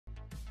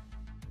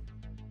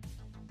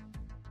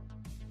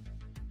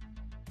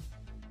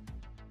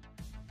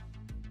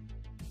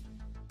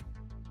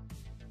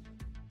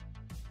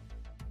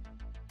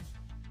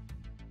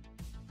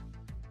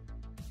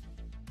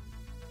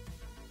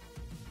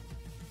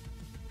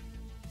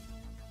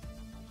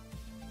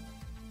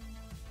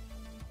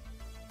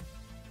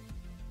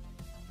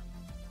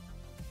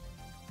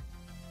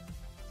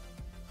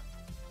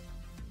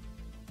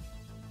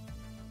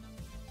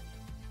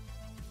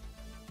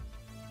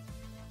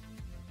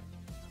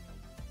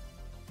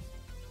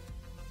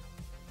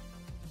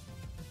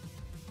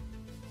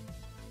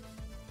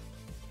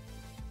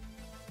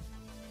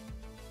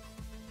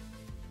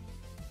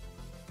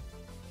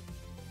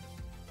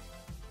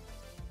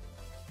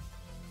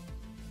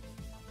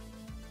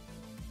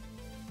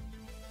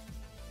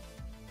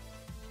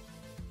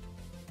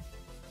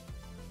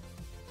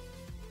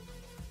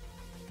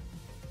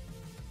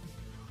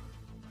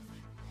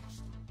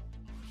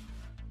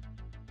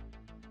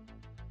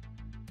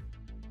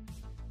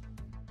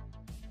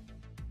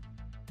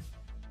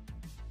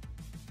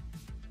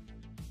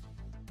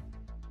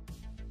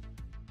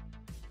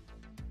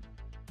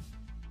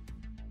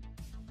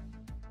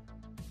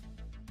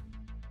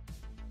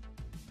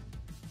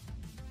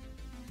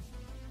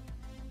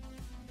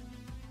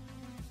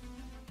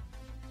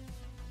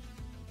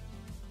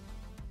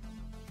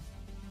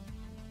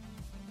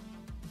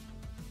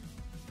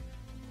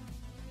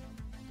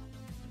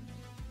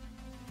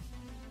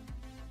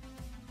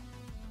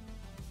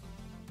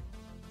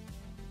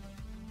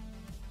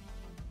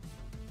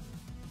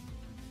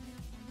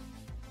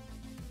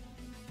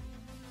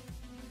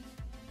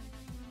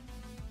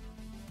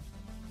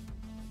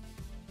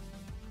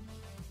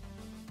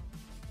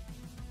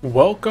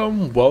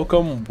Welcome,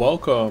 welcome,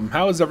 welcome.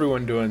 How is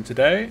everyone doing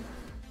today?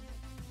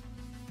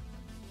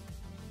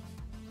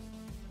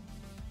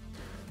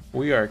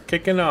 We are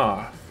kicking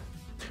off.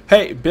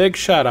 Hey, big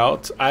shout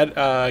out.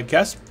 I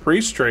guess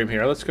pre-stream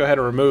here. Let's go ahead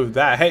and remove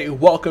that. Hey,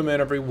 welcome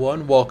in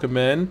everyone. Welcome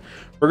in.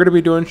 We're going to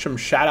be doing some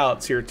shout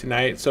outs here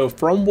tonight. So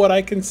from what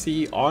I can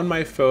see on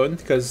my phone,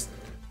 because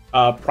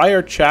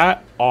prior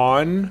chat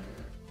on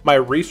my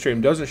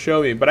restream doesn't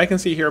show me, but I can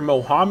see here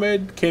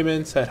Mohammed came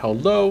in, said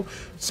hello.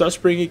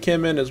 Suspringy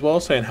came in as well,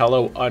 saying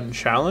hello,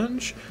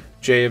 Unchallenged.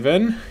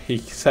 Javen, he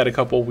said a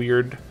couple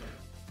weird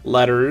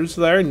letters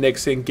there.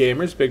 Nixon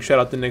Gamers, big shout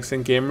out to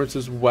Nixon Gamers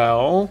as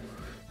well.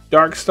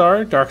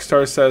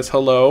 Darkstar says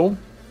hello.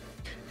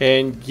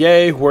 And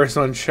yay, where's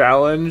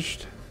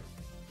Unchallenged?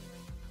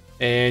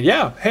 And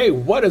yeah, hey,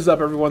 what is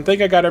up everyone?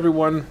 Think I got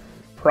everyone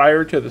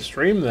prior to the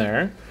stream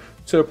there.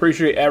 So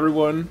appreciate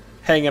everyone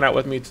hanging out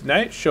with me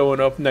tonight,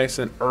 showing up nice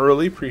and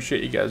early.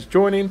 Appreciate you guys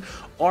joining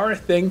our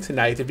thing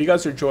tonight. If you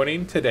guys are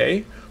joining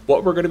today,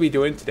 what we're going to be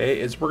doing today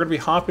is we're going to be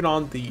hopping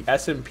on the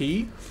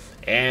SMP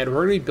and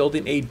we're going to be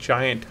building a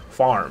giant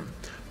farm.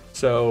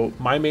 So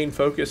my main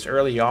focus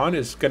early on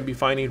is going to be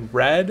finding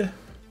red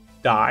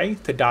dye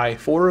to dye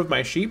 4 of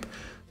my sheep.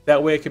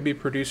 That way I can be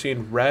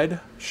producing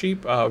red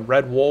sheep,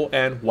 red wool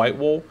and white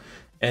wool.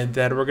 And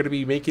then we're going to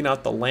be making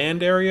out the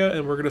land area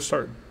and we're going to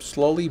start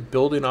slowly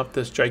building up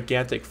this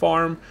gigantic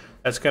farm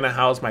that's going to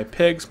house my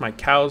pigs, my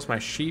cows, my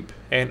sheep,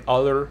 and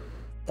other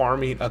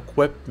farming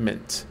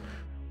equipment.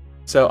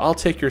 So I'll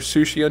take your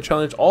sushi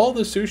Unchallenged. All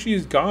the sushi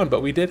is gone,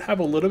 but we did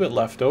have a little bit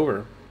left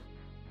over.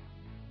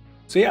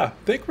 So yeah, I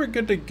think we're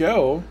good to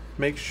go.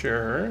 Make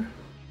sure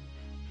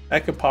I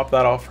can pop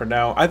that off for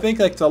now. I think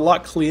like it's a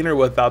lot cleaner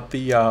without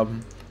the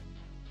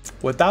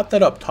without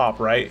that up top,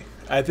 right?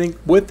 I think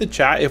with the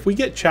chat, if we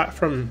get chat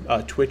from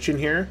Twitch in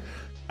here,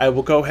 I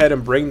will go ahead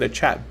and bring the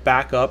chat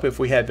back up if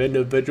we have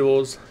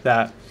individuals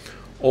that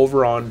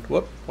over on,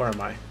 where am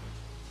I?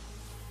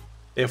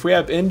 If we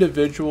have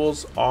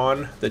individuals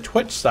on the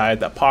Twitch side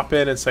that pop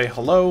in and say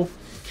hello,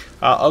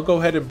 I'll go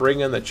ahead and bring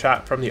in the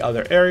chat from the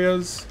other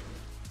areas.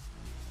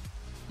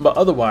 But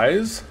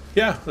otherwise,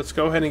 yeah, let's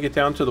go ahead and get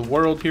down to the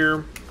world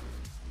here.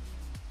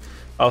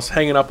 I was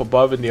hanging up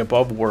above in the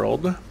above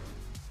world.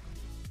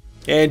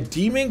 And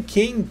Demon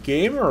King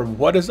Gamer,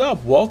 what is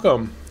up?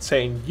 Welcome.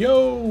 Saying,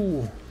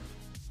 yo,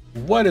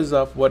 what is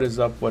up? What is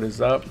up? What is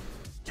up?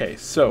 Okay,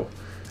 so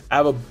I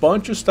have a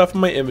bunch of stuff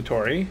in my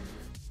inventory.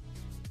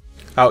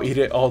 I'll eat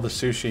it, all the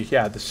sushi.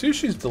 Yeah, the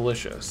sushi is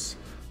delicious.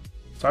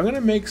 So I'm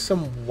gonna make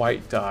some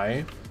white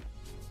dye.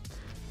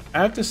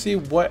 I have to see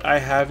what I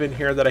have in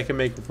here that I can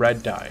make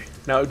red dye.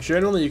 Now,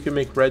 generally you can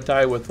make red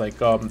dye with like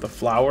the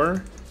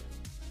flour.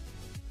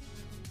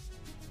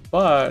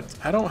 But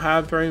I don't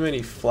have very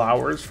many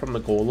flowers from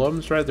the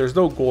golems, right? There's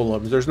no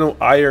golems. There's no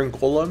iron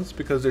golems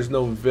because there's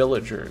no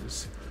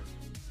villagers.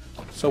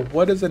 So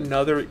what is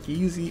another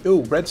easy...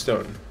 Oh,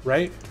 redstone,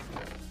 right?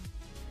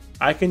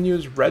 I can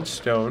use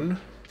redstone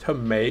to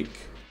make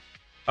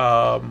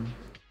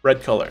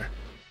red color.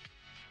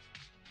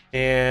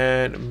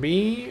 And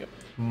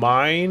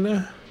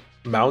mine,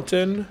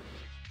 mountain.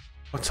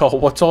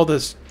 What's all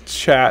this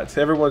chat?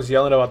 Everyone's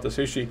yelling about the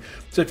sushi.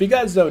 So if you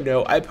guys don't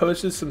know, I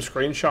posted some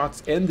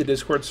screenshots in the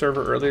Discord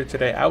server earlier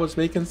today. I was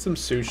making some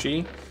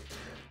sushi.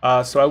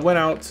 So I went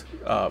out,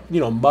 you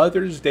know,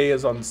 Mother's Day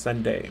is on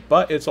Sunday,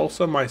 but it's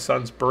also my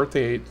son's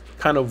birthday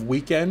kind of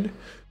weekend.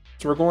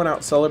 So we're going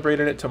out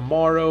celebrating it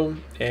tomorrow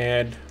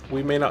and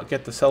we may not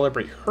get to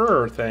celebrate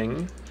her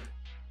thing.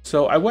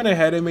 So I went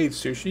ahead and made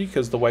sushi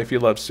because the wifey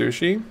loves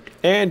sushi.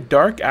 And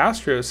Dark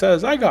Astro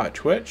says, I got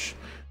Twitch.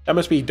 That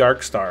must be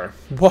Darkstar.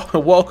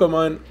 Welcome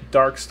on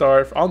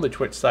Darkstar on the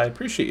Twitch side.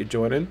 Appreciate you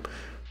joining.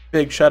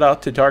 Big shout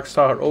out to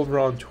Darkstar over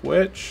on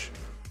Twitch.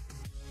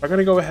 I'm going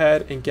to go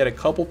ahead and get a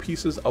couple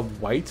pieces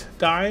of white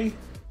dye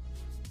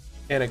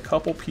and a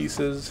couple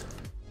pieces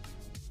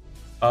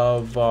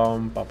of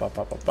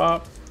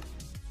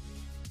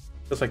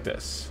just like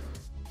this.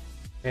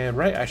 And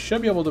right, I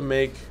should be able to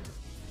make...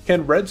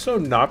 Can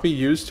redstone not be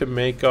used to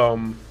make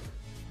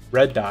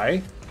red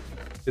dye?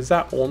 Is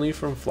that only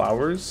from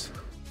flowers?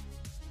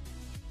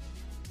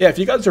 Yeah, if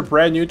you guys are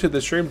brand new to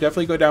the stream,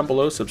 definitely go down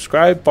below,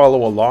 subscribe,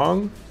 follow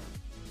along.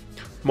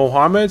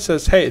 Mohammed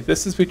says, hey,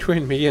 this is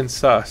between me and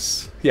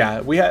Sus.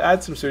 Yeah, we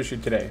had some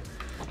sushi today.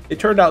 It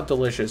turned out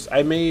delicious.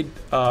 I made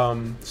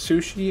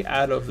sushi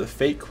out of the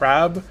fake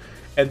crab,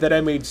 and then I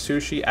made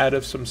sushi out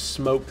of some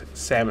smoked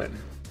salmon.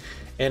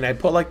 And I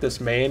put like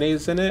this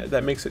mayonnaise in it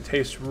that makes it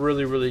taste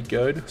really, really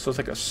good. So it's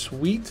like a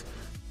sweet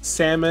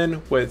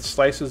salmon with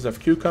slices of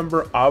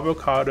cucumber,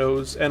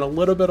 avocados, and a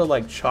little bit of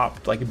like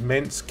chopped like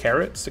minced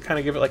carrots to kind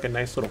of give it like a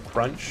nice little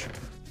crunch.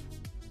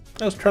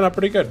 That's turned out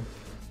pretty good.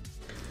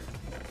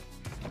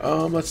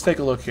 Let's take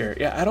a look here.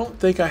 Yeah, I don't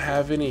think I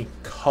have any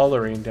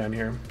coloring down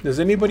here. Does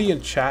anybody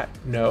in chat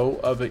know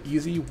of an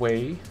easy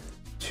way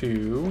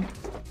to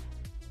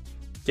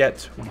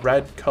get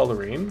red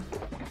coloring?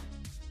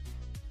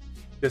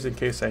 Just in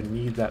case I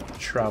need that to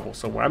travel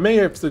somewhere. I may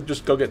have to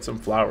just go get some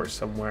flowers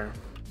somewhere.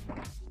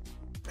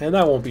 And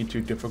that won't be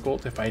too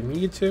difficult if I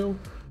need to.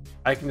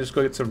 I can just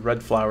go get some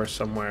red flowers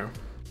somewhere.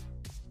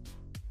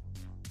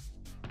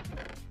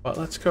 But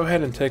let's go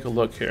ahead and take a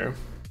look here.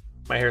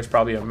 My hair is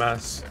probably a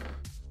mess.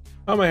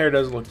 Oh, my hair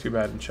doesn't look too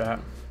bad in chat.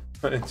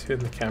 It's in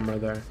the camera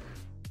there.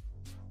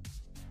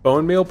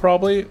 Bone meal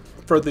probably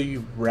for the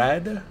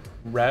red.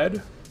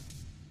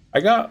 I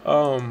got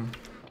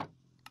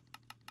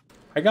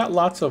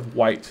lots of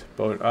white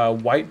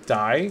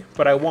dye,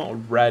 but I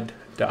want red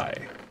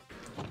dye.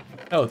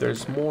 Oh,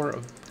 there's more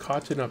of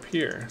cotton up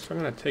here, so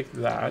I'm gonna take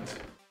that.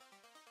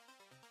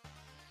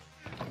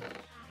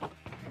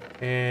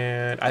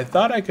 And I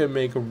thought I could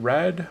make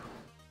red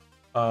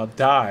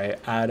dye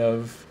out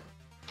of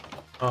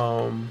Hey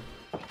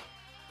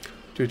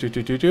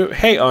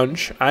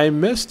Unch, I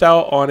missed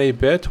out on a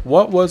bit.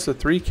 What was the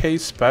 3K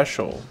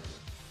special?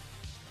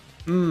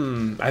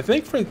 I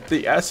think for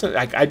the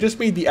I just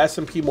made the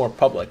SMP more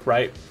public,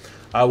 right?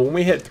 When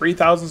we hit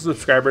 3,000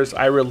 subscribers,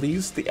 I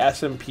released the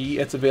SMP.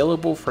 It's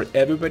available for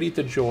everybody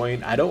to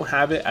join. I don't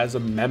have it as a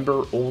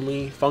member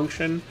only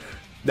function.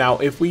 Now,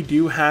 if we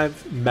do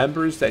have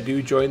members that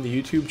do join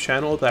the YouTube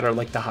channel that are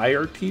like the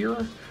higher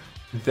tier,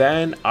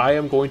 then I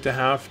am going to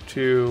have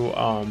to,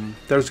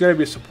 there's going to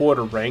be a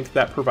supporter rank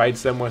that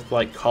provides them with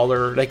like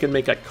color. They can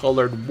make like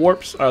colored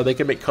warps, they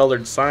can make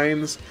colored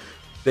signs.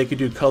 They could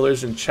do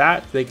colors in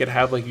chat. They could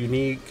have like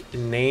unique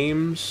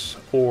names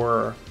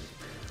or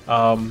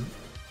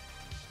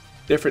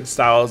different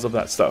styles of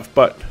that stuff.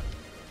 But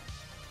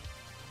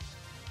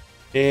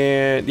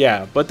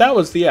that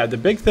was the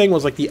big thing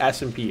was like the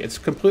SMP. It's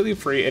completely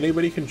free.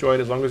 Anybody can join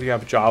as long as you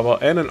have Java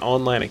and an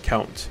online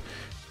account.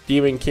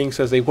 Demon King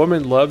says a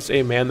woman loves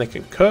a man that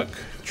can cook.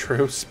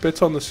 True.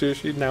 Spits on the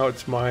sushi. Now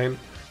it's mine.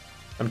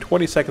 I'm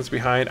 20 seconds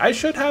behind. I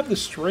should have the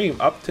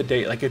stream up to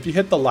date. Like if you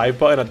hit the live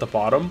button at the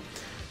bottom,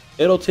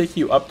 it'll take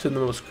you up to the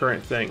most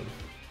current thing.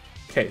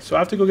 Okay, so I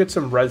have to go get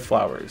some red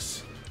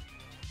flowers.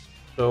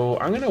 So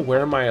I'm gonna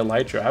wear my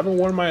elytra. I haven't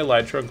worn my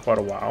elytra in quite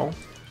a while.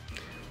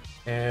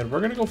 And we're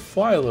gonna go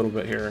fly a little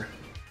bit here.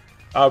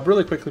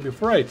 Really quickly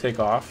before I take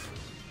off.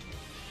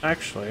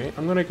 Actually,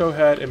 I'm gonna go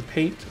ahead and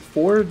paint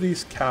 4 of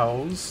these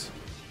cows.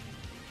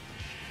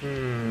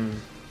 I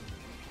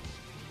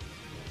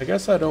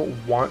guess I don't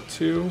want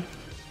to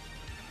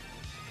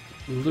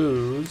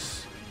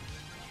lose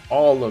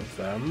all of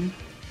them.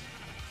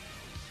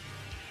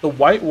 The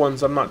white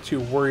ones I'm not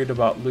too worried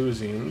about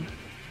losing,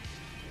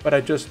 but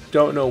I just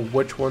don't know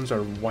which ones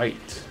are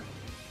white.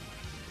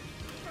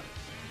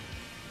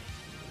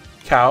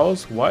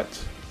 Cows?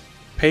 What?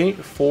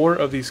 Paint 4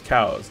 of these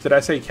cows. Did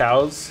I say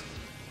cows?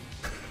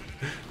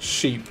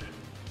 Sheep.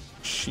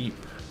 Sheep.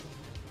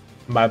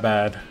 My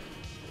bad.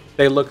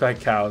 They look like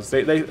cows.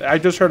 I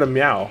just heard a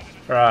meow.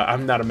 Or,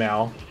 I'm not a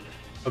meow.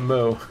 A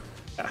moo.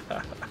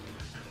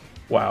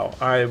 Wow,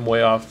 I am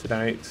way off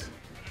tonight.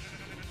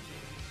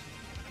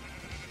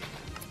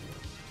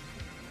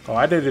 Oh,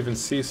 I didn't even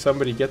see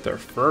somebody get their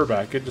fur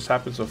back. It just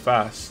happened so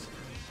fast.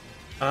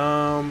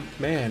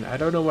 Man, I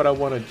don't know what I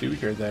want to do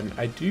here then.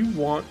 I do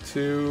want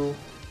to...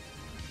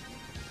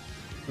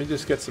 Let me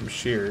just get some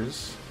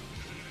shears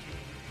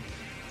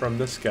from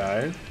this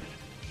guy.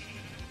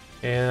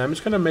 And I'm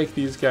just going to make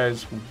these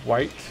guys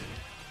white.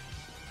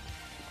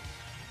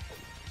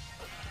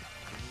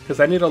 Because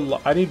I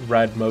need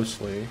red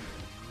mostly.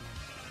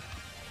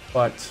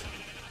 But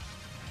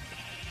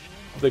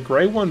the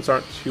gray ones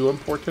aren't too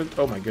important.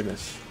 Oh my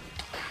goodness.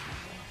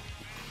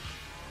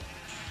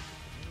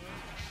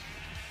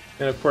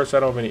 And of course I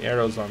don't have any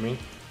arrows on me.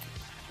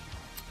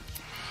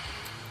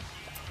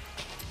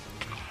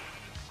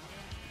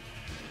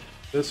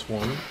 This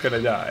one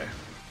gonna die.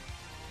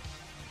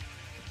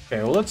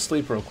 Okay, well let's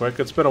sleep real quick.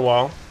 It's been a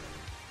while.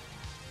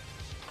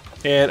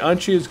 And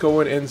Unchy is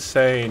going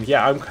insane.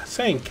 Yeah, I'm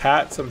saying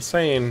cats, I'm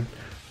saying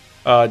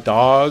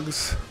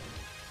dogs.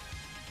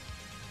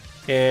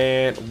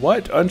 And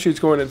what? Unchy's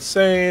going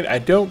insane. I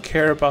don't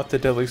care about the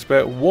deadly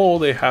spit. Wool,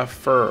 they have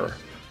fur.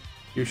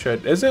 You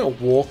should. Isn't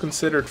wool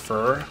considered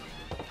fur?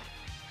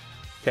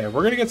 Okay,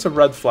 we're gonna get some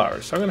red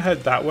flowers. So I'm gonna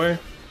head that way.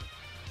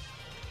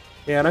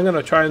 And I'm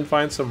gonna try and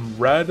find some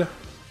red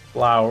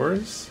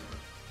flowers.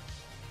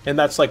 And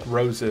that's like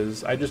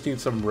roses. I just need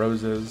some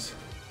roses.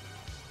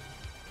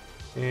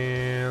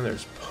 And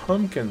there's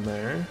pumpkin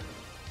there.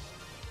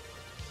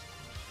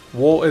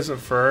 Wool isn't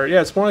fur.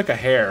 Yeah, it's more like a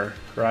hair,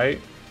 right?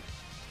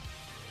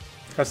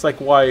 That's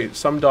like why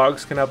some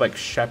dogs can have like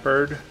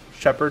shepherd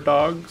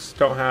dogs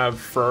don't have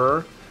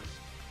fur.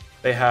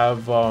 They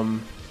have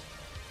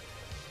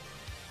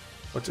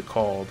what's it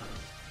called?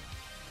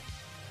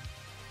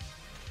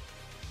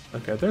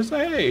 Okay, there's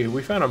a, hey,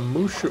 we found a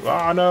mushroom.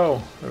 Oh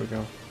no, there we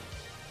go.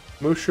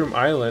 Mushroom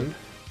Island.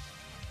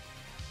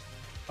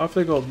 I'll have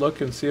to go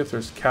look and see if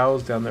there's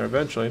cows down there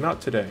eventually.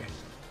 Not today.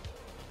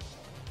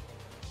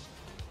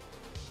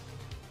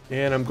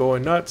 And I'm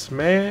going nuts,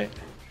 man.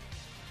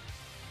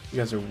 You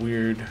guys are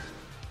weird.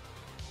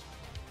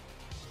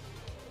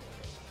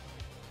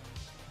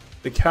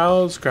 The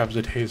cows grabs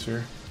a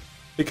taser.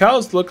 The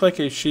cows look like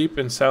a sheep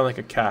and sound like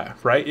a cat,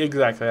 right?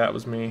 Exactly, that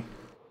was me.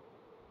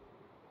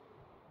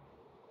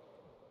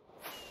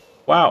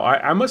 Wow,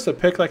 I must have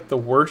picked like the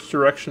worst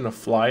direction to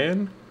fly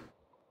in,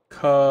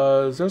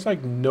 cause there's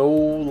like no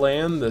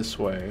land this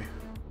way.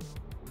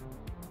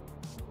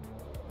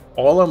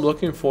 All I'm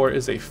looking for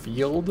is a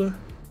field.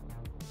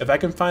 If I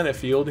can find a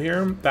field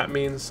here, that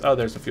means, oh,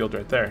 there's a field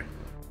right there.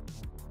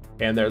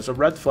 And there's a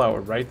red flower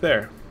right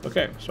there.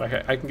 Okay, so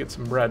I can get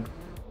some red.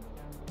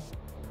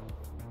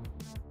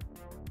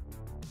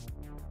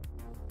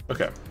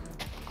 Okay.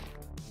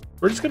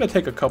 We're just gonna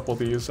take a couple of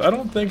these. I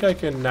don't think I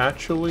can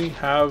naturally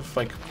have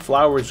like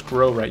flowers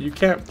grow, right? You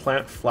can't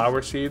plant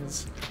flower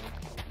seeds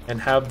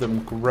and have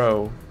them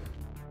grow.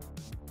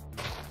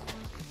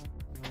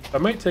 I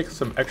might take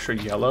some extra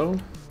yellow.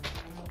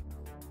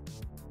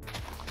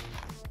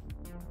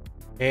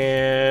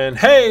 And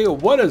hey,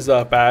 what is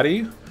up,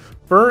 Addy?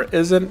 Fur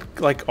isn't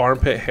like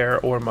armpit hair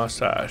or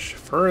mustache.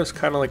 Fur is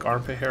kind of like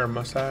armpit hair or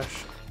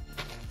mustache.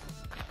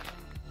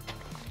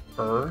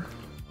 Fur.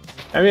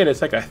 I mean,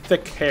 it's like a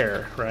thick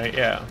hair, right?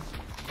 Yeah.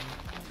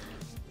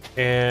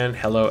 And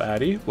hello,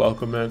 Addy.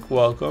 Welcome,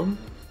 welcome.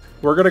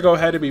 We're gonna go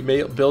ahead and be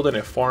building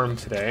a farm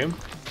today.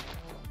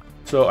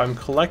 So I'm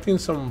collecting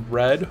some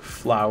red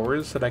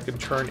flowers that I can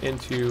turn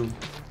into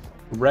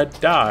red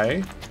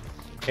dye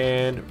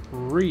and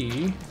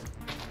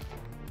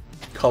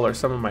color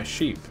some of my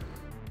sheep.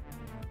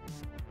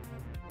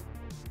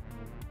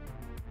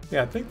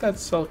 Yeah, I think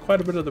that's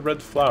quite a bit of the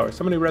red flowers.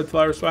 How many red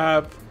flowers do I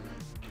have?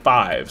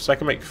 5. So I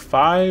can make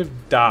 5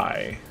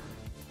 dye.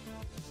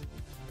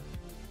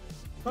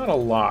 Not a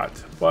lot,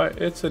 but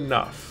it's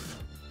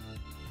enough.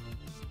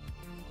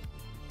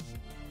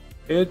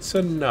 It's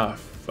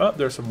enough. Oh,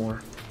 there's some more.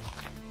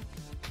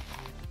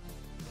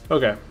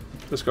 Okay,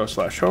 let's go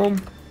 /home.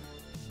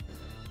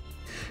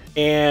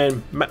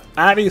 And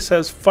Addy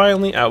says,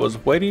 finally, I was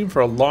waiting for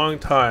a long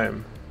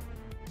time.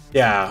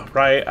 Yeah,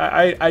 right.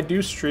 I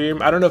do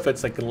stream. I don't know if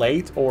it's like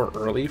late or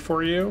early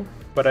for you,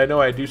 but I know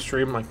I do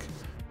stream like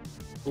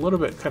a little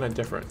bit kind of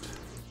different.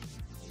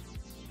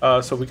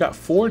 So we got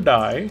 4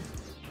 dye.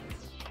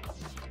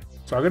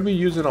 So I'm going to be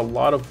using a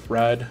lot of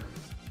red.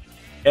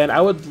 And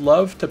I would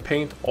love to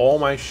paint all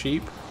my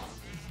sheep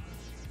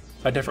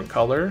a different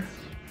color.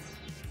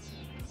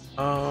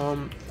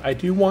 I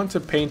do want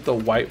to paint the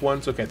white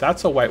ones. Okay,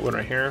 that's a white one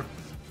right here.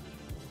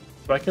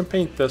 So I can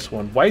paint this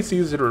one. White's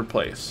easy to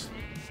replace.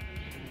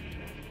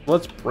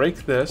 Let's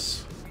break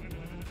this.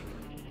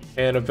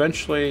 And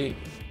eventually,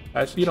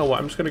 you know what,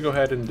 I'm just going to go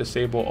ahead and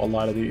disable a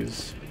lot of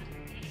these.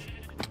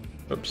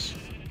 Oops.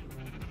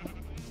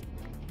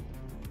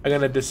 I'm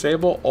going to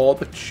disable all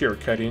the shear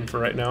cutting for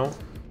right now.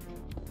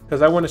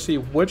 Because I want to see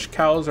which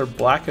cows are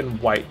black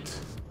and white.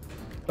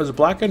 Because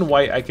black and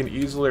white I can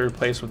easily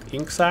replace with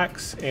ink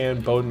sacs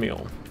and bone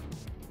meal.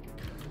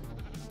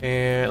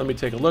 And let me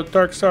take a look.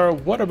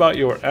 Darkstar, what about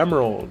your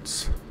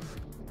emeralds?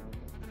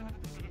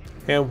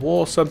 And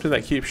wool, something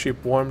that keeps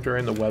sheep warm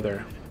during the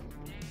weather.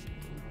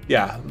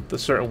 Yeah, the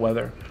certain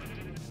weather.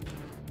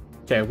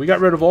 Okay, we got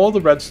rid of all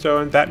the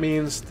redstone. That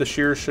means the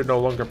shears should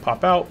no longer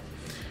pop out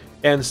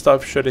and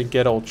stuff shouldn't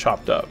get all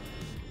chopped up.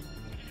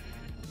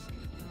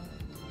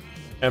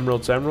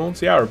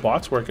 Emeralds. Yeah, our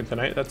bot's working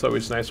tonight. That's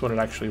always nice when it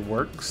actually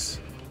works.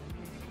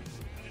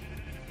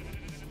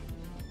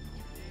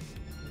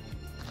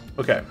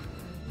 Okay.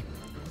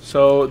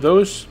 So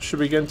those should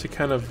begin to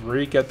kind of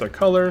re-get their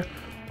color.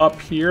 Up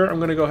here, I'm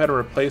going to go ahead and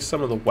replace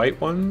some of the white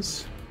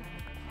ones.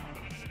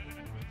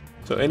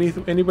 So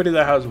anybody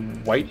that has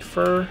white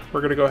fur,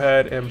 we're going to go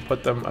ahead and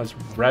put them as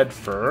red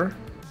fur.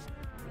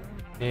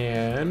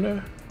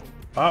 And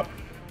up.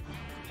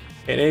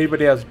 And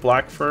anybody has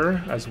black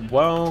fur as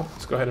well.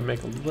 Let's go ahead and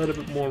make a little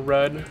bit more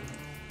red.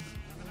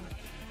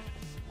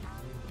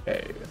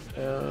 Okay.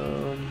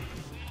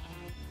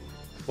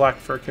 Black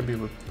fur can be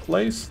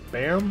replaced.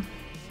 Bam.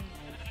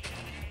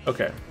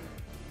 Okay.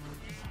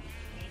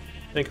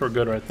 I think we're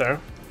good right there.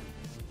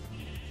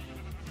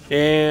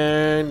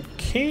 And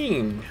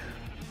king.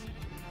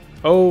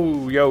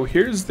 Oh, yo,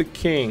 here's the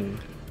king.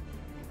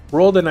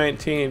 Rolled a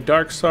 19.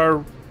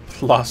 Darkstar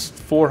lost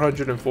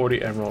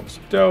 440 emeralds.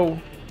 Dough.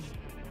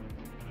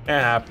 It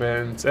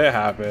happens. It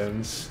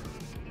happens.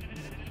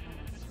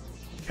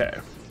 Okay.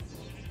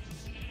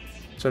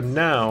 So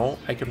now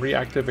I can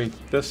reactivate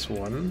this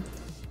one.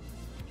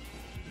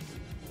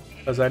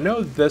 Because I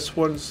know this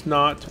one's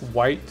not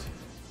white.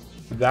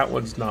 That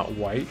one's not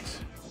white.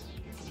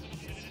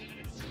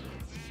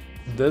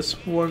 This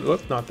one,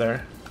 whoop, not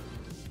there.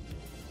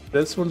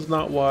 This one's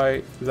not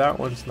white. That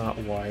one's not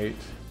white.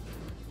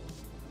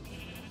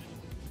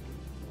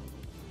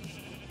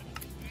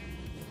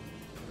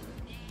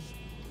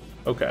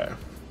 Okay.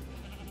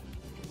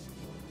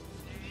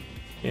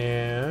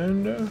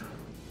 And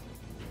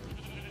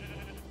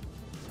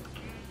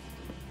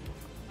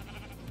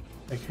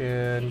I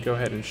can go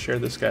ahead and share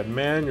this guy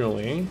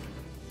manually.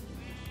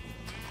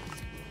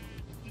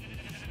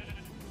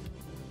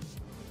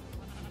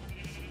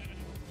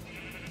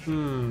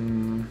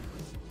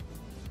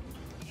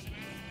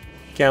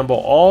 Gamble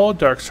all,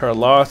 Darkstar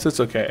lost. It's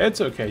okay.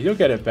 It's okay. You'll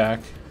get it back.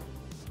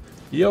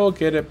 You'll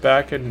get it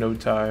back in no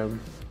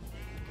time.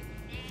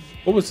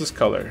 What was this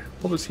color?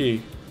 What was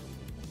he?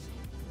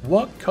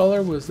 What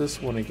color was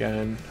this one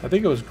again? I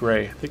think it was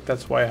gray. I think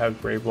that's why I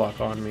have gray block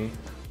on me.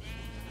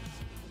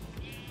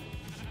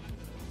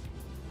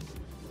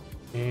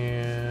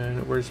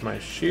 And where's my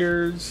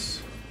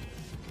shears?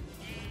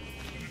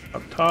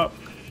 Up top.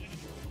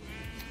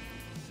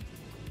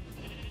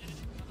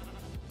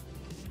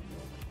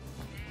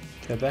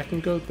 Okay, that can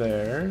go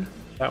there.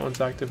 That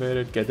one's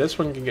activated. Okay, this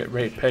one can get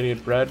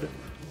painted red.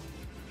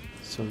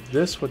 So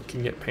this one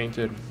can get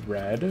painted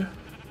red.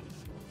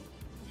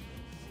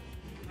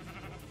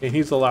 And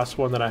he's the last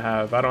one that I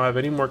have. I don't have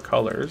any more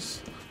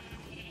colors.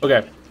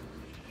 Okay.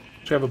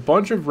 So we have a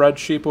bunch of red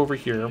sheep over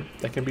here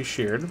that can be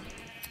sheared.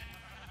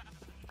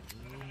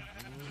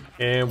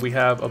 And we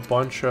have a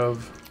bunch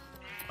of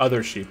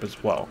other sheep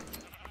as well.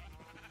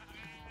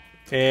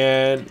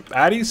 And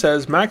Addy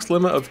says max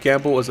limit of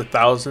gamble is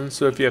 1,000.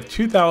 So if you have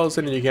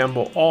 2,000 and you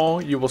gamble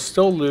all, you will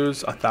still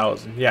lose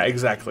 1,000. Yeah,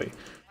 exactly.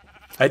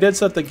 I did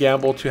set the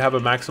gamble to have a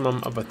maximum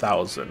of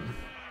 1,000.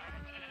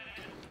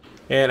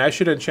 And I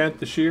should enchant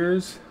the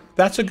shears.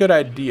 That's a good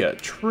idea.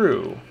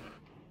 True.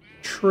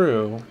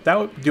 True.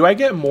 Do I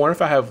get more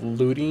if I have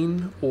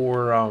looting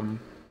or I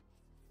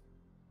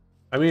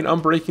mean,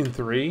 Unbreaking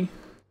 3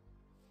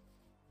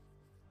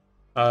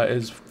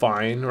 is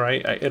fine,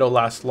 right? It'll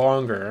last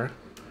longer.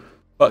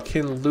 But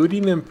can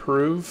looting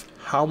improve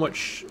how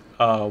much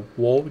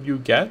wool you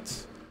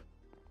get?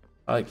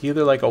 Like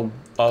either like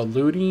a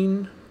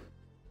looting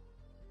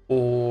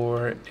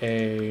or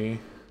a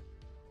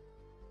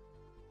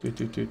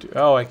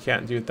oh, I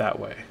can't do it that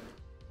way.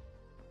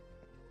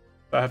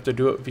 I have to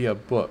do it via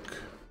book.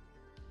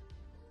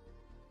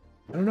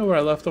 I don't know where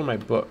I left all my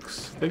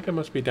books. I think it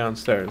must be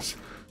downstairs.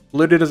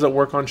 Looting doesn't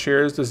work on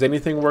shears. Does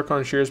anything work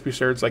on shears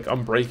besides like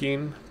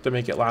Unbreaking to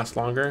make it last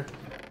longer?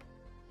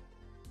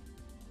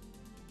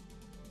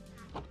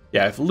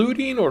 Yeah, if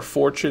looting or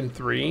Fortune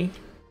 3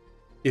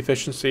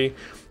 efficiency.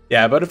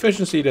 Yeah, but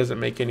efficiency doesn't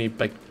make any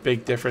like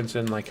big difference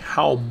in like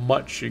how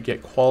much you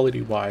get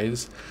quality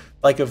wise.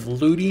 Like if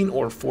looting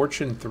or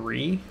Fortune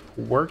 3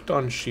 worked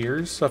on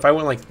shears. So if I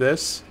went like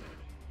this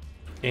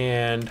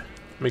and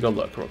let me go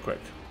look real quick.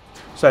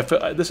 So I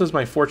feel, this is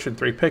my Fortune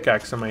 3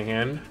 pickaxe in my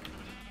hand.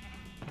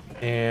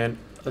 And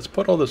let's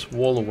put all this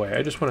wool away.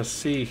 I just want to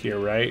see here,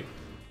 right?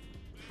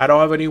 I don't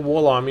have any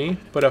wool on me,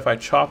 but if I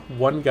chop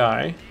one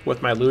guy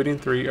with my looting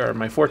 3 or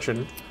my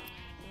Fortune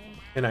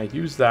and I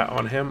use that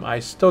on him, I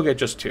still get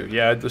just 2.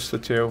 Yeah, just the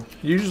 2.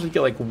 You usually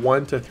get like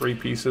 1 to 3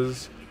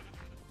 pieces.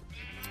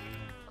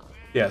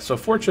 Yeah, so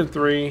Fortune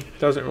 3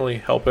 doesn't really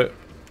help it.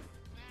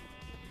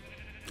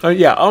 Oh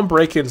yeah,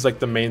 Unbreaking is like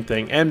the main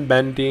thing, and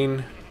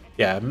Mending.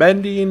 Yeah,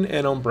 Mending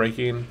and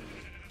Unbreaking.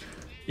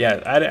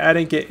 Yeah, I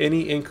didn't get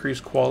any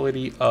increased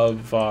quality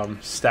of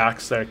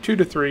stacks there. 2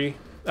 to 3.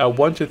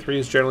 1 to 3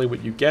 is generally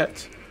what you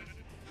get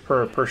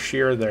per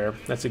shear there.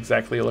 That's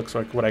exactly, it looks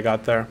like what I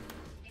got there.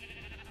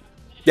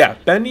 Yeah,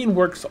 bending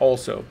works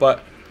also,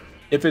 but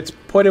if it's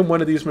put in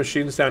one of these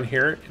machines down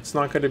here, it's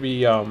not going to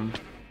be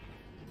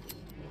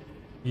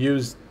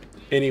used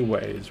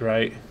anyways,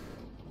 right?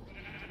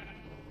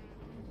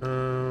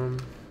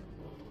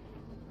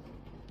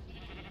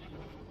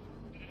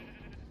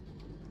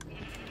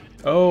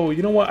 Oh,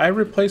 you know what? I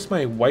replaced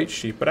my white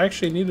sheep, but I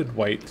actually needed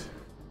white.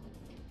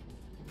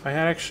 I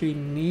had actually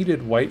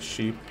needed white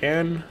sheep,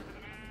 and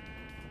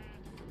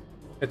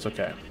it's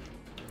okay.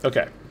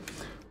 Okay.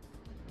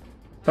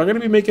 So I'm going to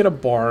be making a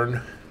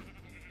barn,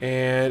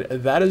 and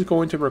that is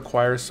going to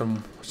require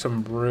some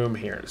room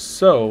here.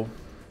 So,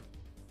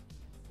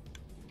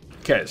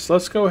 okay, so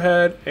let's go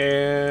ahead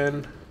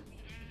and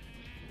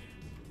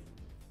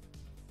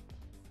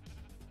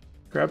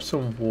grab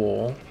some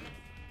wool.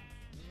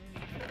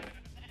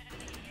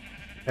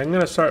 I'm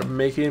going to start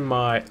making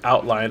my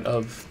outline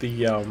of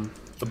the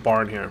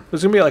barn here. This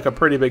is going to be like a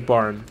pretty big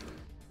barn.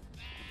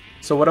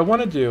 So what I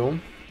want to do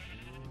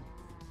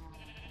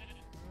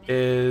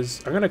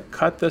is I'm going to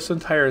cut this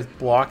entire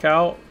block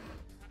out,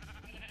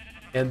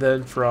 and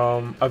then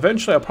from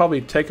eventually I'll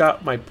probably take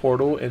out my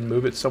portal and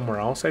move it somewhere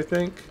else, I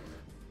think.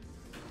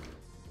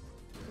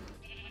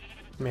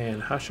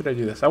 Man, how should I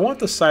do this? I want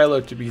the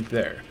silo to be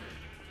there,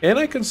 and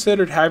I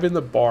considered having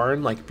the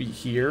barn like be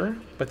here,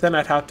 but then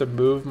I'd have to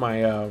move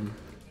my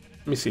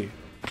let me see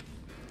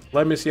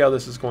how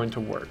this is going to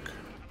work.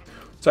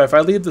 So if I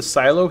leave the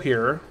silo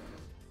here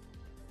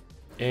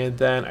and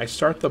then I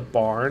start the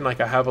barn, like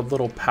I have a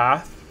little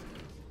path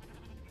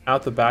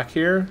out the back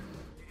here,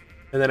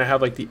 and then I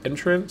have like the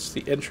entrance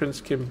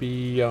can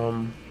be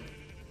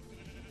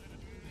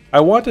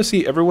I want to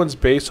see everyone's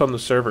base on the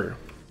server.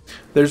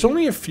 There's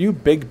only a few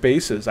big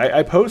bases.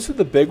 I posted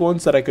the big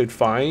ones that I could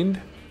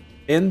find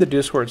in the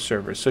Discord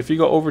server. So if you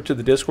go over to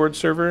the Discord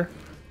server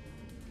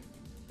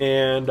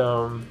and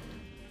let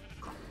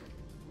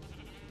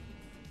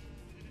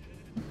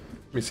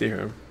me see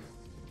here.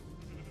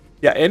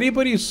 Yeah,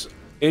 anybody's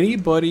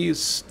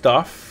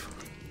stuff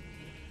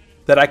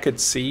that I could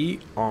see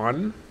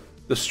on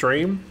the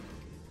stream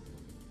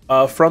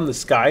from the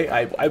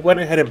sky, I went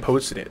ahead and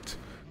posted it.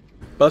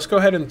 But let's go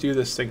ahead and do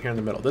this thing here in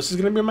the middle. This is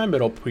going to be my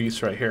middle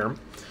piece right here.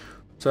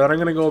 So then I'm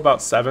gonna go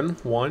about 7.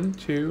 1,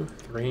 2,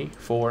 3,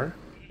 4.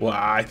 Well,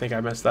 I think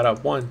I messed that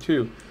up. 1,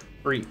 2,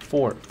 3,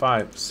 4,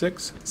 5,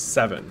 6,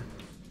 7.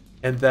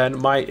 And then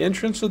my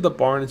entrance to the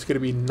barn is gonna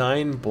be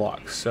 9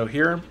 blocks. So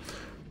here,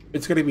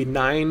 it's gonna be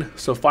 9,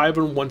 so 5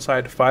 on one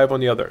side, 5 on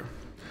the other.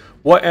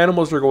 What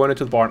animals are going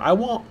into the barn? I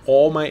want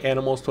all my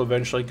animals to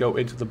eventually go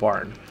into the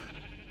barn.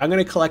 I'm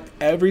gonna collect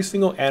every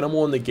single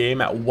animal in the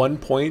game at one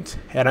point,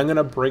 and I'm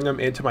gonna bring them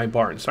into my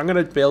barn. So I'm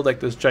gonna build like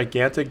this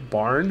gigantic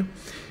barn,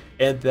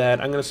 and then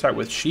I'm gonna start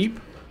with sheep.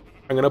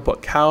 I'm gonna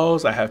put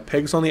cows. I have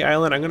pigs on the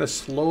island. I'm gonna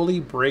slowly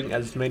bring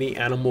as many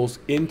animals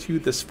into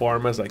this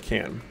farm as I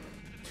can.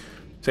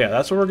 So yeah,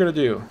 that's what we're gonna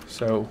do.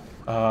 So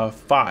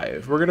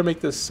 5. We're gonna make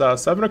this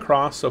 7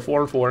 across, so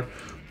 4 and 4.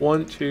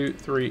 1, 2,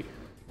 3,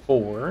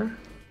 4.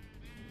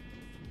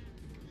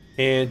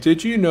 And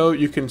did you know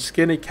you can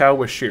skin a cow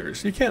with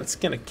shears? You can't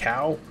skin a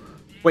cow.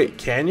 Wait,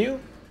 can you?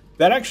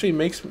 That actually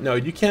makes... No,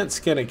 you can't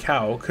skin a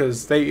cow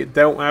because they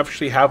don't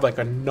actually have like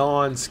a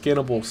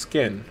non-skinnable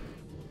skin.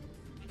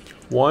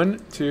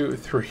 1, 2,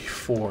 3,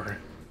 4.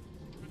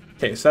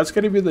 Okay, so that's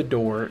going to be the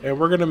door. And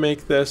we're going to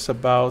make this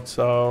about...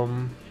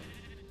 how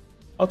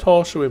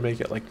tall should we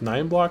make it? Like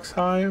 9 blocks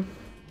high?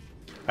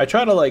 I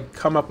try to like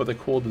come up with a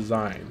cool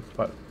design,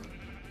 but...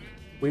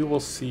 we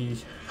will see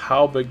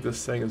how big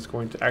this thing is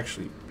going to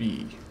actually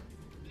be.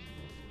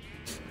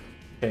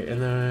 Okay,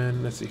 and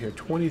then let's see here,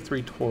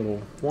 23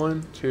 total.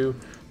 1, 2,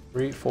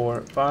 3,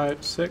 4,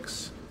 5,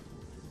 6,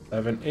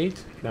 7,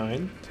 8,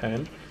 9,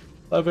 10,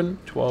 11,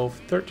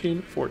 12,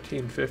 13,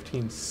 14,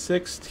 15,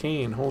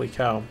 16. Holy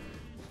cow.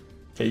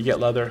 Okay, you get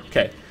leather.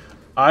 Okay,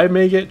 I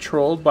may get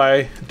trolled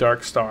by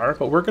Dark Star,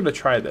 but we're gonna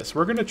try this.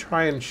 We're gonna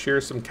try and shear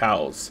some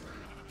cows.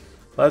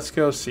 Let's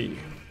go see.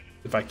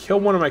 If I kill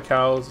one of my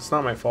cows, it's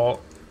not my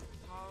fault.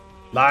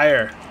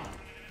 Liar.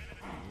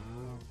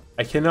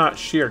 I cannot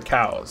shear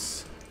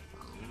cows.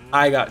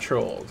 I got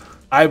trolled.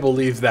 I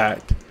believe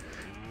that.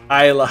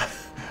 I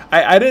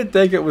didn't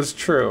think it was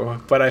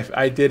true, but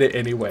I did it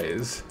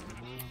anyways.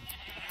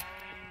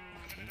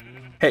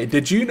 Hey,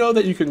 did you know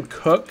that you can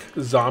cook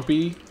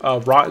zombie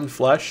rotten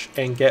flesh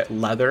and get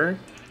leather?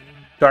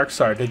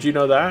 Darkstar, did you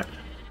know that?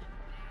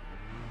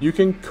 You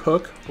can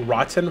cook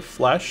rotten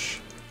flesh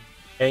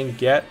and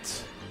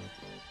get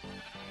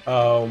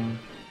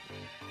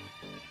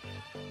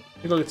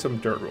let me go get some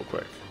dirt real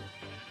quick.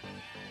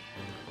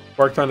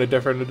 Worked on a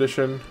different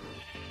edition.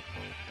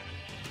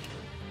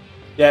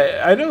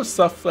 Yeah, I know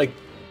stuff like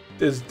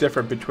is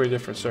different between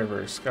different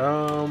servers.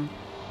 Let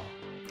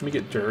me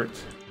get dirt.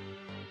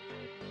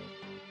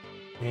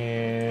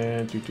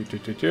 And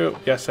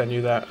yes, I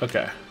knew that.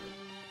 Okay.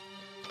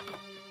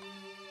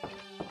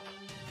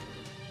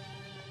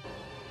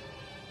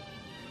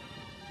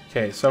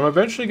 Okay, so I'm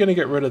eventually gonna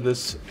get rid of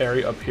this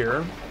area up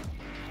here.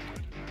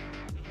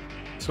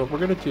 So what we're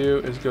gonna do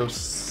is go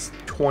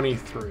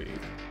 23.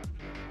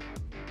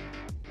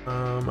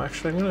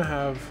 Actually I'm gonna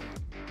have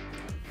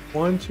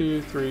 1,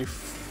 2, 3,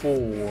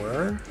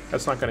 4.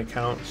 That's not gonna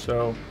count.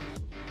 So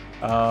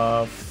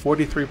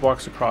 43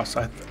 blocks across.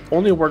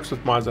 Only works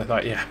with mods, I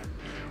thought. Yeah.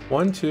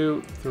 1,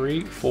 2,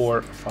 3,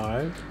 4,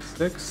 5,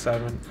 6,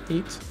 7,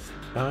 8,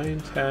 9,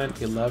 10,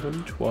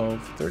 11,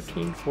 12,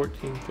 13,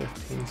 14,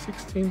 15,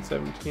 16,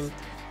 17,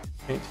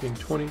 19,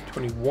 20,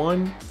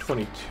 21,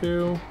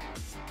 22.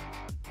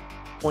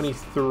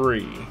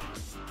 23.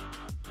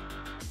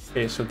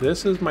 Okay, so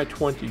this is my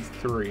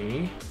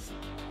 23.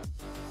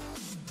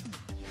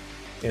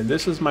 And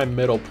this is my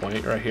middle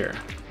point right here.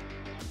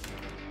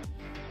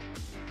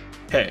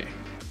 Okay,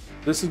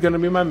 this is going to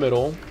be my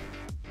middle.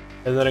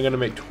 And then I'm going to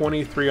make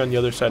 23 on the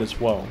other side as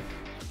well.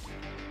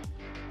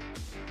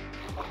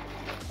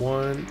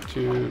 1,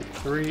 2,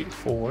 3,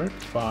 4,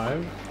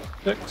 5,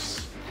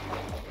 6.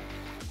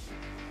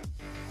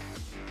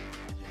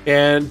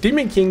 And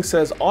Demon King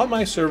says, on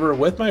my server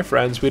with my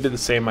friends, we did the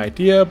same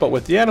idea, but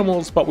with the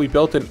animals, but we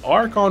built an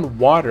ark on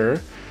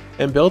water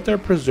and built their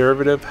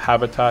preservative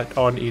habitat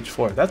on each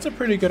floor. That's a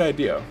pretty good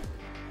idea.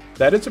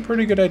 That is a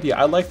pretty good idea.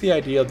 I like the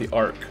idea of the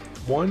ark.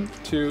 1,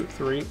 2,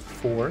 3,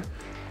 4,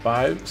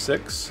 5,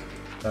 6,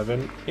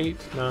 7,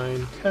 8,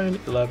 9, 10,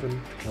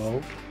 11,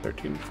 12,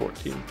 13,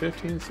 14,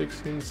 15,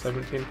 16,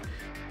 17,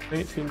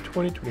 19,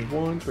 20,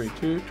 21,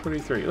 22,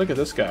 23. Look at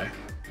this guy.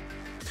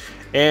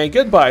 And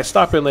goodbye.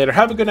 Stop in later.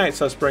 Have a good night,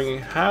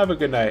 Susspringy. Have a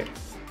good night.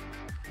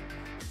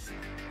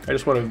 I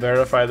just want to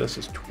verify this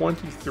is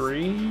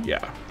 23.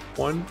 Yeah.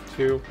 1,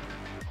 2,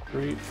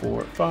 3,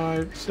 4,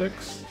 5,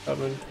 6,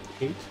 7,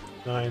 8,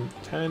 9,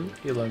 10,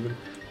 11,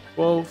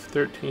 12,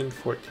 13,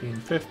 14,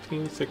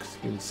 15,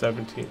 16,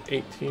 17,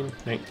 18,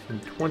 19,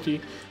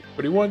 20,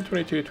 21,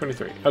 22,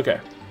 23.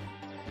 Okay.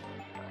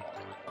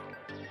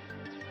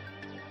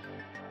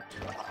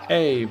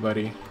 Hey,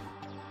 buddy.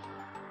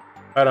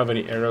 I don't have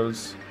any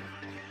arrows.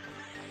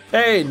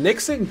 Hey,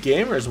 Nixon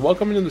Gamers,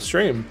 welcome into the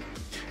stream.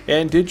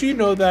 And did you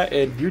know that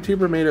a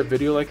YouTuber made a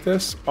video like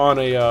this on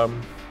a,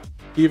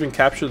 even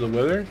capture the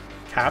wither?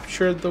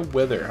 Capture the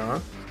wither, huh?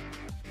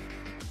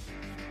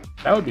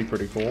 That would be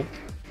pretty cool.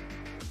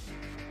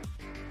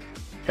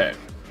 Okay,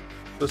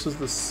 this is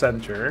the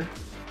center.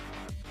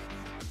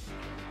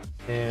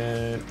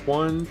 And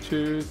 1,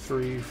 2,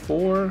 3,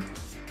 4.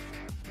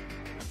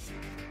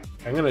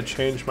 I'm gonna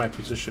change my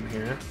position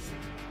here.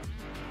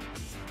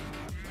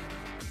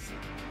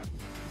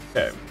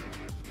 Okay.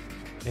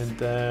 And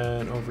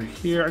then over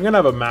here, I'm gonna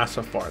have a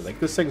massive barn. Like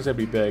this thing's gonna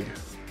be big.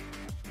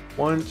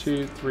 1,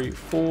 2, 3,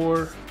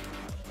 4.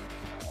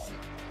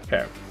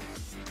 Okay.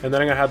 And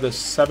then I'm gonna have this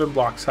 7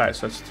 blocks high.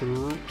 So that's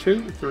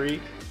 2,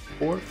 3,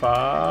 4,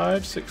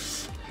 5,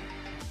 6,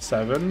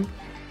 7.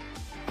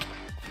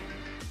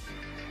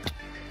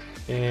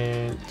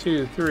 And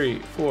 2, 3,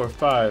 4,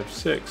 5,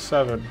 6,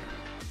 7.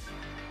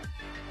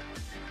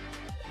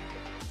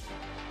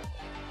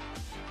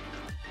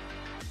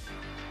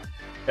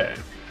 Okay.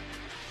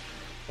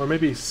 Or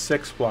maybe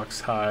 6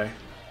 blocks high.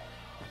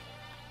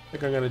 I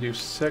think I'm gonna do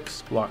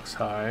 6 blocks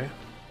high.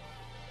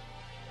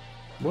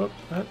 Whoop,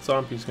 that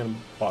zombie's gonna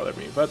bother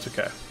me, but that's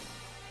okay.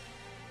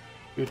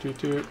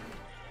 Doot.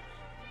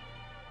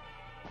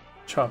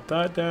 Chop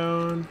that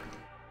down.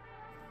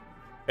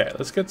 Okay,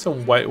 let's get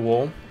some white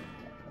wool.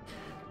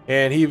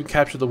 And he even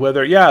captured the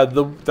wither. Yeah,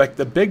 the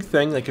big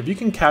thing, like if you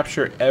can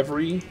capture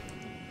every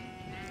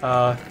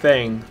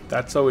thing,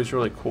 that's always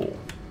really cool.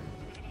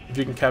 If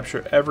you can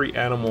capture every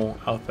animal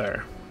out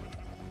there.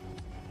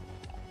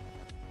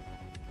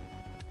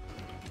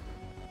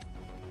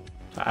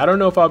 I don't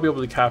know if I'll be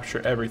able to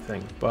capture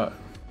everything, but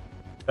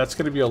that's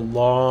going to be a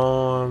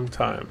long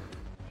time.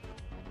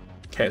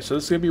 Okay, so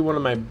this is going to be one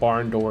of my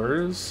barn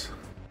doors.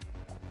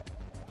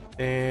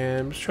 And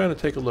I'm just trying to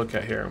take a look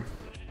at here.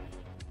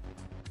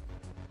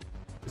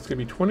 It's going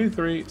to be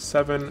 23,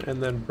 7,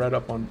 and then red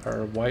up on,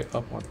 or white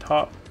up on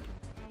top.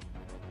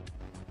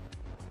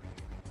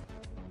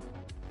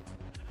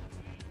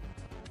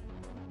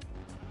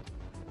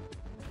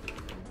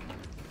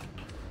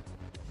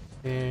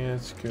 And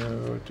let's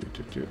go,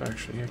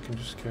 actually I can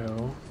just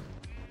go.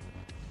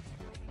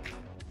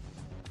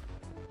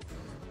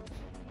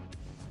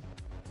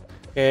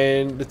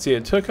 And let's see,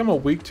 it took him a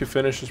week to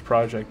finish this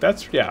project.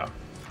 That's, yeah.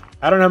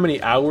 I don't know how many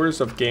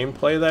hours of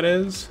gameplay that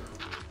is.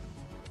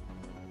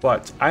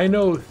 But I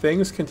know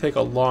things can take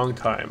a long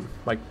time.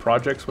 Like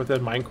projects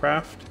within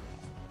Minecraft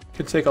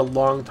can take a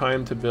long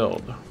time to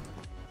build.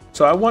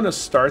 So I want to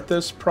start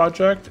this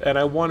project and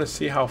I want to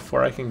see how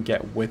far I can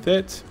get with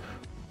it.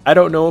 I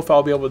don't know if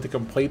I'll be able to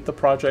complete the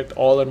project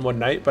all in one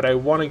night, but I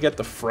want to get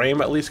the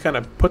frame at least kind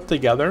of put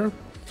together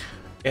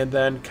and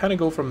then kind of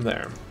go from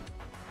there.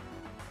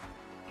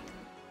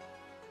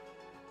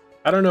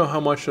 I don't know how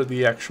much of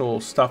the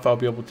actual stuff I'll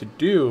be able to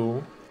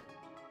do.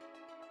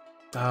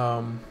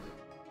 I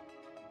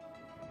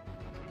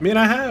mean,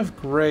 I have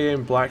gray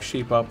and black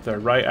sheep up there,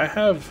 right? I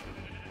have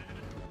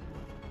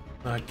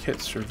kit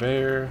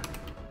surveyor.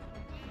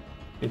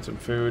 Need some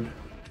food.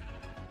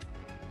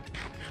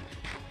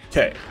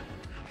 Okay.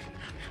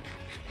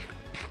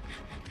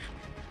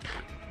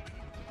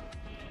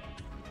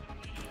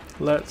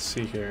 Let's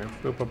see here.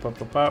 Boop, boop, boop,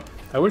 boop, boop.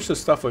 I wish this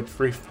stuff would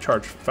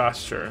recharge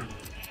faster.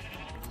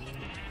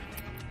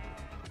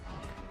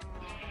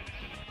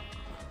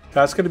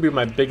 That's going to be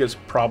my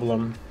biggest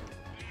problem.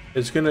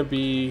 Is going to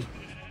be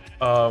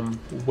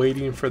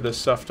waiting for this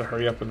stuff to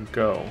hurry up and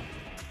go.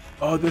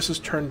 Oh, this is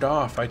turned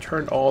off. I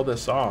turned all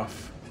this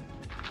off.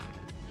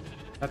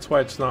 That's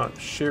why it's not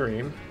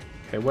shearing.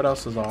 Okay, what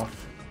else is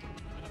off?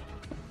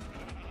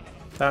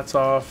 That's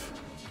off.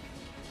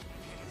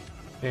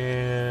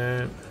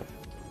 And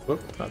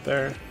whoop, not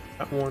there.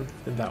 That one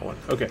and that one.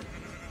 Okay.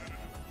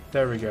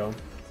 There we go.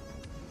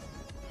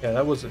 Yeah,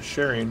 that wasn't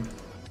shearing.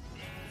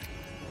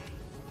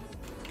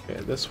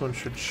 Okay, this one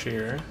should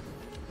shear.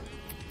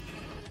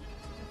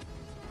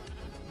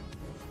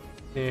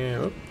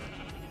 And whoop.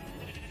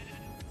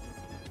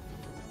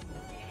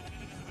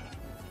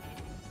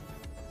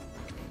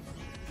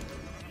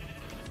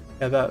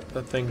 Yeah, that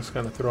thing's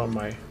gonna throw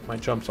my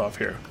jumps off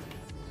here.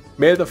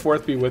 May the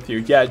 4th be with you.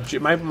 Yeah,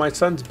 my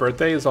son's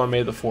birthday is on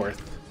May the 4th.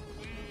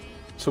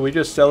 So we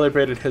just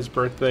celebrated his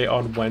birthday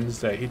on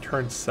Wednesday. He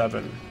turned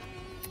 7.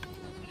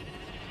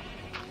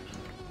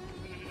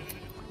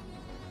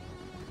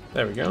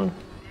 There we go.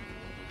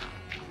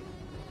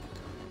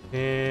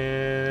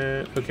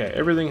 And okay,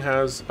 everything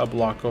has a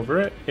block over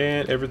it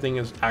and everything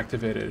is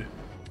activated.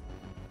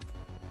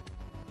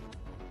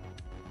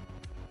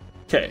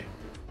 Okay.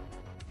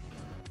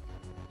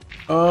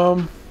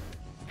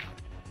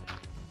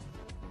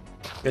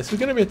 This is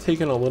going to be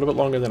taking a little bit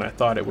longer than I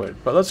thought it would,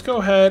 but let's go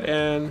ahead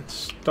and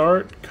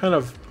start kind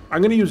of,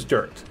 I'm going to use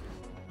dirt.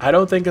 I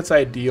don't think it's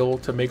ideal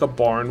to make a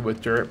barn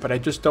with dirt, but I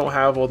just don't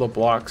have all the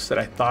blocks that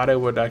I thought I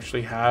would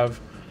actually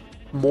have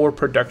more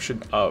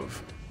production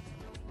of.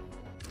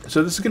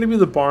 So this is going to be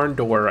the barn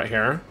door right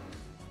here.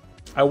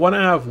 I want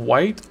to have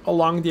white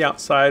along the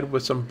outside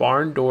with some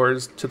barn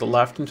doors to the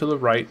left and to the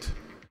right.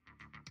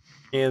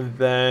 And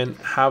then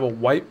have a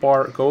white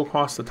bar go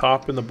across the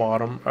top and the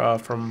bottom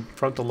from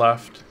front to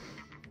left.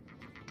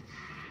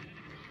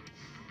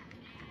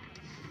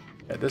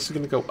 Yeah, this is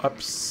going to go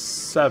up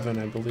 7,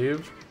 I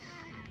believe.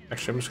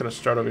 Actually, I'm just going to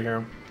start over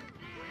here.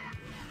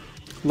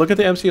 Look at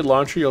the MC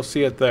launcher, you'll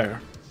see it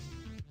there.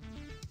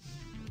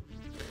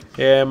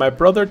 And my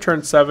brother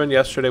turned 7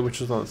 yesterday, which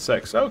was on the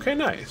 6th. Okay,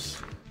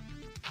 nice.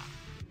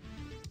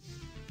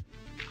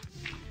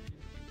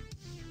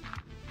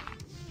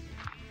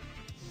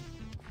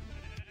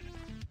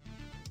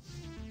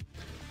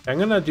 I'm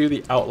gonna do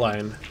the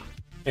outline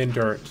in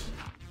dirt.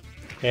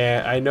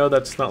 And I know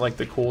that's not like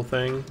the cool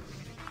thing,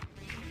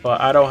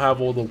 but I don't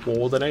have all the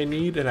wool that I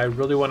need, and I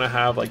really want to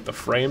have like the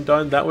frame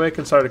done. That way I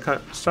can start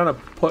to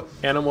put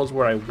animals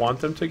where I want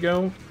them to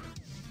go,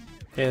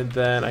 and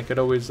then I could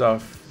always you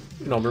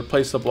know,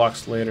 replace the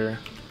blocks later.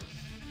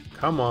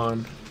 Come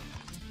on,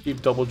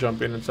 keep double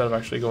jumping instead of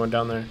actually going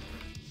down there.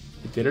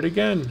 I did it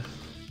again.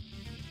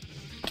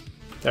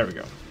 There we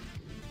go.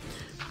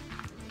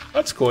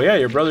 That's cool. Yeah,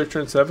 your brother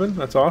turned 7.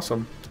 That's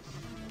awesome.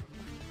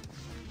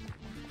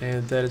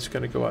 And then it's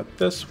going to go out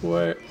this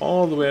way,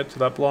 all the way up to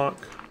that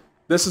block.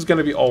 This is going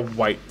to be all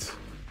white.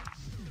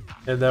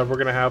 And then we're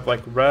going to have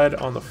like red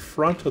on the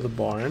front of the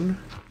barn.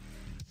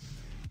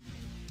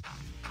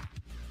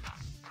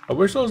 I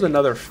wish there was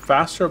another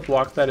faster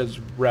block that is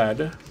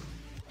red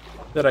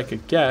that I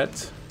could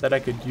get, that I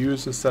could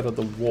use instead of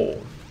the wool,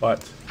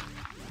 but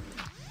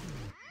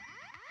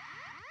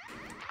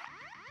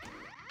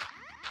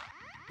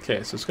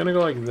okay, so it's going to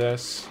go like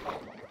this.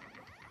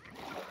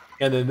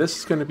 And then this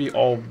is going to be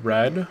all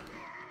red.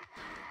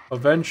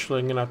 Eventually,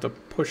 I'm going to have to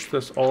push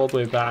this all the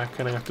way back,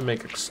 and I have to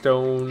make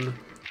stone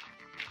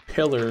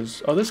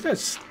pillars. Oh, this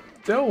guy's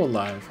still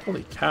alive.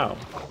 Holy cow.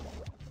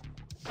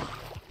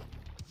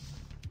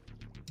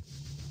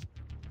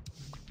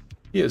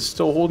 He is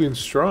still holding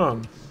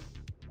strong.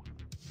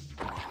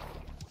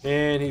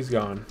 And he's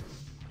gone.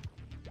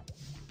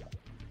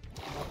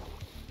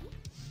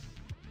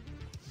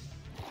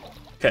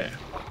 Okay.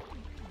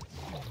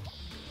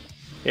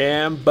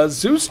 And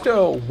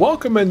Bazusto,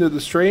 welcome into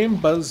the stream,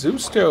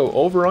 Bazusto,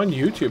 over on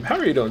YouTube. How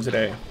are you doing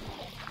today?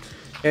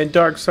 And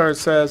Darkstar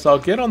says, I'll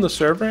get on the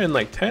server in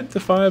like 10 to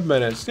 5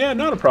 minutes. Yeah,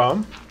 not a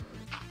problem.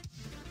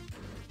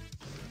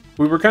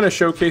 We were kind of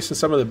showcasing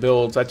some of the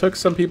builds. I took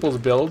some people's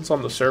builds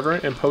on the server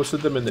and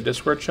posted them in the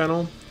Discord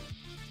channel.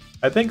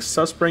 I think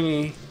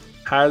Susbringy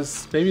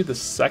has maybe the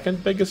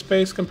second biggest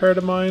base compared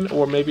to mine,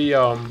 or maybe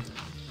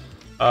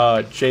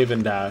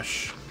Javen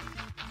Dash.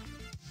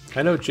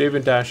 I know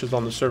Javen Dash is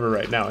on the server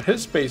right now.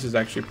 His space is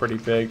actually pretty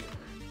big.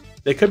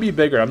 They could be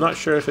bigger. I'm not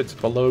sure if it's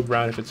below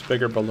ground, if it's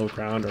bigger below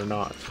ground or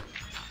not.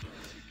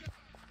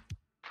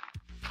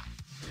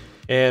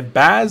 And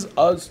Baz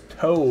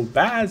Usto,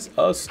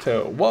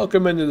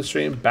 welcome into the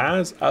stream,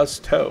 Baz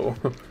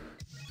Usto.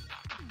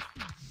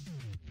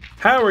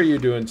 How are you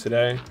doing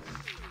today?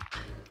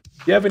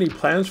 Do you have any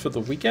plans for the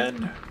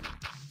weekend?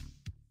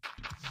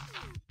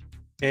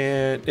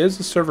 And is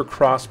the server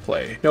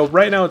crossplay? No,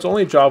 right now it's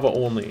only Java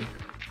only.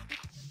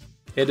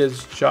 It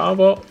is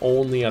Java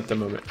only at the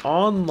moment.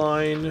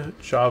 Online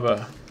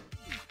Java.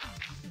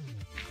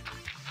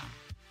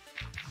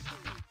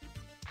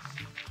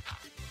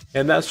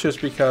 And that's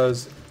just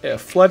because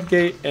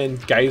Floodgate and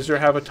Geyser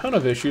have a ton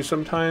of issues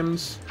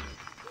sometimes,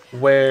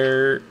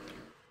 where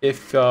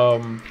if you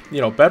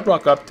know,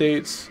 Bedrock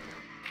updates,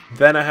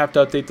 then I have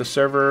to update the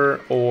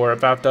server, or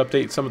if I have to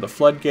update some of the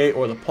Floodgate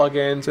or the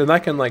plugins, and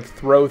that can like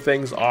throw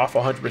things off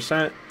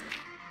 100%.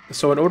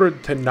 So in order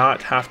to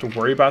not have to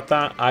worry about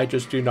that, I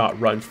just do not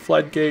run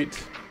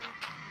Floodgate,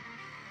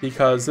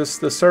 because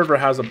the server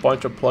has a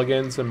bunch of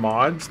plugins and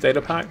mods,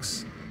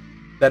 DataPacks,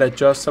 that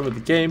adjust some of the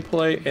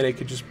gameplay, and it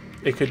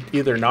could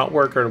either not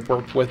work or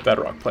work with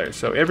Bedrock players.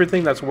 So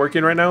everything that's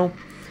working right now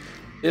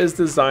is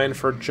designed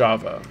for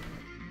Java.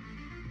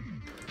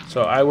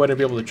 So I wouldn't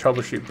be able to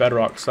troubleshoot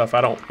Bedrock stuff. I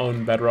don't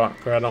own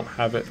Bedrock, or I don't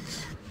have it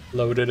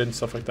loaded and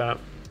stuff like that.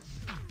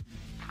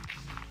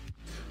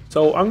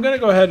 So I'm going to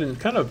go ahead and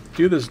kind of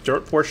do this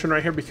dirt portion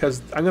right here,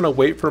 because I'm going to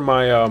wait for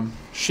my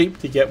sheep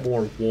to get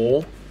more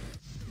wool.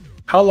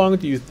 How long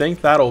do you think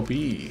that'll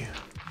be?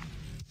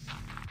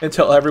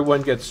 Until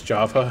everyone gets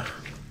Java?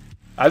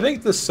 I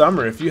think this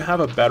summer, if you have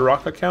a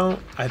Bedrock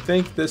account, I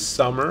think this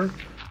summer,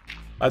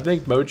 I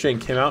think Mojang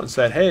came out and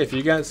said, hey, if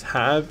you guys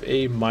have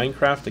a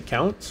Minecraft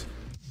account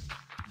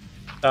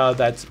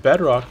that's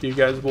Bedrock, you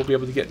guys will be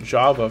able to get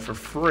Java for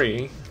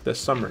free this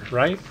summer,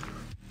 right?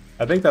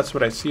 I think that's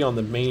what I see on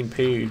the main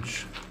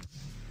page.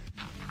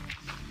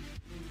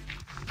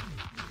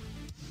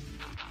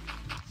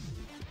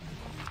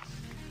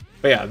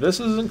 But yeah, this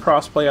isn't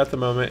crossplay at the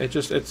moment.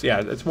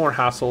 It's more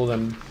hassle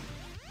than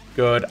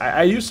good.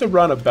 I used to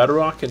run a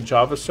Bedrock and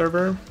Java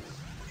server.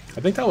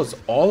 I think that was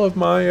all of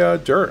my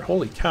dirt.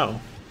 Holy cow.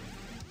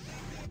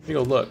 Let me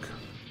go look.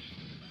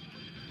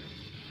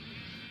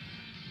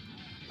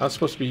 I was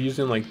supposed to be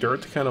using like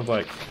dirt to kind of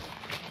like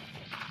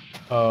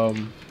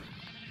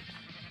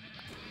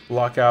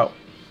block out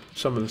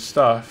some of the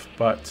stuff,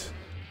 but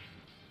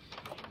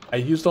I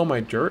used all my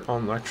dirt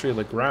on actually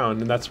the ground,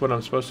 and that's what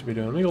I'm supposed to be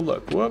doing. Let me go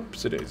look.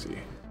 Whoops-a-daisy.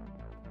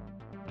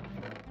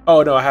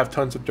 Oh no, I have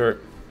tons of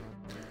dirt.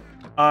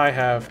 I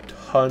have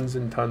tons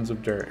and tons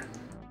of dirt.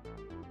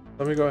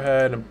 Let me go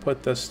ahead and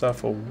put this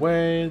stuff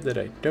away that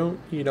I don't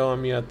need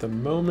on me at the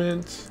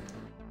moment.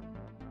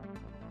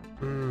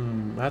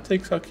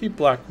 I'll keep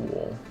black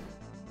wool.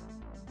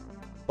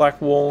 Black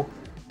wool.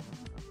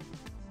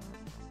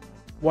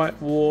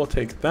 White wool,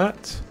 take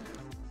that.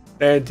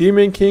 And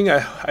Demon King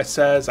I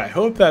says, I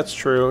hope that's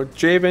true.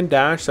 Javen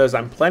Dash says,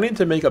 I'm planning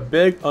to make a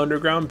big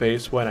underground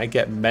base when I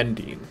get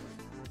mending.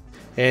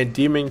 And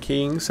Demon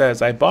King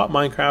says, I bought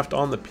Minecraft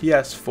on the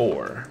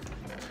PS4.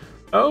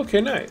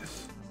 Okay,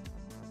 nice.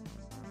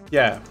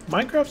 Yeah,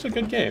 Minecraft's a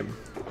good game.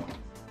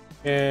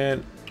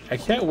 And I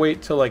can't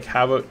wait to like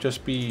have it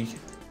just be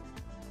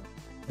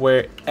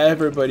where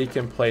everybody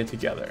can play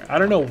together. I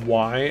don't know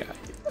why.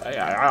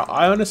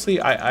 I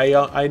honestly,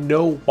 I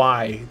know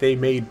why they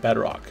made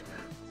Bedrock.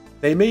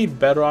 They made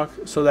Bedrock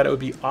so that it would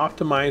be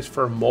optimized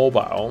for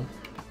mobile,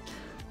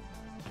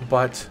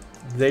 but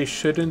they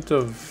shouldn't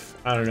have,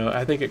 I don't know,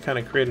 I think it kind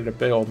of created a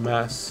big old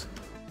mess.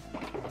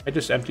 I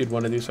just emptied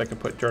one of these so I could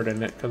put dirt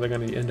in it because I'm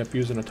going to end up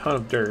using a ton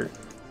of dirt.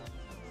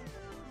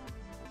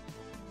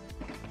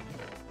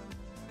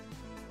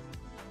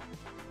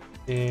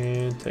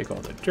 And take all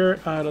the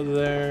dirt out of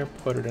there,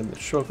 put it in the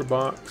shulker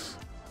box.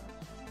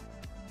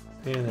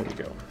 And there we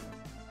go.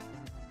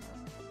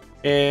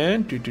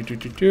 And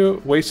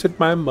wasted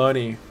my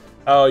money.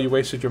 Oh, you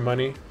wasted your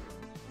money?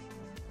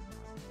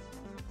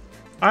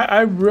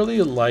 I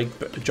really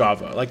like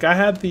Java. Like I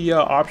had the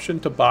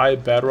option to buy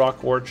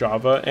Bedrock or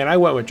Java, and I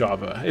went with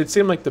Java. It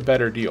seemed like the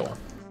better deal.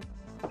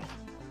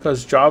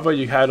 Because Java,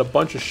 you had a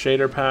bunch of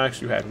shader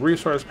packs, you had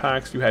resource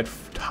packs, you had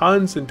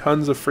tons and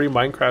tons of free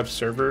Minecraft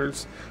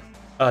servers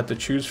to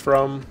choose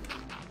from.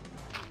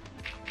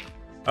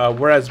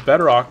 Whereas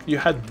Bedrock, you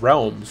had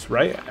realms,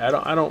 right?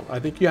 I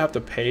think you have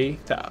to pay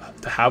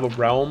to have a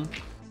realm.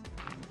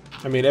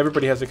 I mean,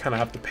 everybody has to kind of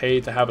have to pay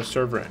to have a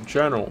server in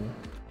general.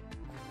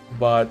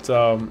 But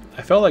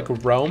I felt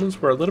like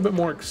realms were a little bit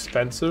more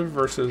expensive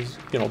versus,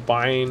 you know,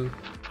 buying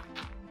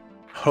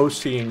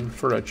hosting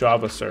for a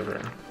Java server.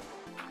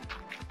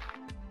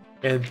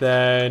 And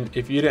then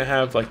if you didn't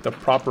have like the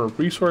proper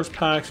resource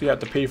packs, you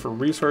had to pay for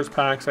resource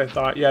packs. I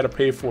thought you had to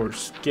pay for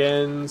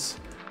skins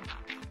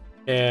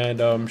and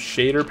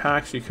shader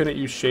packs. You couldn't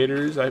use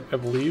shaders, I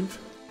believe.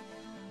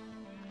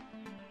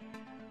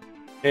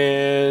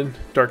 And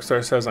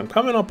Darkstar says, I'm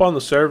coming up on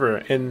the server.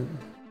 And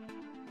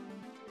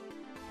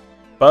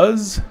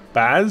Baz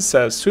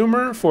says,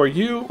 Sumer for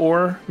you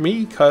or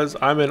me, cause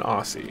I'm an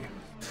Aussie.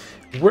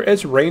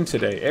 It's rain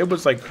today. It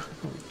was like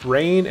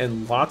rain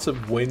and lots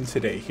of wind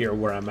today here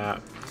where I'm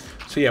at.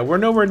 So yeah, we're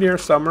nowhere near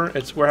summer.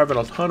 We're having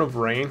a ton of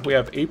rain. We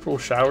have April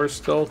showers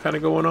still kind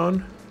of going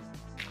on.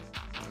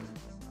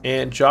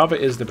 And Java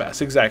is the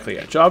best. Exactly,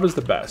 yeah. Java is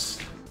the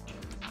best.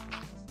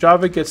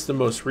 Java gets the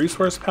most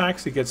resource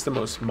packs. It gets the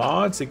most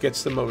mods. It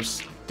gets the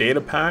most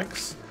data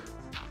packs.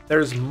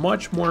 There's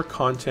much more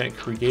content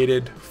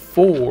created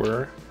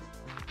for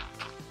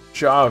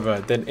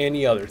Java than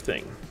any other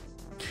thing.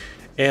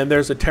 And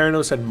there's a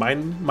Terranos and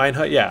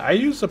Minehut. Yeah, I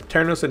used a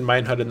Terranos and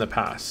Minehut in the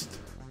past.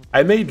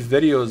 I made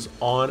videos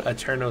on a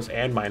Terranos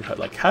and Minehut,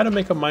 like how to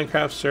make a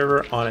Minecraft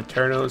server on a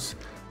Terranos,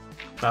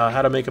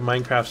 how to make a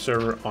Minecraft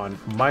server on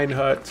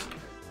Minehut.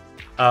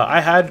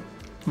 I had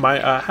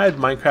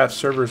Minecraft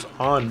servers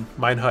on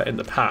Minehut in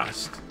the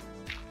past,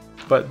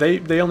 but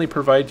they only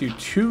provide you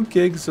 2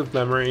 gigs of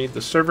memory.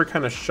 The server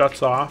kind of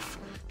shuts off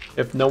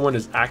if no one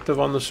is active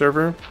on the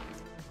server.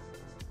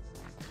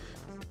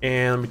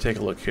 And let me take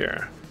a look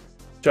here.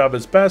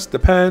 Java's best,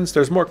 depends.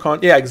 There's more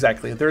content. Yeah,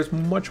 exactly. There's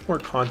much more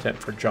content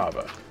for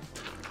Java.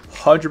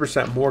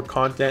 100% more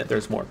content.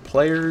 There's more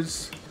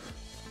players.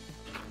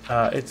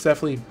 It's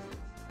definitely,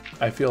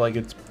 I feel like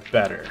it's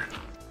better.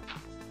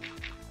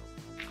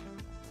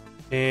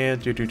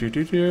 And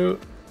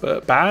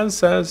but Baz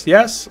says,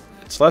 yes,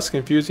 it's less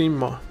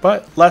confusing,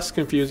 but less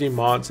confusing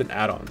mods and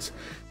add-ons.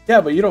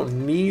 Yeah, but you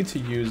don't need to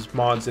use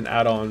mods and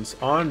add-ons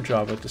on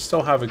Java to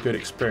still have a good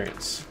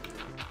experience.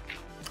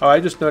 Oh,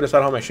 I just noticed I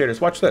don't have my shaders.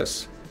 Watch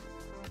this.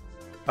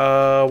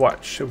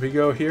 Watch. If we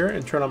go here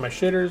and turn on my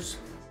shaders,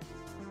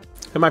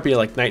 it might be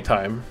like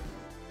nighttime.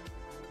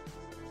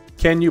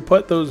 Can you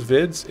put those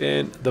vids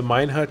in the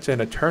Minehut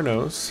and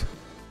Eternos?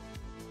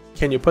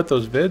 Can you put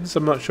those vids?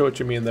 I'm not sure what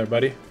you mean there,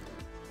 buddy.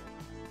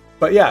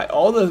 But yeah,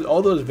 all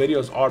those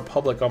videos are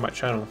public on my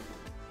channel.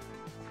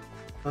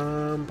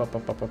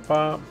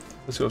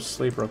 Let's go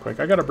sleep real quick.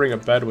 I gotta bring a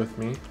bed with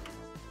me.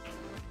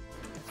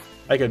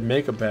 I could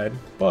make a bed,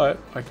 but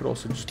I could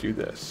also just do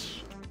this.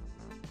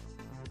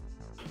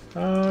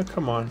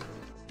 Come on.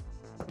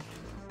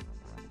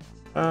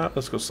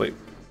 Let's go sleep.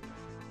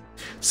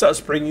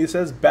 Susspringy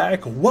says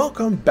back.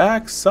 Welcome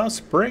back,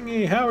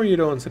 Susspringy. How are you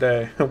doing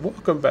today?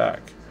 Welcome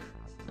back.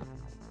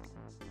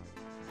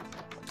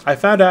 I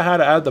found out how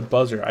to add the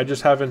buzzer. I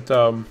just haven't,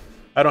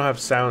 I don't have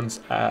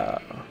sounds.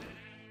 Let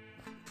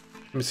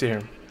me see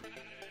here.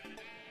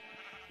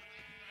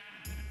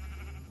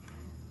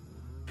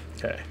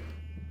 Okay.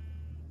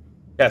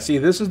 Yeah, see,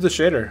 this is the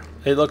shader.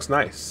 It looks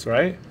nice,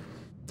 right?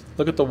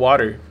 Look at the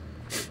water.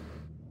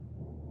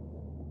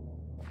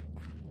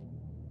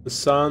 The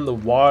sun, the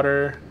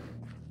water.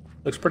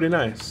 Looks pretty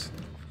nice.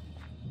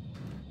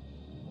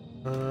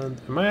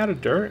 Am I out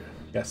of dirt?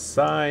 Yes,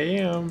 I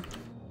am.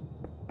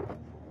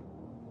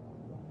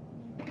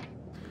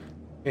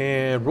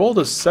 And rolled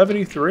a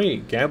 73.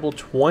 Gamble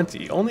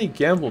 20. Only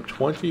gamble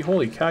 20?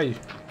 Holy cow, you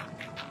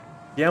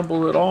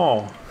gambled it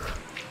all.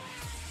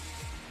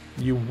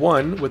 You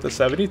won with a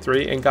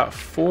 73 and got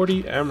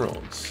 40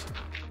 emeralds.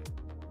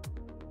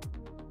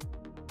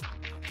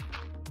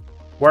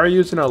 Why are you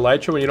using a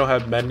elytra when you don't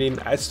have mending?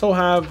 I still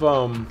have,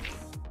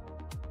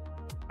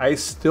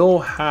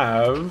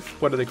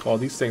 what do they call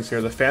these things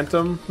here? The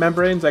phantom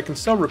membranes. I can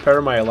still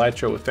repair my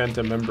elytra with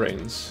phantom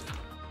membranes.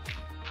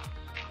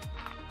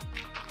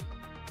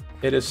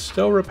 It is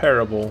still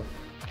repairable.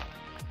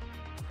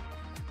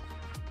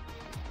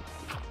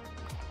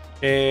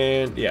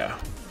 And yeah.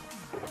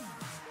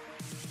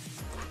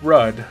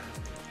 Crude.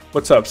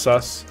 What's up,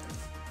 sus?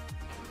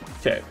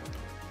 Okay.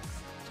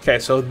 Okay,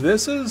 so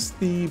this is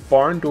the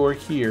barn door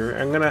here.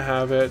 I'm gonna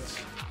have it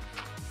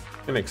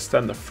and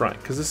extend the front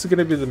because this is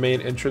gonna be the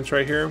main entrance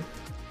right here.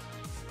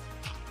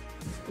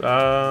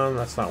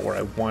 That's not where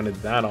I wanted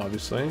that,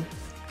 obviously.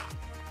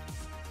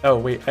 Oh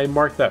wait, I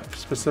marked that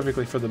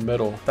specifically for the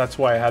middle. That's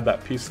why I had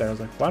that piece there. I was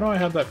like, why do I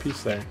have that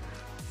piece there?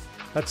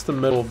 That's the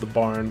middle of the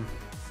barn.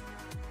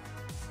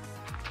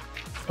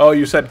 Oh,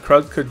 you said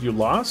Crude, could you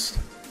lost?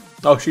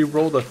 Oh, she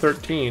rolled a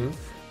 13.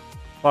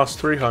 Lost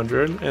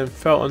 300 and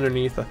fell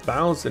underneath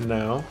 1,000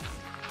 now.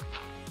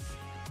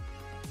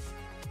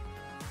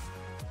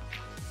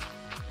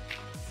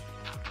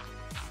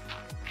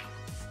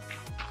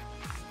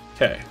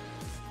 Okay.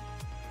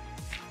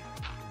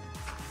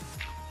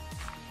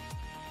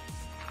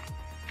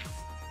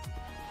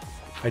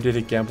 I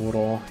didn't gamble at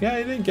all. Yeah,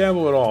 I didn't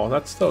gamble at all.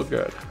 That's still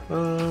good.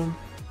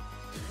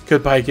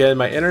 Goodbye again.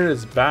 My internet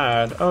is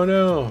bad. Oh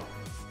no.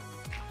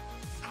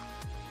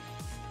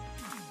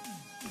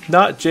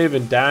 Not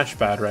Javen Dash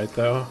bad, right,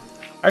 though?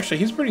 Actually,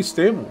 he's pretty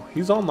stable.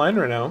 He's online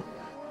right now.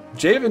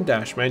 Javen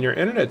Dash, man, your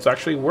internet's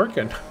actually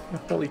working.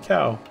 Holy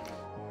cow.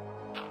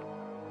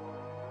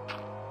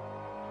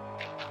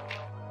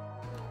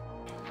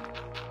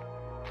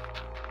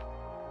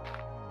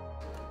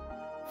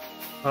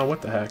 Oh,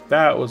 what the heck?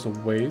 That was a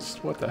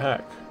waste. What the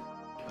heck?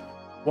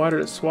 Why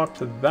did it swap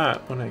to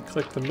that when I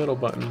clicked the middle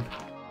button?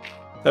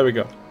 There we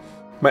go.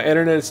 My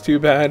internet is too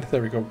bad.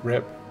 There we go.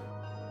 Rip.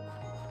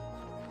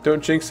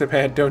 Don't jinx it,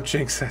 man. Don't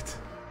jinx it.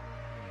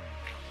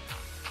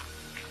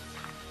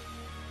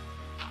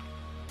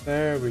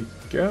 There we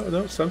go.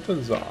 No,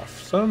 something's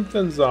off.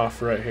 Something's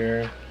off right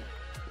here.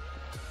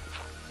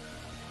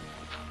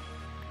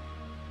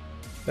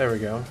 There we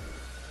go.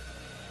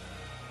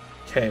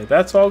 Okay,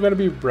 that's all gonna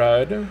be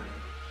red.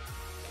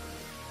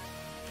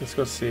 Let's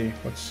go see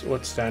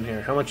what's down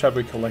here. How much have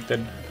we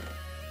collected?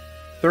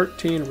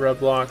 13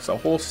 red blocks, a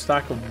whole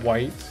stack of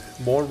white,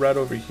 more red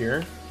over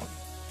here.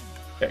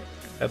 Okay,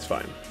 that's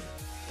fine.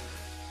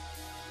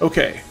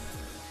 Okay,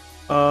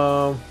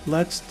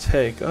 let's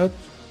take a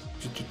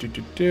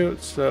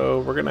so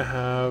we're gonna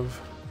have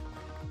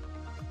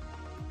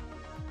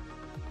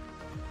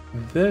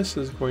this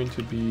is going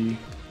to be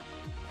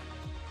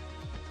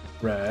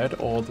red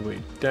all the way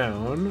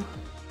down.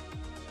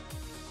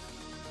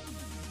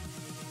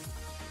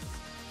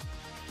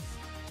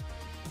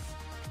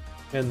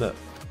 And the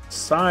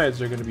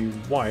sides are going to be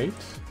white.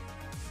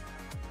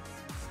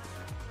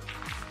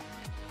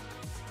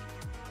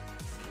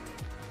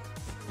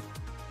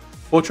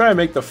 We'll try and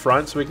make the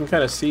front so we can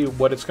kind of see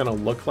what it's going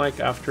to look like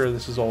after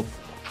this is all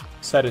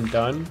said and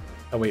done.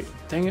 Oh wait,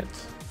 dang it.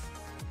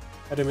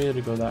 I didn't mean it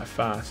to go that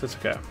fast. It's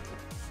okay.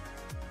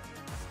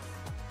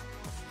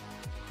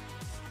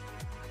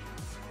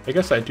 I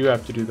guess I do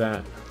have to do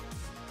that.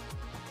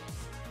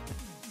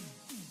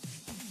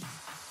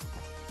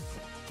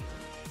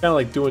 Kind of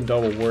like doing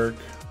double work.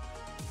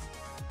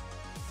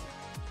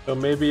 So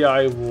maybe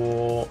I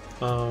will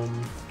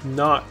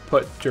not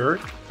put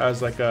dirt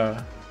as like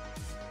a...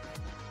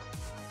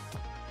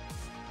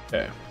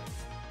 Okay.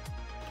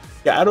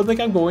 Yeah, I don't think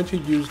I'm going to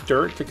use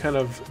dirt to kind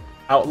of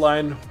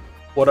outline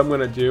what I'm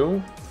going to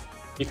do,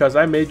 because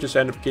I may just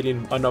end up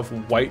getting enough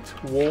white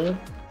wool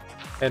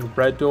and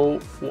red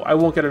wool. I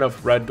won't get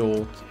enough red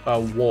wool.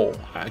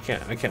 I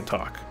can't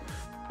talk.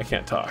 I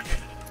can't talk.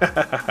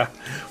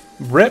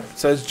 Rip,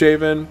 says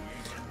Javen.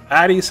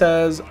 Addy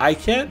says, I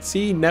can't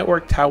see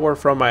network tower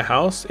from my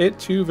house. It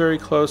too very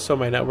close, so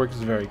my network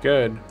is very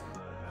good.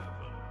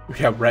 We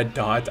have red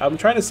dot. I'm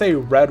trying to say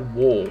red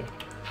wool,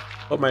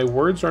 but my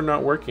words are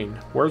not working.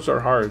 Words are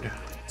hard.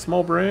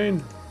 Small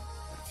brain.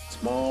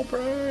 Small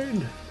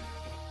brain.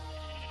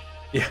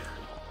 Yeah.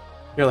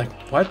 You're like,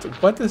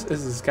 what is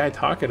this guy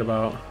talking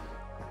about?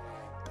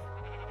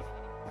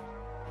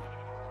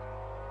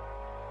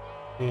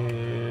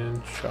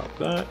 And chop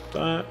that.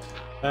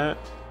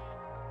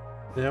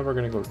 Now we're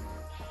gonna go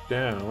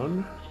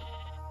down.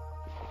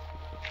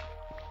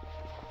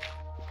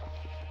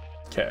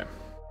 Okay.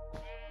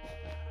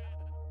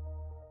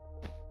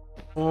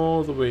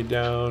 All the way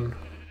down.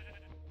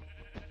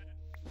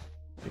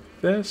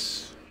 Like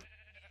this.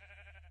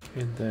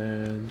 And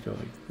then go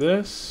like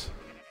this.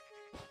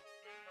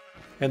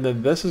 And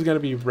then this is gonna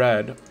be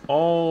red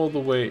all the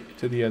way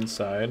to the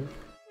inside.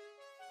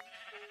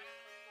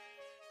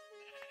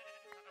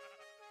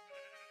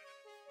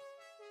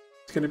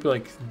 It's gonna be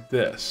like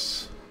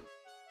this.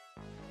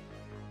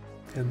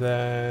 And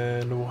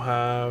then we'll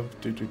have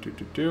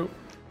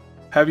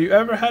Have you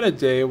ever had a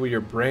day where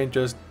your brain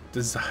just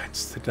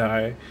decides to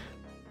die?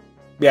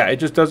 Yeah, it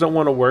just doesn't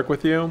want to work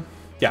with you.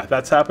 Yeah,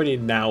 that's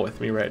happening now with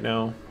me right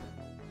now.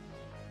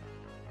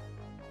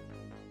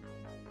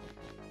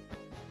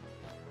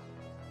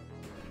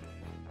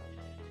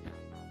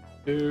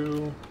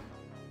 Two,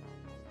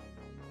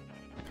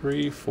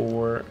 3,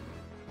 4,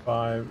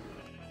 5,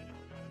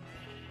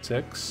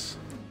 6.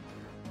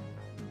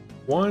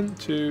 1,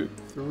 2,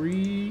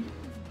 3,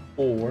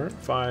 4,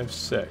 5,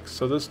 6.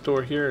 So this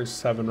door here is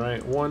 7,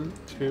 right? 1,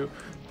 2,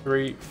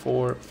 3,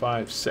 4,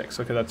 5, 6.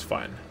 Okay, that's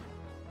fine.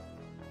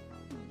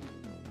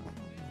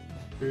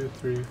 2,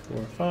 3, 4,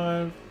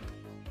 5.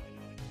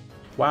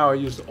 Wow, I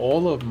used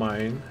all of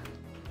mine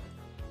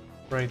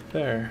right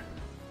there.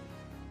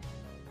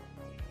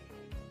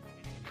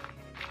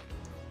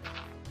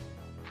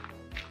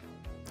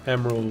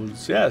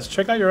 Emeralds. Yes,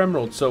 check out your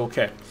emeralds. So,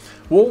 okay.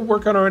 What we're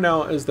working on right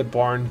now is the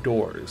barn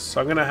doors.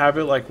 So I'm going to have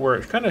it like where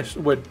it kind of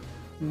would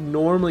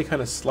normally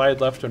kind of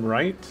slide left and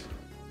right.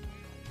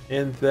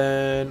 And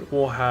then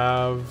we'll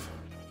have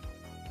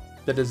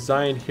the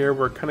design here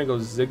where it kind of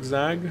goes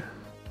zigzag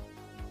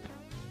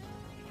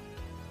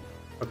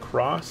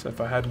across. If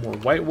I had more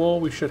white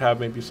wool, we should have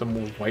maybe some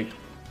more white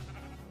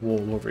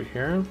wool over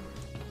here.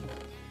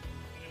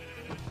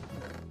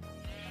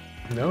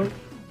 Nope.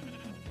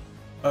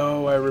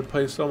 Oh, I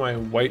replaced all my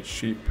white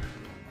sheep.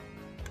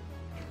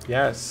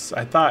 Yes,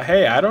 I thought,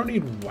 hey, I don't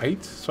need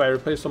white, so I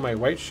replaced all my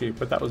white sheep,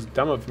 but that was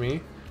dumb of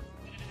me.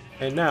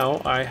 And now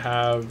I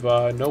have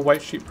no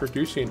white sheep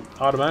producing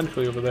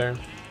automatically over there.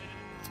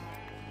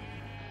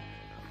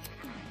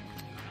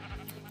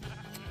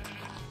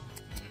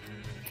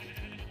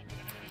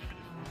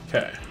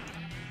 Okay.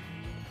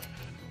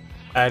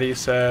 Addie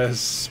says,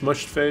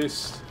 smushed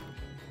face.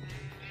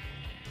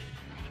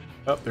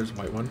 Oh, there's a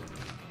white one.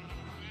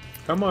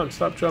 Come on,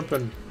 stop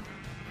jumping.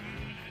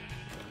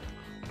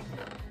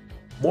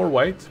 More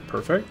white,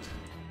 perfect.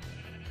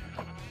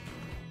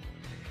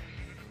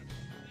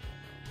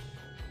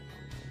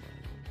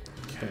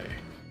 Okay.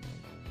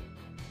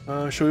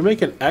 Should we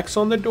make an X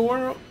on the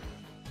door?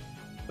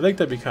 I think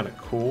that'd be kind of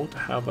cool to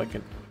have like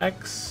an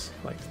X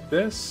like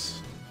this.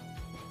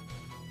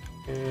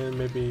 And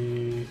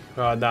maybe,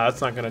 no,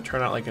 that's not going to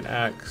turn out like an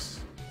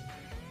X.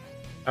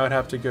 I would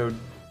have to go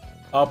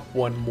up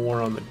one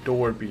more on the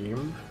door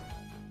beam.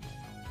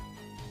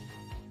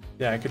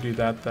 Yeah, I could do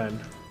that then.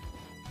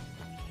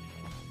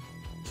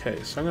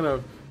 Okay, so I'm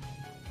gonna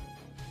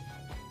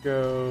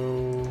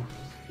go,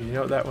 you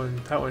know, that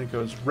one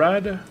goes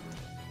red,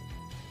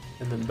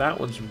 and then that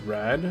one's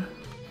red,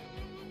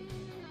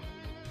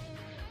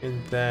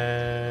 and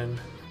then,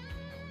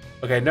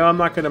 okay, no, I'm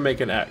not gonna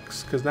make an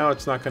X because now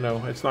it's not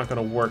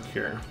gonna work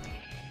here.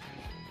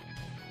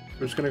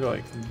 We're just gonna go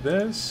like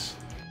this.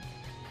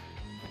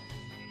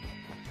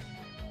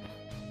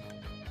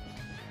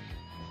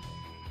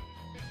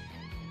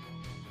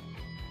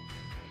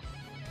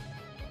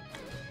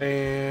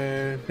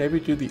 And maybe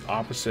do the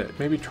opposite.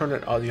 Maybe turn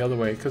it the other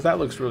way, because that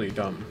looks really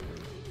dumb.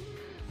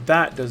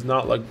 That does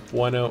not look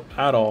bueno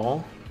at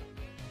all.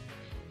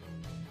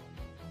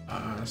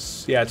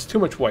 Yeah, it's too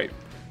much white.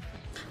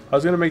 I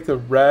was gonna make the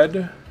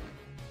red,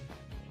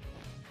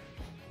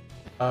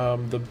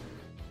 the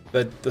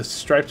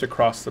stripes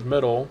across the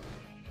middle,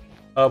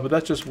 but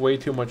that's just way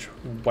too much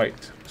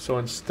white. So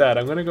instead,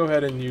 I'm gonna go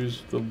ahead and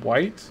use the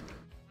white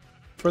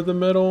for the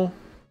middle.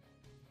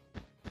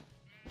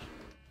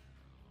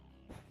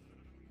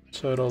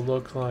 So it'll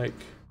look like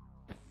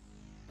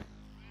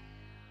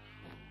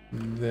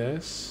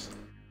this.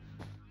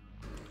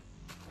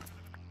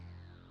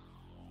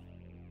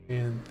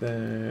 And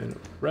then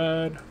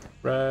red,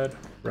 red,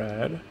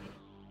 red,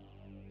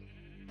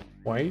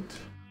 white,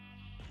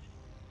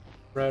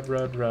 red,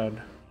 red, red.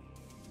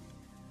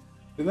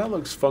 And that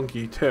looks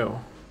funky too.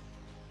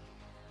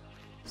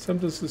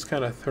 Something's just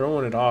kind of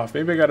throwing it off.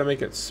 Maybe I got to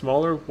make it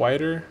smaller,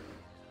 wider.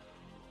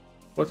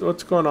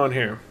 What's going on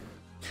here?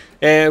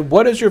 And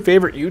what is your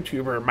favorite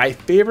YouTuber? My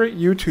favorite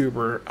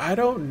YouTuber, I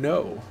don't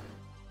know.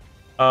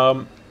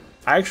 I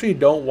actually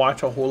don't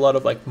watch a whole lot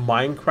of like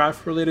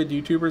Minecraft related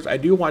YouTubers. I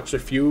do watch a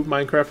few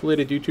Minecraft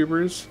related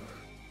YouTubers.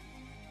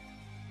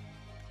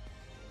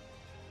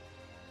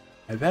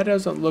 And that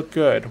doesn't look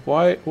good.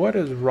 What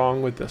is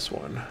wrong with this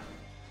one?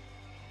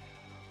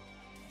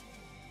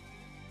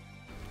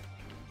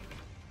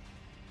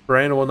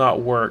 Brain will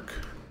not work.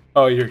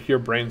 Oh, your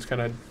brain's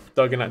kind of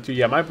thugging out too.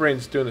 Yeah, my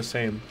brain's doing the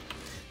same.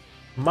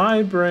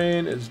 My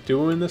brain is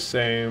doing the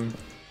same.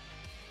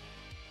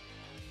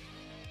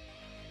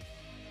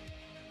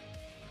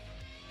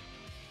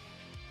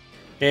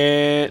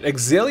 And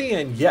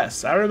Axillion,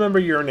 yes, I remember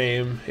your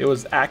name. It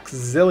was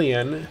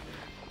Axillion.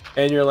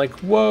 And you're like,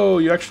 whoa,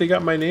 you actually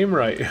got my name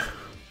right.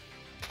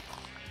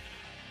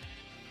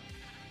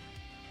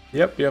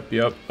 Yep.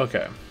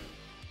 Okay.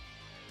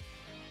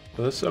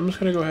 So this, I'm just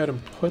gonna go ahead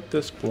and put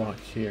this block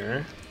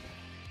here.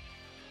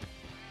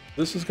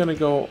 This is gonna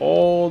go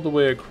all the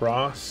way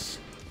across.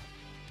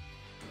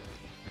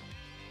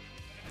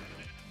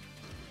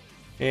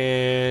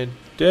 And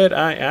did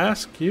I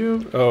ask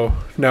you? Oh,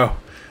 no.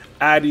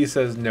 Addy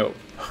says nope,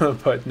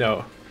 but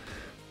no.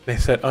 They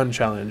said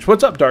unchallenged.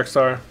 What's up,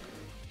 Darkstar?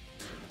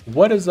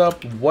 What is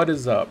up? What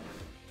is up?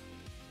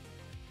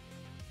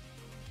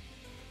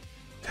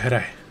 Did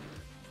I?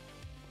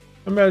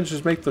 I'm gonna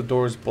just make the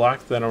doors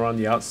black then around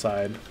the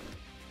outside.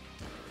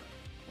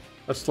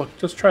 Let's look,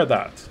 just try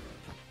that.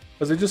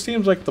 Because it just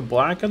seems like the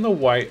black and the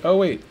white. Oh,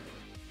 wait.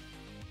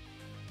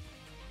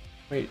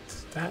 Wait,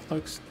 that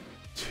looks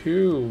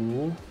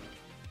too...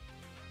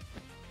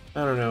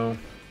 I don't know.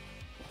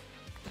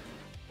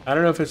 I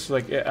don't know if it's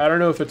like, I don't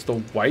know if it's the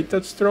white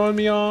that's throwing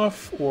me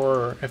off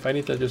or if I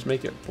need to just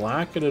make it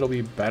black and it'll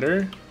be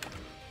better.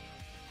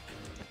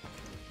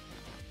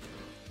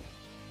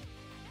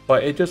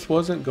 But it just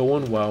wasn't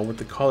going well with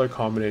the color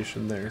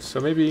combination there. So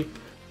maybe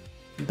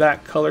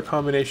that color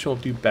combination will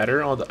do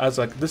better on the, as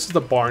like, this is the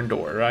barn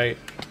door, right?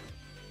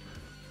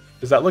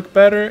 Does that look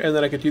better? And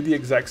then I could do the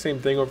exact same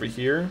thing over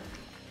here.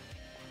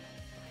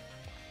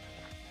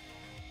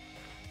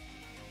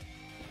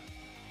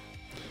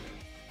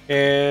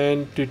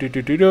 And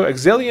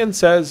Exilian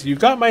says, you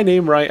got my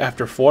name right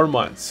after 4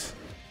 months.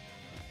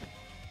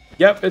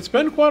 Yep, it's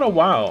been quite a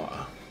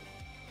while.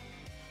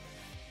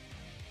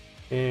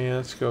 And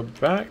let's go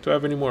back. Do I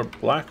have any more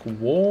black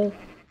wool?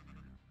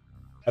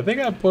 I think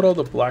I put all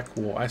the black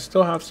wool. I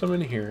still have some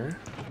in here.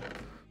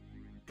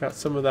 Got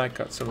some of that,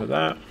 got some of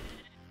that.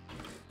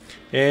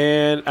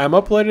 And I'm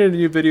uploading a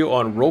new video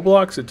on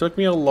Roblox. It took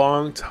me a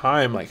long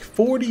time, like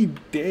 40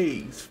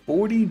 days.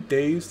 40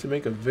 days to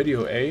make a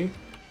video, eh?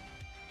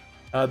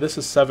 This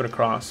is 7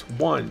 across.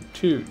 1,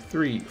 2,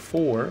 3,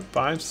 4,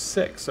 5,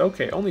 6.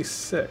 Okay, only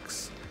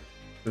 6.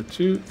 So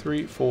 2,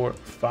 3, 4,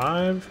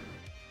 5,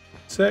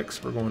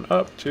 6. We're going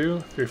up. 2,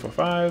 3, 4,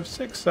 5,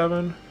 6,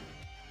 7.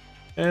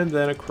 And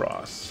then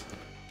across.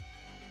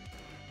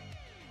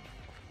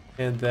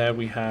 And then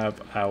we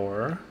have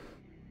our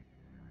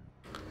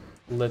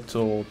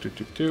little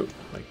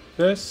like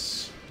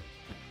this.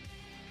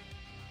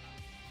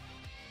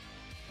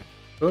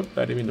 Oop,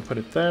 I didn't mean to put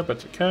it there, but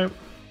it's okay.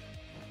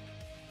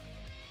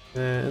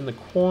 And in the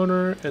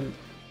corner, and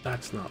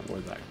that's not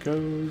where that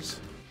goes.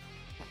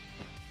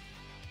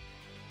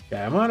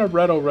 Yeah, I'm out of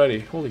red already.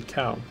 Holy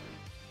cow.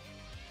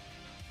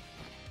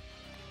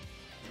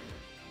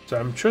 So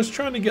I'm just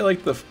trying to get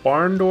like the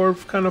barn door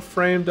kind of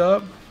framed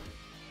up.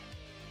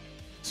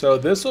 So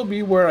this will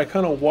be where I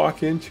kind of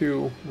walk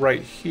into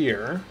right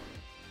here.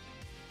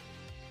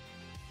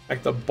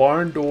 Like the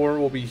barn door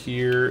will be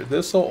here.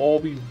 This will all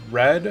be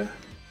red.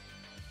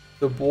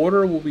 The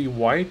border will be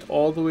white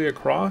all the way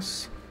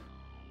across.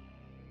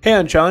 Hey,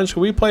 Unchallenged,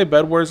 can we play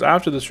Bed Wars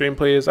after the stream,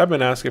 please? I've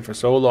been asking for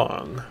so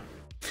long.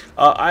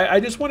 I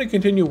just want to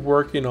continue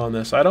working on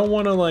this. I don't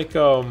want to like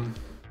do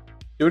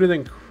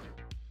anything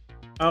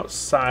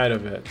outside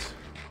of it.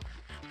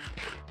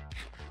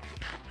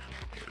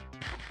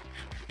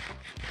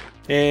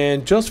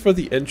 And just for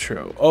the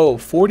intro. Oh,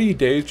 40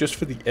 days just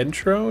for the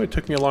intro? It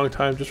took me a long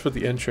time just for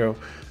the intro.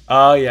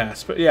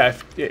 Yes, but yeah,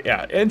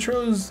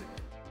 intros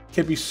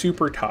can be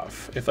super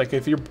tough.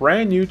 If you're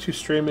brand new to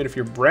streaming, if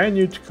you're brand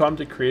new to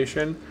content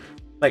creation,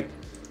 like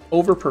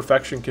over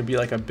perfection can be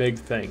like a big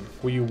thing.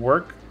 Where you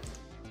work,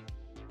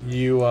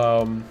 you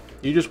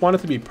just want it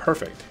to be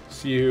perfect.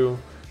 So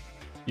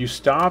you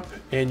stop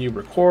and you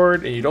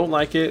record and you don't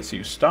like it. So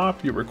you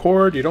stop, you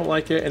record, you don't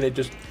like it, and it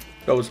just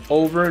goes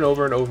over and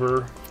over and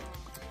over.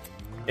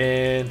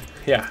 And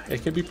yeah,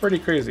 it can be pretty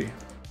crazy.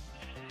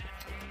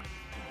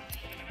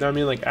 Now, I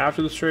mean, like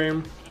after the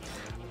stream,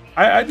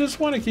 I just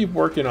want to keep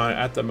working on it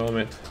at the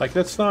moment. Like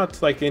that's not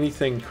like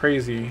anything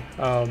crazy.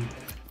 I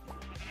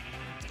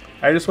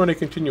just want to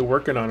continue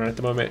working on it at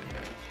the moment.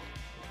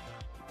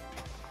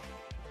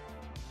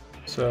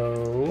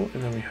 So,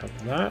 and then we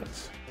have that.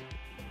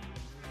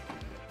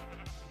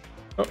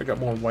 Oh, I got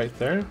more white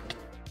there.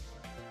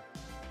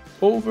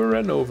 Over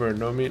and over,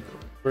 no, I mean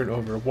over and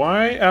over.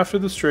 Why after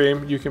the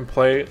stream you can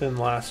play in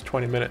the last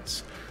 20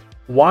 minutes?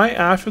 Why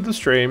after the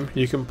stream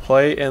you can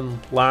play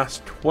in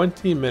last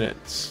 20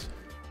 minutes?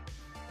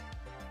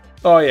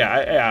 Oh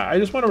yeah, I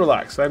just want to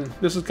relax.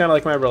 This is kind of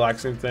like my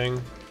relaxing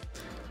thing.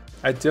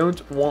 I don't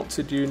want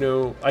to do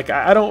no, like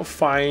I don't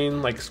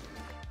find like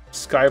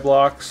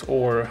Skyblocks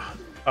or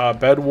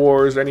Bed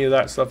Wars, any of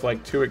that stuff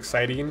like too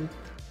exciting.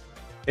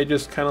 It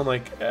just kind of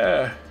like,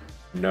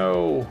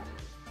 no.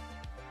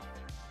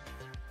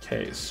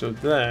 Okay, so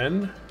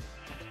then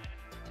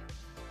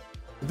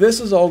this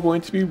is all going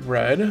to be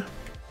red.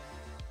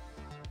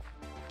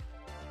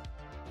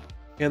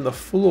 And the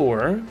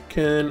floor,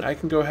 I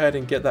can go ahead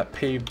and get that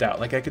paved out.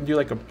 Like I can do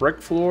like a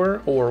brick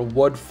floor or a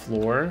wood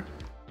floor.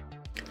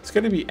 It's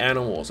gonna be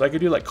animals. I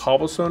could do like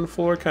cobblestone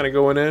floor kind of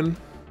going in.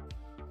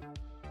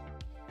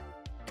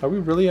 Are we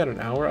really at an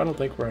hour? I don't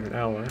think we're at an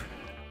hour.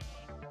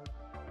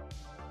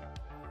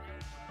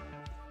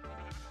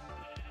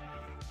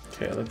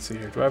 Okay, let's see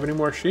here. Do I have any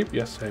more sheep?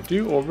 Yes, I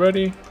do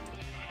already.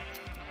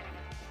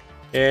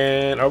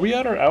 And are we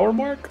at our hour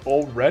mark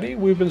already?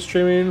 We've been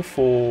streaming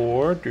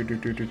for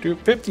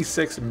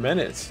 56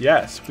 minutes.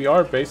 Yes, we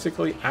are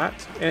basically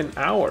at an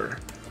hour.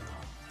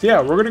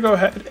 Yeah, we're gonna go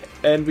ahead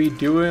and be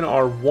doing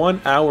our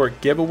 1 hour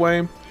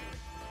giveaway.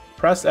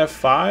 Press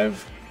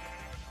F5.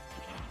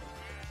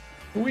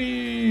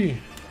 Whee!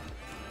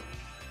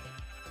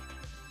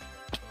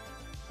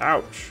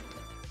 Ouch.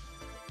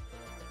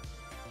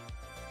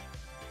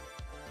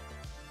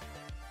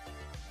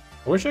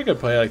 I wish I could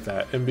play like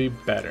that and be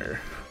better,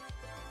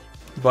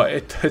 but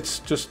it's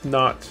just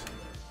not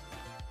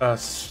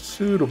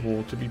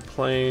suitable to be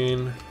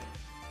playing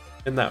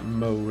in that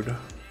mode.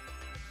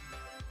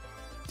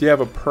 Do you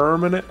have a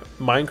permanent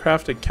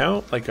Minecraft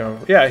account? Like a,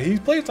 yeah, he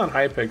plays on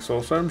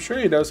Hypixel, so I'm sure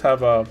he does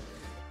have a,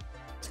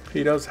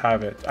 he does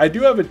have it. I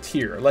do have a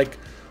tier. Like,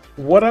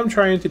 what I'm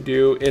trying to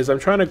do is I'm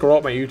trying to grow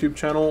up my YouTube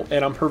channel,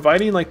 and I'm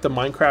providing like the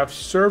Minecraft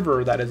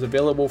server that is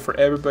available for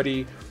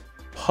everybody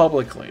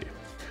publicly.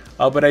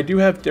 But I do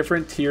have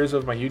different tiers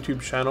of my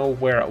YouTube channel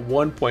where at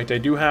one point I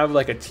do have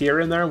like a tier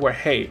in there where,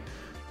 hey,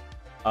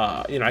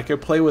 you know, I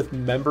could play with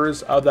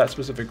members of that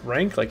specific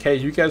rank. Like, hey,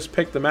 you guys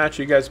pick the match,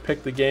 you guys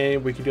pick the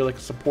game. We can do like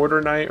a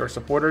supporter night or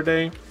supporter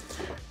day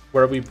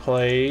where we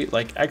play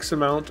like X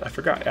amount. I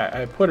forgot,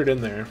 I put it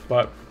in there,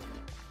 but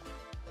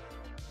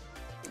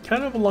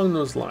kind of along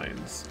those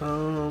lines.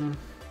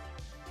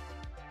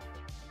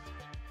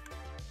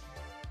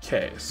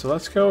 Okay, so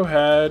let's go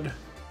ahead.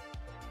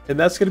 And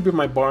that's going to be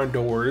my barn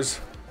doors.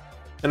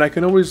 And I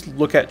can always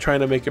look at trying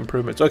to make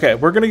improvements. Okay,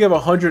 we're going to give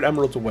 100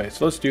 emeralds away.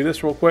 So let's do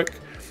this real quick.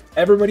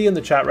 Everybody in the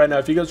chat right now,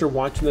 if you guys are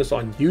watching this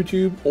on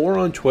YouTube or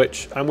on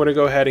Twitch, I'm going to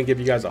go ahead and give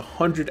you guys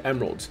 100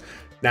 emeralds.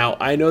 Now,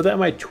 I know that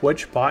my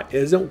Twitch bot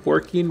isn't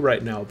working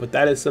right now, but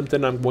that is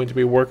something I'm going to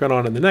be working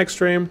on in the next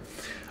stream.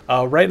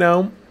 Right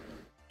now,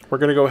 we're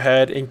going to go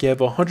ahead and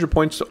give 100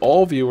 points to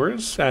all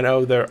viewers. I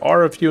know there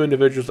are a few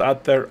individuals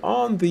out there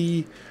on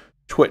the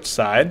Twitch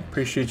side.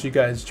 Appreciate you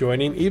guys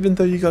joining, even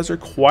though you guys are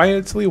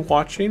quietly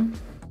watching.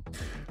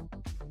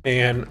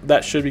 And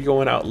that should be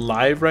going out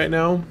live right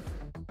now.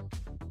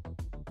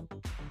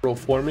 Roll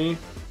for me.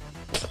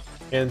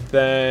 And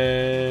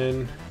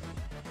then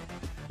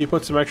he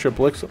put some extra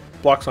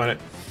blocks on it.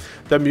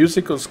 The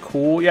music was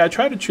cool. Yeah, I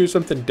tried to choose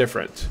something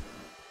different.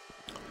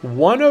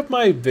 One of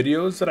my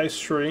videos that I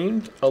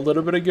streamed a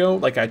little bit ago,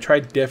 like I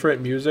tried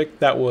different music.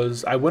 That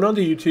was, I went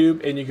onto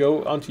YouTube, and you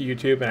go onto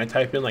YouTube and I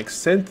type in like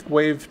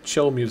synthwave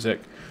chill music,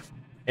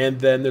 and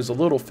then there's a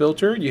little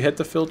filter. You hit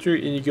the filter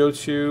and you go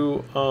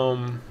to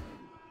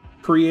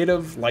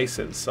creative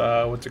license.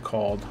 What's it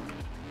called?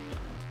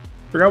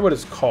 Forgot what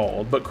it's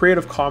called, but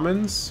Creative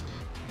Commons.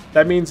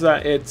 That means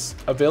that it's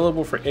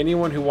available for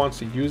anyone who wants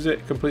to use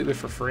it completely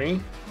for free.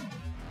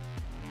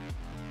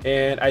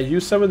 And I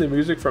used some of the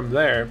music from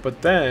there,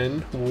 but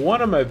then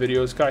one of my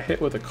videos got hit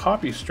with a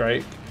copy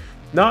strike.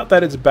 Not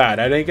that it's bad.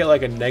 I didn't get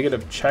like a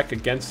negative check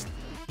against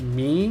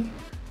me.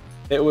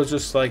 It was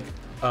just like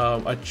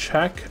a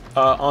check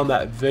on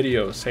that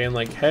video saying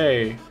like,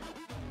 hey,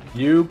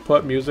 you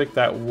put music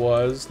that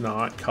was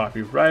not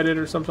copyrighted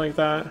or something like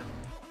that.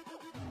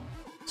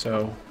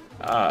 So,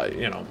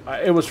 you know,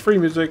 it was free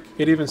music.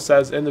 It even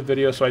says in the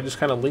video. So I just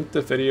kind of linked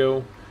the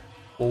video,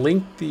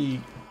 linked the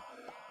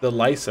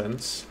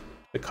license,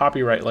 the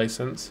copyright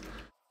license.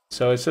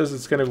 So it says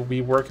it's going to be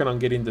working on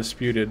getting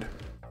disputed.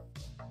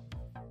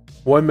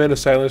 1 minute of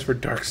silence for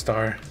Dark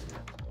Star.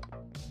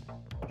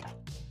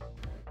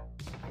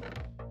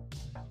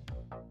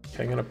 Okay,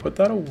 I'm going to put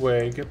that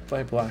away, get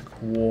my black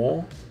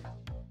wool.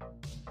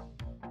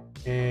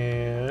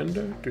 And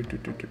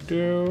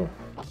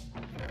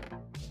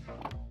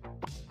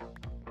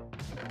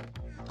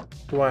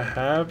do I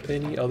have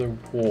any other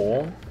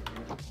wool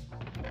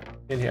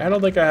in here? I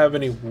don't think I have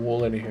any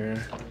wool in here.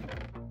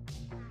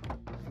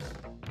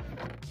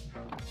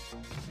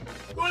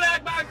 Who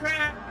likes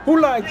Minecraft? Who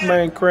likes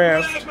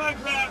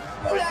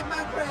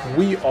Minecraft?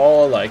 We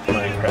all like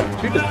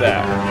Minecraft. Who did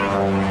that?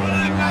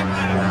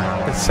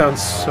 It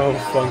sounds so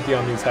funky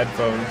on these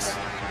headphones.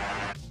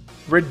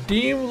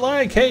 Redeem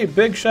like. Hey,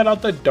 big shout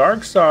out to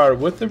Darkstar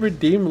with the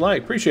redeem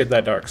like. Appreciate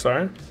that,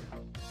 Darkstar.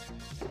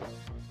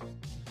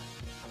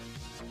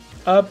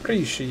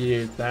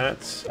 Appreciate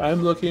that.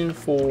 I'm looking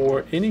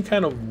for any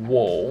kind of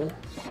wool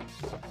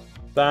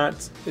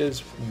that is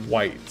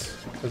white,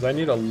 because I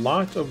need a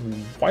lot of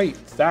white.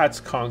 That's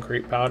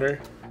concrete powder.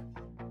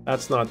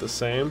 That's not the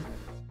same.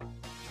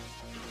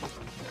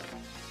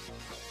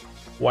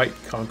 White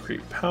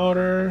concrete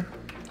powder.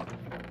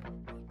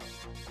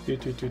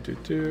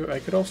 I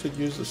could also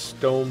use the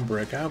stone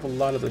brick. I have a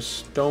lot of the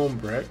stone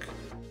brick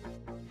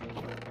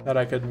that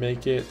I could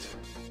make it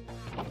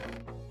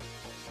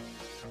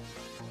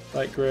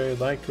light gray,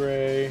 light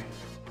gray.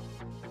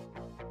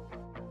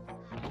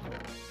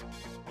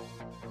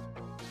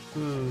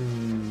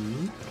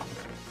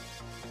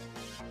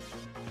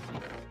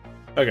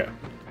 Okay,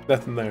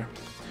 nothing there.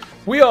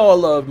 We all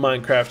love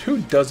Minecraft. Who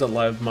doesn't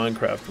love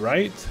Minecraft,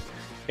 right?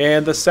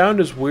 And the sound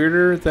is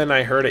weirder than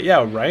I heard it.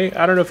 Yeah, right?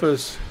 I don't know if it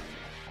was...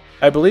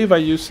 I believe I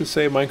used to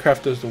say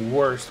Minecraft is the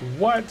worst.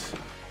 What?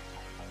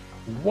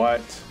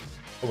 What?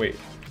 Oh, wait.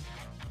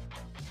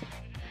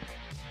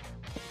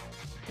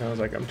 I was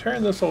like, I'm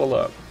tearing this all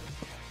up.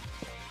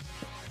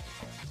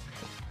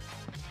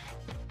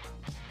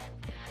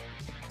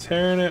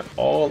 tearing it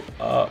all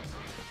up.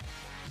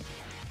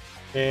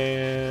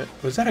 And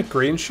was that a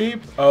green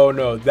sheep? Oh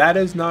no, that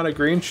is not a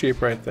green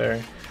sheep right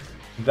there.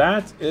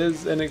 That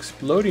is an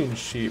exploding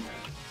sheep.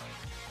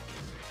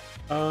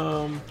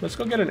 Let's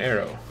go get an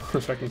arrow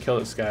so I can kill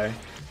this guy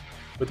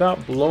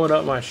without blowing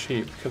up my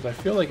sheep, because I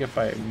feel like if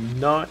I'm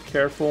not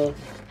careful,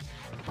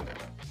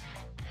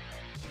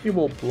 he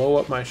will blow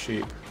up my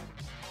sheep.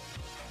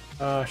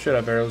 Should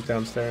have arrows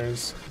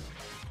downstairs.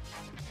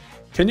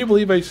 Can you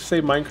believe I used to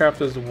say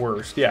Minecraft is the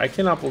worst? Yeah, I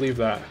cannot believe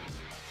that.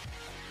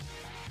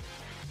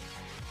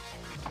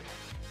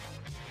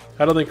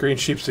 I don't think green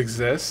sheeps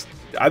exist.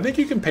 I think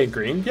you can paint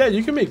green. Yeah,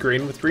 you can make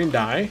green with green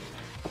dye.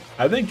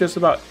 I think just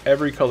about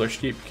every color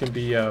sheep can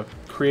be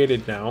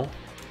created now,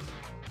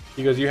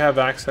 because you have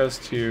access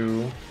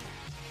to...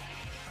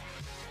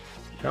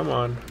 Come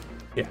on.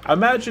 Yeah,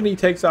 imagine he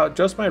takes out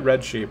just my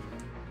red sheep.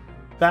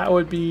 That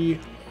would be...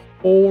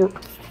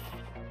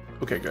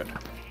 Okay, good.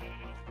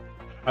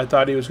 I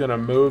thought he was going to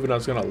move and I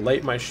was going to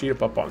light my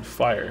sheep up on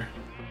fire.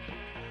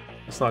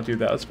 Let's not do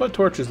that. Let's put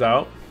torches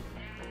out.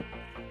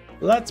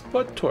 Let's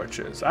put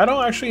torches. I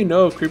don't actually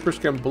know if creepers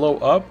can blow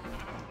up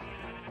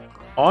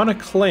on a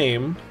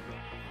claim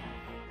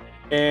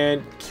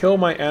and kill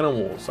my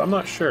animals. I'm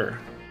not sure.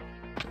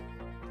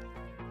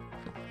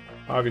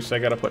 Obviously, I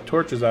gotta put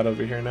torches out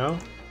over here now.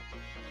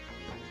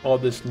 All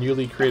this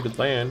newly created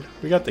land.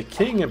 We got the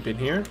king up in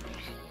here.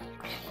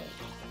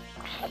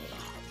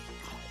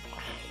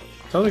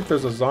 Sounds like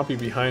there's a zombie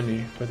behind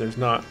me, but there's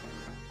not.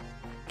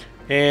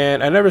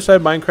 And I never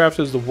said Minecraft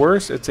is the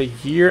worst. It's a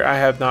year I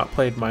have not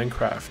played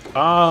Minecraft.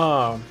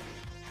 Ah.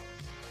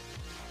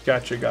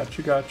 Gotcha,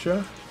 gotcha,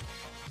 gotcha.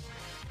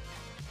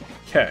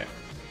 Okay.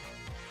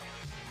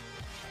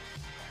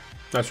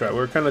 That's right,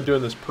 we're kind of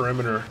doing this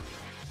perimeter.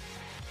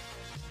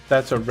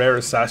 That's a rare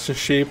assassin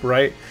sheep,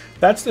 right?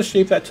 That's the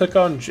sheep that took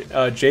on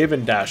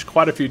Javen Dash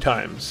quite a few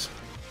times.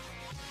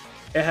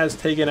 It has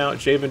taken out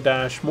Javen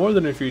Dash more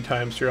than a few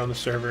times here on the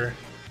server.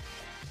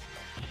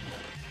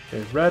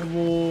 Okay, red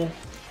wool.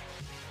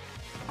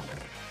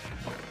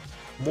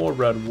 More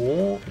red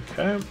wool,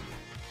 okay.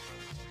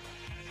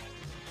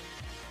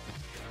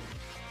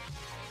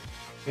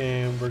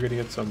 And we're gonna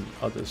get some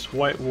of this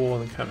white wool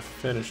and kind of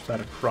finish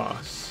that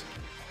across.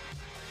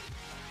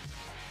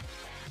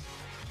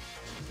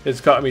 It's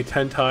got me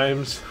 10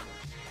 times.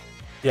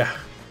 Yeah.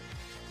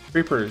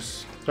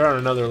 Creepers, they're on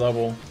another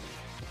level.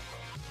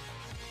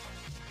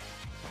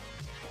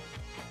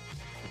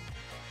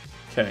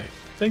 Okay,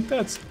 I think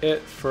that's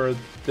it for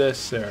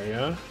this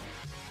area.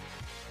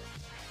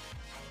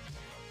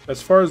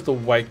 As far as the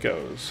white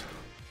goes.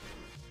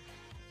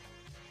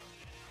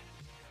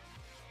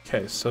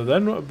 Okay, so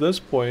then at this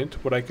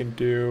point, what I can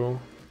do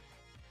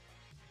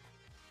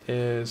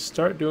is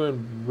start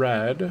doing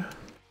red.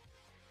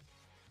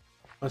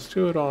 Let's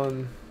do it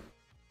on...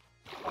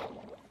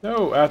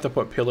 No, I have to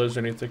put pillars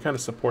underneath to kind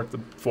of support the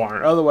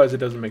farm. Otherwise, it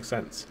doesn't make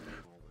sense.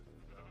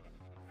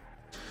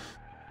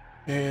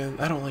 And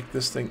I don't like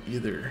this thing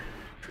either.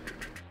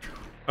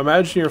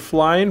 Imagine you're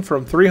flying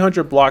from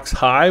 300 blocks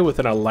high with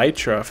an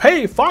elytra.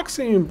 Hey,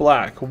 Foxy in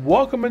Black,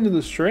 welcome into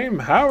the stream.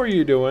 How are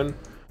you doing?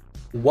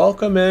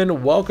 Welcome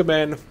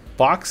in,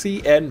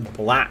 Foxy and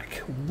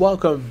Black.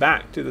 Welcome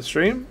back to the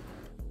stream.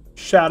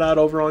 Shout out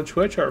over on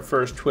Twitch, our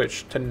first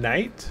Twitch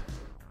tonight.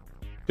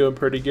 Doing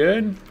pretty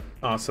good.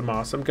 Awesome,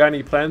 awesome. Got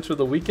any plans for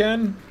the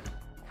weekend?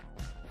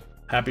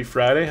 Happy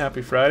Friday,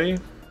 happy Friday.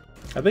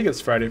 I think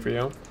it's Friday for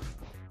you.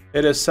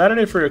 It is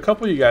Saturday for a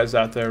couple of you guys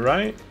out there,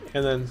 right?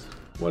 And then,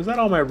 was that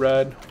all my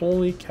red?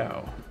 Holy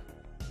cow.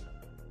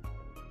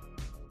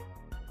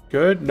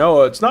 Good?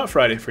 No, it's not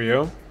Friday for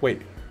you.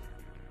 Wait.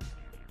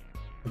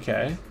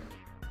 Okay.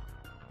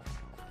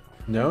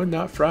 No,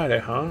 not Friday,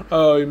 huh?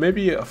 Oh,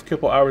 maybe a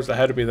couple hours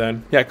ahead of me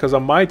then. Yeah, because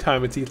on my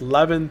time, it's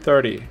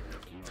 11:30.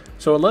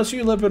 So unless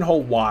you live in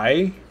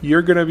Hawaii,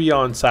 you're going to be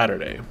on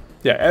Saturday.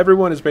 Yeah,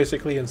 everyone is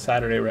basically in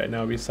Saturday right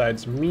now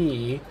besides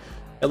me,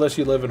 unless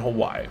you live in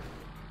Hawaii.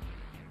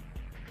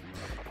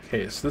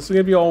 Okay, so this is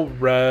going to be all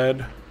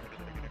red.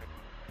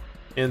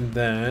 And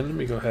then, let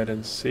me go ahead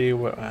and see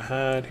what I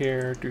had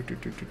here. We're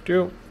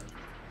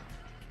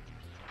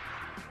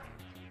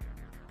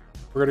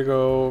going to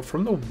go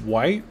from the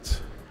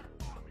white.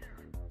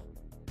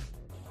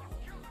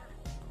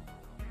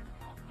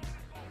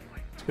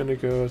 It's going to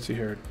go, let's see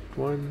here.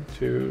 1,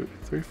 2,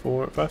 3,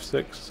 4, 5,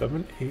 6,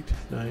 7, 8,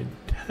 9,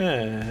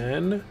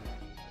 10.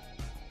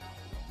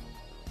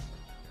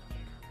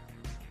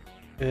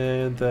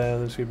 And then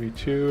there's going to be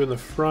 2 in the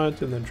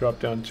front and then drop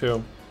down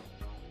 2.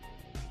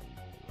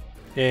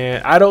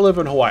 And I don't live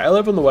in Hawaii. I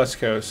live on the West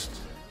Coast.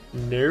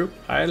 Nope.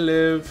 I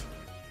live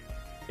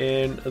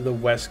in the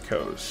West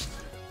Coast.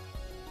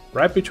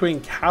 Right between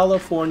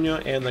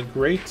California and the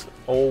great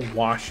old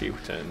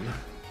Washington.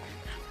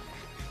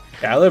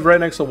 Yeah, I live right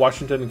next to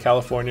Washington and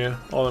California.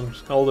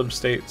 All them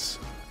states.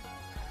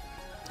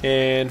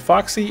 And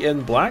Foxy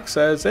in Black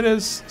says it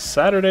is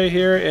Saturday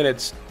here and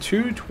it's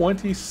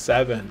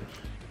 2:27.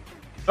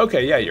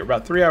 Okay, yeah, you're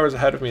about 3 hours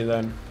ahead of me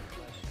then.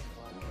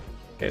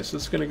 Okay, so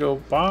it's gonna go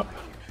bop.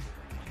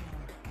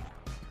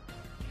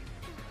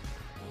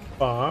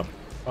 Pop,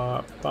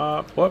 pop,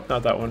 pop. Whoop,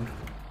 not that one.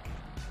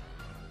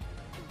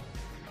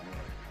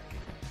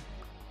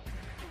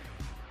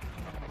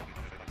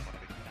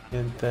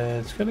 And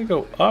then it's gonna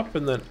go up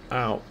and then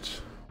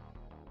out.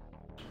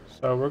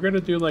 So we're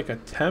gonna do like a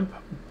temp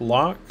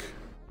block.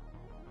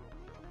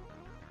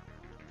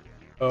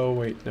 Oh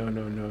wait, no,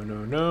 no, no,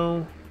 no,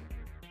 no.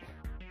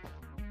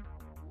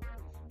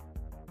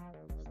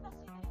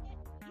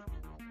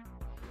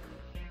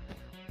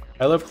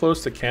 I live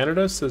close to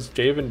Canada, says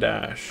Javen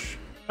Dash.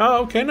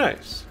 Oh, okay,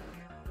 nice.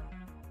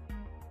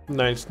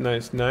 Nice,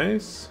 nice,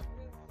 nice.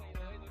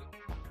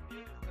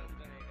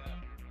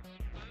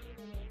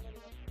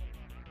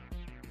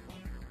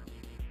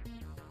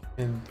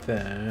 And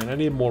then I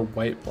need more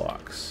white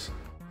blocks.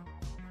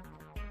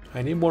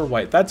 I need more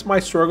white. That's my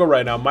struggle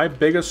right now. My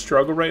biggest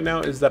struggle right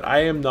now is that I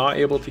am not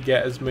able to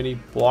get as many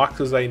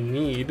blocks as I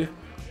need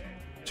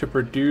to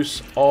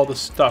produce all the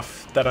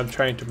stuff that I'm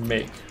trying to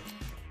make.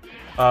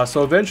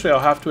 So eventually I'll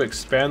have to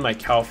expand my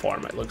cow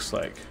farm, it looks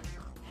like.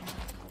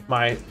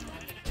 My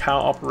cow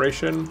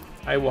operation,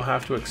 I will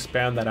have to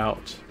expand that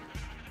out.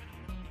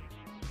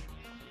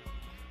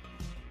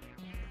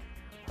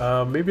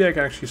 Maybe I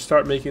can actually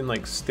start making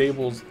like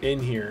stables in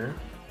here.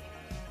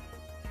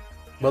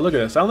 But look at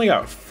this, I only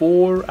got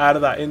 4 out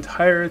of that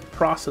entire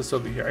process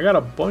over here. I got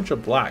a bunch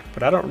of black,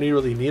 but I don't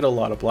really need a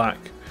lot of black.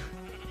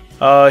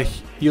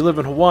 You live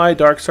in Hawaii,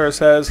 Darkstar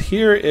says.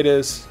 Here it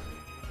is.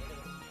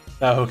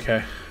 Oh,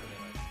 okay.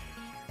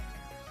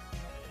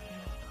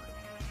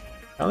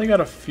 I only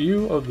got a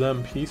few of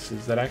them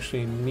pieces that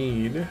actually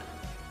need. I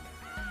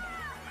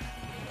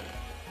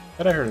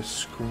thought I heard a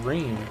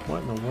scream.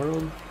 What in the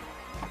world?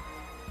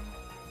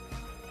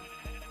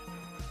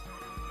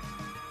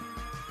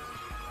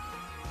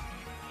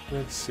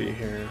 Let's see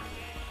here.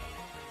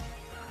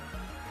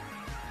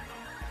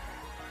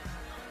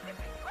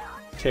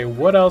 Okay,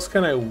 what else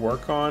can I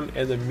work on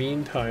in the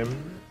meantime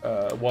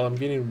while I'm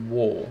getting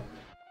wool?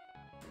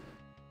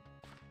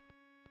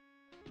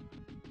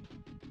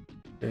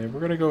 Okay,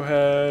 we're gonna go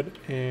ahead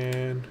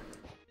and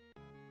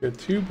go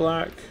 2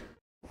 black,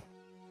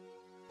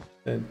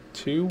 then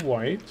 2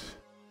 white,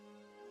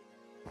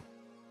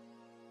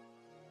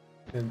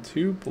 and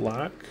 2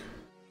 black,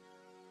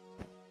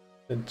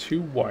 then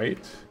 2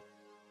 white,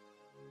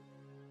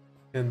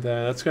 and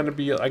then that's gonna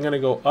be, I'm gonna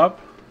go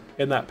up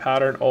in that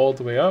pattern all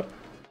the way up,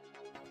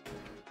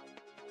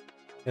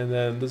 and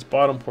then this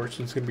bottom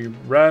portion is gonna be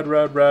red,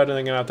 red, red, and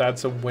I'm gonna have to add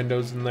some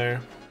windows in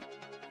there.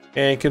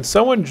 And can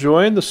someone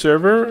join the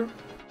server?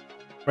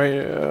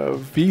 Right,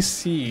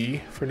 VC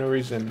for no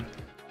reason.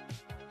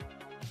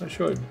 Not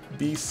sure what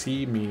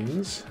VC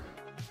means.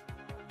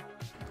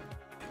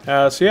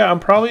 So yeah, I'm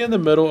probably in the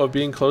middle of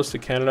being close to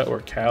Canada or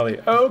Cali.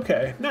 Oh,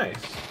 okay, nice.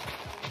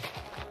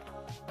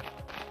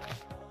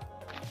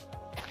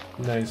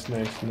 Nice,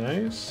 nice,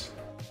 nice.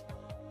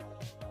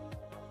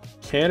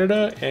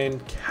 Canada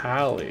and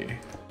Cali.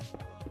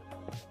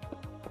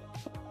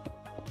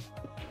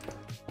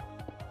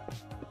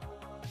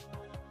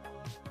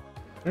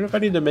 I don't know if I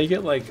need to make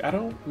it like, I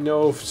don't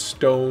know if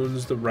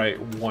stone's the right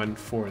one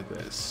for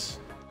this.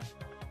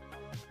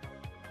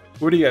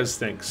 What do you guys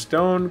think?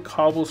 Stone,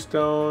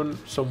 cobblestone,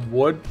 some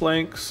wood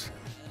planks,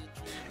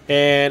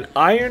 and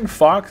Iron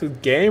Fox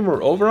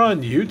Gamer over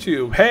on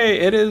YouTube. Hey,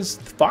 it is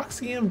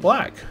Foxy and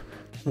Black.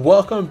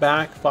 Welcome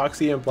back,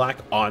 Foxy and Black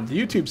on the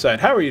YouTube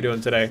side. How are you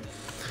doing today?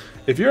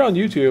 If you're on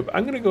YouTube,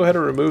 I'm going to go ahead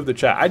and remove the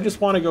chat. I just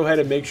want to go ahead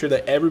and make sure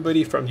that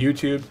everybody from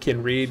YouTube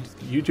can read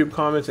YouTube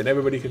comments and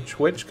everybody can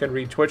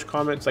read Twitch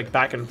comments like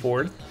back and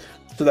forth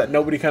so that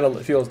nobody kind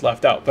of feels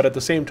left out. But at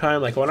the same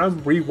time, like when I'm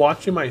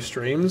rewatching my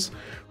streams,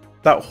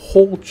 that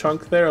whole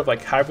chunk there of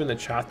like having the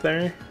chat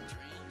there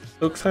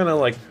looks kind of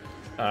like,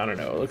 I don't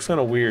know, it looks kind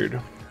of weird.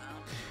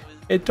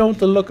 It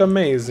don't look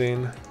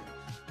amazing.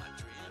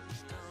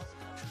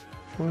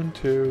 1,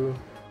 2,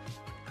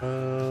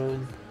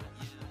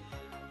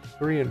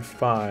 3 and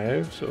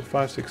 5, so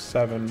 5, 6,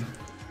 7.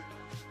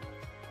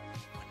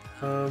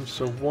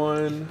 So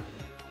 1,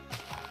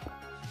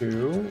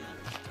 2,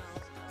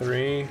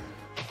 3,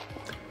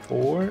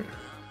 4,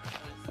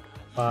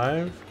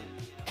 5,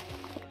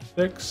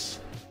 6,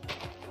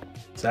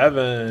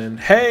 7.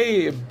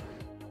 Hey,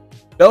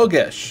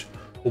 Belgish,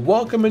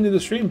 welcome into the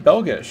stream,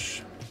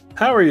 Belgish.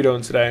 How are you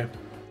doing today?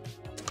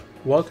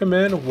 Welcome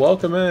in,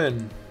 welcome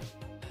in.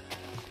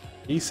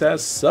 He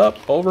says sup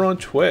over on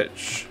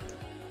Twitch.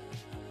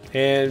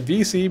 And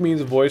VC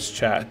means voice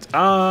chat.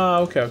 Ah,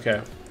 okay,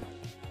 okay.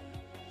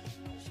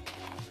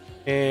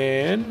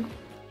 And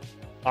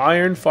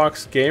Iron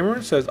Fox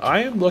Gamer says,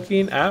 I am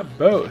looking at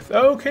both.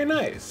 Okay,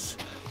 nice.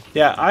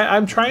 Yeah,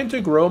 I'm trying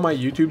to grow my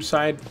YouTube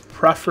side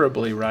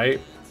preferably,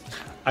 right?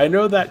 I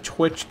know that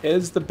Twitch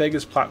is the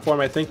biggest platform.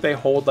 I think they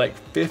hold like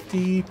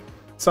 50%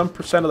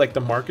 of like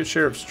the market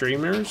share of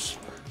streamers.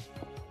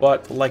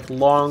 But like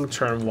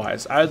long-term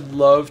wise, I'd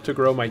love to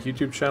grow my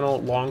YouTube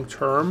channel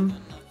long-term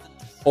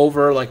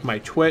over like my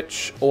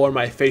Twitch or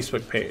my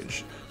Facebook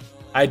page.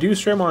 I do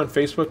stream on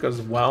Facebook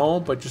as well,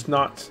 but just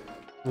not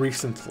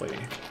recently.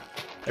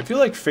 I feel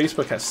like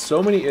Facebook has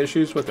so many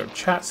issues with their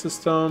chat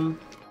system.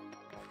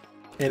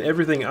 and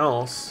everything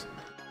else,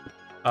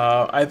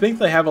 I think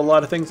they have a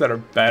lot of things that are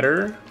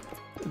better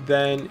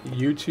than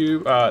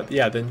YouTube,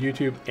 than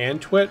YouTube and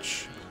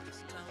Twitch,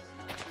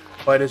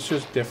 but it's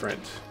just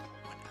different.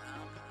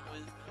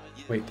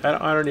 Wait,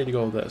 I don't need to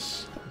go with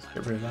this. Let's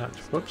get rid of that.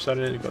 Whoops, I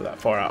didn't need to go that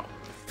far out.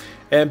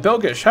 And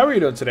Belgish, how are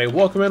you doing today?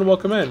 Welcome in,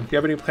 welcome in. Do you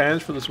have any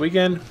plans for this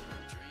weekend?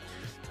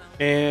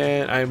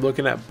 And I'm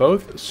looking at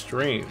both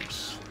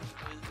streams.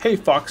 Hey,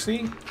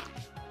 Foxy.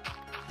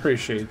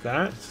 Appreciate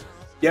that.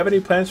 Do you have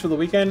any plans for the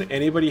weekend?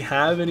 Anybody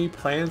have any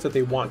plans that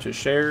they want to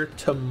share?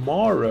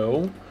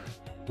 Tomorrow,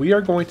 we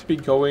are going to be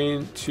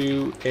going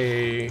to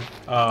a,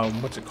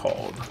 what's it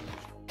called?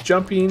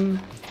 Jumping,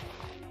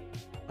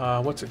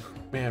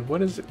 man,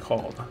 what is it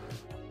called?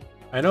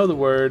 I know the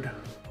word.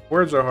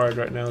 Words are hard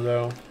right now,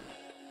 though.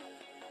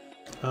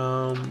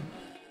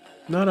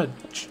 Not a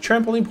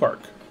trampoline park.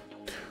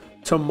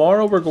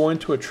 Tomorrow we're going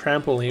to a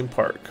trampoline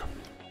park.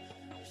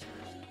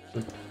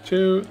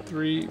 2,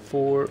 3,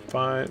 4,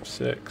 5,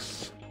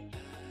 6.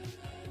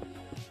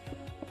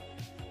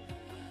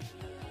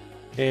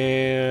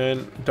 And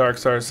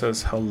Darkstar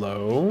says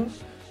hello.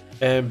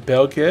 And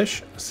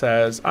Belgish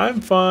says, I'm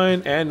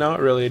fine and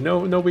not really.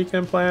 No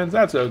weekend plans.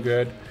 That's so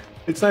good.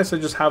 It's nice to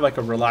just have like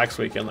a relaxed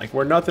weekend, like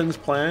where nothing's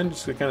planned,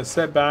 just to kind of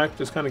sit back,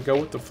 just kind of go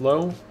with the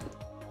flow.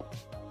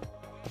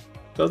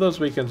 So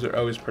those weekends are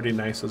always pretty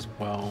nice as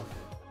well.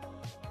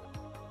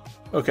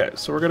 Okay,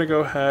 so we're gonna go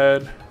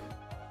ahead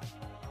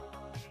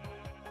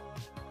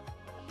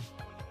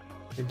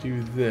and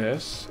do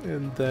this,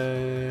 and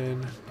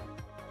then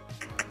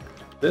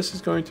this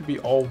is going to be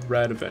all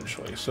red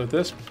eventually. So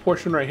this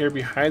portion right here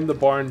behind the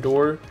barn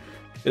door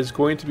is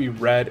going to be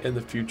red in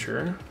the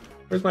future.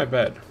 Where's my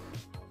bed?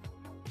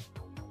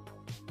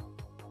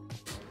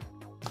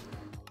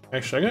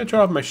 Actually, I'm gonna turn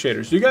off my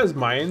shaders. Do you guys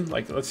mind?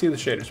 Like, let's see the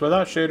shaders.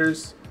 Without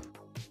shaders,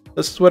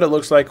 this is what it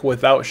looks like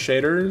without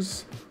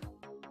shaders.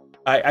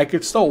 I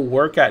could still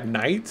work at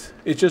night.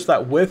 It's just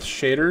that with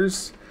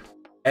shaders,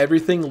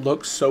 everything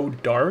looks so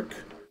dark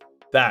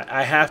that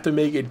I have to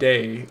make it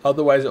day.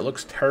 Otherwise, it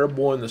looks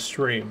terrible in the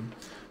stream.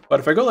 But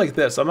if I go like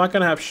this, I'm not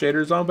gonna have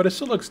shaders on, but it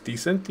still looks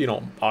decent. You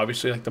know,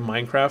 obviously like the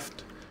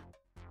Minecraft.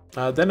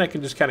 Then I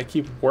can just kind of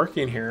keep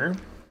working here,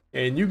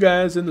 and you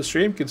guys in the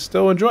stream can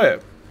still enjoy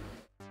it.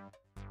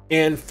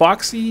 And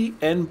Foxy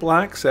and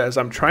Black says,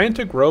 I'm trying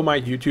to grow my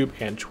YouTube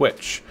and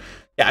Twitch.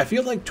 Yeah, I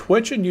feel like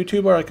Twitch and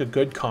YouTube are like a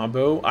good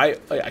combo.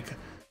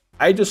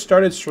 I just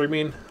started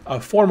streaming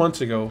 4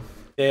 months ago.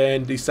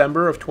 In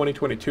December of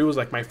 2022 was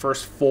like my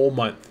first full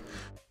month.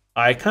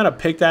 I kind of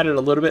picked at it a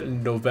little bit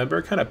in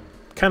November, kind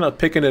of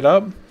picking it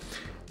up.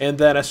 And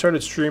then I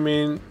started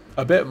streaming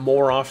a bit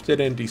more often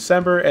in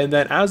December. And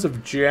then as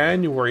of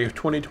January of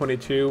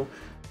 2022,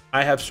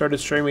 I have started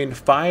streaming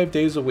 5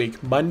 days a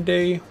week,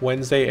 Monday,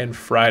 Wednesday, and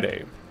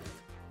Friday.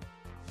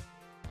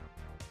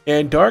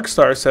 And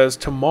Darkstar says,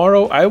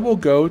 tomorrow I will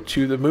go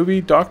to the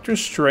movie Doctor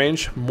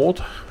Strange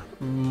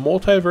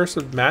Multiverse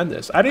of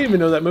Madness. I didn't even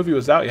know that movie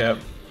was out yet.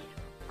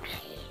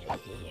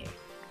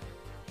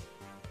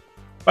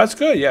 That's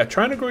good, yeah.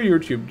 Trying to grow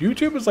YouTube.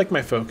 YouTube is like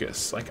my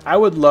focus. Like, I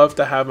would love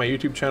to have my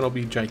YouTube channel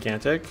be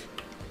gigantic.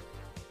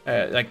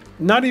 Like,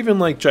 not even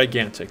like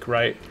gigantic,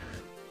 right?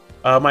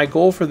 My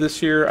goal for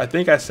this year, I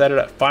think I set it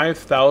at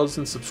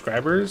 5,000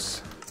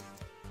 subscribers.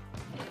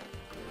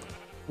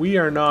 We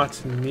are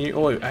not near.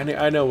 Oh,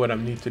 I know what I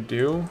need to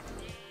do.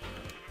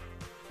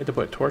 I need to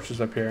put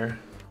torches up here,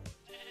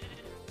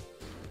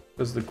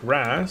 because the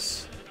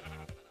grass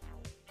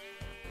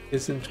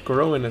isn't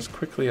growing as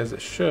quickly as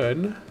it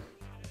should,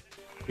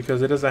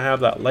 because it doesn't have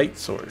that light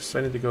source.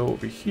 I need to go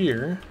over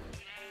here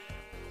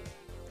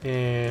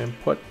and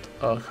put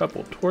a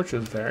couple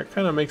torches there. It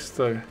kind of makes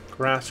the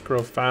grass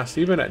grow fast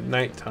even at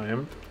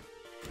nighttime.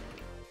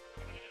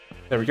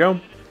 There we go.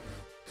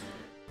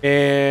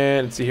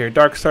 And let's see here,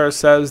 Darkstar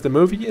says the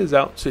movie is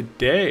out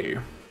today.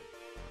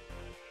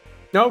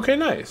 Okay,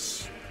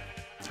 nice.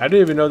 I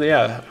didn't even know that.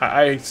 Yeah,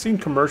 I seen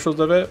commercials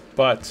of it,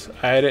 but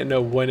I didn't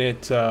know when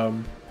it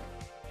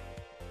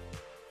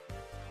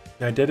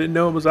I didn't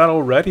know it was out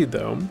already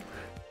though.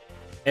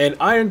 And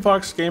Iron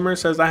Fox Gamer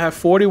says, I have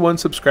 41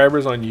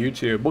 subscribers on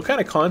YouTube. What kind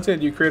of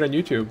content do you create on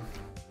YouTube?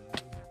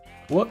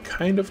 What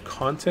kind of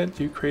content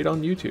do you create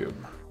on YouTube?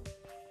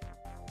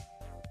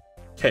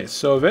 Okay,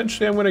 so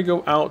eventually I'm going to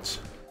go out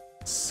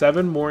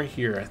 7 more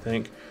here, I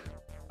think.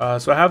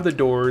 So I have the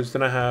doors,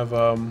 then I have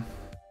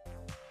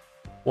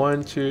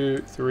 1, 2,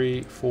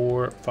 3,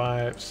 4,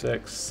 5,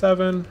 6,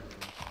 7.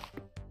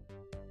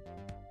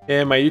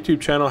 And my YouTube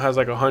channel has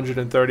like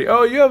 130.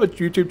 Oh, you have a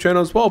YouTube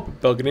channel as well,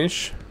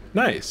 Belganish.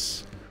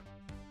 Nice.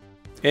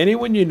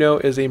 Anyone you know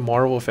is a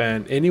Marvel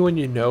fan. Anyone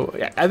you know,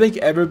 I think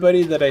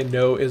everybody that I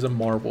know is a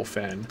Marvel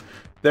fan.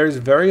 There's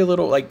very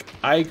little, like,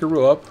 I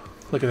grew up,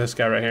 look at this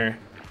guy right here.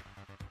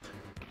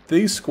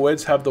 These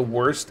squids have the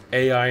worst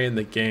AI in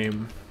the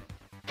game.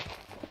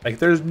 Like,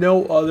 there's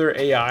no other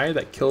AI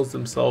that kills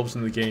themselves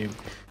in the game.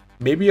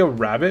 Maybe a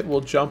rabbit will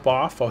jump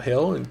off a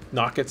hill and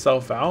knock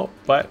itself out,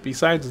 but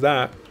besides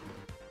that,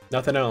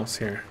 nothing else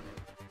here.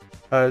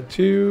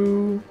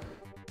 2,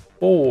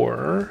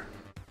 4,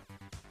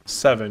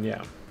 7,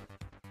 yeah.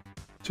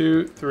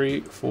 2,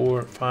 3,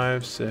 4,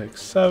 5,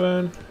 6,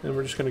 7. And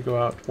we're just going to go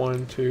out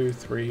 1, 2,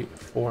 3,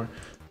 4,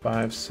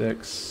 5,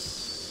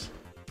 6.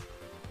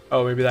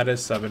 Oh, maybe that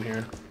is 7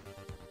 here.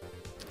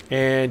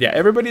 And yeah,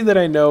 everybody that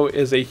I know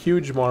is a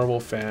huge Marvel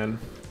fan.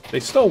 They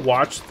still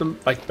watch them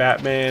like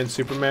Batman,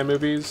 Superman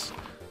movies,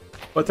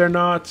 but they're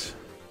not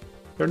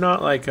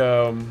like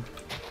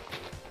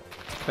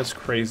that's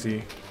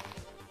crazy.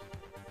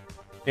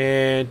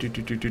 And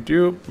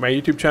my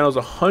YouTube channel is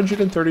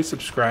 130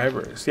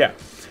 subscribers. Yeah.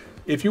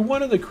 If you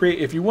want to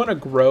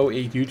grow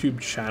a YouTube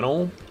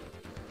channel,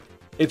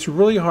 it's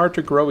really hard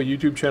to grow a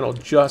YouTube channel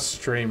just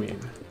streaming.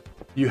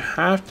 You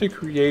have to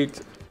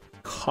create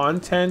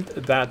content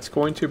that's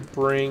going to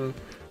bring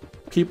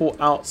people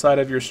outside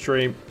of your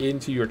stream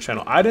into your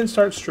channel. I didn't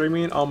start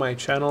streaming on my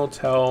channel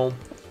till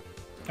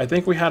I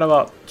think we had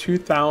about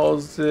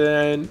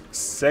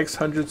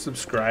 2,600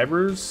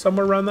 subscribers,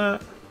 somewhere around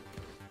that.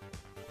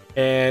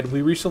 And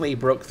we recently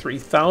broke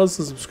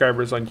 3,000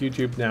 subscribers on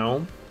YouTube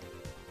now.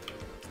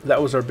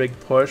 That was our big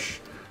push.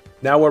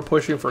 Now we're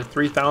pushing for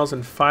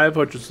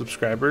 3,500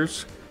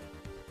 subscribers.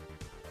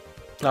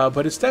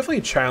 But it's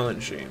definitely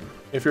challenging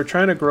if you're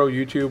trying to grow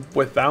YouTube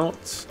without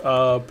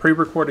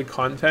pre-recorded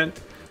content,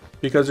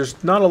 because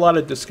there's not a lot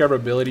of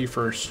discoverability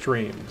for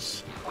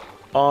streams.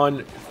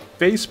 On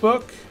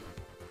Facebook,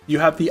 you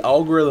have the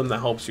algorithm that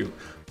helps you.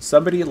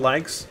 Somebody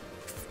likes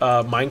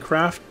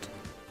Minecraft,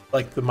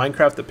 like the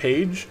Minecraft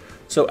page.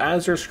 So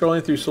as they're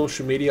scrolling through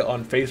social media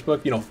on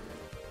Facebook, you know,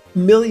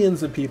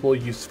 millions of people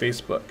use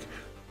Facebook.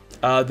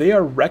 They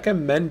are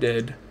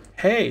recommended,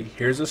 hey,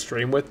 here's a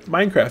stream with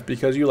Minecraft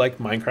because you like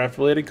Minecraft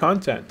related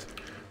content.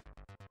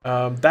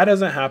 That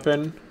doesn't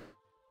happen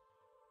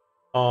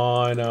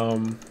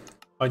on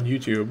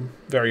YouTube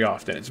very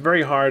often. It's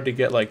very hard to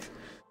get like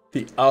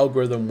the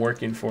algorithm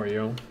working for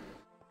you.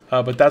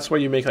 But that's why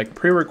you make like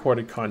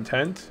pre-recorded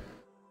content,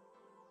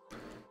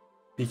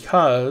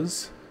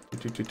 because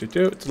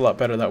it's a lot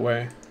better that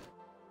way.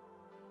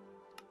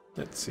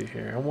 Let's see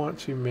here. I want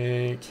to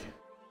make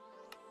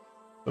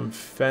some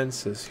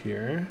fences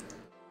here.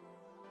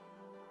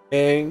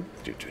 And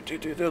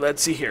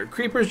let's see here.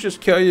 Creepers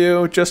just kill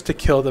you just to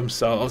kill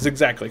themselves.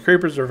 Exactly.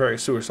 Creepers are very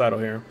suicidal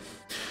here.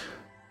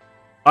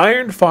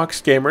 Iron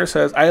Fox Gamer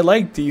says, I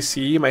like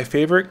DC. My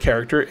favorite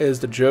character is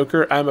the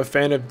Joker. I'm a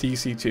fan of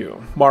DC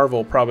too.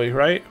 Marvel, probably,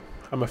 right?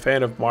 I'm a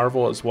fan of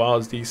Marvel as well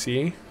as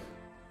DC.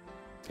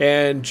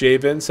 And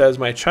Javen says,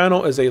 my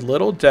channel is a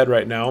little dead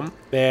right now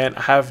and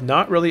I have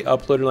not really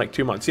uploaded in like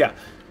 2 months. Yeah,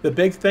 the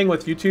big thing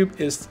with YouTube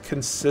is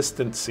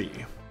consistency.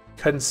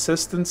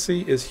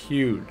 Consistency is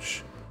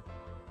huge.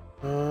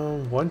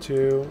 1,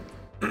 2.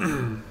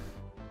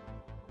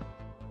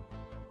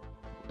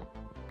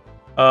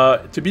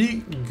 To be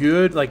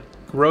good, like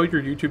grow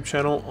your YouTube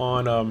channel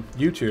on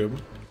YouTube,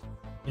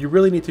 you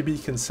really need to be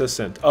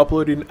consistent,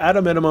 uploading at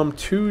a minimum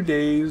 2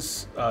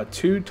 days,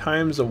 2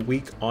 times a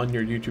week on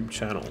your YouTube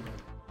channel.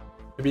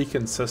 To be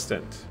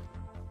consistent.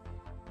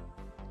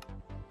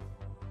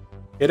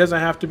 It doesn't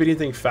have to be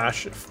anything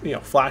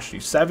flashy.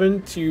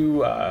 7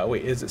 to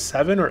wait, is it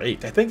 7 or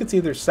 8? I think it's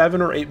either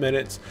 7 or 8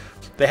 minutes.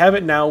 They have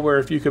it now where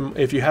if you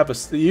have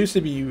it used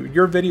to be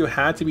your video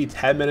had to be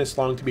 10 minutes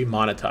long to be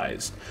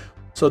monetized.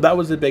 So that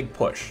was a big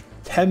push.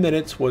 10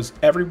 minutes was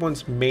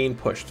everyone's main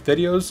push.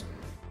 Videos,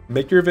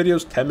 make your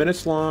videos 10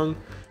 minutes long,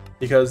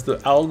 because the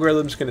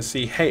algorithm's going to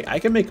see, hey, I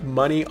can make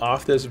money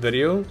off this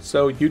video.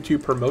 So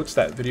YouTube promotes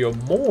that video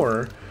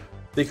more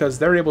because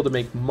they're able to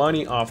make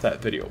money off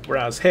that video.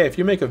 Whereas, hey, if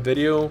you make a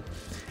video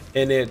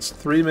and it's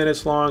 3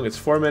 minutes long, it's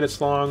 4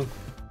 minutes long,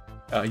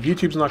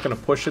 YouTube's not going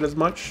to push it as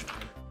much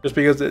just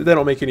because they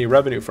don't make any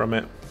revenue from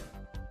it.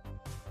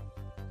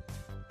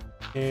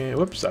 And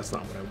whoops, that's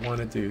not what I want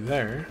to do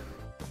there.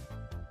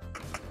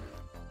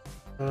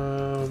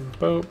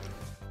 Boop.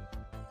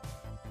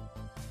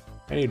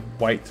 I need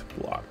white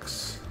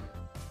blocks,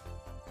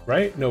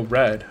 right? No,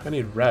 red. I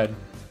need red.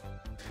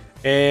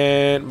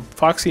 And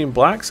Foxy and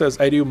Black says,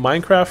 I do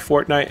Minecraft,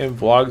 Fortnite, and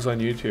vlogs on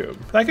YouTube.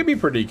 That could be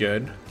pretty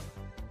good.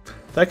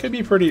 That could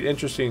be pretty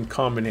interesting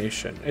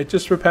combination. It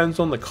just depends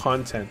on the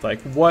content.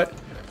 Like, what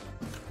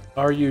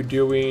are you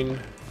doing?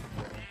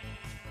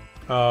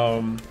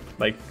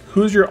 Like,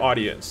 who's your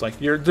audience? Like,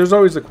 there's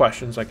always the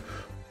questions like,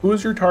 who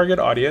is your target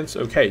audience?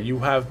 Okay, you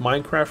have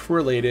Minecraft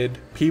related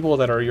people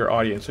that are your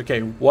audience.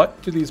 Okay,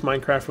 what do these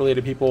Minecraft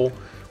related people,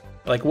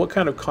 like what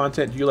kind of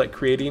content do you like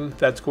creating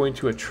that's going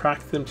to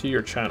attract them to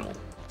your channel?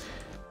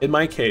 In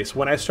my case,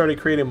 when I started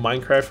creating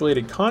Minecraft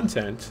related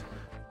content,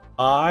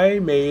 I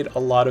made a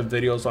lot of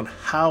videos on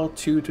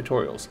how-to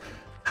tutorials,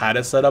 how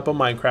to set up a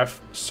Minecraft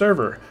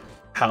server,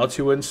 how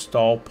to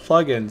install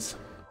plugins,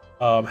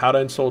 how to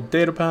install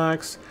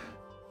DataPacks,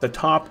 the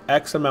top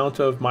X amount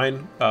of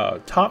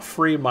top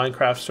free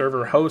Minecraft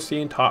server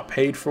hosting, top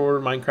paid for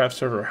Minecraft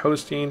server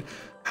hosting,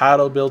 how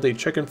to build a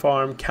chicken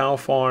farm, cow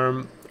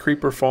farm,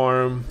 creeper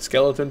farm,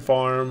 skeleton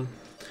farm,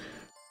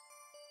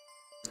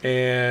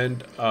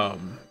 and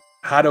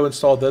how to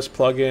install this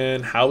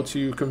plugin, how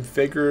to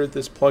configure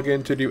this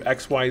plugin to do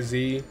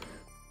XYZ.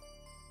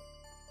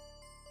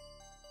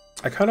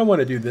 I kind of want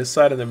to do this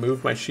side and then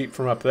move my sheep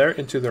from up there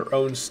into their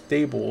own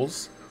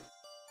stables.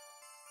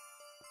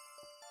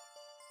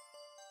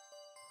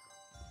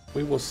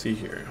 We will see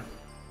here.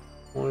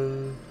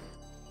 1,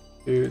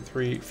 2,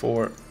 3,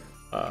 4.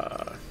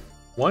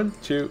 1,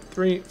 2,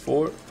 3,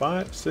 4,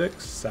 5,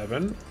 6,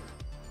 7.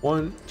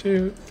 1,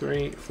 2,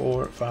 3,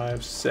 4,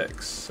 5,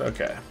 6.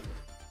 Okay.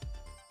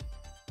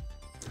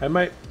 I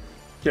might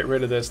get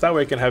rid of this. That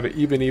way I can have it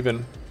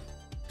even.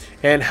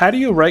 And how do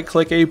you right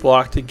click a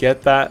block to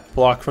get that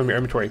block from your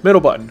inventory?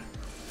 Middle button.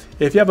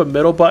 If you have a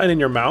middle button in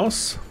your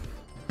mouse,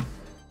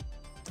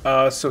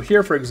 so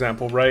here for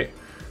example, right,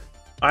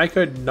 I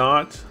could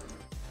not,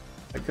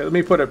 let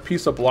me put a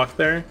piece of block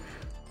there.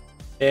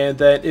 And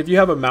then if you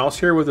have a mouse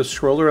here with a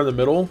scroller in the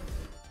middle,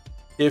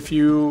 if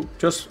you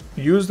just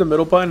use the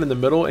middle button in the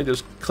middle and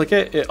just click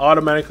it, it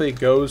automatically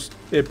goes,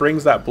 it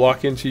brings that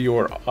block into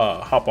your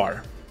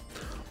hotbar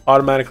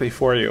automatically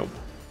for you.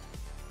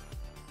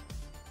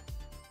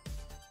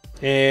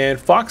 And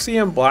Foxy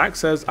and Black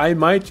says, I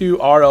might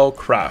do RL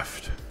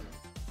Craft.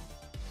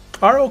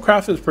 RL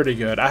Craft is pretty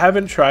good. I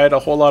haven't tried a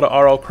whole lot of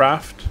RL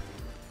Craft.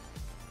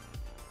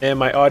 And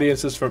my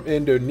audience is from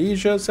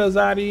Indonesia, says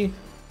Addy.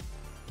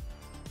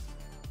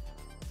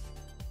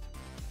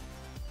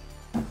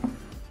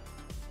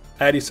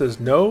 Addy says,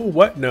 no,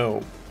 what,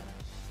 no?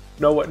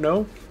 No, what,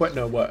 no? What,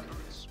 no, what?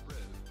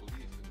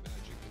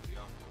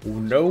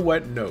 No,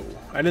 what, no?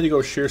 I need to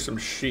go shear some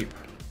sheep.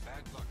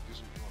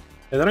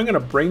 And then I'm going to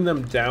bring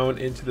them down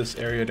into this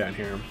area down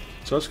here.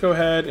 So let's go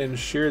ahead and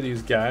shear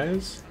these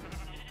guys.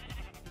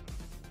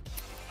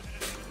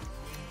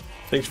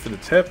 Thanks for the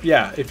tip.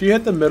 Yeah, if you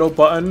hit the middle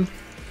button,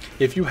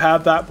 if you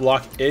have that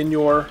block in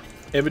your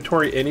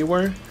inventory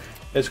anywhere,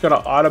 it's going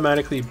to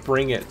automatically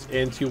bring it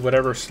into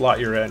whatever slot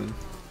you're in.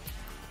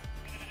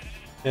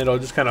 And it'll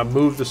just kind of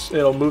move this,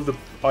 it'll move the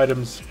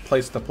items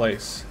place to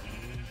place.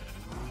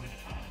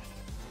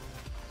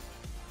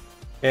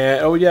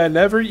 And oh yeah,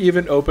 never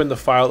even opened the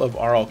file of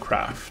RL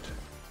Craft.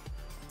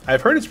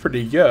 I've heard it's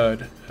pretty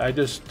good. I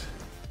just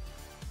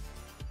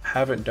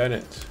haven't done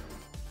it.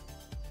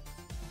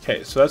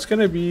 Okay, so that's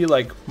gonna be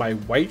like my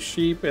white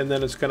sheep, and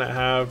then it's gonna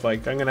have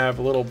like, I'm gonna have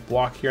a little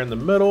block here in the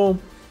middle.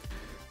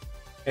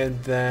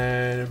 And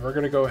then we're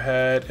gonna go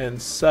ahead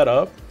and set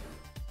up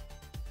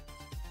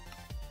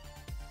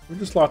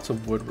just lots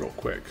of wood real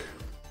quick.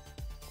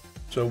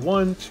 So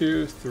 1,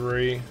 2,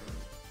 3.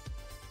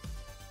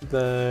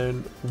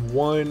 Then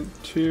 1,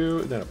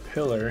 2, then a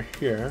pillar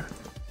here.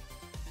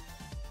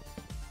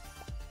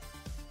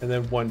 And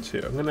then 1,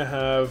 2. I'm gonna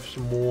have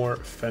some more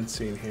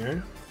fencing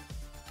here.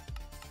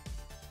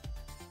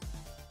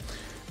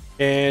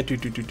 And but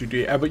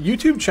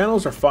YouTube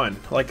channels are fun.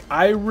 Like,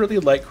 I really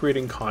like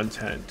creating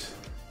content.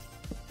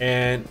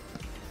 And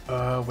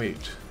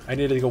wait, I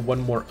need to go one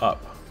more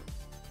up.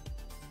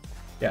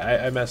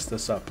 Yeah, I messed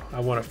this up. I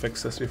want to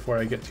fix this before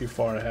I get too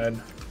far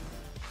ahead.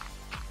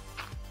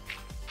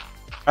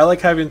 I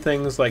like having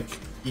things like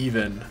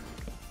even.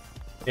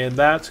 And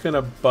that's going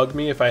to bug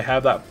me if I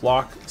have that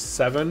block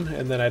 7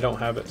 and then I don't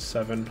have it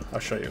 7. I'll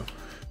show you.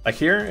 Like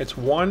here, it's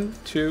 1,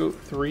 2,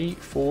 3,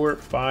 4,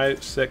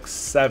 5, 6,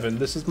 7.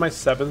 This is my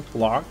 7th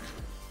block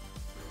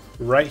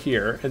right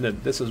here. And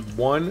then this is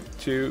 1,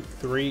 2,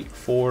 3,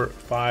 4,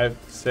 5,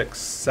 6,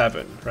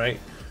 7, right?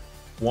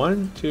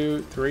 1,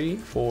 2, 3,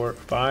 4,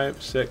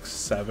 5, 6,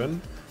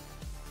 7.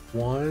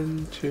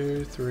 1,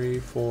 2, 3,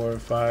 4,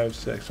 5,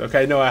 6.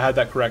 Okay, no, I had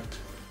that correct.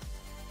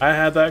 I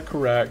had that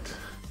correct.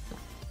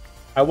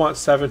 I want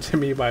 7 to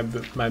be my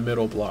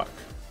middle block.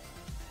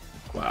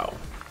 Wow.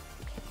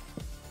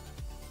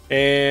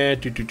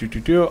 And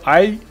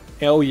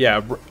oh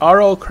yeah,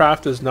 RL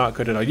Craft is not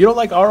good enough. You don't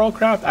like RL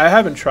Craft? I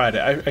haven't tried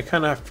it. I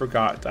kind of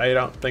forgot. I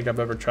don't think I've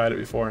ever tried it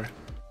before.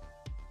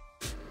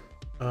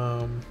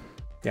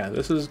 Yeah,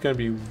 this is going to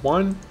be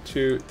 1,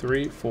 2,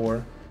 3,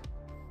 4,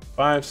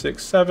 5,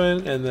 6,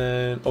 7, and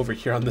then over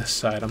here on this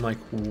side, I'm like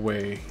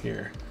way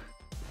here.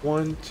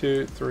 1,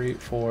 2, 3,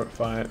 4,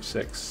 5,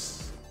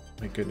 6.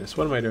 My goodness,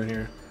 what am I doing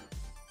here?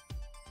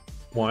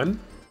 1,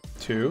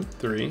 2,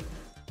 3,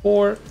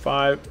 4,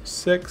 5,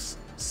 6,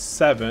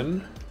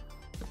 7.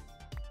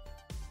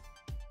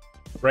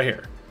 Right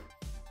here.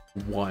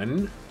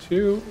 1,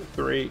 2,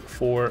 3,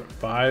 4,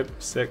 5,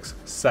 6,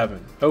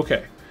 7.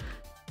 Okay.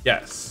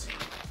 Yes.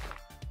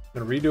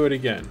 I'm gonna redo it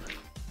again.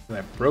 And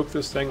I broke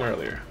this thing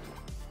earlier.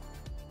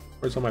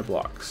 Where's all my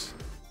blocks?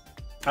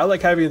 I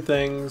like having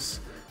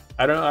things.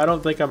 I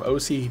don't think I'm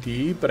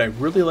OCD, but I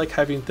really like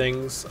having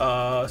things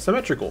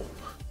symmetrical.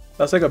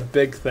 That's like a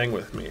big thing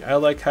with me. I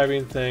like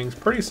having things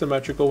pretty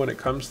symmetrical when it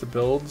comes to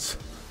builds.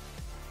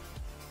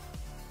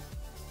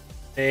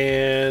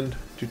 And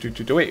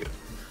wait.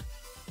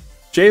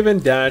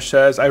 Javen Dash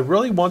says, I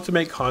really want to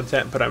make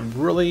content, but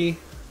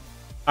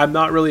I'm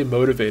not really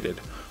motivated.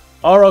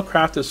 RL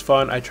Craft is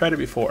fun. I tried it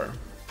before.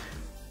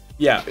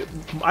 Yeah,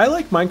 I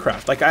like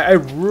Minecraft. Like, I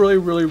really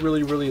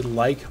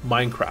like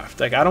Minecraft.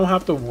 Like, I don't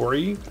have to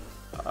worry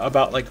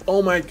about like,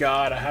 oh my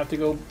god, I have to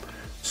go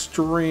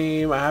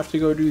stream, I have to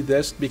go do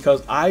this,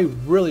 because I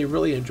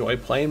really enjoy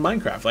playing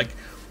Minecraft. Like,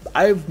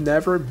 I've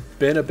never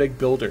been a big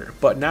builder,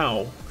 but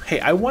now, hey,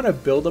 I want to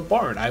build a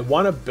barn. I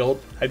want to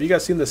build. Have you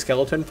guys seen the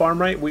skeleton farm?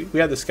 Right, we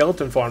had the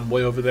skeleton farm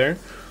way over there.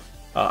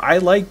 I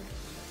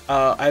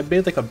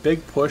made like a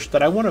big push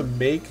that I want to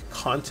make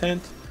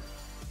content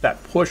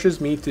that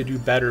pushes me to do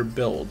better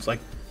builds, like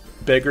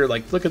bigger.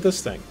 Like, look at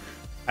this thing.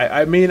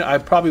 I mean, I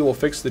probably will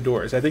fix the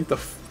doors. I think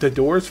the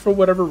doors, for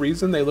whatever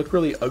reason, they look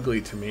really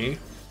ugly to me.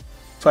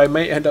 So I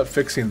may end up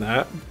fixing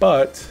that,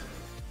 but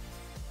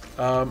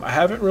I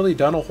haven't really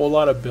done a whole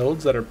lot of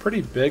builds that are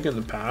pretty big in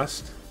the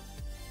past.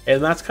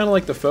 And that's kind of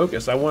like the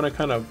focus. I want to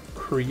kind of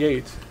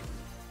create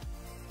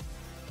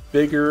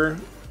bigger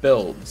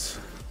builds.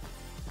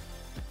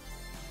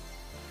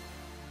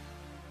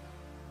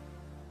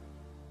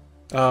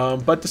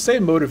 But to stay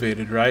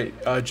motivated, right?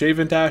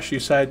 Javen Dash, you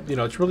said, you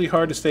know, it's really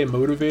hard to stay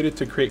motivated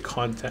to create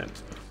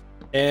content.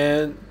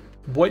 And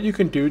what you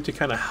can do to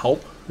kind of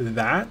help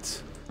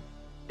that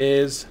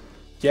is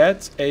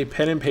get a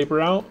pen and paper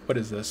out. What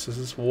is this? Is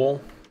this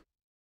wool?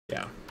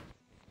 Yeah.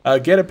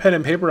 Get a pen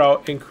and paper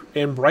out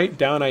and write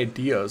down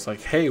ideas.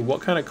 Like, hey,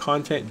 what kind of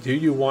content do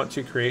you want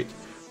to create?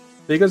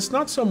 Because it's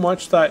not so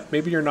much that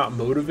maybe you're not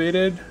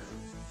motivated.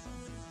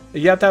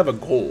 You have to have a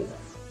goal.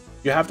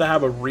 You have to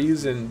have a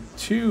reason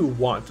to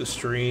want to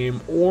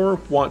stream or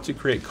want to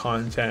create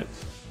content.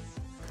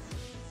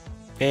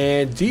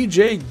 And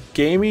DJ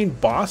Gaming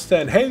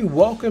Boston, hey,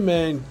 welcome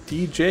in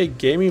DJ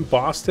Gaming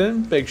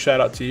Boston. Big shout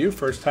out to you,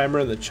 first timer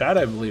in the chat,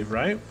 I believe,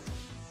 right?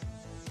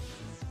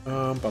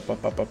 So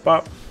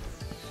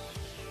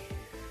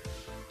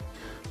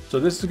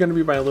this is going to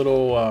be my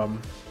little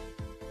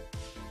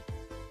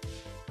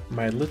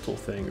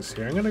things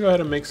here. I'm going to go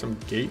ahead and make some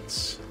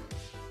gates.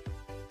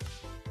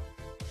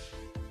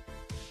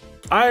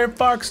 Iron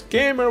Fox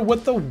Gamer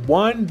with the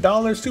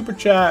 $1 super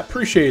chat.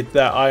 Appreciate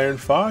that, Iron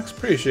Fox.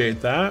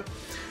 Appreciate that.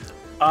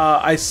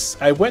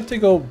 I went to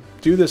go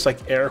do this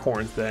like air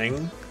horn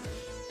thing,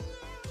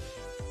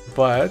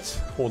 but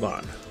hold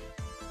on.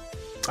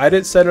 I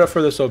didn't set it up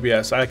for this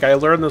OBS. Like, I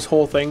learned this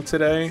whole thing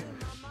today.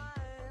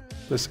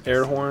 This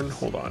air horn.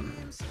 Hold on.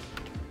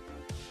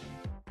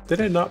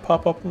 Did it not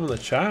pop up in the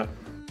chat?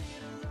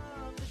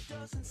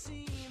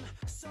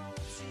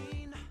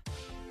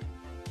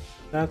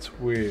 That's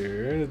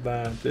weird.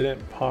 That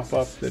didn't pop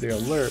up the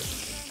alert.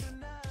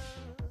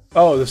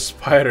 Oh, the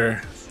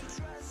spider.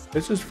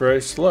 It's just very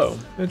slow.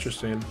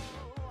 Interesting.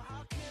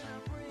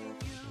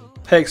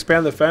 Hey,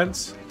 expand the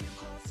fence.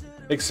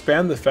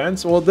 Expand the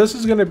fence. Well, this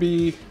is going to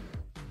be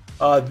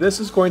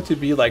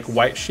like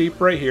white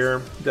sheep right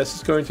here. This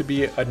is going to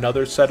be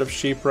another set of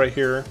sheep right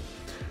here.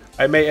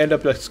 I may end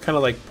up just kind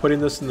of like putting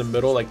this in the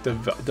middle, like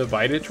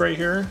divide it right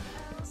here,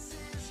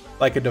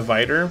 like a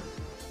divider.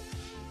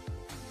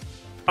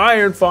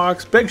 Iron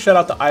Fox, big shout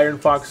out to Iron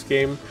Fox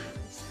Gamer.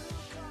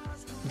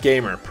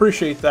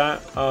 Appreciate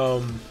that.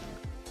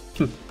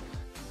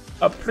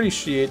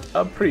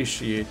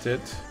 Appreciate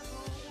it.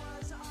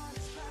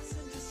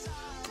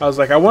 I was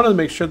like, I wanted to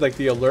make sure like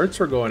the alerts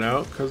were going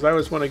out because I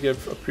always want to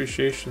give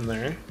appreciation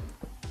there.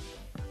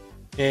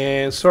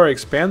 And sorry,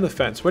 expand the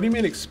fence. What do you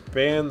mean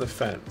expand the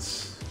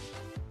fence?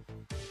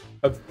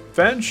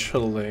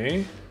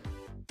 Eventually,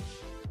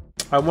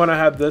 I want to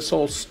have this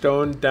whole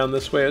stone down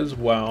this way as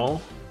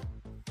well.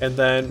 And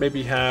then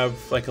maybe have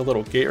like a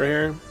little gate right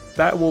here.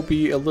 That will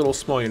be a little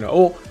small, you know.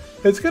 Oh,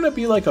 it's gonna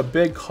be like a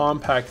big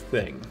compact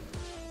thing.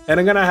 And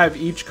I'm gonna have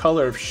each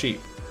color of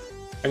sheep.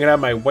 I'm gonna have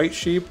my white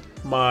sheep,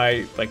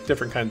 my like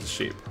different kinds of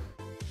sheep.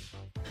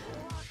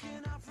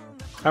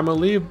 I'm gonna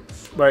leave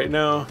right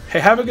now. Hey,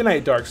 have a good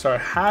night, Darkstar.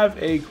 Have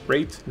a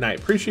great night.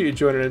 Appreciate you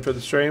joining in for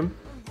the stream.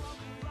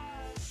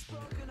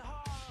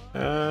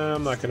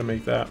 I'm not gonna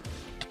make that.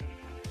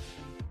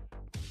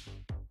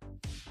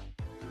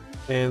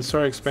 And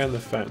sorry, expand the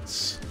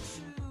fence.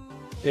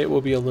 It will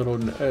be a little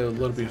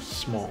bit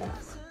small.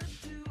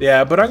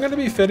 Yeah, but I'm going to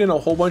be fitting a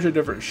whole bunch of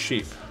different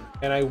sheep,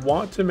 and I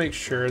want to make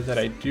sure that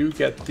I do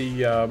get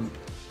the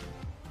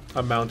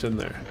amount in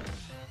there.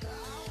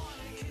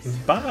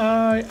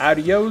 Bye,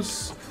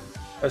 adios.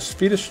 A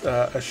Swedish,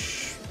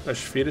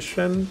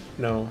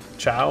 no,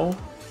 ciao.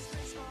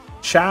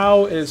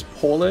 Ciao is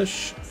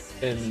Polish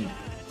and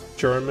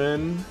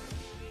German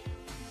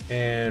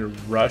and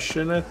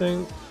Russian, I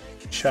think.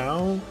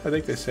 Ciao? I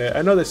think they say it.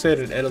 I know they say it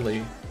in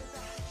Italy.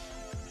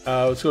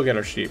 Let's go get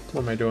our sheep.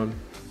 What am I doing?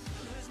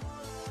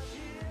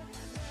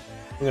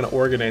 I'm gonna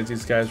organize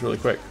these guys really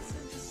quick.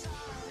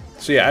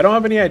 So yeah, I don't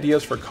have any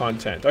ideas for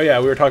content. Oh yeah,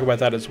 we were talking about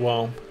that as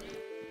well.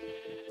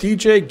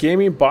 DJ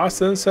Gaming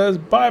Boston says,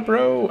 bye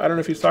bro. I don't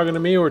know if he's talking to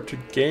me or to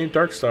Game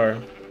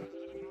Darkstar.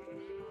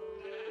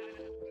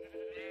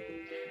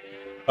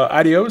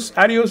 Adios.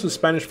 Adios is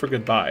Spanish for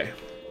goodbye.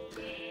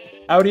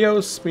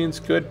 Adios means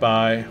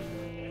goodbye.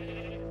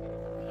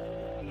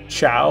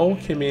 Ciao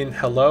can mean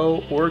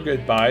hello or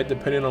goodbye,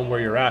 depending on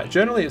where you're at.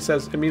 Generally,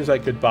 it means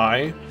like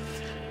goodbye.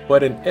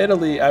 But in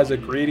Italy, as a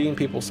greeting,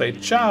 people say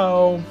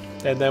ciao.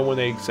 And then when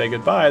they say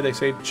goodbye, they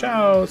say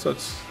ciao. So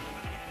it's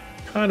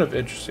kind of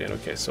interesting.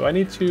 Okay, so I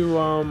need to,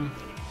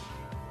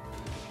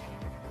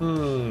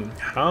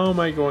 how am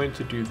I going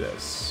to do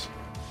this?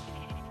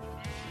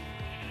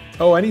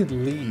 Oh, I need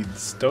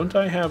leads. Don't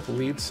I have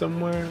leads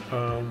somewhere?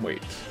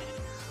 Wait.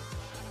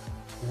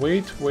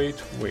 Wait.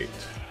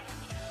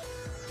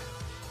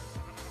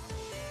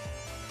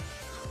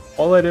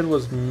 All I did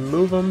was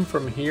move them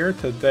from here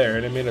to there,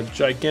 and it made a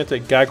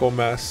gigantic gaggle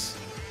mess.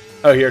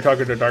 Oh, here,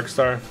 talking to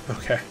Darkstar.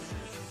 Okay.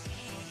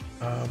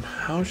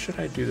 How should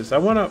I do this? I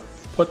want to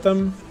put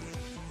them...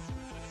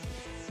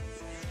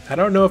 I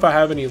don't know if I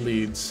have any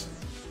leads.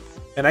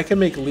 And I can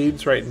make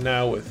leads right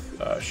now with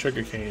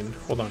sugarcane.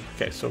 Hold on.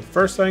 Okay, so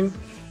first thing...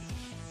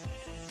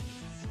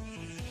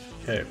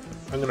 Okay,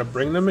 I'm going to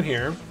bring them in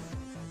here.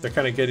 They're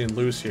kind of getting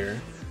loose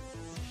here,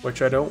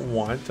 which I don't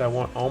want. I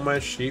want all my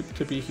sheep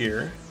to be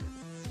here.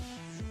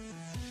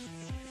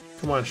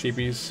 Come on,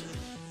 sheepies.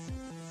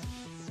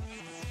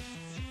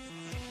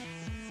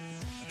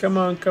 Come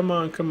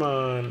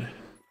on.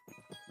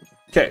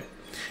 Okay.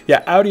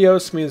 Yeah,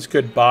 adios means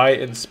goodbye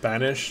in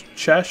Spanish.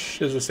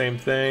 Cześć is the same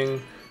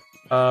thing.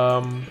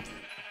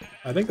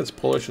 I think that's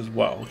Polish as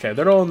well. Okay,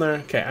 they're all in there.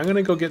 Okay, I'm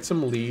gonna go get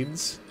some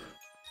leads.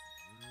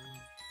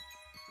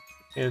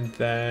 And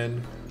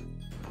then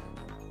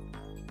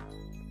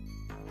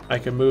I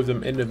can move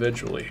them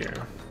individually here.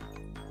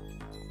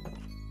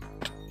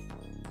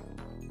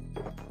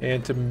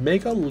 And to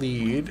make a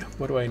lead,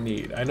 what do I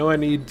need? I know I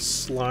need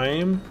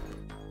slime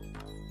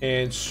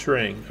and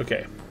string.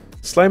 Okay,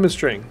 slime and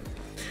string.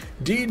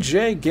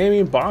 DJ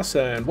Gaming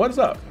Boston, what is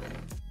up?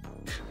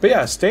 But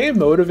yeah, staying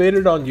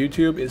motivated on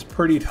YouTube is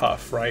pretty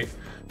tough, right?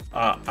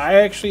 I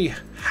actually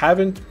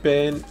haven't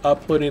been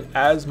uploading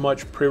as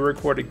much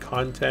pre-recorded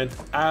content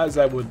as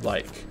I would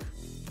like.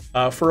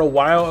 For a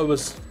while, I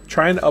was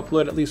trying to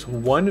upload at least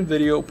one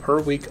video per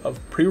week of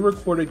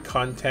pre-recorded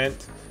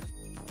content,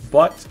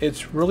 but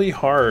it's really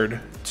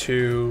hard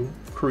to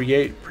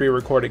create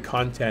pre-recorded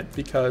content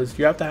because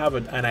you have to have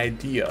an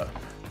idea.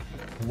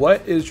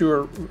 What is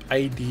your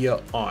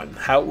idea on?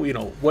 How, you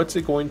know, what's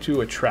it going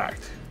to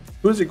attract?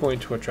 Who's it going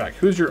to attract?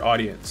 Who's your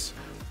audience?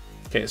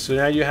 Okay, so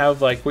now you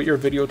have like what your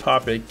video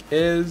topic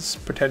is,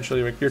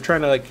 potentially like you're trying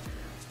to like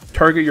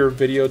target your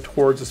video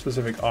towards a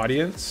specific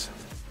audience.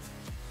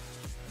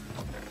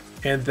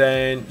 And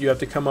then you have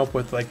to come up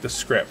with like the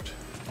script,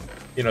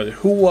 you know, the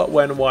who, what,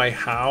 when, why,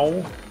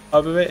 how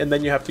of it. And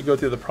then you have to go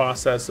through the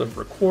process of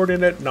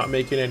recording it, not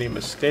making any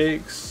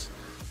mistakes.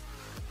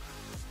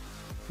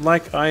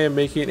 Like I am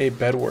making a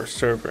Bed Wars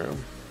server.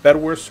 Bed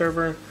Wars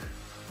server,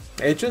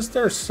 it just,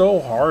 they're so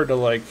hard to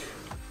like,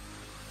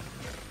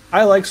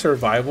 I like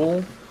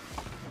survival.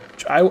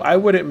 I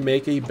wouldn't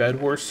make a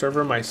Bed Wars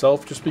server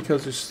myself just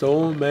because there's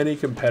so many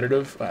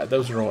competitive,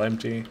 those are all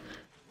empty.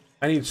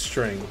 I need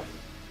string.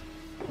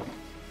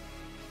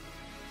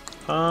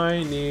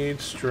 I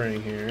need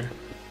string here.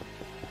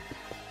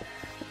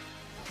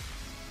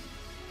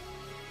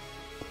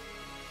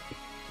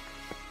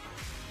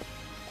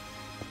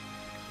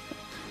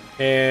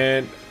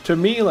 And to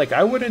me, like,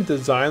 I wouldn't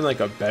design like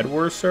a Bed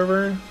Wars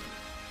server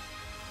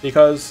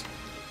because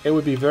it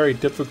would be very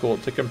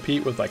difficult to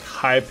compete with like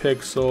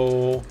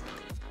Hypixel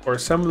or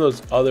some of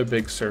those other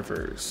big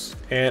servers.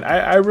 And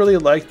I really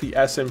like the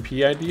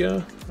SMP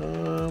idea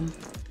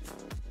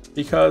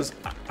because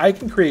I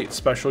can create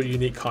special,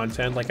 unique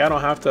content. Like I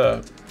don't have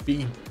to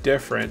be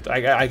different.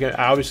 I can,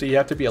 obviously you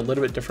have to be a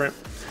little bit different.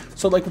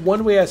 So like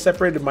one way I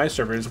separated my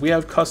servers, we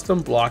have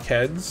custom block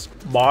heads.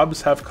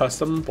 Mobs have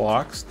custom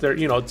blocks. They're,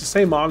 you know, it's the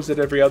same mobs that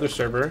every other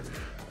server,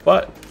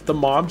 but the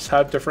mobs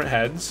have different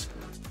heads.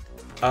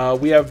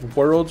 We have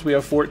worlds. We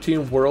have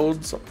 14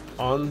 worlds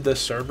on the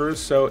servers.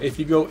 So if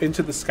you go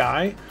into the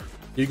sky,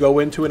 you go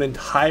into an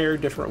entire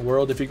different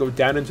world. If you go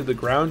down into the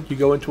ground, you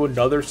go into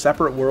another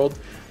separate world.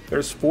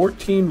 There's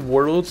 14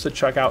 worlds to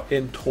check out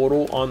in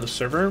total on the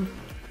server.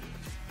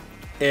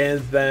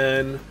 And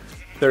then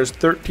there's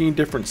 13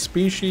 different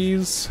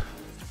species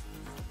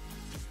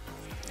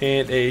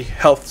and a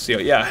health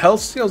seal. Yeah, health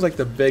seal is like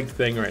the big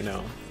thing right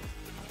now.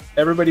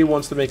 Everybody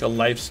wants to make a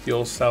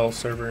lifesteal style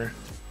server.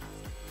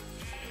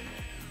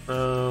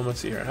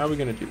 Let's see here. How are we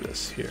going to do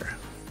this here?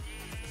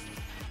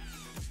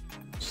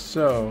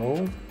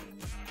 So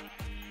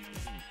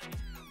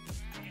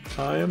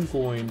I am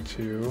going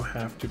to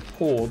have to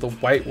pull the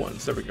white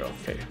ones. There we go.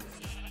 Okay.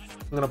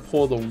 I'm going to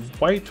pull the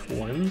white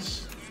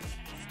ones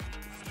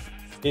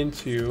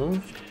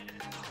into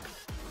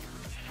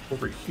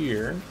over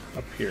here,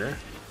 up here,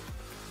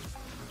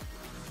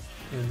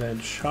 and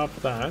then chop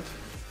that.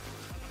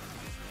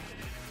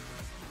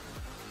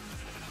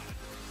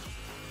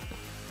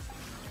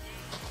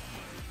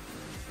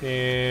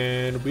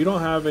 And we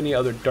don't have any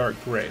other dark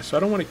gray, so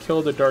I don't want to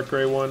kill the dark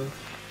gray one,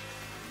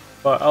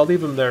 but I'll leave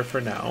them there for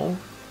now.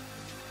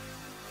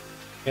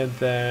 And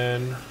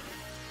then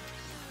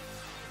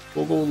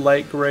we'll go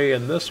light gray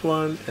in this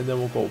one, and then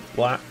we'll go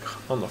black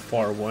on the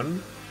far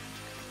one.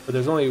 But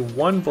there's only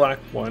one black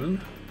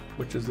one,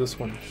 which is this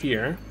one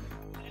here.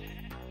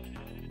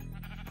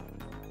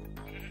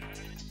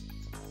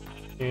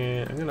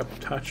 And I'm gonna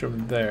touch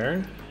them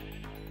there.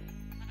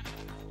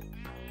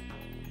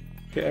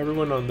 Get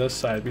everyone on this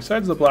side.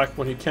 Besides the black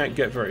one, you can't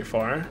get very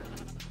far.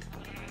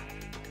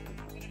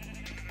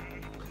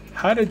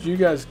 How did you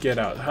guys get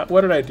out?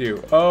 What did I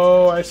do?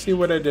 Oh, I see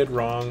what I did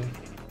wrong.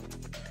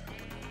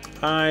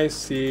 I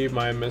see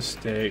my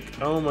mistake.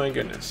 Oh my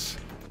goodness.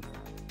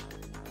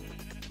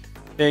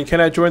 And can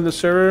I join the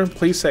server?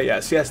 Please say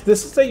yes. Yes,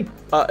 this is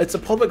it's a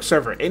public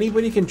server.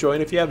 Anybody can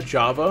join if you have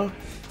Java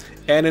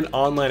and an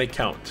online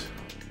account.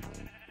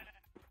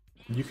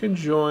 You can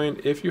join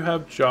if you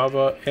have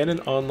Java and an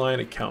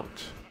online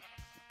account.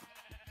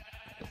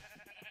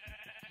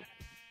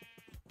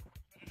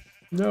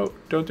 No,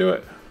 don't do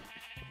it.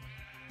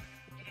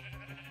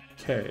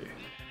 Okay.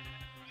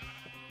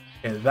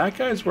 And that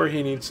guy's where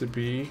he needs to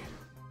be.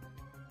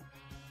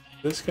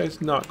 This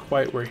guy's not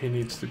quite where he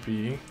needs to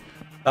be.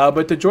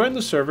 But to join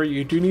the server,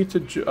 you do need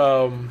to,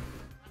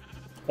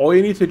 all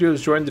you need to do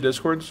is join the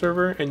Discord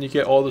server and you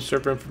get all the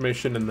server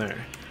information in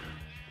there.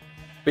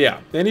 But yeah,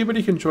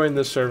 anybody can join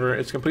this server.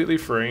 It's completely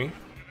free.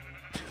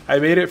 I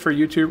made it for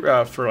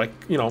YouTube, for like,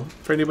 you know,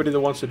 for anybody that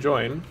wants to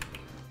join.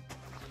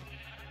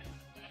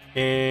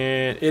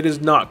 And it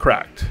is not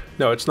cracked.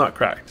 No, it's not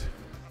cracked.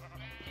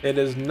 It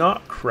is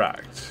not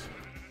cracked.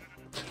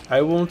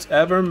 I won't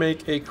ever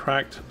make a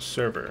cracked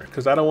server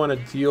because I don't want to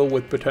deal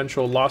with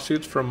potential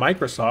lawsuits from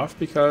Microsoft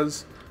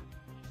because,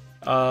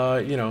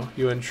 you know,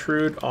 you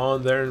intrude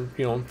on their,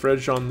 you know,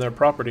 infringe on their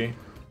property.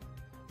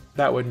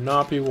 That would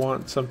not be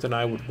something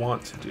I would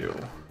want to do.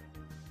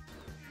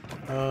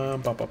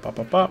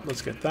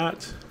 Let's get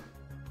that.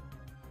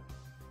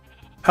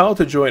 How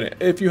to join it.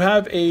 If you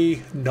have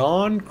a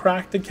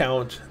non-cracked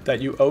account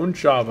that you own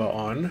Java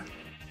on,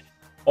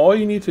 all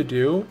you need to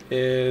do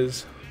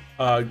is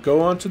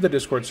go onto the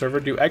Discord server,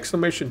 do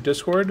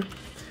 !Discord,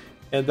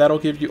 and that'll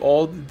give you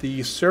all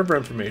the server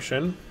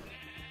information.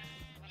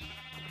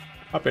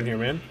 Hop in here,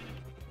 man.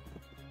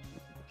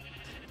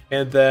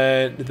 And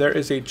then there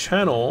is a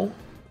channel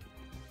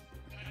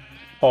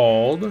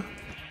called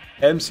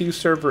MC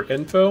Server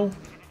Info,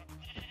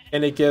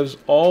 and it gives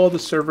all the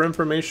server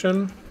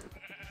information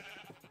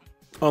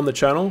on the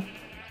channel.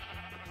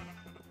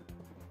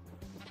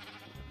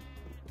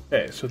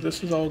 Okay, so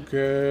this is all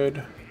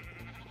good.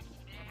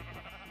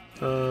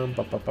 Okay,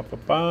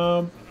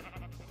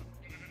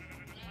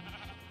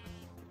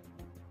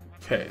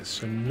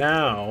 so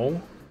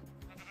now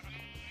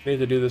I need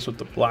to do this with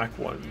the black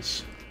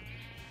ones.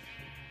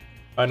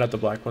 Not the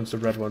black ones, the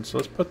red ones. So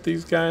let's put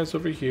these guys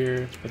over here.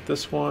 Let's put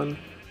this one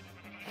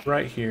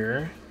right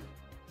here.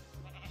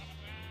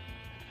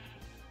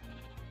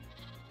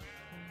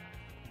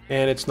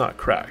 And it's not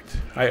cracked.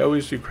 I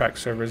always do cracked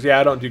servers. Yeah,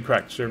 I don't do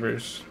cracked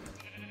servers.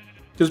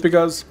 Just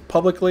because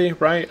publicly,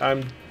 right?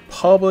 I'm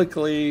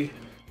publicly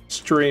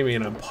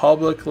streaming. I'm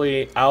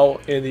publicly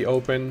out in the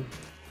open.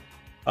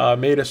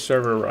 Made a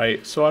server,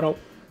 right? So I don't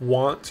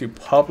want to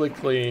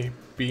publicly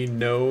be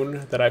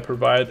known that I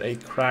provide a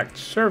cracked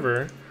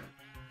server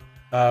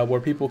where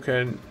people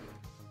can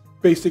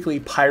basically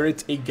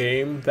pirate a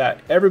game that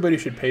everybody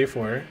should pay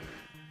for.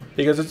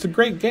 Because it's a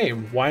great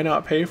game. Why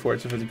not pay for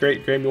it? So if it's a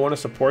great game, you want to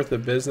support the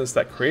business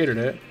that created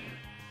it.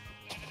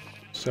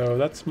 So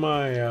that's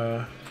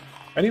my...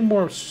 I need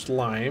more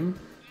slime.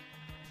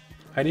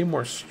 I need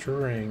more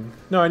string.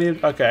 No, I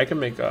need... Okay, I can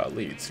make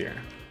leads here.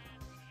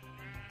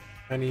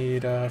 I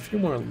need a few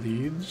more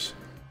leads.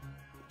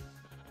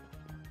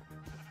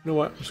 You know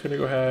what? I'm just going to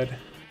go ahead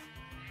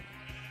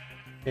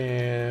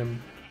and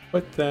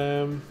put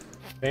them...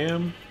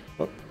 Bam.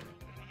 Whoop.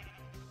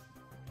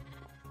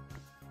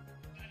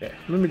 Okay,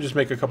 let me just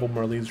make a couple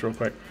more leads real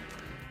quick.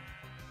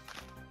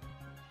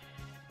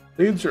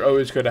 Leads are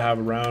always good to have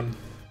around.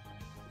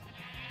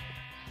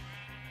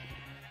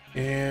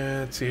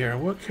 And let's see here,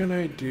 what can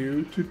I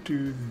do to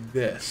do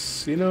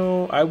this? You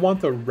know, I want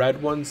the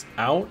red ones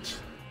out.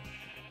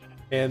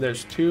 And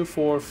there's 2,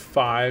 4,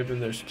 5,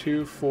 and there's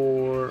 2,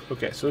 4.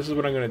 Okay, so this is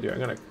what I'm gonna do. I'm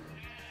gonna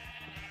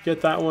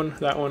get that one,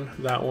 that one,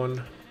 that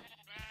one,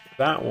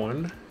 that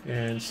one,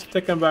 and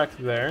stick them back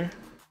there.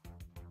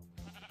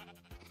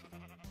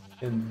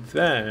 And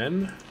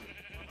then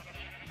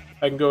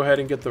I can go ahead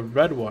and get the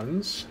red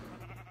ones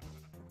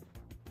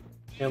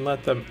and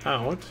let them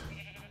out.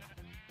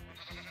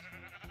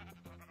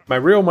 My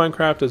real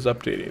Minecraft is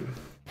updating.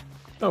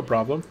 No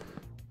problem.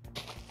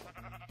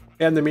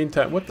 And in the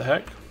meantime, what the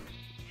heck?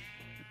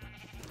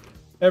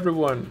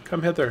 Everyone,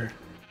 come hither.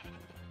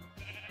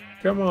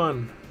 Come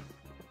on.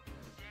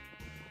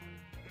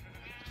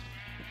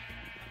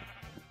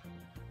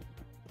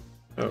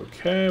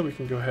 Okay, we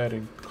can go ahead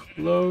and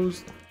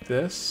close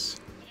this.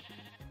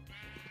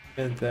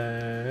 And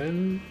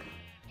then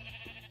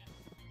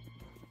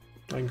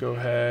I can go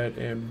ahead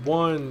and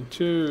 1,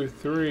 2,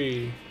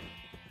 3.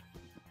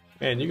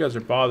 Man, you guys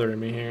are bothering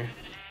me here.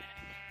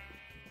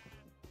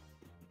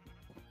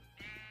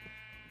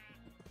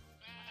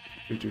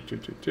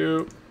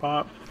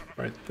 Pop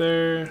right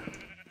there.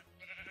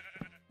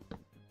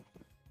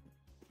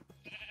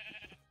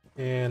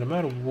 And I'm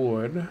out of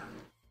wood.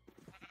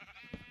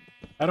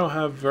 I don't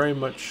have very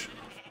much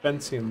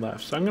fencing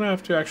left, so I'm gonna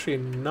have to actually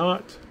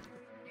not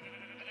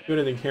do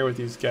anything here with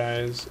these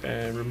guys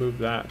and remove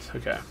that.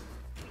 Okay.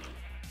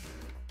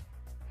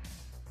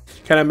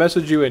 Can I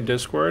message you in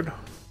Discord?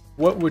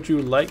 what would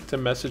you like to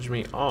message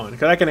me on?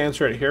 Because I can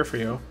answer it here for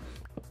you.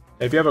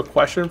 If you have a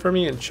question for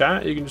me in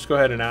chat, you can just go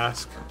ahead and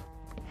ask.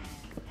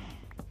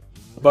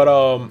 But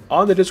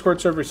on the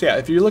Discord server, so yeah,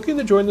 if you're looking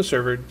to join the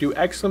server, do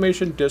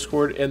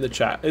 !Discord in the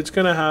chat. It's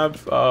gonna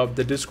have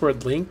the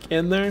Discord link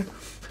in there.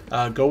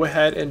 Go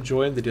ahead and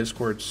join the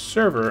Discord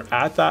server.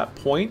 At that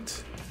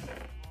point,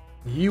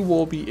 you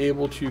will be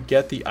able to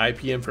get the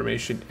IP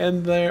information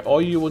in there.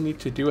 All you will need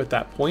to do at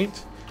that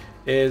point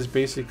is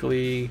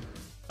basically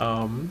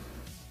 1,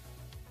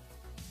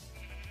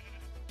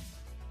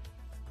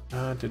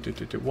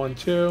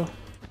 2.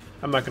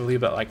 I'm not gonna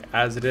leave that like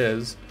as it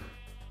is,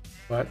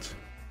 but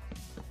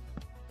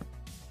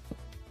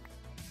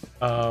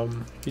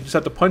you just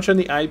have to punch in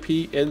the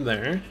IP in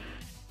there,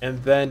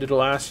 and then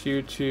it'll ask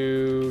you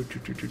to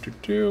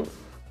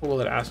what will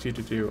it ask you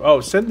to do?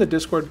 Oh, send the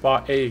Discord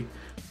bot in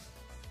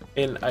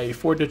a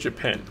 4-digit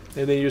pin,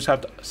 and then you just have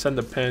to send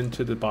the pin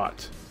to the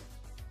bot,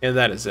 and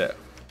that is it.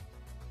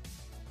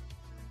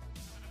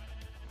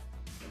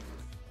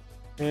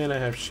 And I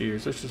have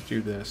shears. Let's just do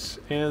this,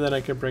 and then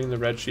I can bring the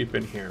red sheep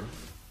in here.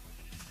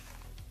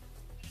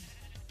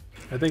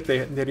 I think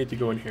they need to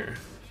go in here.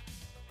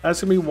 That's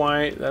gonna be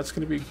white, that's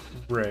gonna be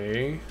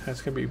gray,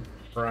 that's gonna be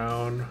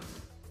brown.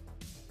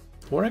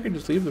 Or I can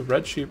just leave the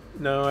red sheep.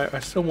 No, I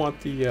still want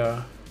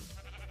the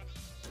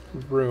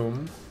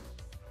room.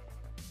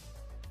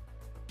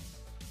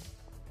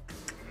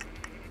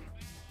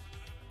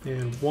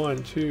 And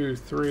 1, 2,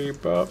 3,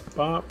 bop,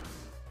 bop.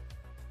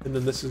 And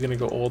then this is gonna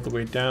go all the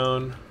way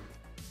down.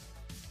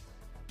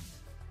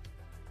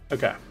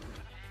 Okay.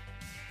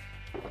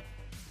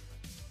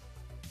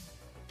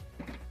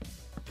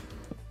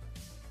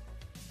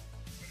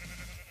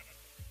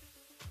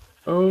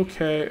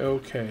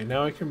 Okay,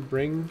 now I can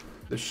bring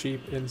the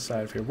sheep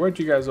inside of here. Where'd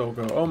you guys all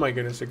go? Oh my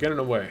goodness, they're getting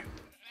away.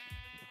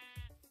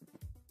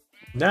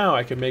 Now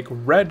I can make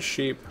red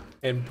sheep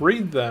and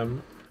breed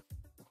them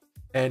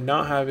and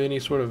not have any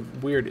sort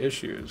of weird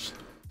issues.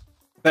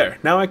 There,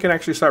 now I can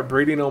actually start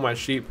breeding all my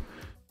sheep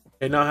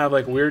and not have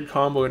like weird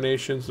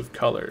combinations of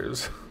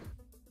colors.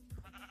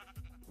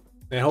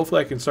 And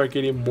hopefully I can start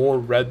getting more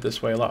red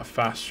this way a lot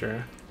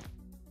faster.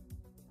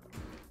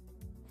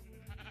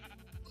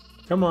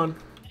 Come on.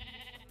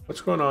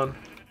 What's going on?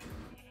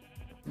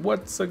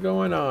 What's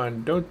going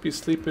on? Don't be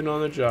sleeping on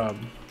the job.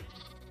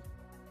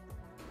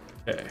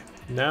 Okay,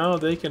 now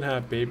they can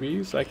have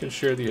babies. I can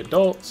shear the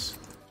adults.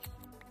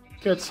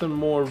 Get some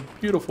more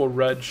beautiful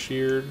red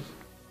sheared.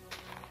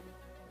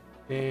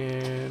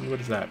 And what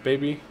is that,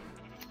 baby?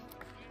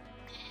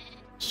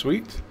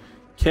 Sweet.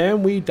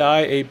 Can we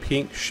dye a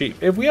pink sheep?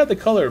 If we had the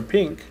color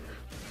pink,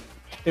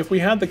 I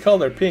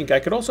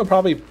could also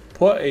probably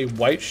put a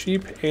white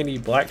sheep and a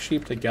black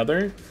sheep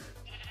together.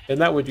 And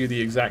that would do the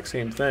exact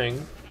same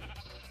thing.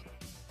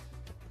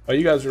 Oh,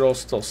 you guys are all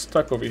still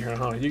stuck over here,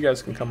 huh? You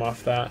guys can come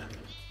off that.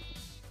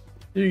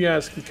 You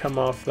guys can come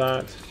off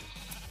that.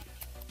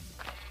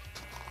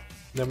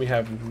 Then we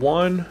have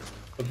one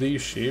of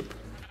these sheep.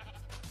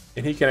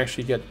 And he can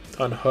actually get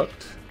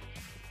unhooked.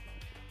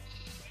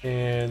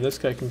 And this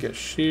guy can get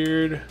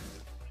sheared.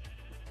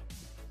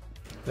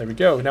 There we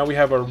go. Now we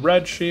have a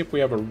red sheep. We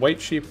have a white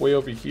sheep way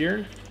over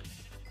here.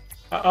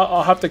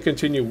 I'll have to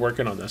continue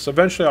working on this.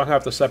 Eventually I'll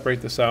have to separate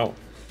this out.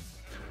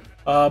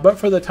 But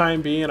for the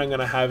time being, I'm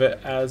going to have it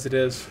as it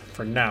is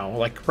for now.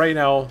 Like right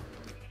now,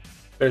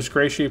 there's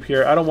gray sheep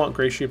here. I don't want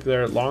gray sheep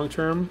there long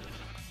term,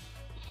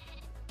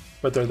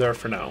 but they're there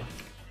for now.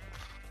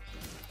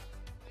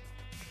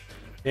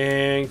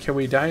 And can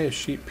we dye a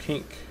sheep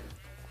pink?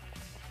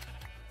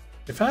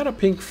 If I had a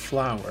pink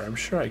flower, I'm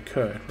sure I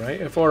could,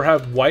 right? Or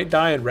have white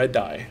dye and red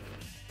dye.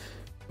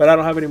 But I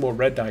don't have any more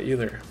red dye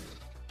either.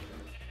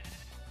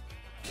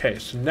 Okay,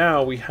 so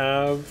now we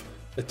have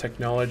the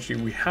technology.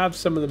 We have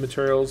some of the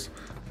materials.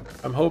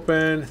 I'm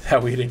hoping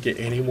that we didn't get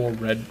any more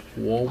red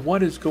wool.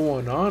 What is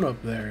going on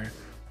up there?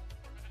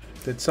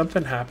 Did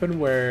something happen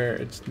where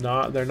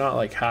they're not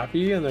like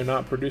happy and they're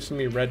not producing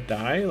me red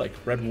dye, like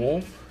red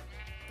wool?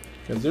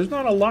 Because there's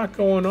not a lot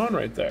going on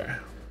right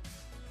there.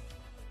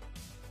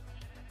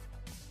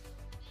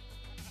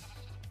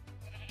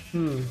 I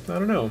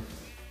don't know.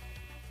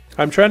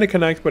 I'm trying to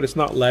connect, but it's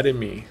not letting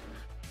me.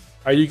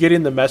 Are you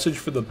getting the message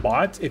for the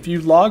bot? If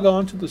you log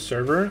on to the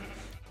server,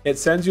 it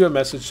sends you a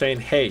message saying,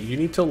 hey, you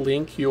need to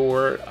link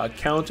your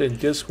account in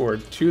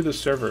Discord to the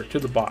server, to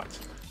the bot.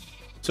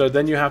 So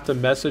then you have to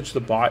message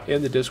the bot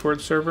in the Discord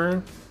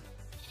server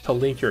to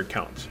link your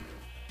account.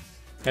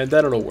 And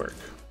then it'll work.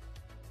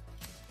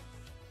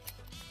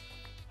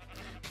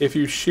 If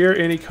you shear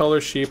any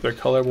color sheep, their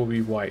color will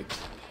be white.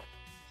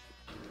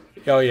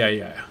 Oh,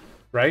 yeah.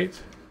 Right?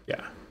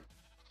 Yeah.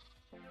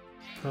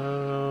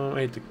 I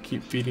need to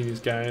keep feeding these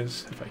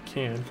guys if I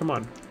can. Come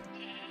on.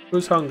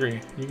 Who's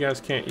hungry? You guys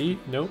can't eat?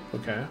 Nope.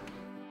 Okay.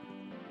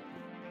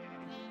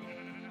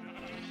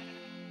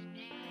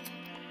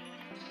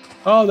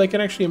 Oh, they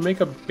can actually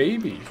make a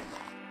baby.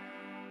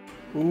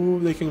 Ooh,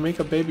 they can make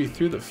a baby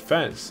through the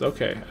fence.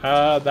 Okay.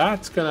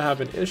 That's gonna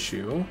have an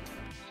issue.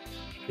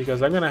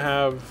 Because I'm gonna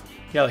have...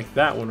 Yeah, like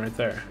that one right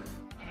there.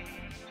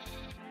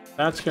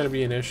 That's going to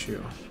be an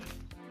issue.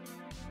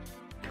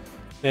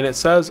 And it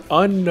says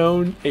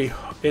unknown a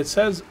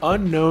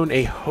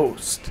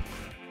host.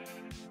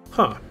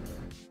 Huh.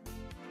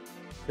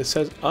 It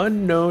says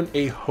unknown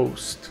a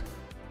host.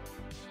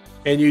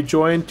 And you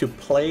join to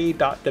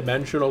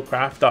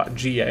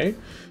play.dimensionalcraft.ga.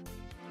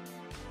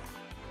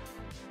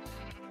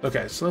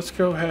 Okay, so let's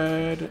go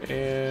ahead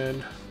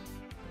and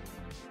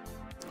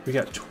we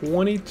got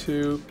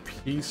 22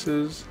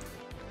 pieces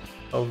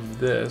of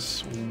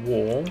this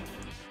wool.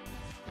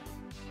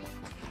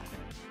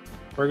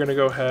 We're gonna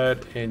go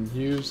ahead and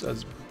use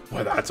as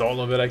well. That's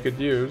all of it I could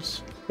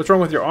use. What's wrong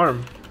with your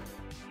arm?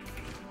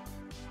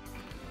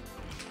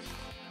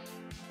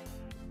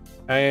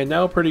 And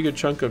now a pretty good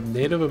chunk of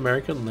Native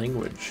American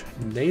language.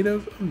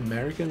 Native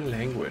American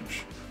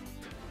language.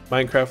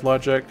 Minecraft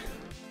logic.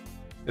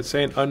 It's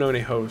saying unknown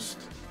a host.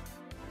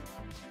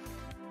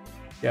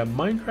 Yeah,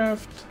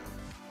 Minecraft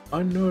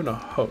unknown a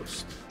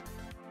host.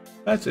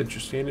 That's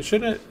interesting. It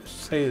shouldn't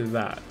say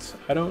that.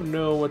 I don't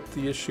know what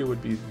the issue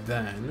would be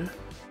then.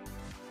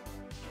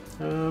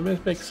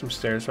 Let's make some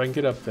stairs so I can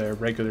get up there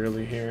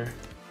regularly here.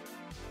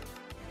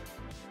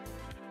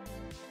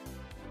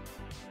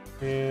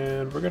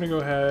 And we're gonna go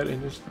ahead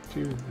and just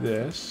do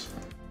this.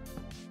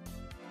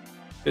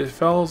 It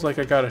feels like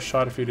I got a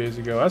shot a few days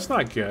ago. That's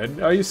not good.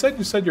 Oh, you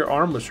said your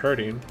arm was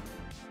hurting.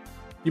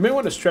 You may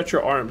want to stretch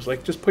your arms.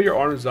 Like, just put your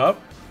arms up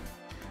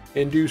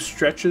and do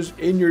stretches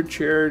in your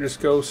chair. Just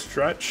go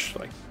stretch.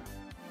 Like,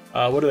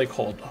 what are they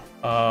called?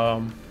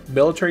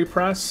 Military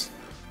press.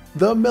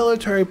 The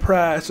military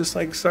press. Just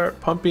like start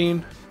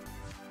pumping.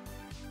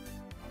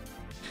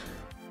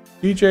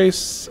 DJ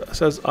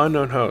says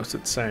unknown host.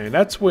 It's saying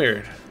that's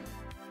weird.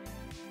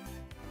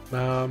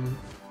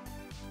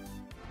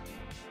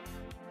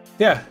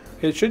 Yeah,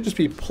 it should just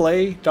be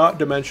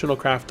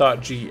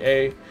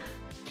play.dimensionalcraft.ga,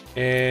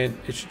 and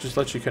it should just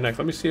let you connect.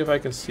 Let me see if I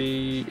can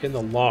see in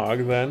the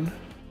log then.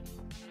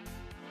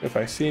 If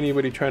I see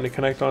anybody trying to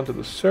connect onto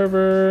the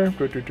server.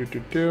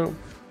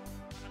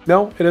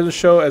 No, it doesn't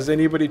show as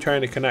anybody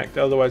trying to connect.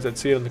 Otherwise, I'd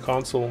see it in the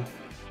console.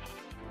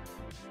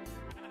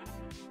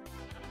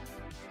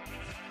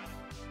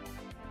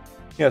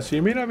 Yeah, so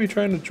you may not be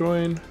trying to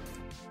join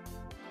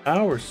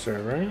our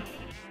server.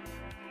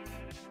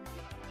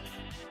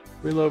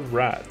 We love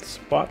rats.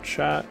 Bot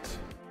chat.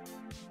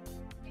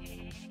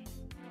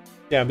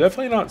 Yeah, I'm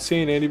definitely not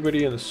seeing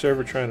anybody in the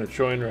server trying to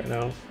join right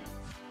now.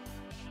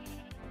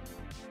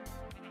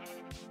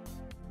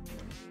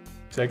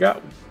 So I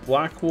got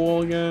black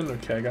wool again.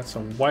 Okay, I got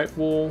some white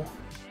wool.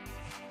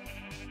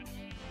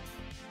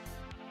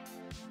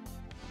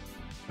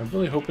 I'm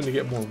really hoping to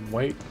get more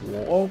white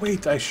wool. Oh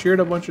wait, I sheared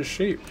a bunch of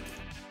sheep.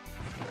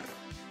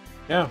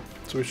 Yeah,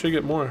 so we should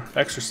get more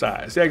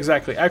exercise. Yeah,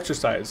 exactly,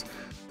 exercise.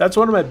 That's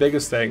one of my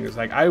biggest things.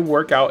 Like, I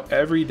work out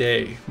every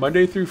day,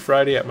 Monday through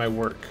Friday at my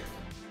work.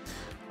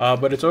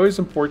 But it's always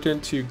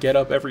important to get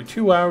up every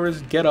 2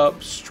 hours, get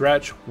up,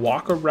 stretch,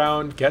 walk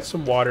around, get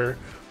some water.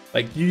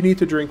 Like, you need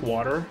to drink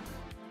water.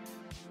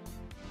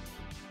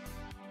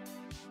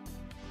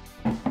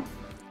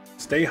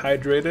 Stay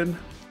hydrated.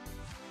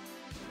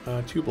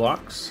 2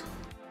 blocks.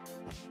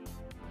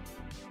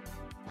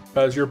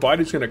 Because your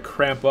body's gonna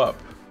cramp up.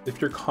 If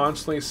you're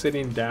constantly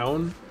sitting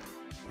down,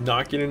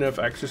 not getting enough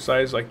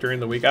exercise like during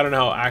the week. I don't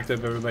know how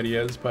active everybody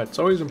is, but it's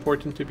always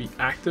important to be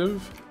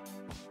active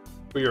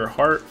for your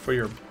heart, for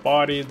your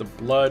body, the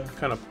blood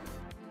kind of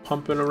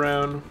pumping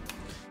around.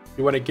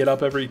 You want to get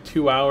up every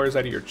 2 hours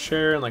out of your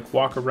chair and like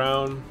walk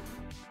around,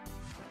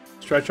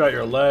 stretch out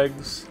your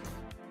legs.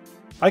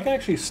 I can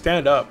actually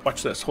stand up.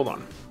 Watch this. Hold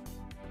on.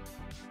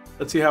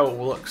 Let's see how it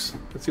looks.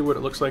 Let's see what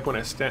it looks like when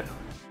I stand.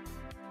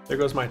 There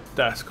goes my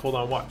desk. Hold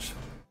on, watch.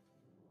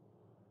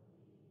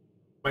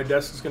 My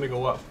desk is going to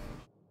go up.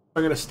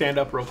 I'm going to stand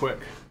up real quick.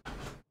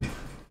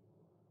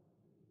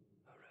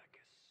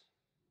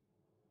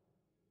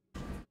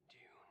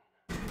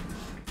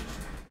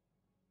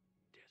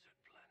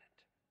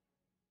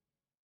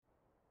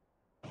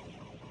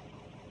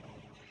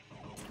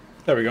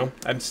 There we go.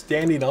 I'm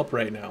standing up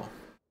right now.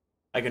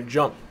 I can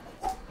jump.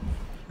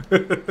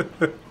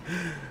 There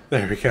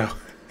we go.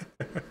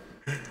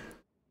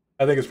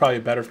 I think it's probably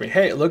better for me.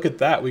 Hey, look at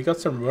that. We got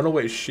some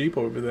runaway sheep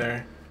over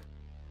there.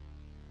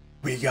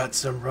 We got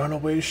some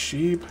runaway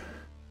sheep.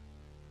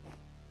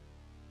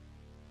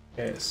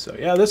 Okay, so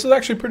yeah, this is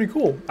actually pretty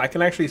cool. I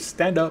can actually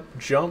stand up,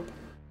 jump.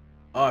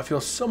 Oh, I feel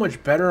so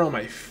much better on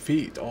my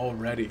feet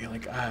already.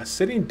 Like,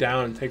 sitting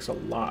down takes a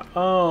lot.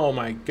 Oh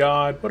my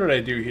god, what did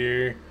I do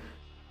here?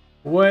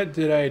 What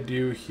did I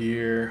do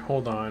here?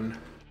 Hold on.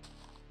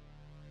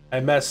 I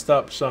messed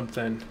up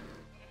something.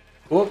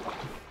 Whoop.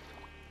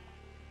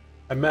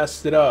 I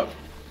messed it up.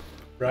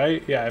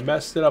 Right? Yeah, I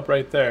messed it up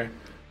right there.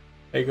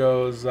 It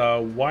goes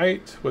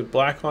white with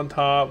black on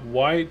top,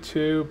 white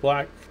 2,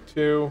 black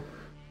 2,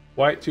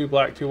 white 2,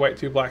 black 2, white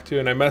 2, black 2,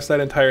 and I messed that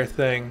entire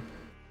thing.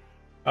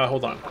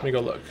 Hold on, let me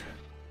go look.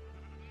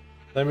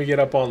 Let me get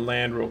up on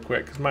land real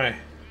quick, cause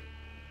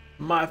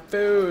my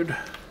food.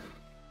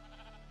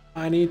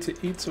 I need to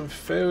eat some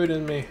food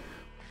in me.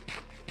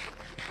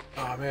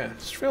 Oh man,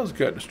 this feels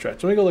good to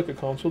stretch. Let me go look at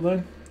console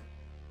then.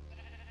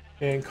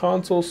 In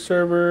console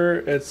server,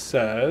 it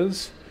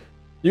says,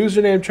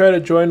 username try to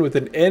join with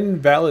an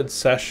invalid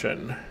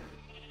session.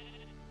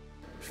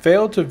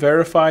 Failed to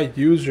verify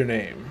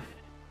username.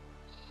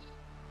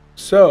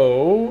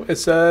 So it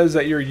says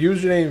that your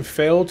username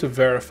failed to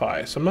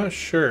verify. So I'm not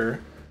sure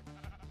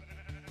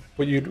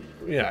what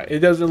yeah, it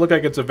doesn't look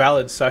like it's a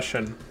valid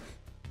session.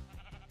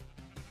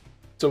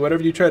 So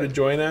whatever you try to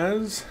join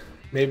as,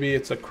 maybe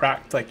it's a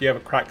cracked, like you have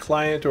a cracked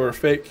client or a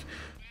fake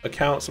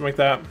account, something like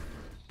that.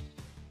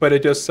 But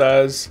it just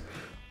says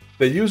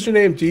the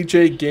username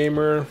DJ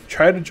Gamer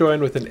try to join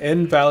with an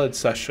invalid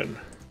session.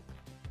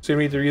 So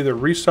you either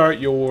restart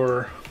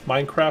your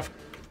Minecraft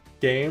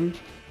game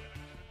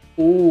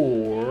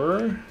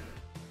or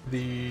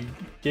the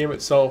game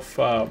itself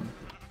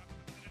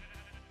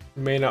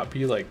may not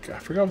be like, I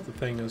forgot what the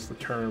thing is, the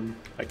term,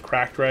 like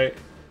cracked, right?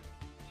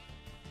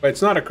 But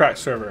it's not a cracked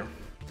server.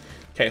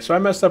 Okay, so I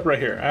messed up right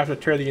here. I have to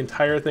tear the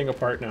entire thing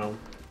apart now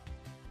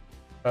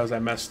because I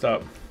messed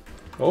up.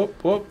 Oh,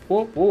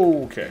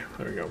 okay,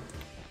 there we go.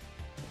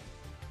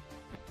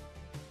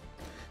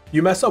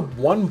 You mess up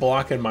one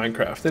block in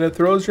Minecraft and it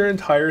throws your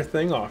entire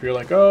thing off. You're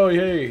like, oh,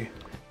 yay.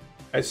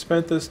 I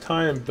spent this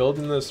time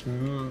building this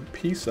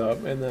piece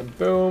up and then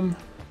boom,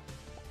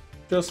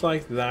 just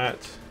like that.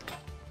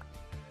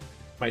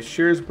 My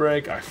shears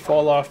break, I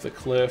fall off the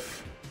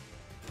cliff.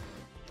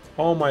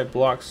 All my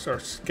blocks are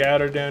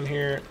scattered down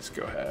here. Let's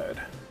go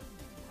ahead.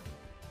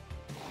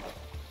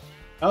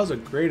 That was a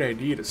great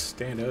idea to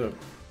stand up.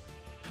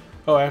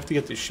 Oh, I have to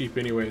get these sheep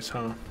anyways,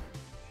 huh?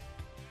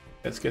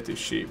 Let's get these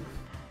sheep.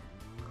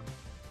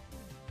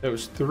 There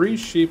was 3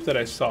 sheep that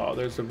I saw.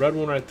 There's a red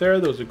one right there.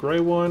 There was a gray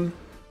one.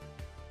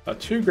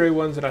 2 gray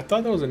ones, and I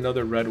thought there was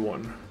another red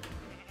one.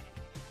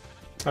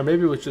 Or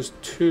maybe it was just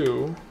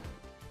 2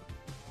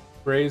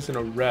 grays and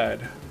a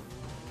red.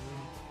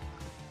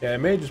 Yeah, it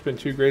may have just been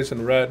 2 grays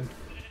and red.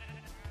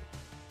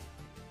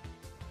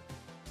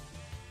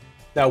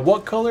 Now,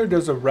 what color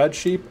does a red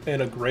sheep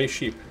and a gray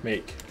sheep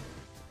make?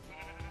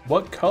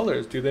 What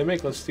colors do they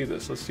make? Let's see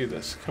this. Let's see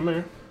this. Come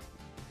here.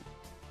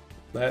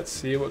 Let's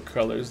see what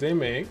colors they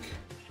make.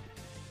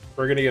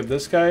 We're going to give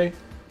this guy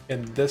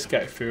and this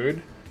guy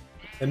food.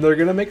 And they're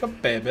going to make a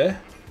baby.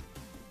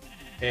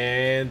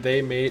 And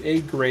they made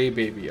a gray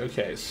baby.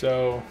 Okay,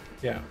 so,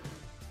 yeah.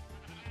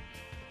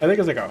 I think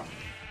it's like a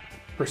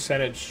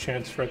percentage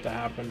chance for it to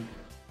happen.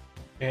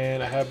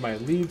 And I have my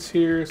leads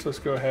here, so let's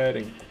go ahead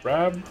and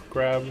grab.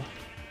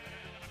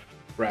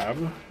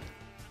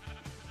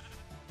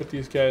 Put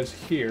these guys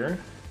here.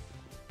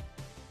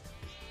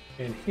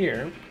 And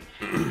here.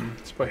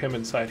 Let's put him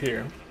inside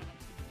here.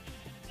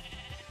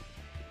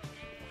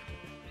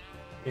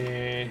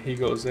 And he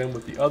goes in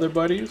with the other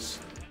buddies.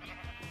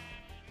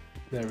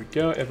 There we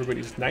go.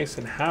 Everybody's nice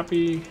and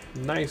happy.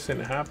 Nice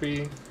and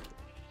happy.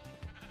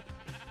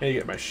 And you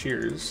get my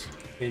shears.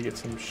 And you get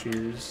some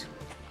shears.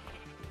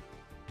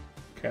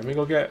 Okay, I'm gonna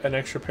go get an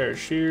extra pair of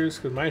shears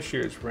because my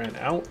shears ran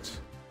out.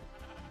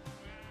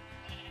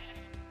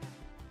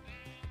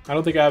 I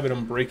don't think I have an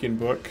unbreaking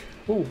book.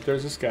 Oh,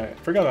 there's this guy. I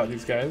forgot about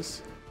these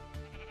guys.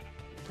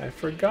 I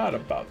forgot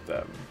about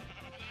them.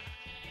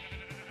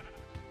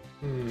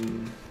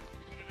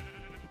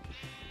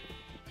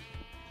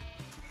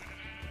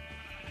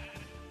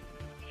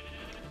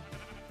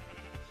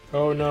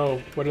 Oh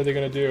no, what are they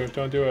gonna do?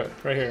 Don't do it.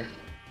 Right here.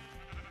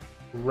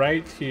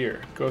 Right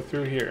here. Go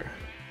through here.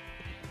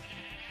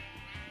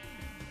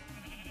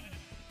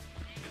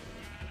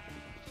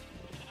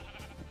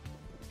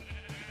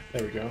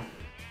 There we go.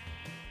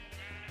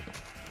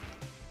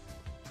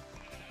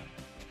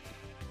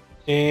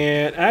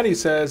 And Addy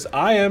says,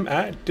 I am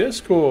at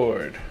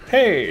Discord.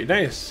 Hey,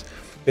 nice.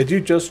 Did you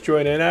just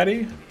join in,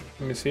 Addy?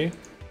 Let me see.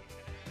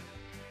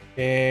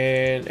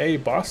 And hey,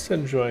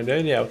 Boston joined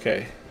in. Yeah,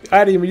 okay.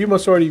 Addy, you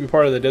must already be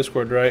part of the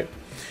Discord, right?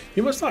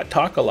 You must not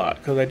talk a lot,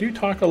 because I do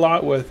talk a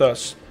lot with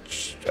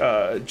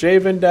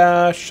Javen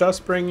Dash,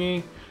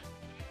 Shusbringy.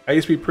 I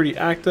used to be pretty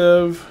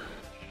active.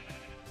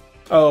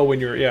 Oh, when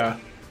you're, yeah.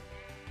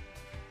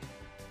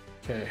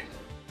 Okay.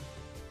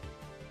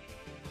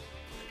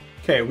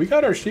 Okay, we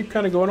got our sheep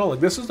kind of going on.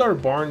 Like, this is our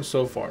barn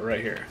so far,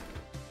 right here.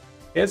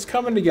 It's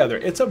coming together.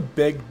 It's a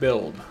big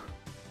build.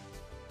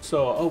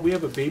 So, oh, we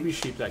have a baby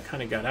sheep that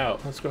kind of got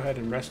out. Let's go ahead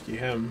and rescue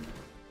him.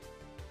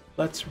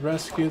 Let's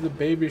rescue the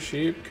baby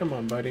sheep. Come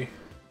on, buddy.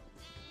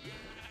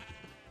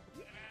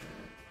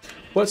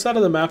 What side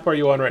of the map are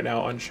you on right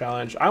now,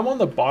 Unchallenged? I'm on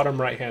the bottom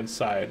right-hand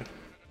side.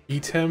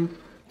 Eat him?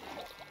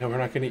 No, we're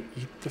not gonna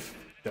eat the...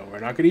 No, we're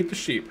not gonna eat the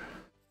sheep.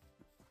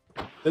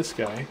 This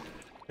guy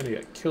gonna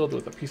get killed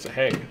with a piece of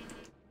hay.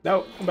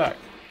 No, come back.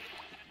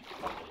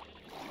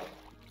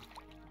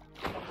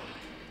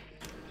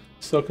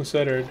 Still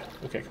considered.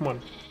 Okay, come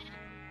on.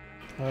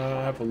 I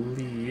have a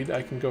lead.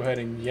 I can go ahead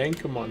and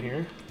yank him on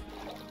here.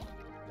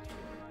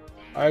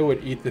 I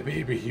would eat the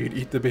baby. You'd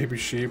eat the baby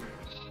sheep.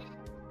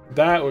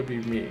 That would be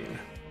mean.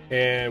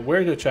 And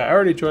where to chat? I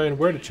already joined.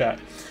 Where to chat?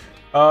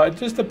 It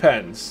just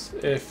depends.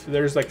 If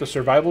there's like the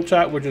survival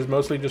chat, which is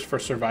mostly just for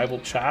survival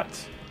chat,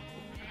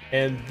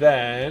 And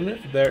then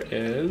there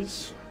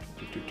is,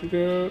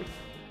 get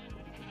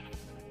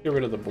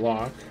rid of the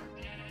block.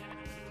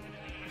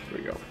 There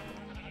we go.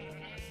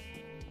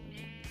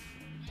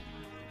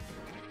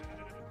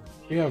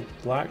 We have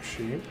black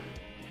sheep.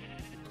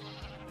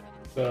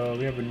 So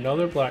we have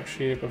another black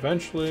sheep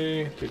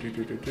eventually.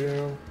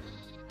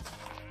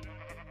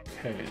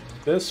 Okay,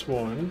 this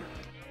one,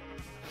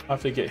 I'll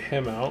have to get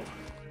him out.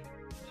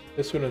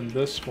 This one and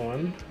this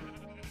one,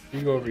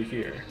 you go over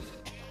here.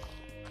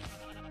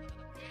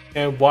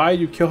 And why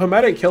you kill him?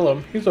 I didn't kill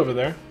him, he's over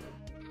there.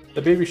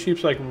 The baby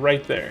sheep's like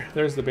right there.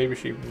 There's the baby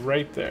sheep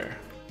right there.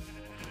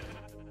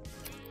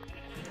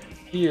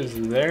 He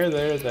is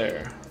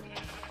there.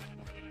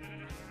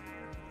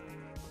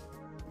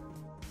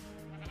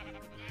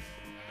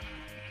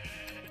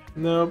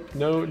 Nope,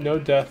 no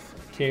death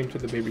came to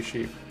the baby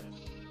sheep.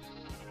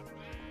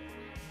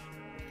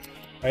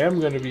 I am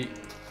going to be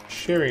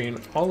sharing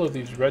all of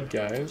these red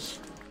guys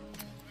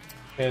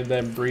and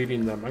then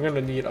breeding them. I'm going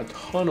to need a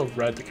ton of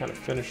red to kind of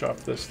finish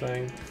off this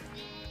thing.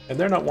 And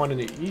they're not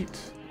wanting to eat.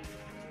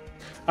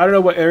 I don't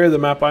know what area of the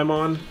map I'm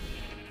on.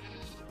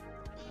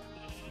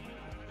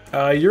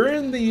 You're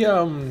in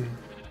the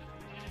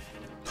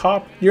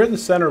top, you're in the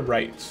center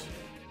right.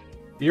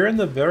 You're in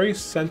the very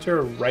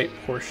center right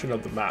portion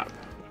of the map.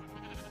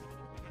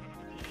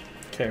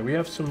 Okay, we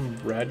have some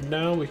red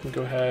now. We can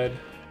go ahead.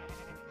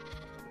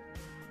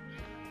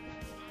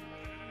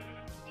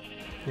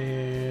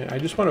 And I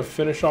just want to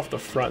finish off the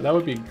front. That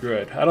would be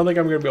good. I don't think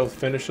I'm going to be able to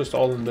finish this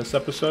all in this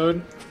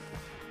episode.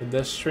 In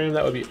this stream,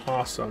 that would be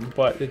awesome.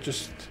 But it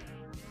just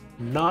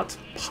not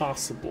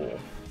possible.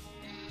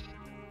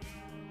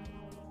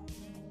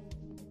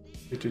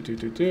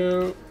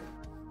 Yeah,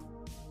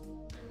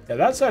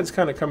 that side's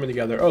kind of coming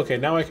together. Okay,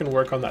 now I can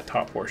work on that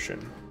top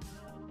portion.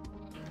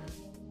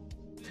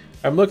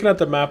 I'm looking at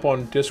the map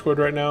on Discord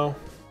right now.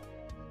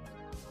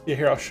 Yeah,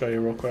 here, I'll show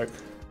you real quick.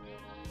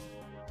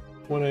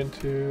 1 and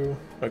 2.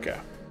 Okay.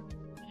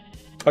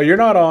 Oh, you're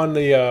not on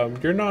the,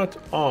 you're not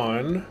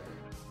on.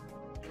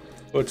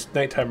 Oh, it's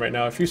nighttime right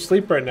now. If you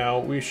sleep right now,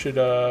 we should,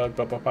 I'll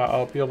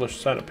be able to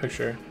send a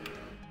picture.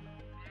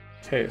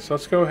 Okay, so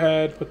let's go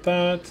ahead, put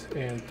that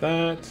and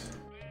that.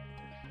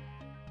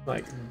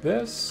 Like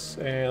this.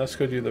 And let's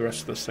go do the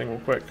rest of this thing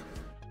real quick.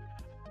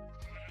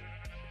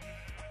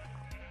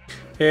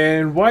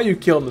 And why you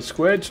killing the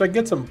squid? Should I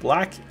get some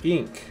black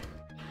ink?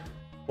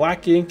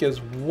 Black ink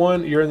is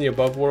one. You're in the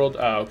above world.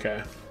 Oh,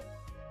 okay.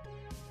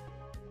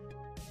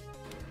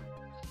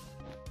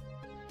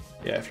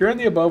 Yeah, if you're in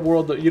the above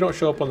world, you don't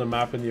show up on the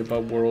map in the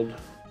above world.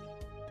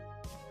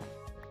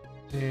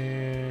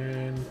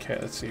 And okay,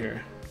 let's see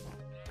here.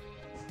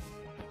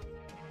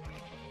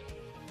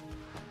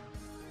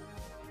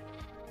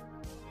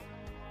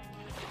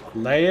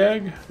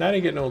 Lag? I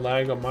didn't get no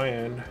lag on my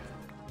end.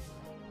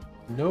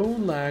 No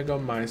lag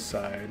on my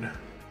side.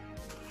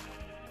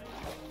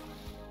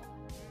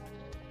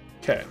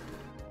 Okay.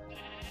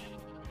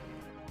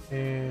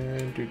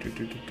 And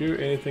do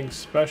anything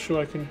special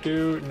I can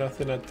do?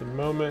 Nothing at the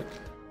moment.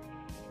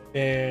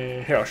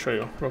 And here, I'll show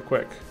you real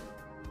quick.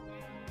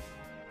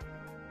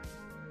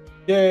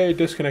 Yay,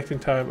 disconnecting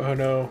time. Oh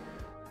no.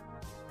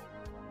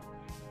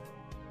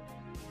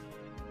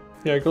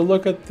 Yeah, go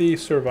look at the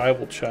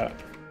survival chat.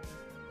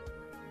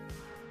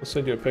 I'll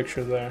send you a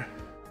picture there.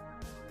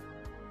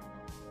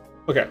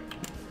 Okay.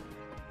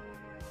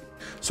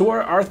 So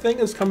our thing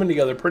is coming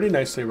together pretty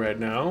nicely right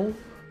now.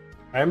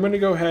 I'm going to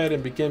go ahead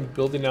and begin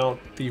building out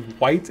the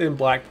white and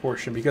black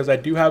portion because I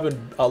do have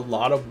a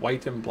lot of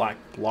white and black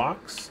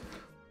blocks.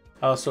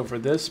 So for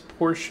this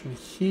portion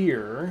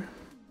here,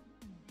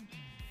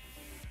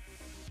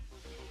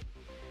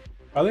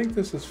 I think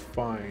this is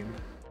fine.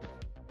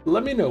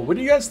 Let me know, what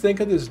do you guys think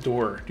of this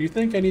door? Do you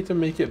think I need to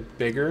make it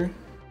bigger?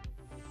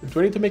 Do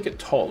I need to make it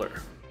taller?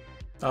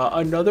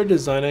 Another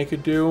design I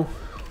could do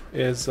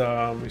is,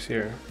 let me see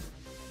here.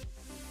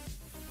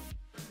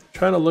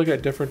 Trying to look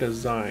at different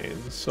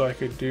designs. So I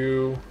could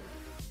do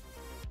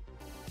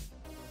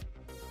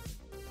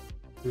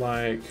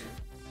like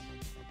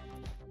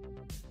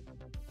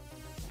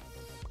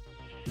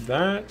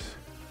that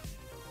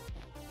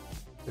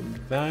and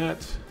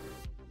that.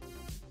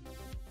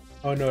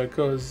 Oh no, it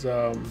goes,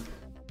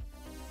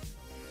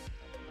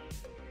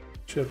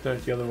 should have done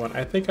it the other one.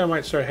 I think I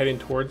might start heading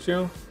towards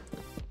you.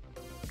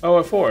 Oh,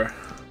 what for?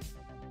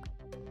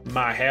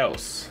 My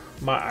house.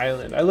 My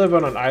island. I live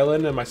on an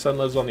island and my son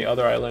lives on the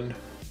other island.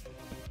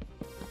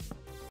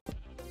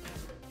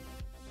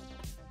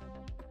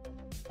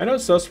 I know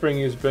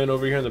Suspringy has been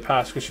over here in the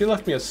past because she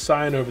left me a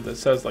sign over that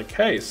says like,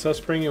 hey,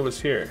 Suspringy was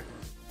here.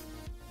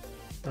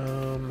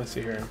 Let's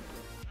see here.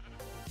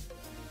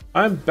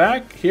 I'm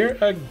back here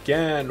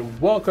again.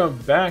 Welcome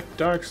back,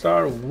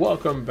 Darkstar.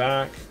 Welcome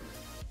back.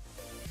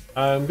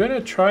 I'm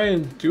gonna try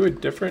and do a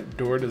different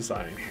door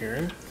design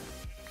here.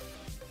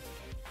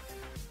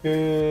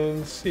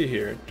 And see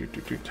here, do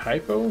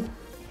typo.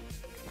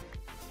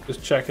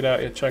 Just check it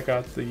out. Yeah, check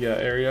out the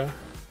area.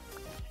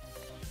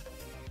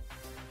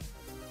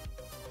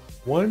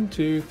 1,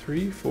 2,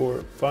 3, 4,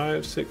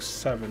 5, 6,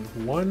 7.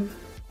 1,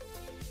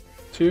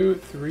 2,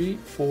 3,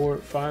 4,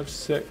 5,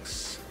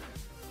 6.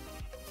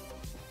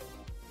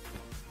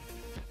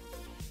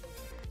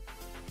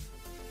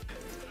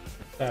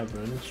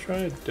 Let's try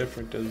a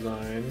different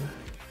design.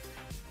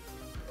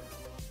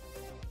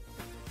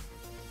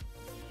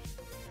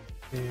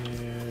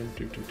 And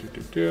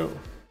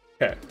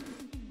okay.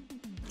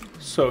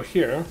 So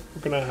here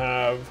we're gonna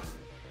have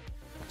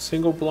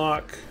single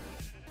block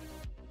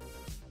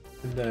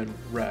and then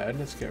red.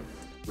 Let's get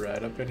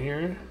red up in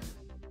here.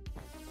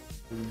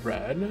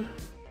 Red. And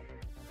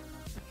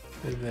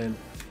then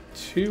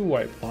 2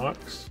 white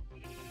blocks.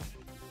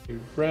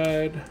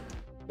 Red.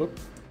 Whoop.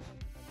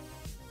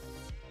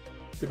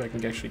 See if I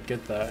can actually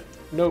get that.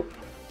 Nope.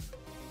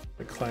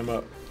 I climb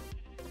up.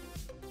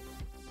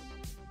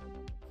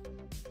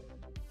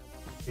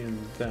 And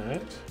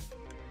that.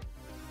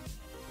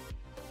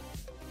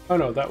 Oh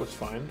no, that was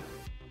fine.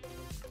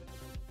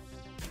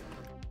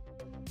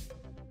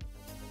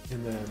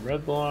 And then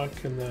red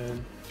block, and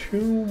then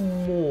 2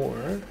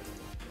 more.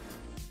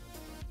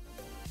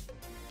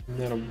 And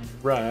then a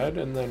red,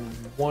 and then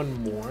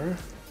 1 more.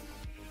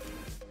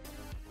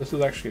 This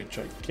is actually a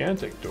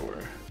gigantic door.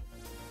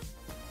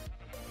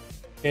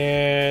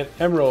 And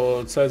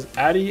Emerald says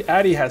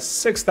Addy has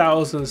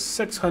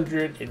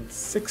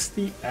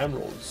 6,660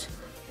 emeralds.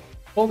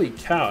 Holy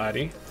cow,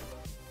 Addy.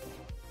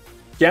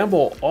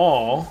 Gamble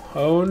all.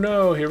 Oh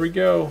no, here we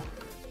go.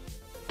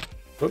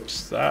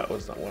 Whoops, that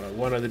was not what I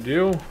wanted to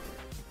do.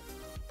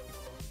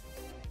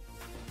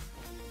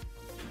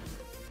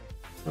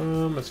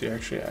 Let's see,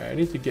 actually, I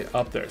need to get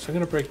up there. So I'm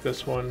gonna break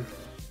this one.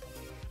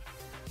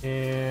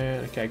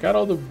 And okay, I got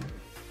all the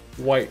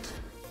white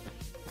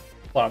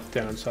locked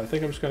down. So I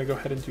think I'm just gonna go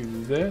ahead and do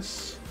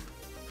this.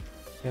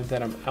 And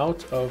then I'm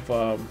out of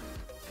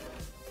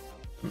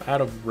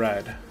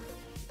red.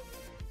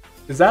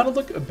 Does that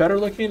look better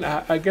looking?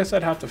 I guess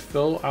I'd have to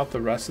fill out the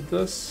rest of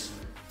this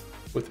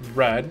with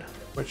red,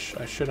 which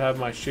I should have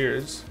my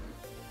shears.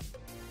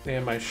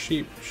 And my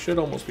sheep should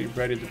almost be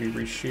ready to be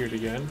re-sheared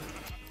again.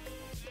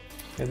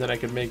 And then I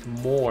can make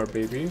more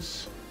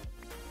babies.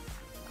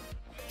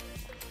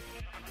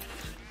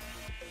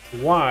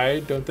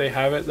 Why don't they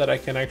have it that I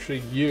can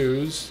actually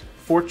use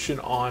fortune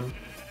on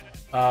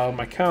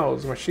my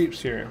cows, my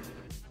sheeps here?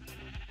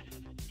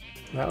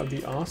 That would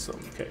be awesome.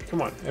 Okay,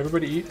 come on,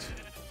 everybody eat.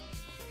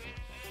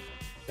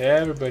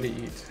 Everybody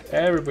eat.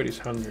 Everybody's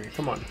hungry.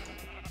 Come on.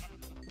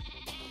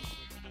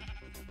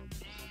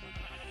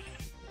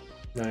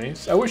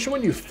 Nice. I wish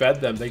when you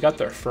fed them, they got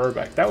their fur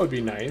back. That would be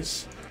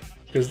nice.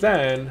 Because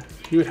then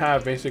you would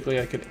have basically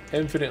like an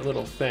infinite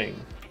little thing.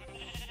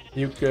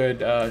 You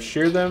could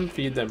shear them,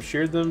 feed them,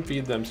 shear them,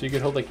 feed them. So you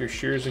could hold like your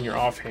shears in your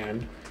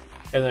offhand.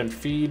 And then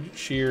feed,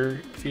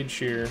 shear, feed,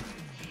 shear.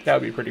 That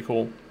would be pretty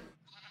cool.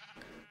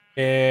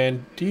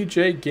 And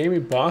DJ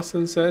Gaming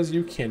Boston says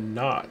you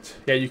cannot.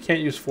 Yeah, you can't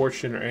use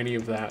fortune or any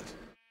of that.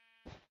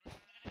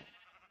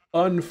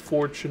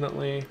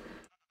 Unfortunately.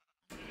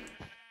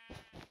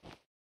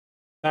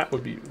 That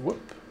would be,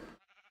 whoop.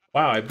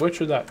 Wow, I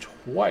butchered that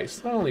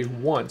twice. Not only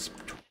once,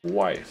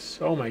 twice.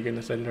 Oh my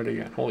goodness, I did it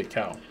again. Holy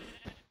cow.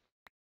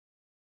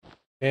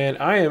 And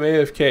I am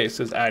AFK,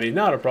 says Addy.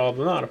 Not a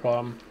problem, not a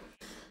problem.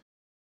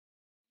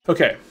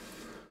 Okay.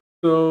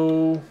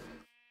 So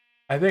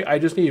I think I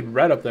just need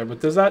red up there, but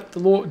does that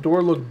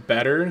door look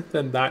better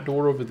than that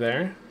door over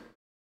there?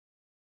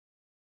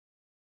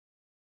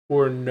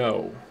 Or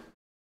no?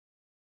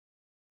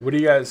 What do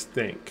you guys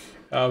think?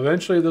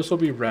 Eventually this will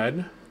be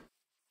red.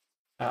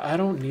 I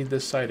don't need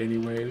this side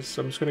anyways,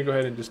 so I'm just gonna go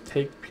ahead and just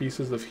take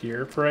pieces of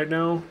here for right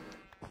now.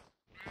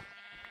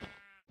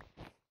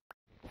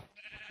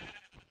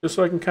 Just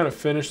so I can kind of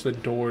finish the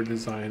door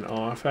design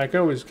off. I can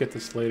always get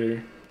this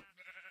later.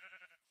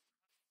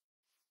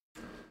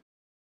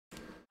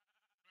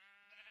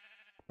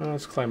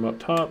 Let's climb up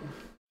top.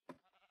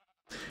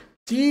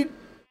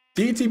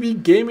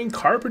 DTB Gaming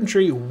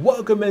Carpentry,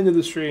 welcome into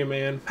the stream,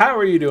 man. How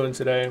are you doing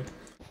today?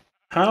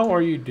 How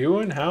are you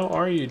doing? How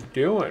are you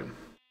doing?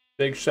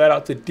 Big shout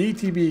out to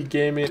DTB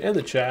Gaming in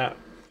the chat.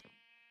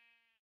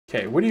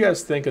 Okay, what do you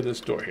guys think of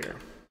this door here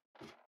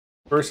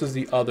versus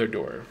the other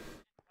door?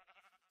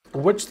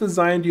 Which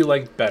design do you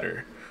like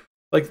better?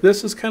 Like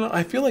this is kind of,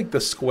 I feel like the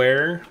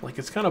square, like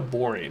it's kind of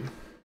boring.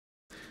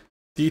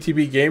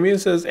 DTB Gaming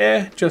says,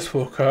 just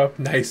woke up.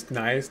 Nice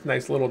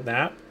little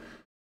nap.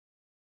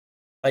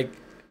 Like,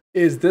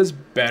 is this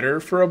better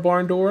for a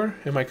barn door?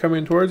 Am I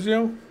coming towards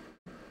you?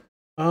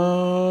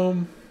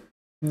 No,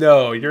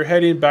 you're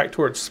heading back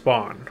towards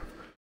spawn.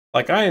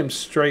 Like, I am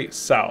straight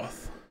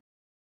south.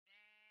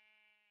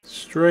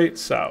 Straight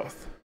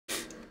south.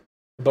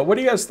 But what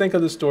do you guys think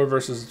of this door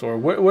versus this door?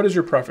 What is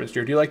your preference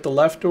here? Do you like the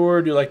left door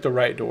or do you like the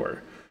right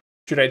door?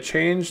 Should I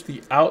change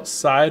the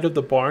outside of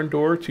the barn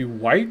door to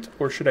white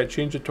or should I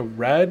change it to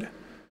red?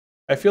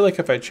 I feel like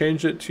if I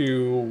change it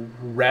to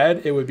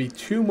red, it would be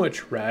too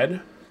much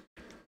red.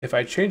 If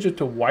I change it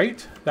to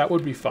white, that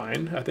would be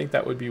fine. I think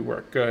that would be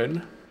work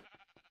good.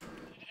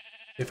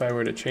 If I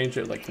were to change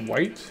it like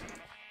white.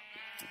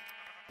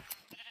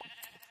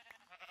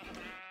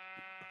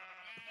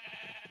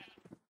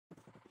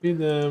 Feed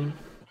them.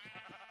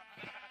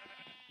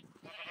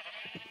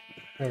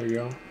 There we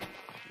go.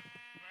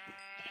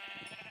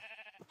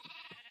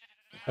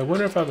 I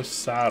wonder if I have a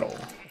saddle.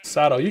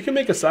 Saddle. You can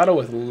make a saddle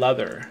with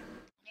leather.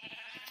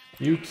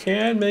 You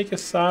can make a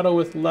saddle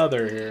with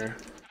leather here.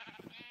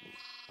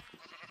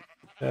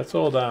 That's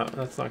all that.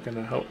 That's not going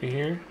to help me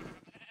here.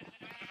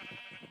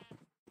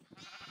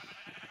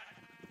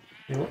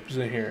 And what was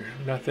in here?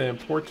 Nothing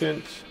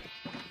important.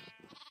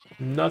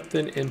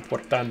 Nothing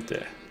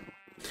importante.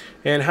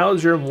 And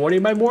how's your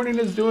morning? My morning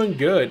is doing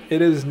good.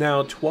 It is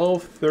now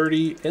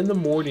 12:30 in the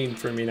morning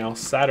for me now.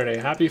 Saturday.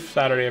 Happy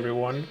Saturday,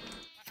 everyone.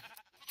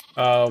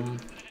 Kind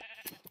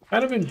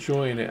of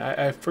enjoying it.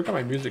 I forgot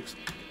my music's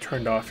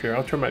turned off here.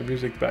 I'll turn my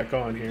music back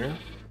on here.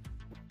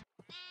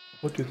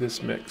 We'll do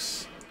this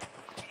mix.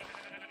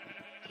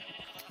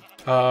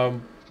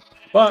 But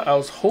I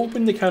was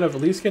hoping to kind of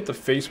at least get the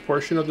face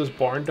portion of this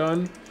barn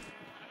done,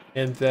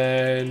 and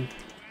then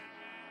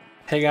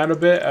hang out a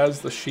bit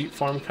as the sheep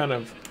farm kind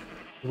of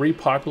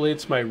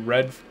repopulates my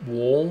red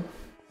wool.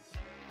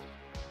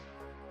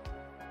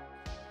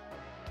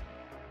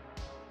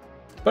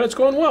 But it's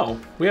going well.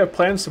 We have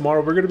plans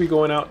tomorrow. We're going to be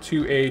going out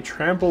to a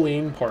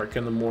trampoline park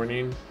in the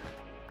morning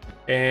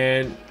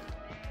and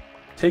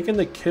taking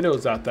the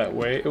kiddos out that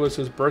way. It was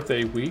his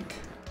birthday week.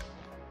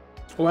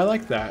 Oh, I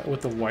like that with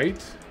the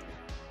white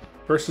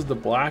versus the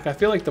black. I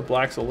feel like the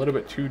black's a little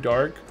bit too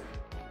dark,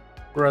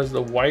 whereas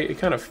the white, it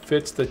kind of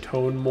fits the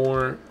tone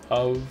more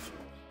of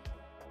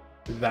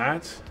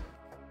that.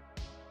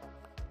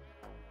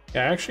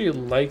 Yeah, I actually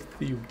like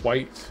the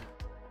white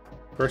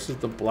versus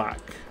the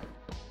black.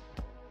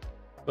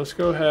 Let's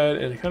go ahead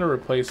and kind of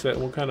replace it,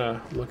 and we'll kind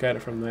of look at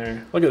it from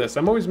there. Look at this.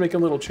 I'm always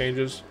making little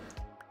changes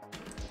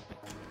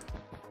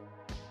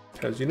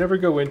because you never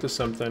go into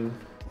something.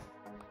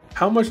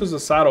 How much does the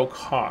saddle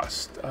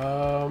cost?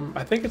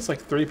 I think it's like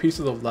 3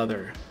 pieces of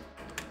leather.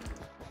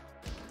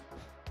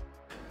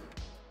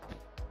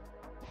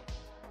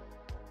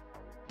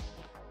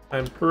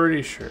 I'm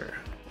pretty sure.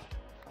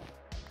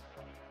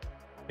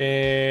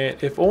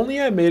 And if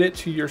only I made it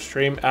to your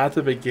stream at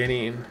the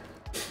beginning.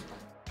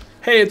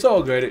 Hey, it's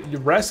all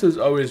good. Rest is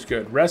always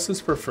good. Rest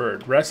is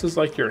preferred. Rest is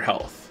like your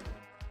health.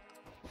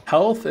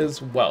 Health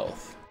is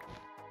wealth.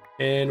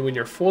 And when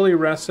you're fully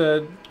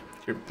rested,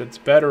 it's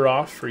better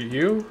off for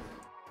you,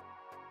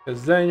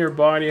 because then your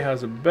body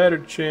has a better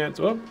chance.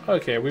 Oh,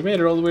 okay, we made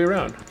it all the way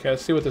around. Okay,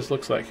 let's see what this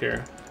looks like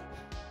here.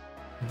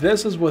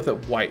 This is with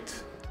it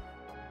white.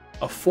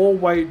 A full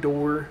white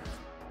door.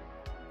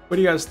 What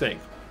do you guys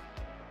think?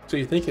 So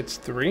you think it's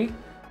 3?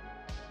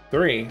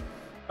 3?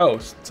 Oh,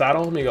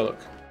 saddle? Let me go look.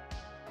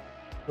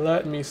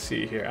 Let me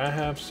see here. I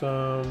have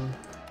some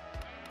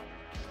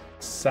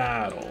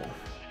saddle.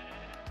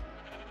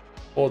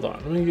 Hold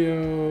on. Let me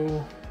go.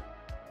 Do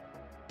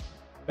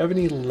I have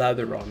any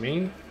leather on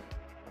me?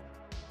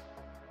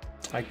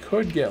 I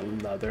could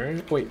get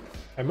leather. Wait,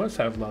 I must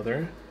have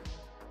leather.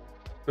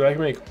 So I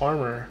can make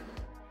armor.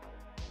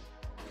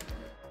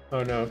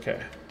 Oh no,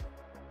 okay.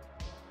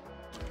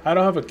 I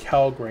don't have a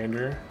cow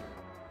grinder.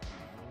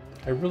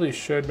 I really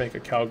should make a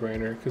cow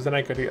grinder, because then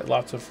I could get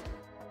lots of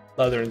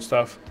leather and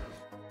stuff.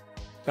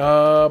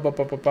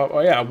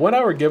 Oh yeah, 1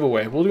 hour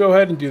giveaway. We'll go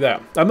ahead and do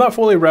that. I'm not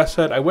fully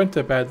rested. I went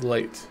to bed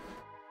late.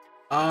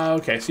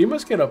 Okay, so you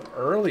must get up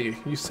early.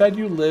 You said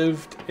you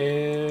lived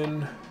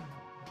in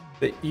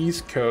the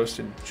East Coast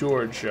in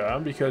Georgia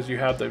because you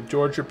have the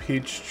Georgia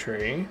peach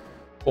tree.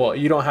 Well,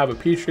 you don't have a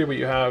peach tree, but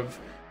you have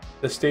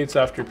the states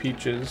after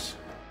peaches.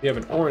 You have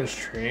an orange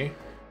tree.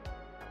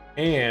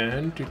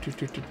 And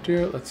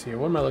let's see,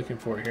 what am I looking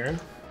for here?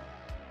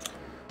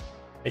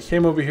 I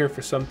came over here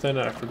for something and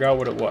I forgot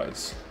what it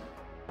was.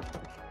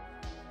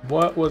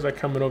 What was I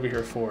coming over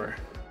here for?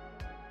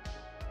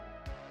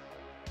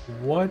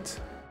 What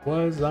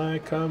was I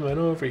coming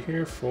over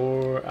here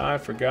for? I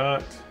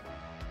forgot.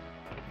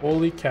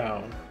 Holy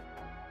cow.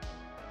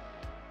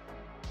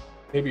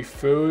 Maybe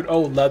food?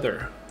 Oh,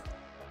 leather.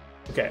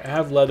 Okay, I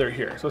have leather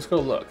here, so let's go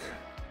look.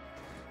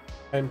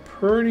 I'm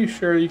pretty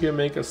sure you can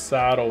make a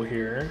saddle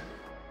here.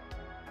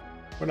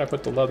 Where did I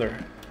put the leather?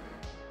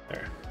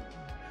 There.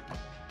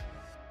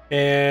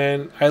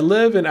 And I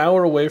live an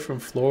hour away from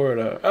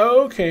Florida.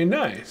 Oh, okay,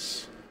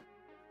 nice.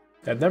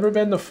 I've never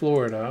been to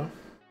Florida.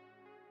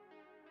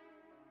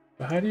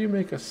 But how do you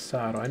make a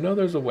saddle? I know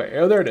there's a way.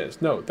 Oh, there it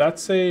is. No,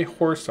 that's a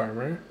horse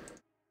armor.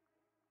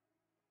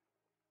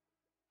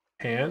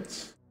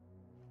 Pants.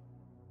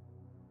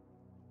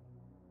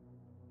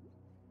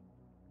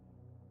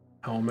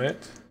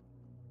 Helmet.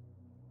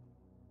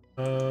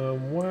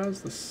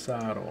 Where's the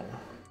saddle?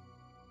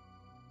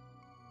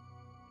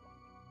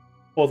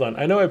 Hold on,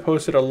 I know I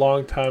posted a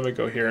long time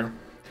ago here.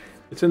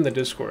 It's in the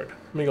Discord.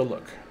 Let me go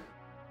look.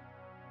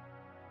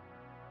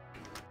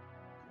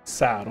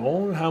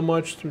 Saddle. How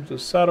much does the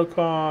saddle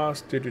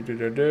cost?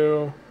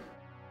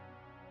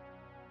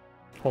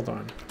 Hold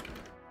on.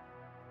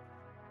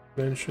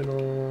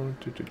 Dimensional.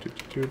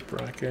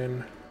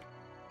 Bracken.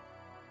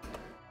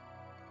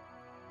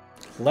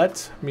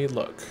 Let me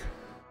look.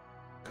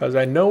 Because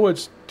I know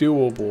it's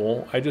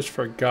doable. I just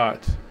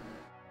forgot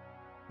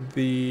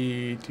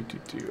the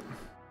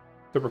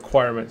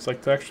requirements,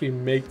 like to actually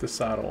make the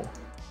saddle.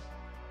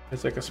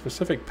 It's like a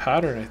specific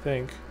pattern, I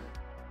think.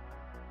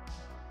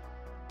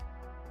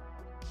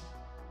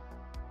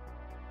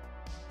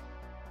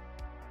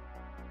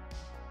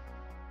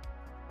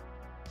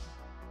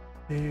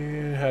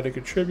 And how to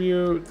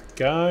contribute,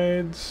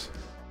 guides.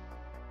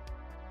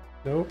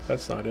 Nope,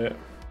 that's not it.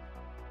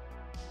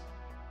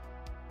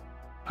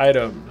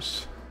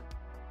 Items.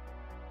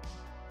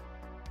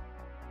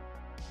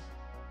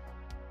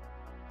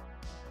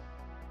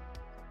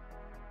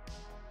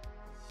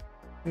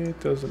 It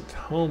doesn't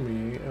tell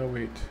me. Oh,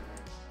 wait.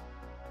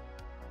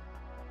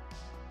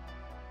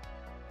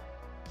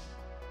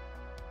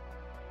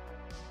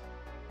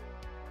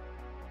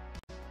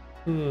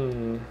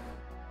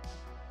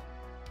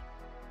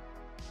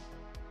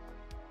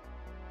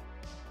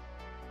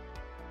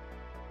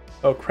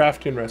 Oh,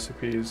 crafting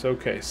recipes.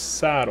 Okay,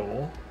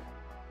 saddle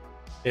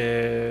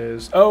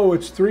is... Oh,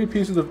 it's 3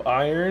 pieces of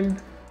iron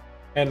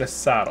and a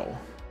saddle.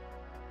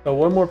 So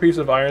 1 more piece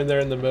of iron there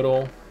in the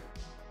middle.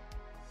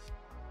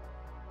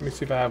 Let me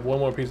see if I have 1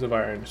 more piece of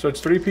iron. So it's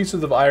 3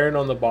 pieces of iron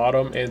on the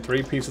bottom and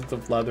 3 pieces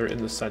of leather in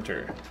the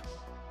center.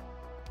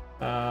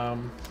 I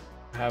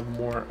have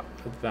more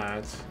of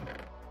that.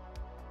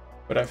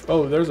 But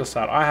oh, there's a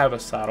saddle. I have a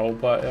saddle,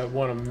 but I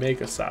want to make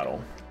a saddle.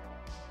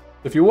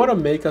 If you want to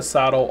make a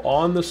saddle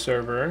on the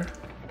server,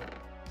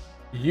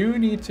 you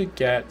need to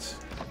get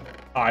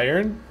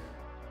iron.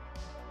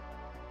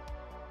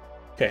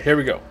 Okay, here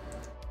we go.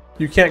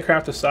 You can't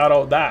craft a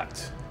saddle.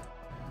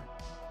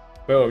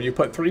 Boom, you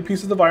put 3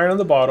 pieces of iron on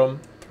the bottom,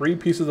 3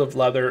 pieces of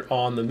leather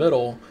on the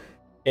middle,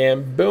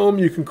 and boom,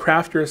 you can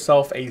craft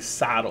yourself a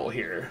saddle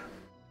here.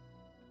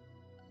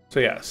 So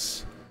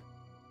yes.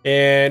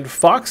 And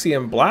Foxy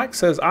in Black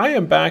says, I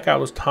am back. I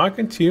was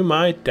talking to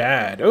my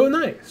dad. Oh,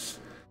 nice.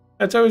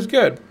 That's always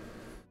good.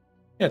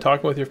 Yeah,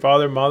 talking with your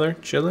father, mother,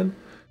 chilling.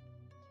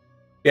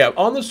 Yeah,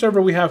 on the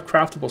server we have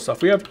craftable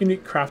stuff. We have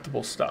unique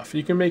craftable stuff.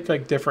 You can make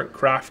like different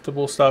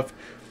craftable stuff.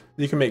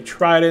 You can make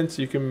tridents.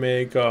 You can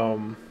make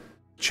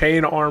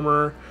chain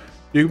armor.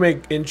 You can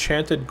make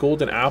enchanted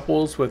golden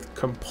apples with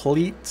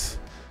complete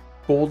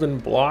golden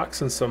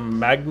blocks and some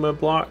magma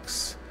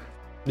blocks.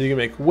 You can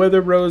make wither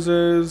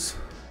roses.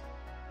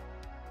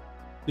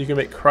 You can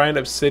make crying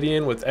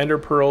obsidian with ender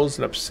pearls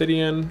and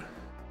obsidian.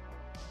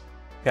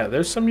 Yeah,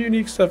 there's some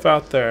unique stuff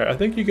out there. I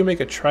think you can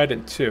make a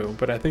trident too,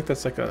 but I think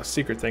that's like a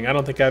secret thing. I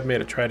don't think I've made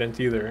a trident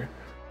either.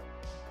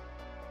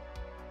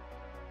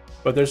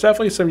 But there's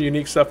definitely some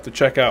unique stuff to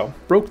check out.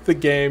 Broke the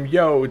game,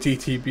 yo,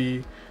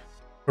 DTB.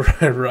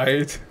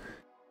 Right?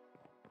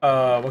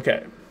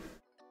 Okay.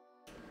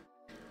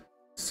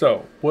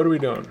 So, what are we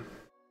doing?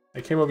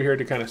 I came over here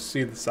to kind of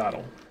see the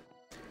saddle.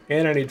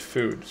 And I need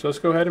food. So let's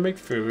go ahead and make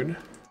food.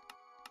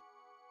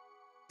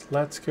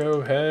 Let's go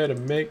ahead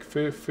and make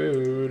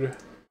food.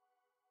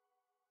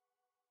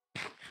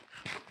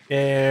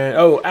 And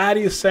oh,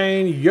 Addy is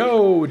saying,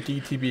 yo,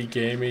 DTB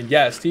Gaming.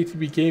 Yes,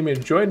 DTB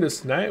Gaming joined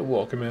us tonight.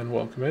 Welcome in,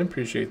 welcome in.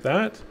 Appreciate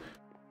that.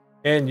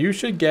 And you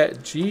should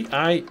get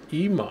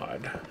GIE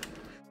mod.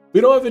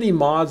 We don't have any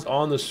mods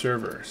on the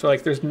server. So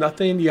like there's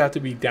nothing you have to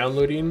be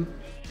downloading.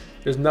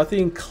 There's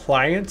nothing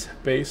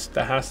client-based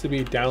that has to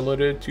be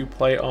downloaded to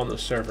play on the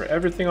server.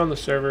 Everything on the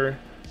server.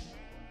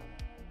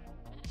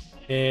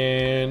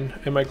 And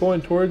am I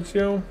going towards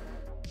you?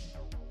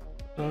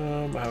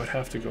 I would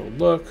have to go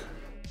look.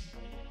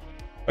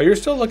 Oh, you're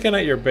still looking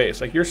at your base.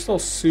 Like you're still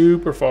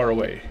super far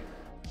away.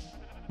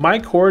 My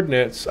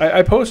coordinates,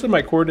 I posted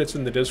my coordinates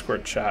in the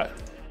Discord chat.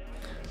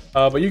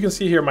 But you can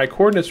see here, my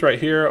coordinates right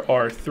here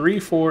are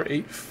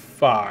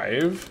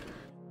 3485,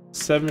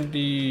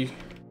 70,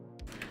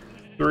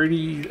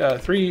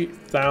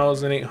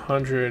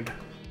 3,800.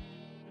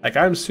 Like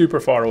I'm super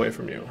far away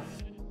from you.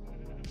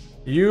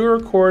 Your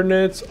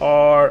coordinates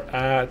are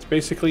at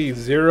basically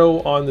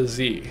 0 on the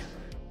Z.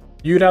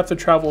 You'd have to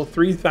travel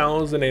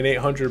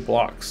 3,800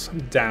 blocks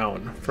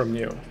down from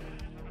you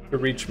to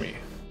reach me.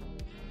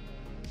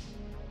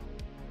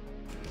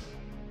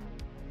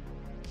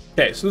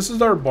 Okay, so this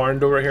is our barn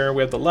door right here.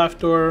 We have the left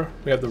door,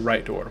 we have the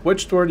right door.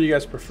 Which door do you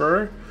guys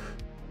prefer?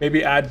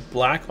 Maybe add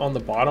black on the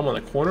bottom on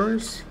the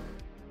corners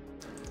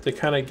to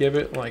kind of give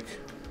it like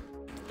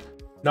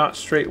not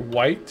straight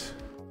white.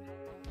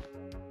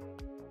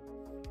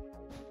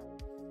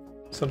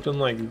 Something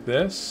like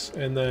this,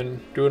 and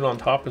then do it on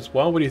top as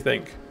well. What do you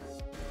think?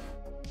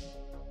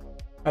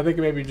 I think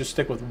maybe just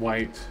stick with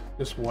white,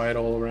 just white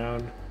all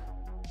around.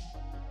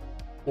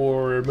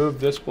 Or remove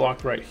this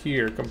block right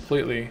here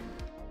completely.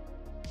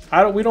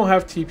 We don't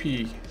have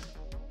TP.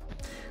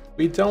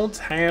 We don't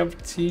have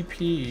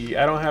TP.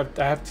 I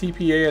have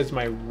TPA as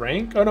my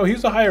rank. Oh no,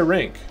 he's a higher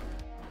rank.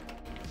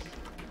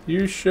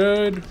 You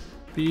should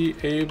be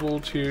able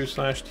to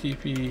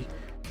 /TPA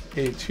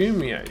to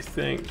me, I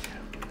think,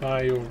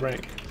 by your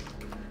rank.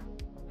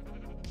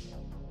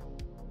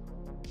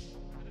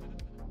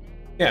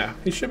 Yeah,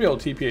 he should be able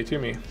to TPA to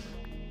me.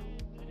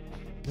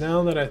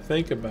 Now that I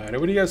think about it,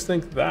 what do you guys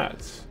think of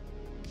that?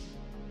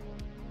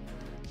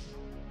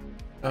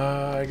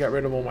 I got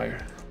rid of all my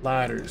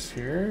ladders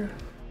here.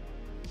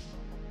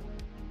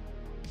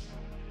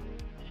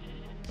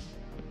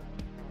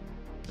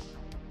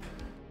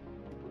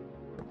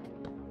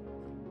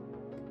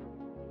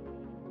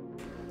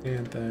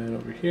 And then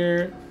over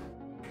here,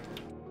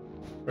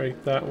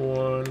 break that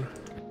one,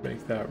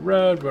 make that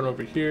red, run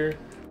over here,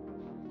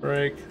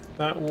 break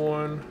that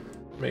one,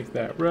 make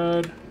that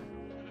red.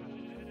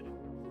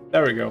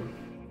 There we go.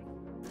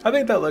 I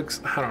think that looks,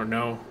 I don't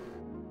know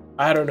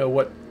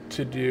what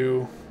to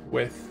do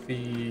with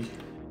the,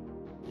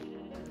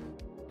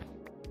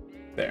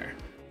 there.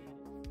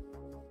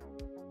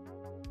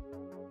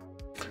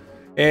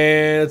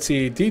 And let's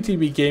see,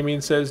 DTB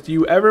Gaming says, do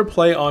you ever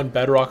play on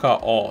Bedrock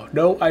at all?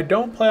 No, I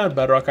don't play on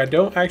Bedrock. I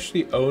don't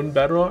actually own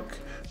Bedrock.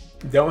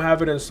 Don't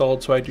have it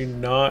installed, so I do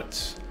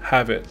not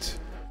have it.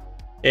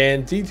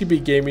 And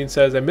DTB Gaming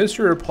says, I missed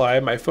your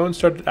reply. My phone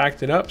started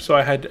acting up, so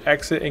I had to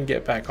exit and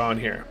get back on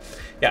here.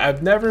 Yeah,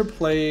 I've never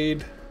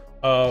played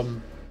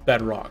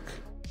Bedrock.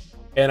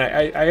 And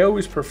I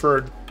always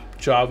preferred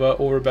Java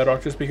over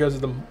Bedrock just because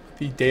of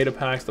the data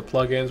packs, the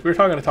plugins. We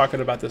were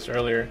talking about this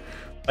earlier.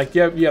 Like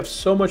you have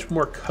so much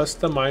more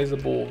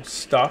customizable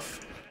stuff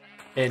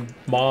and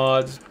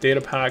mods, data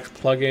packs,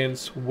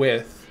 plugins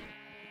with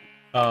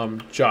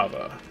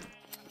Java.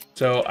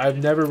 So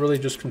I've never really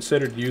just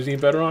considered using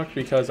Bedrock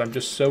because I'm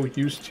just so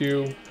used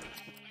to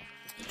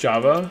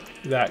Java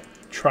that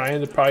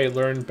trying to probably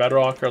learn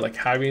Bedrock or like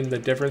having the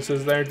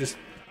differences there just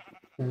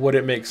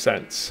wouldn't make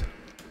sense.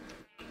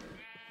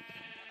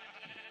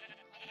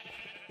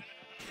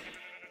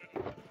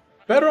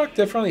 Bedrock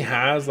definitely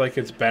has like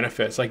its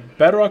benefits. Like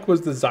Bedrock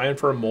was designed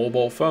for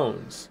mobile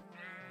phones.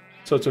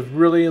 So it's a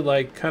really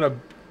like kind of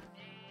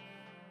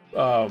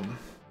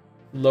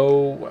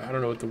low, I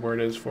don't know what the word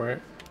is for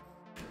it.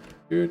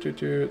 There we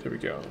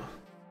go.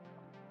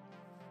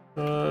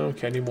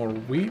 Okay, I need more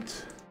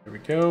wheat. There we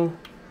go.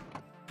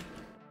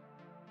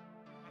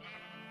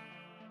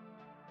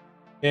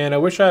 And I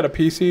wish I had a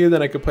PC,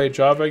 then I could play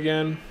Java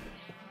again.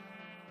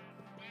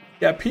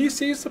 Yeah,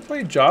 PCs to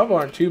play Java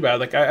aren't too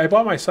bad. Like I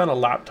bought my son a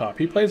laptop.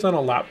 He plays on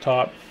a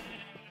laptop.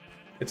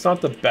 It's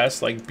not the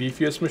best, like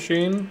beefiest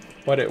machine,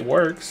 but it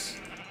works.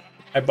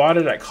 I bought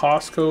it at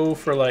Costco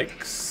for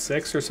like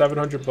 $600 or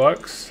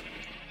 $700.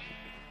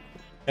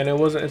 And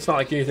it's not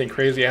like anything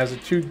crazy. It has a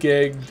 2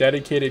 gig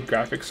dedicated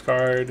graphics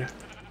card.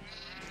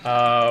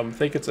 I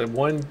think it's a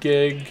 1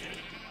 gig,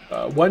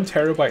 1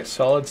 terabyte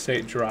solid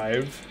state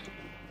drive.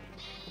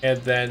 And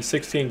then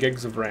 16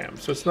 gigs of RAM.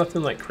 So it's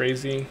nothing like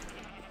crazy,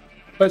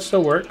 but it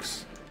still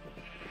works.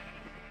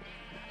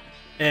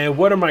 And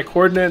what are my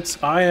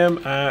coordinates? I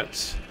am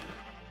at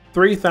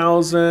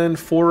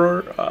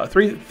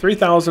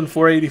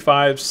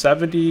 3,485,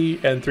 70,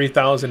 and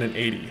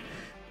 3,080.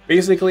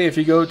 Basically, if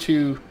you go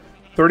to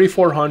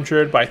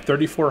 3,400 by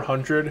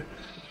 3,400,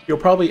 you'll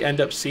probably end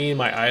up seeing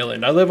my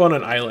island. I live on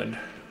an island.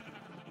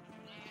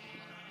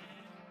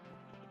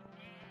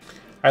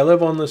 I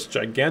live on this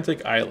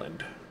gigantic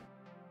island.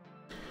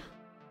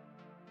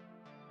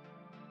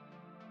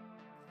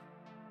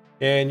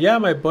 And yeah,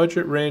 my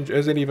budget range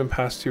isn't even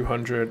past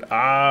 200.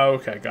 Ah,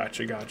 okay,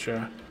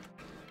 gotcha.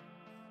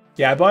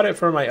 Yeah, I bought it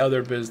for my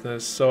other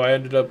business, so I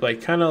ended up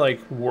like kind of like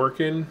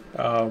working.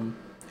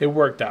 It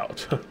worked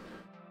out.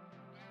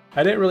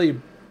 I didn't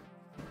really.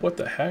 What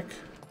the heck?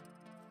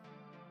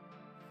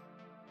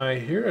 I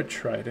hear a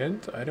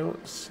trident. I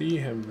don't see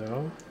him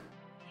though.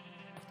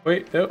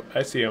 Wait, no,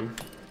 I see him.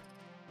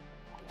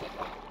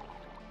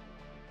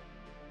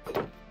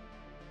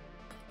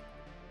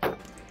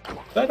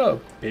 Is that a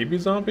baby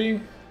zombie?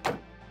 I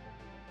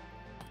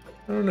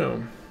don't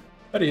know.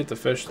 How do you hit the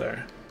fish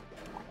there?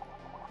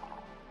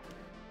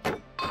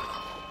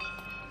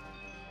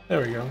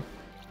 There we go.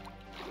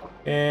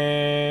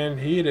 And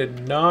he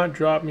did not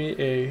drop me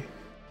a...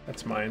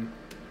 That's mine.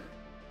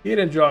 He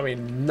didn't drop me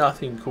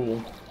nothing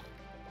cool.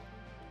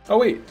 Oh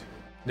wait.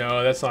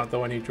 No, that's not the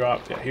one he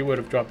dropped. Yeah, he would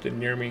have dropped it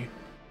near me.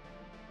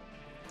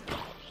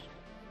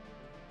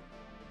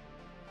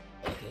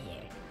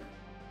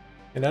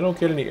 And I don't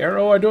get any air.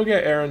 Oh, I don't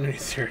get air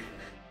underneath here.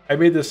 I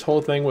made this whole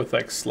thing with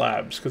like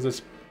slabs because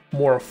it's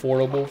more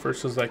affordable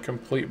versus like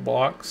complete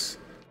blocks.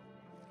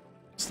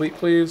 Sleep,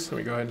 please. Let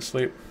me go ahead and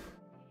sleep.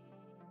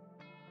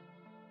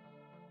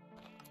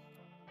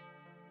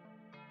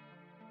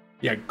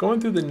 Yeah,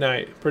 going through the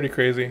night, pretty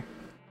crazy.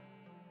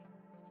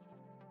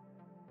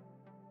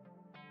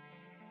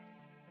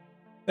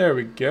 There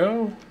we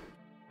go.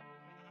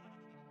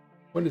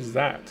 What is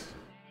that?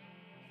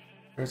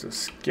 There's a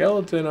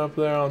skeleton up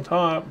there on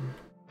top.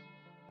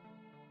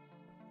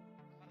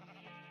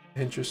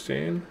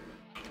 Interesting.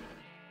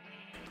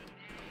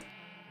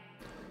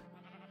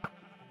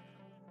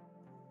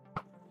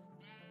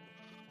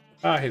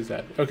 Ah, he's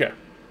dead. Okay.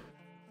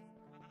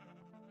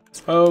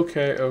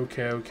 Okay.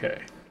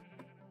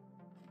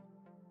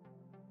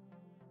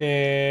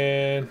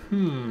 And,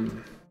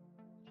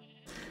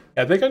 yeah,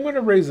 I think I'm going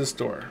to raise this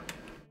door.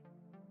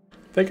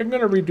 I think I'm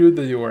going to redo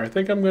the door. I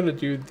think I'm going to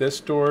do this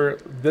door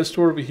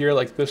over here,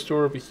 like this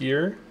door over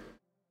here.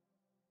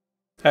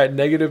 At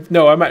negative,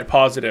 no, I'm at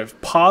positive.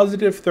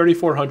 Positive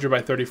 3,400 by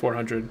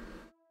 3,400.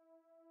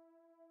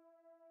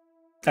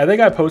 I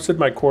think I posted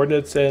my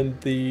coordinates in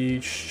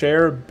the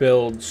share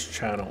builds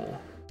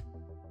channel.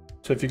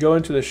 So if you go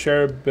into the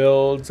share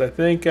builds, I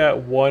think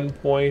at one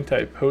point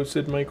I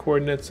posted my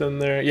coordinates in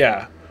there.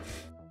 Yeah,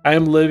 I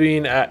am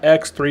living at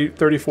X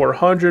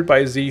 3400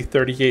 by Z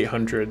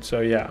 3800. So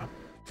yeah,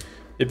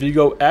 if you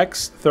go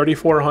X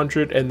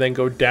 3400 and then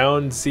go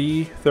down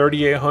Z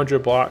 3800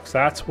 blocks,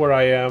 that's where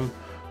I am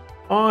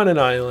on an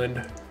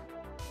island.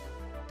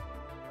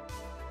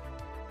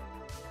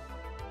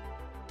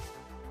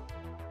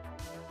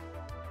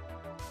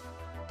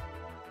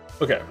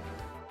 Okay.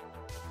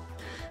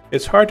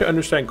 It's hard to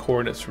understand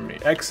coordinates for me.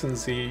 X and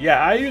Z. Yeah,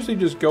 I usually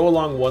just go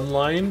along one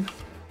line.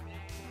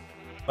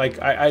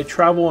 Like, I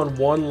travel on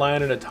one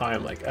line at a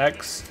time, like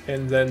X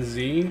and then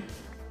Z.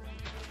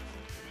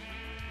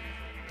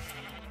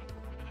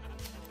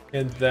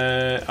 And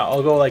then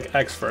I'll go like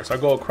X first. I'll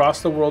go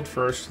across the world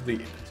first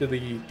to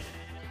the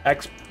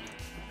X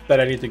that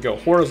I need to go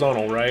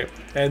horizontal, right?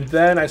 And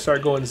then I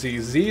start going Z.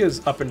 Z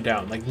is up and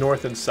down, like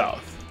north and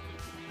south.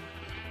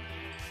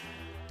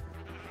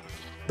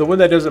 The one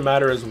that doesn't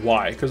matter is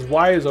Y, because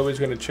Y is always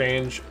going to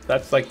change.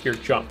 That's like your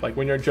jump. Like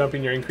when you're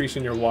jumping, you're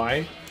increasing your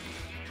Y.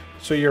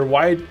 So your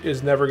Y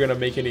is never going to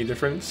make any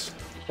difference.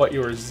 But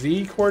your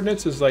Z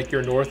coordinates is like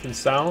your north and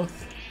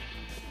south.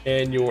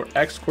 And your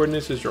X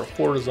coordinates is your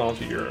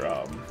horizontal,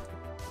 your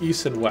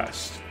east and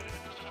west.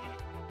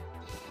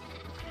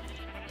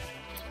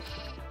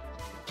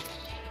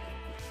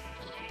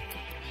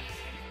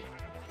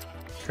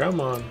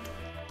 Come on.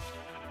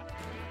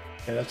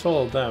 Okay, that's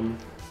all of them.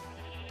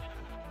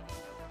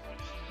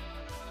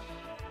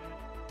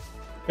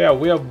 Yeah,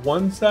 we have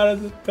one side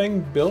of the thing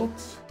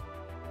built,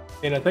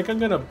 and I think I'm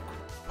gonna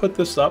put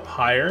this up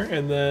higher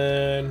and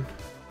then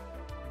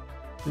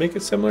make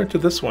it similar to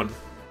this one.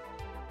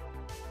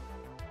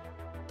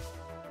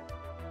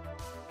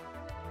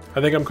 I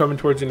think I'm coming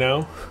towards you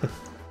now.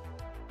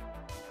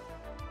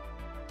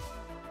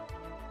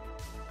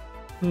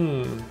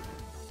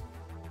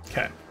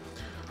 Okay,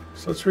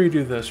 so let's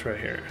redo this right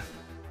here.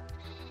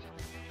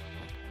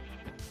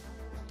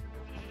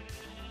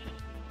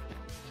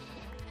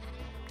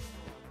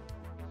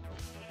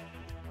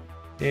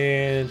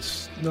 And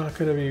it's not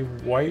gonna be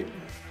white.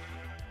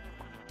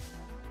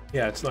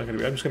 Yeah, it's not gonna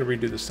be. I'm just gonna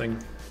redo this thing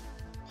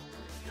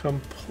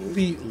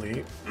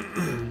completely.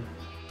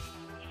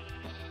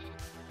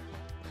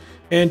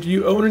 And do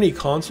you own any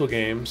console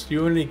games? Do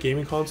you own any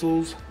gaming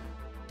consoles?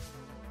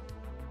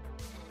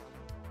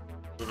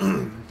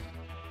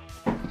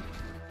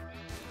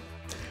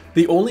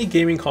 The only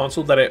gaming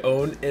console that I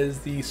own is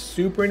the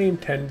Super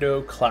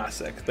Nintendo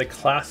Classic, the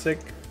classic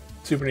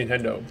Super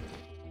Nintendo.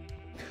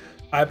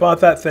 I bought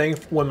that thing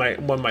when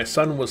my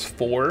son was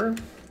 4,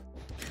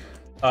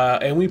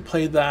 and we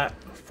played that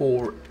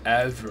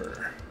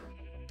forever.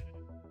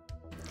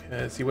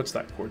 Okay, let's see, what's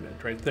that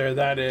coordinate right there?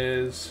 That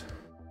is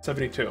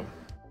 72.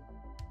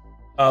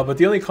 But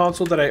the only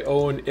console that I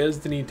own is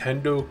the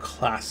Nintendo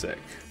Classic.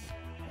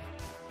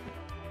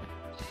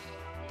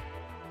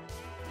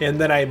 And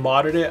then I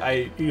modded it.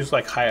 I used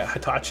like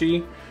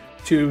Hitachi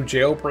to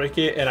jailbreak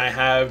it, and I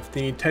have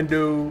the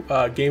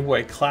Nintendo Game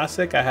Boy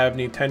Classic. I have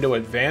Nintendo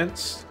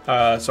Advance.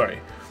 I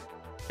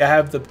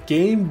have the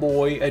Game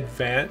Boy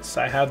Advance.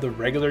 I have the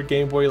regular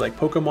Game Boy, like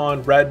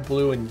Pokemon Red,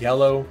 Blue, and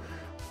Yellow.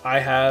 I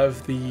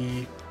have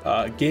the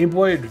Game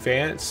Boy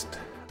Advanced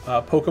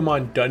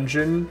Pokemon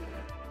Dungeon,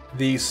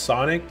 the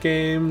Sonic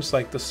games,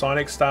 like the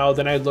Sonic style.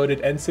 Then I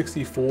loaded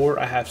N64.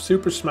 I have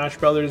Super Smash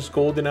Brothers,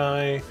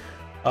 GoldenEye,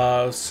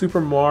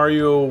 Super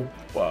Mario,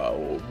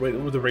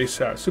 with the race,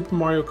 Super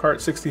Mario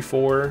Kart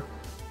 64,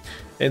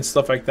 and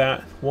stuff like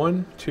that.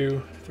 1,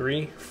 2,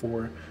 3,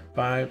 4,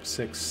 5,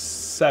 6,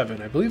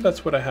 7. I believe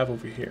that's what I have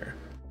over here.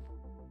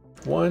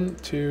 1,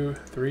 2,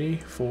 3,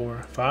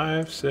 4,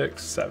 5,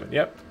 6, 7.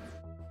 Yep.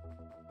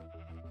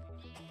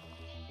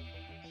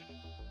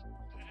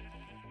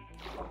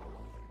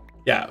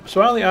 Yeah, so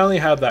I only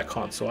have that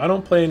console. I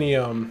don't play any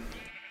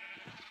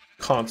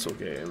console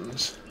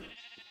games.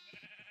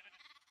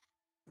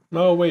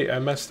 Oh wait, I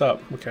messed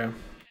up. Okay.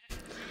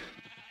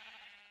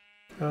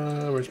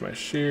 Where's my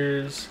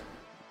shears?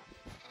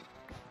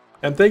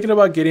 I'm thinking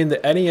about getting the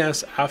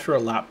NES after a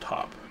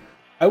laptop.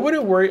 I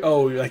wouldn't worry,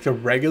 oh, like a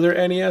regular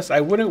NES,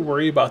 I wouldn't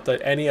worry about the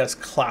NES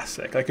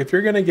Classic. Like if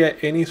you're gonna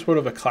get any sort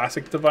of a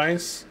classic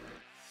device,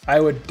 I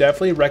would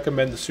definitely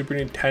recommend the Super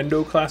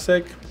Nintendo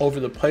Classic over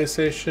the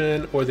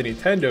PlayStation or the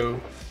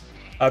Nintendo,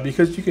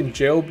 because you can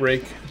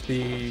jailbreak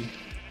the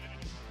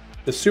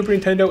Super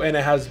Nintendo, and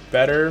it has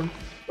better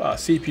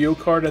CPU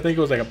card. I think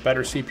it was like a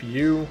better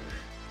CPU.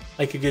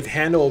 Like it could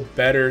handle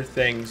better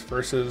things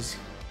versus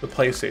the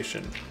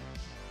PlayStation.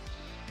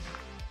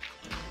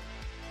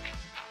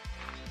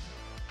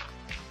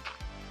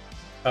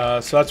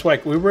 So that's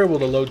why we were able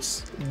to load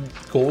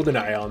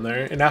GoldenEye on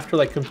there, and after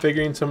like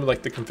configuring some of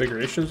like the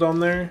configurations on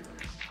there,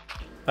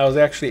 I was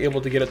actually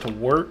able to get it to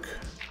work.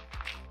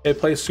 It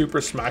plays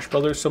Super Smash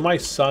Brothers, so my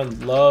son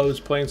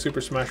loves playing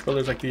Super Smash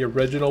Brothers, like the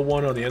original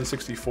one on the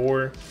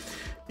N64.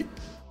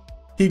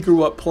 He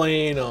grew up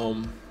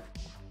playing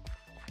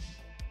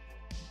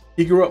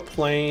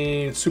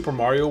Super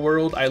Mario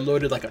World. I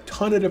loaded like a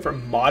ton of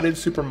different modded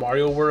Super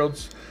Mario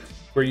Worlds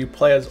where you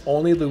play as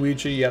only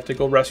Luigi. You have to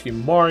go rescue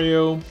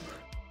Mario.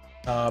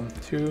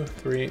 2,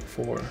 3,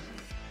 4.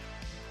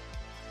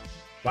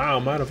 Wow,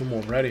 amount of them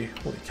already.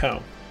 Holy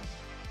cow.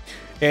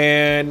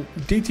 And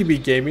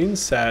DTB Gaming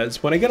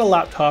says, when I get a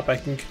laptop, I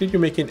can continue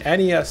making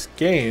NES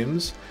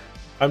games.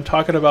 I'm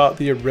talking about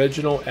the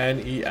original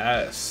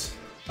NES.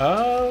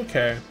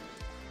 Okay.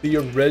 The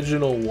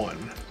original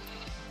one.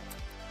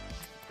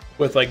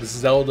 With like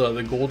Zelda,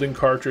 the golden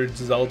cartridge,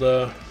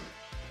 Zelda,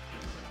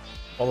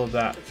 all of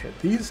that. Okay,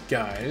 these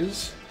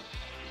guys.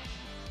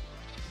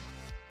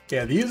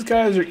 Yeah, these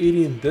guys are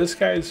eating this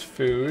guy's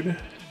food.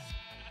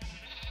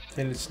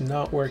 And it's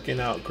not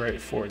working out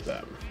great for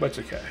them, but it's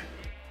okay.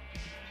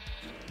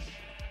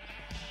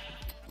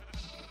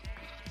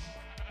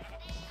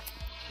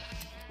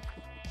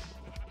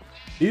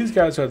 These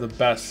guys are the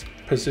best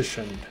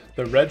positioned.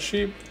 The red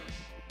sheep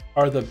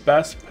are the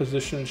best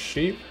positioned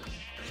sheep.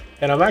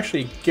 And I'm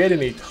actually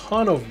getting a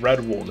ton of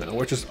red wool now,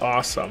 which is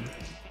awesome.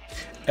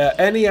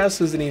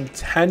 NES is a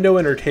Nintendo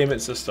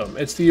Entertainment System.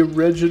 It's the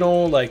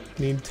original like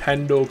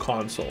Nintendo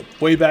console.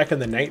 Way back in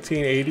the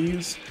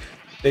 1980s,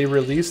 they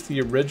released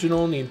the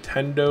original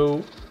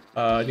Nintendo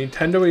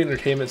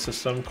Entertainment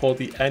System called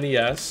the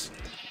NES.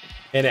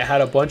 And it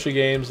had a bunch of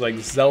games like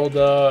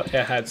Zelda.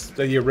 It had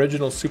the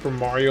original Super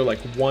Mario like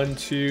 1,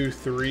 2,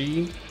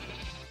 3.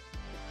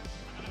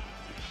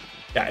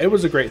 Yeah, it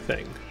was a great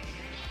thing.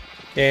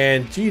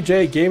 And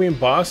GJ Gaming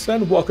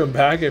Boston, welcome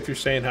back. If you're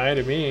saying hi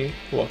to me,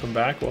 welcome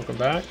back, welcome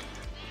back.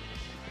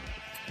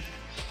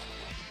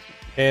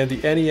 And the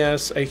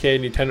NES, aka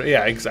Nintendo,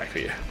 yeah,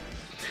 exactly.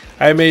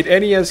 I made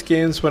NES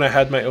games when I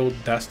had my old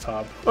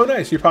desktop. Oh,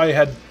 nice. You probably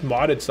had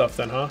modded stuff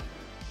then, huh?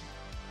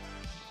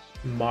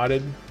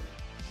 Modded.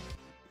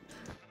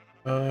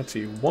 Let's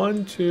see.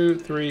 1, 2,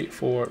 3,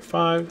 4,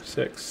 5,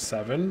 6,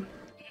 7.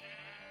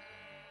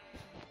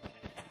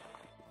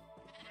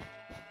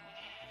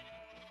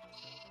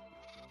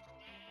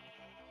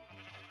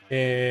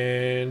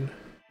 And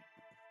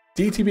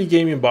DTB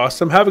Gaming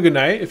Boston, have a good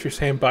night if you're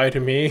saying bye to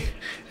me.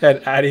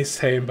 And Addie's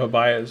saying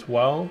bye-bye as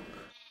well.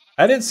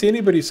 I didn't see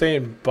anybody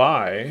saying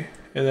bye.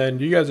 And then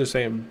you guys are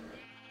saying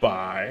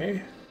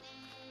bye.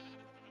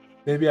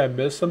 Maybe I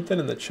missed something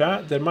in the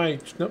chat. Then my,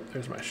 nope,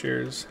 there's my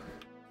shears.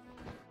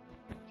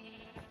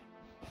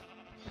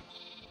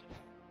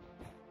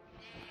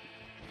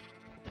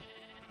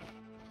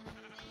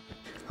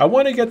 I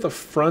want to get the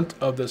front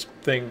of this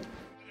thing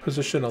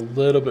positioned a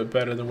little bit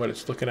better than what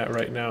it's looking at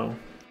right now.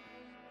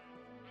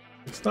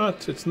 It's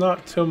not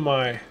to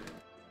my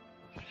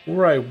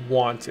where I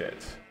want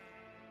it.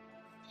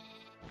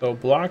 So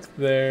block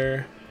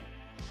there,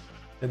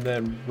 and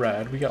then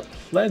red. We got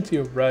plenty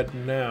of red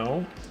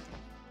now.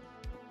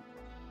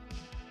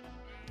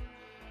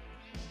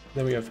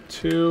 Then we have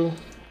 2.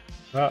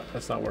 Ah,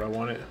 that's not what I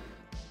wanted.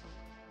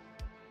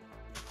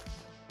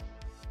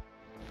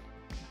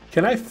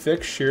 Can I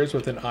fix shears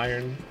with an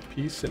iron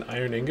piece, an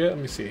iron ingot? Let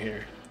me see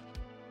here.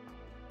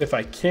 If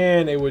I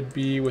can, it would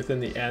be within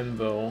the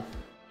anvil.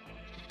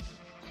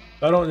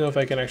 I don't know if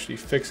I can actually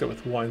fix it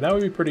with one. That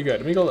would be pretty good.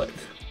 Let me go look.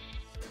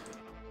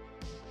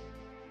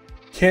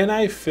 Can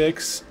I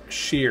fix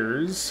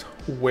shears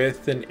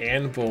with an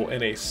anvil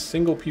and a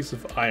single piece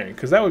of iron?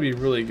 Because that would be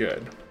really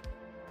good.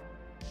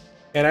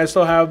 And I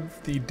still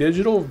have the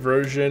digital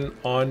version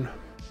of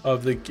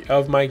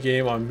my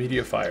game on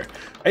MediaFire.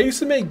 I used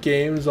to make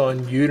games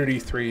on Unity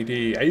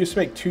 3D. I used to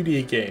make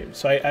 2D games.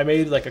 So I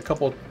made like a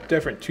couple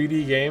different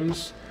 2D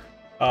games.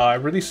 I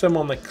released them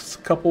on like a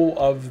couple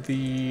of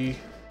the,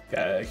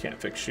 yeah, I can't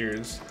fix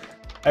shears.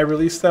 I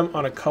released them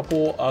on a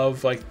couple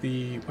of like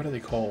the, what are they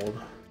called?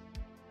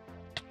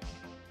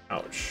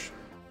 Ouch.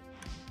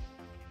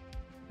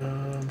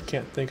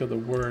 Can't think of the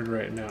word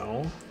right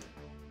now.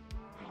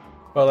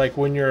 But like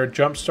when you're a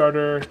jump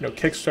starter, you know,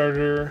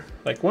 Kickstarter,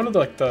 like one of the,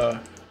 like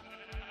the,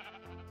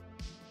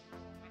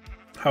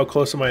 how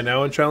close am I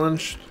now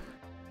Unchallenged?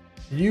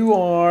 You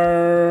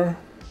are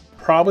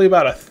probably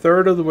about a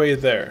third of the way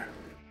there.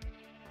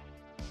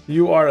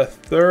 You are a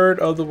third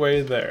of the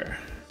way there.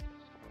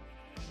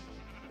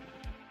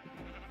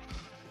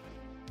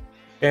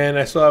 And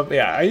I still have,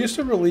 yeah, I used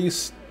to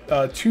release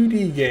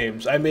 2D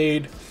games. I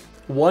made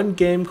one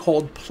game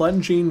called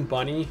Plunging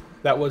Bunny.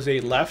 That was a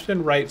left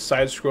and right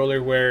side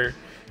scroller where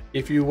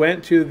if you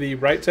went to the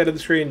right side of the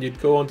screen, you'd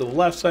go onto the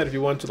left side. If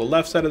you went to the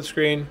left side of the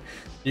screen,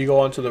 you go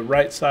onto the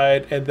right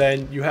side, and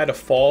then you had to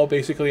fall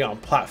basically on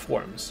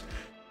platforms.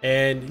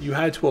 And you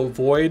had to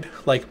avoid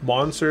like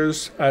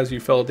monsters as you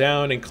fell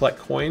down and collect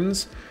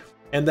coins.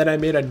 And then I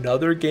made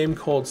another game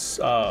called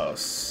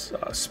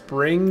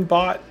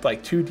Springbot,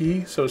 like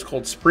 2D. So it's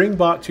called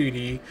Springbot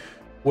 2D,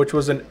 which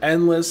was an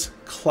endless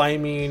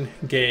climbing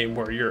game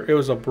where it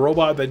was a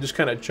robot that just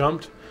kind of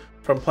jumped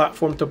from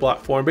platform to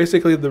platform,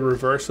 basically the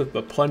reverse of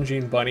the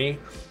Plunging Bunny.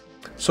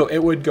 So it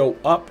would go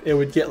up, it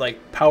would get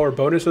like power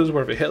bonuses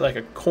where if it hit like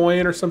a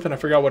coin or something, I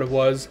forgot what it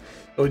was,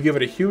 it would give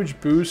it a huge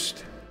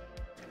boost.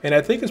 And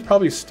I think it's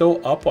probably still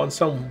up on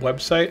some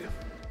website.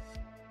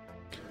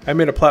 I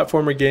made a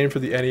platformer game for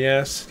the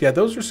NES. Yeah,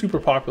 those are super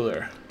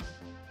popular.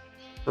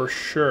 For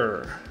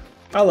sure.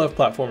 I love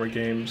platformer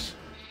games.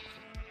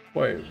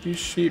 Wait, these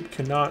sheep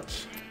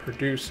cannot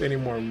produce any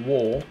more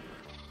wool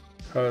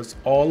because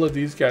all of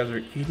these guys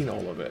are eating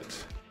all of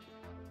it.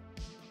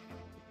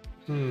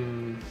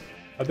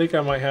 I think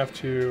I might have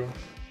to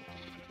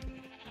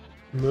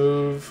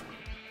move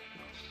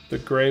the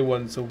gray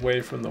ones away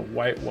from the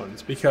white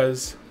ones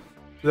because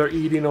they're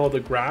eating all the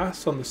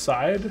grass on the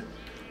side,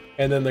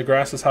 and then the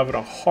grass is having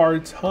a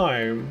hard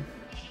time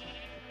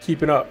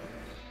keeping up.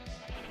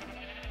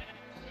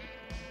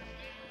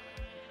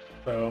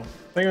 So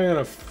I think I'm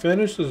gonna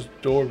finish this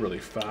door really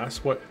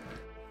fast. What?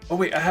 Oh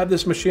wait, I have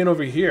this machine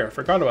over here. I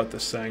forgot about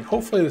this thing.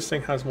 Hopefully this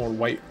thing has more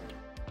white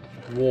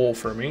wool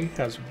for me. It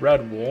has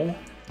red wool.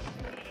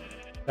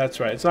 That's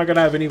right. It's not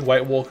gonna have any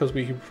white wool because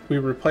we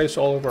replaced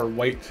all of our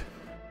white.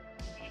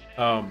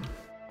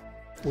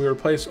 We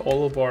replaced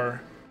all of our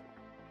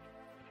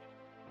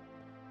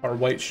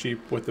white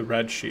sheep with the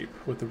red sheep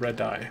with the red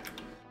dye.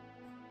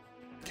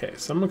 Okay,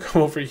 so I'm gonna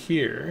come over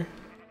here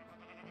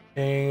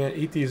and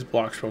eat these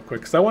blocks real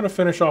quick because I want to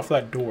finish off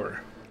that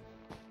door.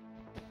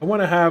 I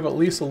want to have at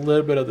least a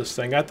little bit of this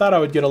thing. I thought I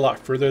would get a lot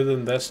further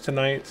than this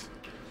tonight.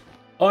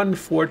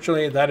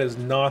 Unfortunately, that is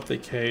not the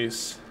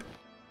case.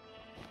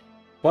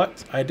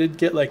 But I did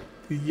get like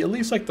at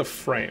least like the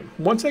frame.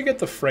 Once I get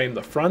the frame,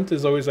 the front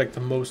is always like the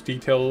most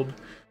detailed,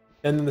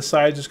 and then the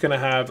side's just gonna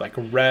have like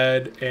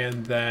red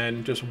and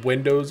then just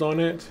windows on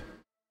it.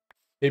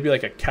 Maybe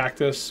like a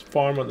cactus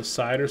farm on the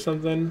side or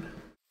something,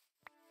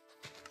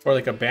 or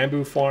like a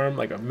bamboo farm,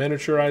 like a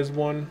miniaturized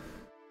one.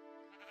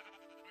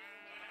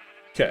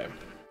 Okay.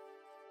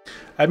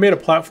 I made a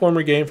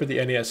platformer game for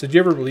the NES. Did you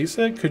ever release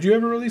it? Could you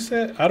ever release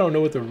it? I don't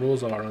know what the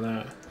rules are on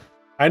that.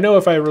 I know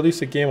if I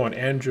release a game on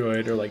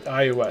Android or like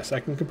iOS, I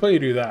can completely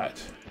do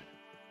that.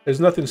 There's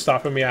nothing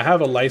stopping me. I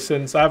have a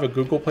license. I have a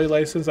Google Play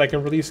license. I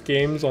can release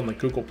games on the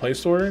Google Play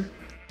Store.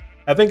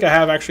 I think I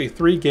have actually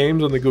 3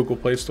 games on the Google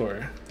Play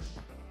Store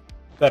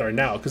that are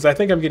now, because I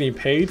think I'm getting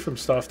paid from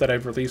stuff that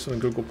I've released on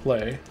Google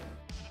Play.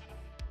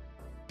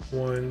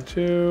 1,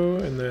 2,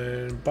 and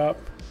then bop.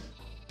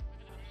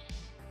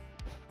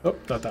 Oh,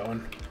 not that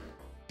one.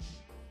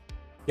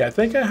 Yeah, I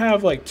think I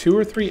have like 2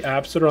 or 3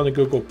 apps that are on the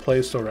Google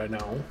Play Store right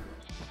now.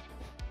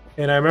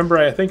 And I remember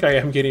I think I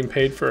am getting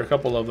paid for a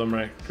couple of them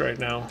right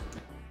now.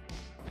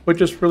 Which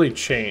just really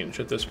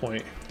changed at this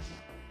point.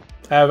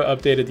 I haven't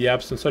updated the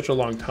apps in such a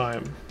long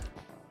time.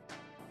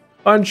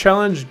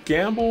 Unchallenged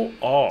Gamble?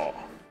 Oh,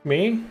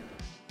 me?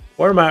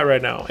 Where am I at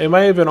right now? Am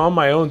I even on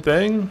my own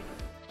thing?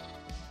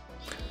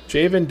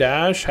 Javen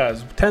Dash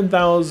has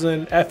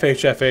 10,000.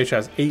 FHFH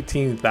has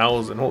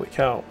 18,000. Holy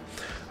cow.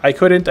 I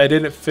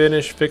didn't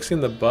finish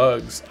fixing the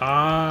bugs.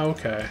 Ah,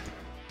 okay.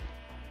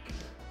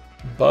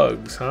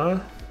 Bugs, huh?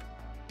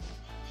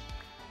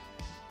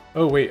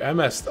 Oh wait,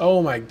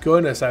 oh my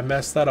goodness, I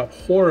messed that up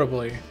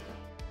horribly.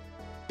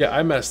 Yeah,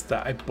 I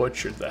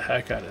butchered the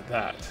heck out of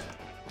that.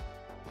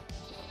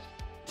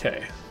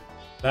 Okay,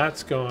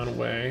 that's gone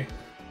away.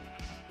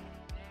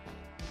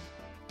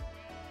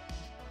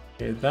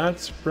 Okay,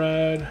 that's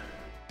red.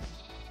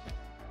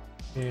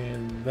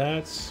 And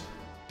that's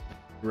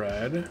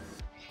red.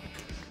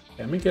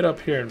 Let me get up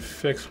here and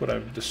fix what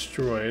I've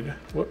destroyed.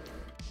 Whoop.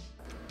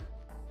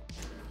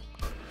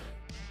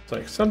 It's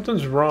like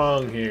something's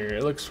wrong here.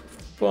 It looks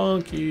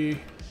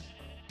funky.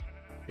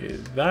 Okay,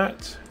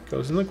 that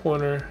goes in the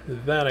corner.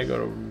 Then I go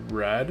to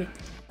red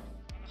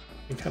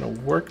and kind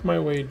of work my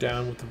way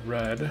down with the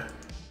red.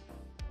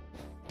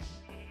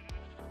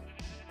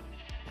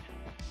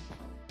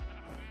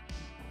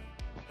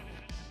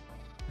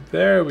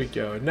 There we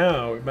go.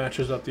 Now it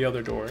matches up the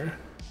other door.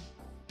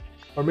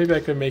 Or maybe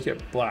I could make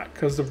it black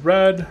because the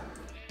red.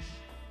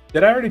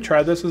 Did I already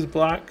try this as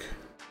black?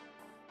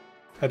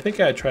 I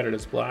think I had tried it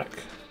as black.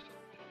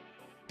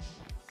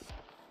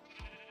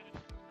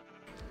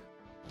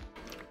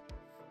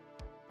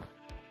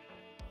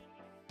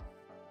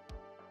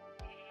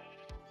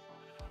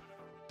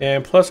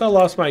 And plus I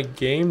lost my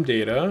game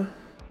data.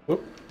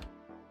 Whoop.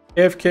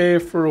 AFK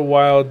for a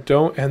while,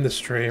 don't end the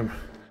stream.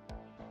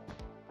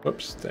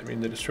 Whoops, that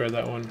means to destroy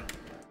that one.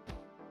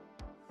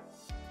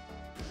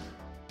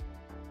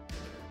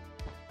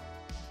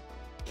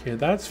 Okay,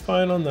 that's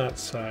fine on that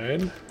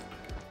side.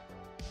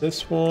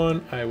 This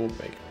one I will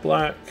make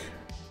black.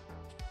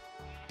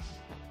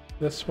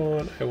 This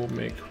one I will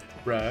make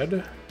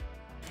red.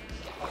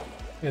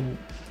 And,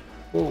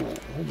 whoa,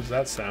 what was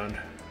that sound?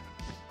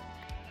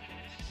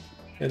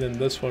 And then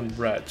this one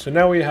red. So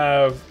now we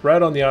have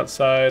red on the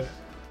outside,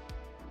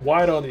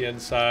 white on the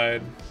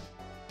inside.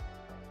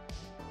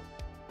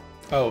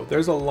 Oh,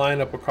 there's a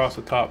line up across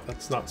the top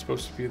that's not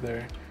supposed to be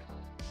there.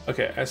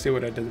 Okay, I see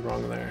what I did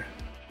wrong there.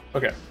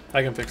 Okay,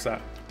 I can fix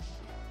that.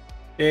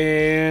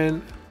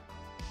 And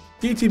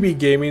DTB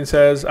Gaming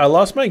says, I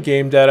lost my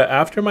game data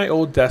after my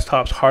old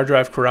desktop's hard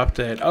drive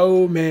corrupted.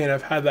 Oh man,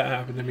 I've had that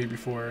happen to me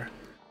before.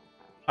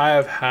 I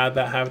have had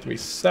that happen to me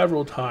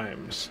several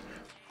times.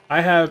 I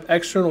have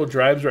external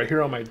drives right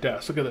here on my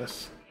desk. Look at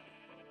this.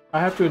 I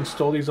have to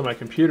install these on my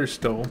computer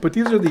still, but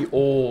these are the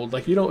old.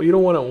 Like you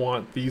don't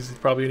want these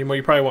probably anymore.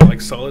 You probably want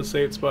like solid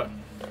states, but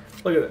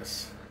look at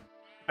this.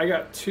 I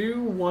got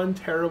two 1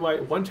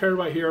 terabyte, 1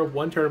 terabyte here,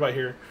 1 terabyte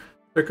here.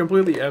 They're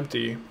completely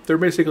empty. They're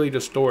basically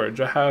just storage.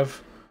 I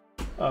have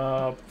 3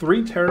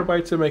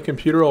 terabytes in my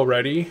computer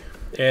already,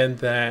 and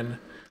then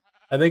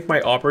I think my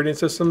operating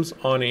system's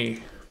on a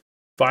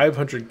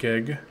 500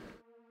 gig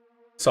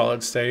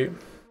solid state.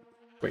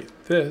 Wait,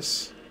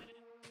 this.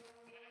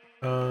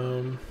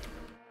 That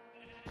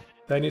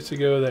needs to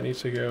go, that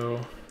needs to go,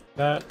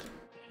 that.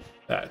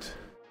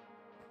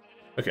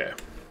 Okay,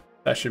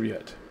 that should be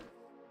it.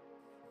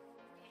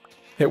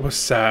 It was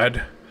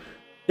sad.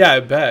 Yeah, I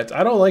bet.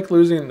 I don't like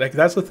losing, like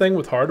that's the thing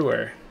with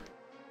hardware.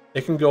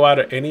 It can go out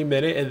at any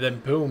minute and then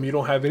boom, you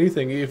don't have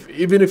anything.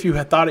 Even if you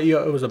had thought it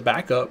was a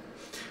backup,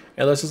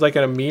 unless it's like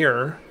in a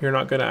mirror, you're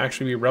not gonna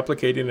actually be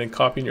replicating and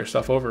copying your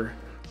stuff over.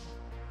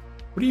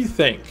 What do you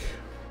think?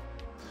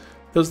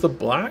 Does the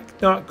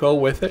black not go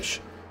with it?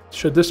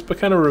 Should this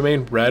kind of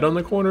remain red on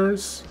the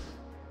corners?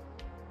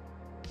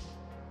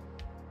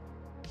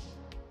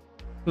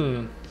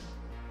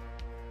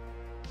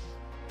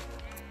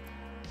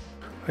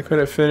 I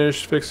couldn't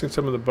finish fixing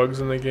some of the bugs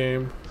in the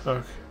game.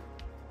 Okay.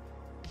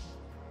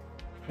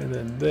 And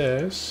then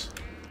this.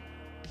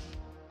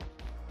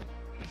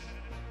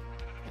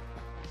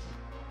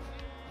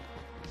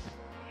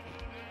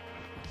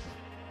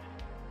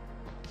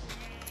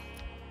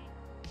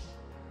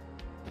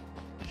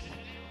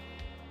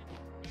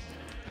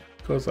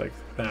 Goes like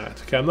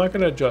that. Okay, I'm not going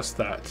to adjust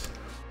that.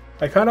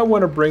 I kind of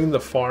want to bring the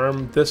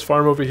farm, this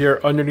farm over here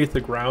underneath the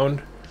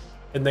ground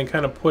and then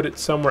kind of put it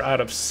somewhere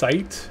out of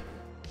sight.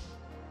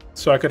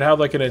 So I could have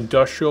like an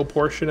industrial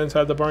portion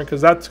inside the barn, because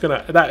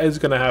that is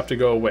gonna have to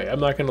go away. I'm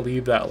not gonna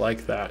leave that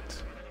like that.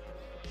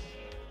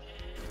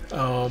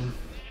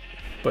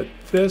 But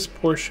this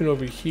portion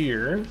over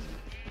here,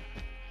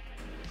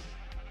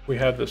 we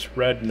have this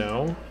red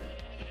now.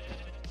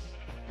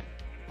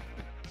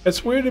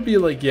 It's weird to be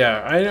like,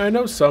 yeah, I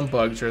know some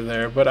bugs are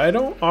there, but I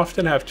don't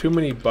often have too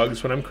many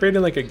bugs when I'm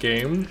creating like a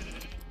game.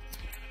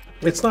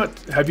 It's not,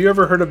 have you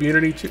ever heard of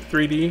Unity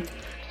 3D?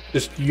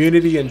 Just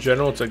Unity in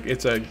general,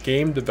 it's a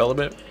game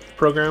development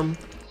program.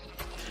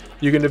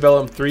 You can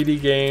develop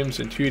 3D games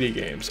and 2D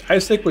games. I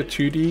stick with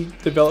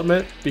 2D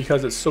development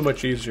because it's so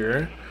much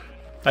easier.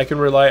 I can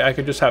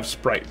just have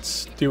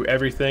sprites do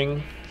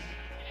everything.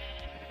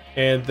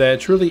 And then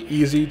it's really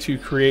easy to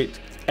create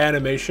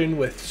animation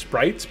with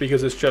sprites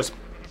because it's just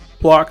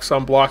blocks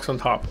on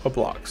top of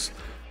blocks.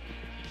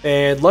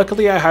 And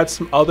luckily I had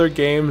some other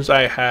games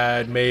I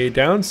had made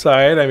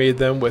downside. I made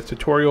them with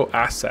tutorial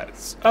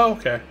assets. Oh,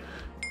 okay.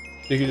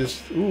 You can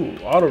just, ooh,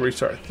 auto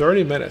restart,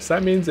 30 minutes.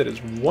 That means it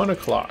is 1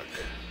 o'clock.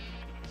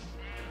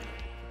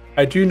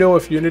 I do know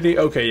if Unity,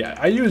 okay, yeah,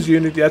 I use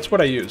Unity, that's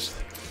what I used.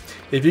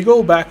 If you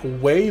go back,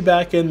 way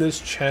back in this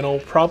channel,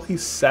 probably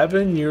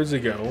 7 years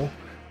ago,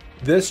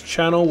 this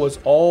channel was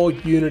all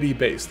Unity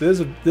based.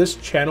 This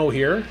channel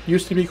here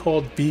used to be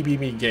called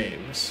VBMe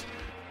Games.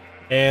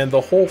 And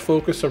the whole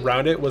focus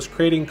around it was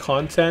creating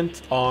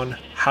content on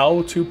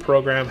how to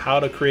program,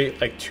 how to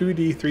create like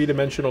 2D,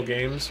 3-dimensional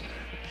games.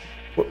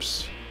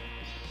 Whoops.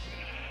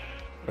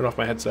 Turn off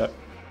my headset.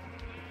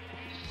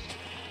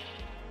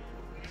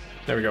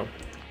 There we go.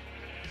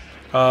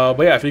 But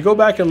yeah, if you go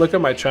back and look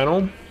at my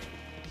channel,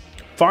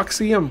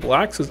 Foxy and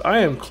Black says, I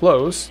am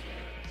close.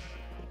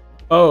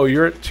 Oh,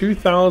 you're at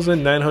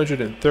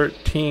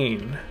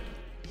 2,913.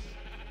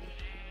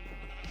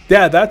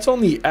 Yeah, that's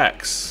on the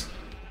X.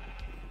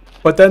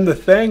 But then the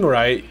thing,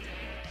 right?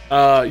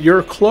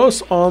 You're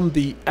close on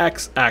the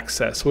X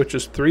axis, which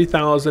is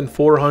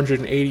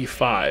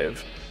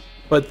 3,485.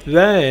 But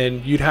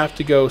then you'd have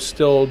to go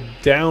still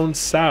down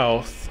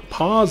south,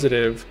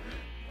 positive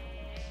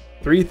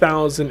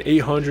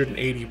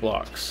 3,880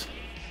 blocks.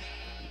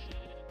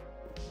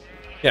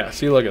 Yeah,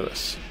 see, look at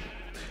this.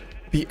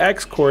 The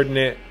X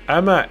coordinate,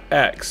 I'm at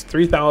X,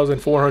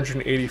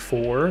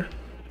 3,484.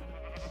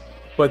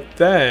 But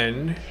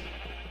then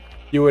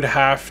you would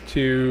have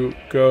to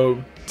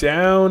go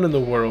down in the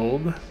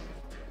world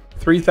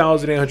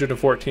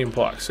 3,814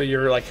 blocks. So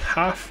you're like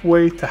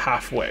halfway to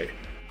halfway.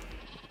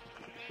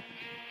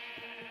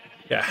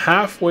 Yeah,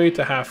 halfway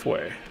to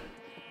halfway.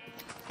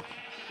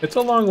 It's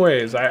a long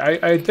ways.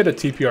 I did a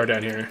TPR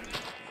down here.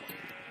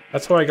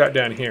 That's how I got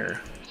down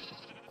here.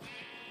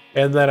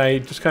 And then I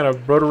just kind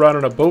of rode around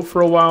on a boat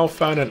for a while,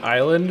 found an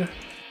island,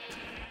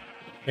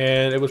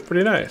 and it was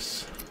pretty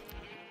nice.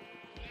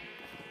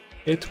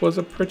 It was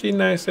a pretty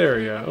nice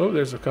area. Oh,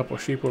 there's a couple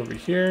sheep over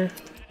here.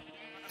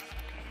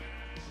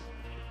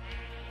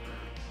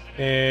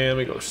 And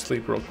let me go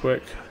sleep real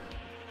quick.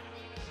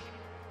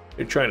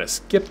 You're trying to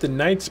skip the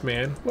nights,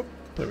 man. Whoop,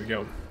 there we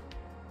go.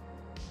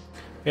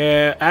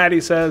 And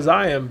Addy says,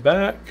 I am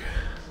back.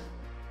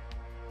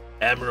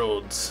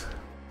 Emeralds.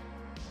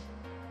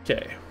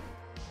 Okay.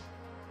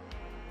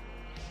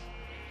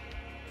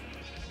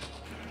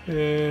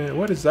 And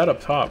what is that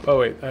up top? Oh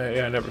wait,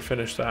 yeah, I never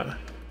finished that.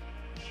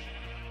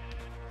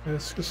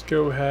 Let's just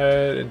go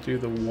ahead and do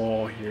the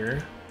wall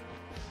here.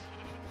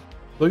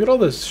 Look at all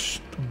this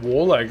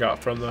wool I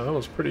got from them. That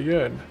was pretty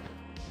good.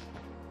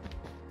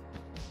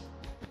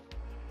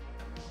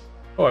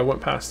 Oh, I went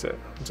past it.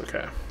 It's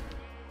okay.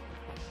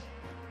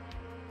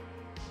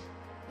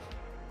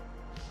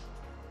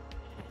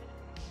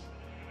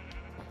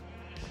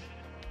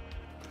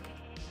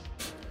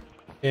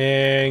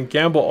 And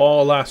gamble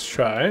all last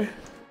try.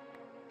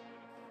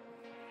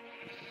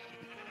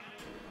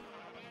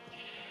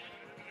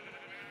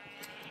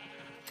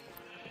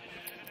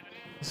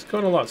 It's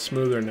going a lot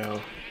smoother now.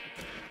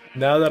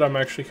 Now that I'm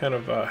actually kind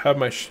of have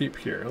my sheep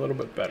here a little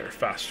bit better,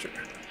 faster.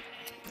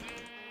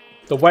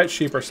 The white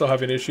sheep are still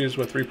having issues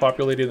with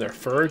repopulating their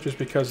fur just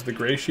because the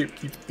gray sheep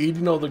keep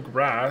eating all the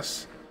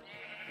grass.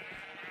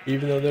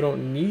 Even though they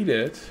don't need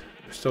it,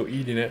 they're still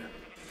eating it.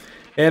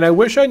 And I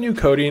wish I knew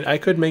coding. I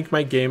could make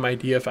my game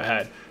idea if I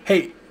had.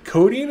 Hey,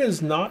 coding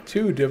is not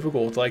too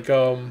difficult. Like,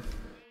 I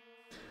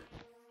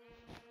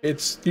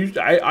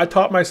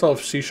taught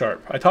myself C#.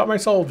 I taught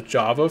myself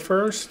Java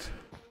first.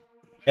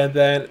 And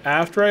then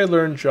after I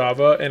learned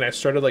Java and I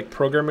started like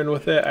programming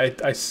with it,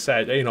 I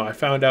said, you know, I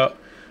found out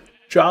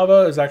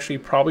Java is actually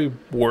probably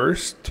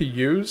worse to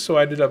use. So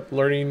I ended up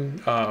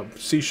learning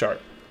C#.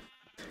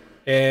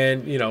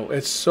 And, you know,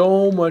 it's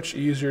so much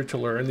easier to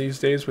learn these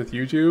days with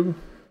YouTube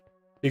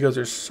because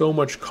there's so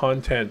much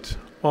content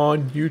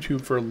on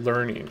YouTube for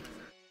learning.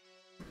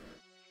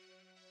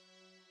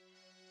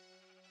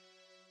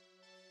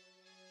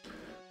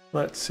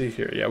 Let's see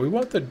here. Yeah, we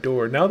want the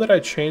door. Now that I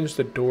changed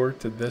the door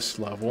to this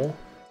level,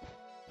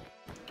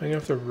 I'm gonna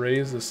have to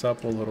raise this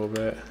up a little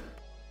bit.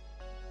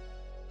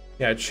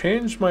 Yeah, I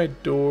changed my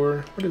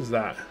door. What is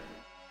that?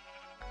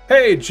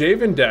 Hey,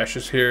 Javen Dash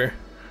is here.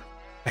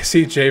 I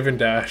see Javen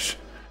Dash.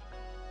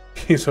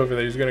 He's over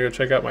there. He's gonna go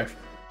check out my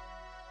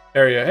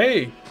area.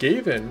 Hey,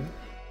 Gavin.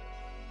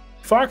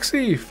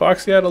 Foxy.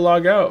 Foxy had to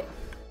log out.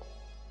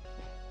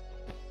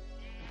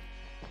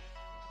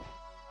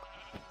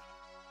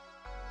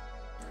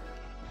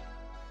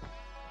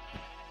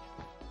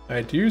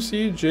 I do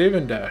see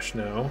Javen Dash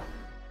now.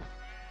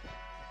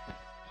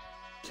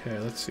 Okay,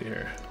 let's see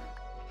here.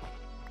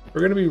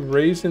 We're gonna be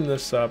raising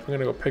this up. I'm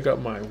gonna go pick up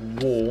my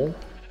wool.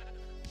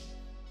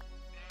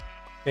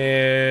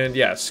 And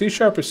yeah, C#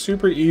 is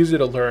super easy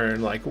to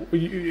learn. Like,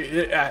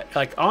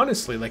 like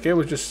honestly, like it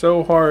was just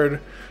so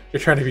hard. You're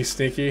trying to be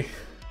sneaky.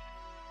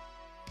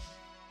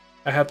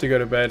 I have to go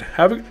to bed.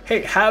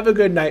 Hey, have a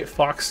good night,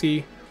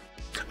 Foxy.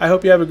 I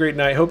hope you have a great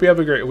night. Hope you have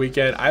a great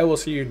weekend. I will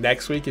see you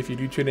next week if you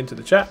do tune into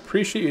the chat.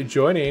 Appreciate you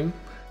joining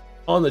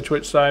on the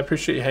Twitch side.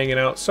 Appreciate you hanging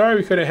out. Sorry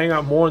we couldn't hang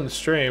out more on the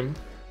stream.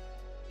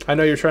 I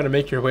know you're trying to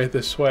make your way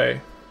this way.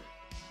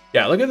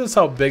 Yeah, look at this,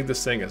 how big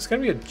this thing is. It's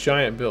gonna be a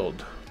giant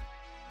build.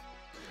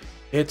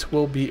 It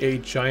will be a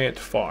giant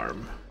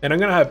farm. And I'm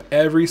gonna have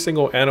every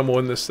single animal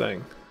in this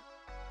thing.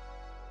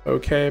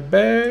 Okay,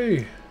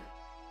 bae.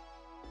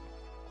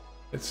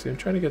 Let's see, I'm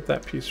trying to get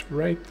that piece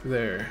right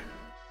there.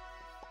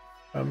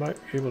 I might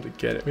be able to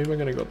get it. Maybe I'm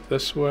gonna go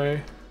this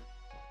way.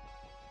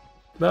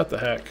 Not the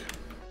heck.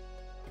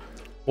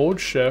 Hold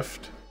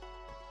shift.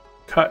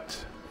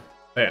 Cut.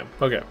 Bam.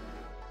 Okay.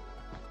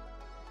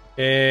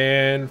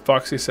 And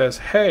Foxy says,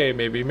 hey,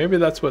 maybe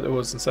that's what it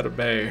was instead of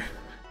bay.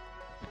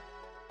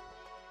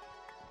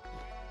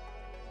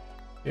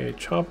 Okay,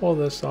 chop all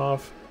this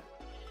off.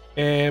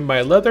 And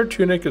my leather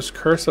tunic is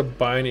Curse of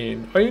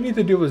Binding. All you need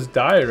to do is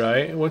die,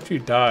 right? Once you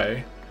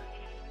die,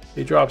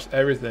 he drops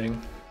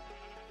everything.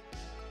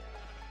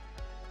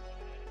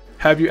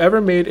 Have you ever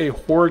made a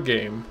horror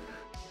game?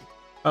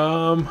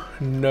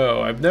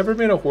 No, I've never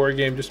made a horror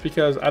game just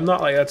because I'm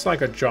not like, that's not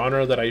like a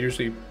genre that I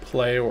usually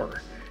play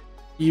or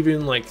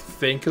even like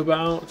think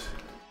about.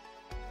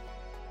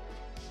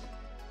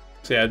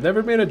 So yeah, I've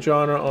never made a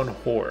genre on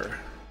horror.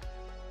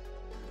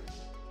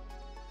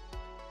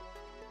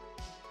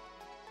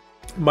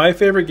 My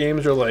favorite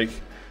games are like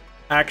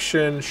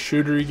action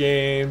shooter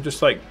game,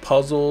 just like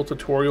puzzle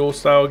tutorial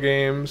style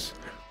games.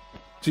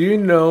 Do you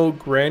know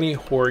Granny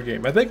Horror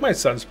Game? I think my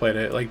son's played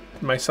it. Like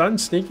my son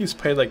Sneaky's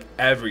played like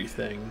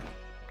everything.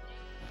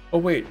 Oh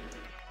wait,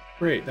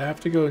 I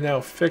have to go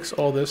now fix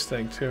all this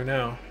thing too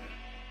now.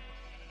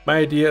 My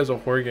idea is a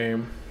horror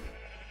game.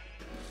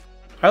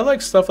 I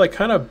like stuff like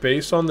kind of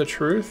based on the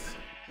truth.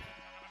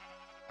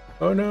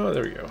 Oh no,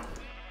 there we go.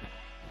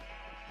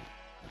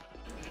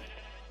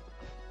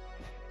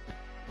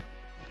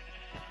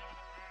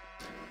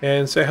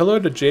 And say hello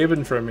to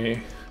Javen for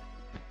me.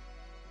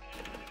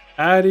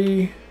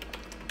 Addie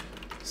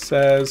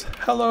says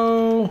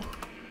hello.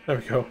 There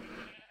we go.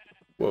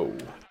 Whoa.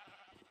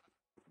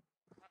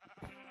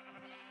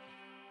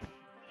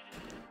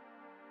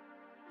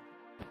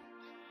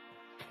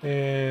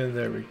 And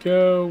there we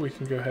go. We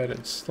can go ahead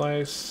and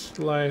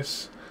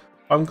slice.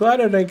 I'm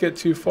glad I didn't get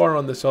too far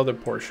on this other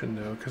portion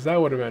though, because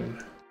that would have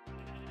been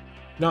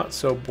not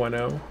so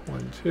bueno.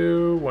 1,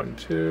 2, 1,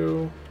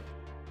 2.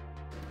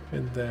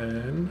 And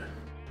then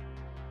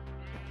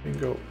we can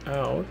go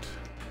out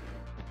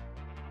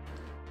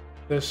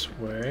this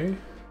way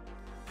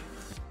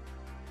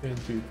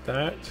and do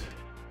that.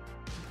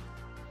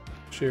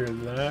 Share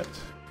that.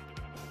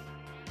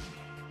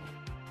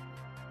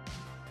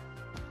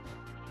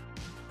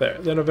 There.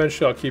 Then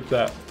eventually I'll keep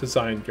that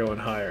design going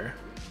higher.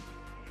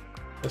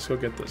 Let's go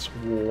get this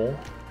wool.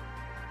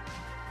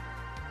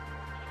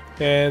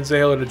 And say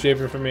hello to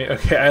Javen for me.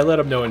 Okay, I let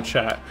him know in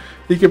chat.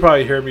 He could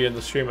probably hear me in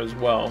the stream as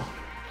well.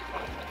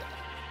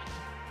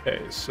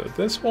 Okay, so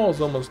this wall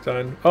is almost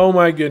done. Oh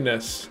my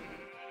goodness.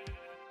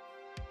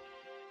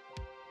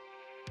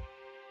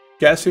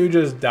 Guess who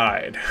just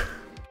died?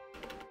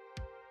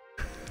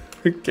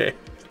 Okay.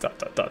 Dot,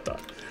 dot, dot,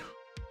 dot.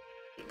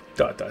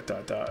 Dot, dot,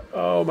 dot, dot.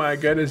 Oh my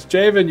goodness.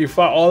 Javen, you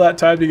fought all that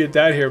time to get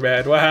down here,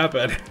 man. What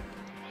happened?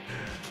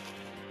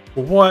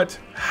 What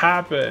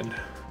happened?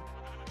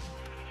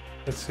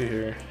 Let's see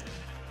here.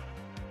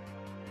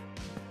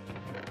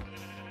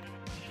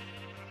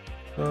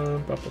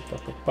 Bop, bop,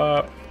 bop, bop,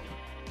 bop.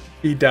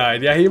 He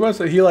died. Yeah, he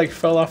like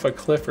fell off a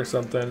cliff or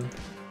something.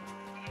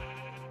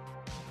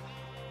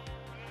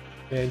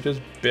 And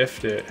just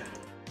biffed it.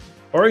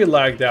 Or he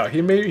lagged out.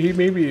 He may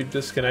be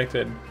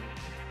disconnected.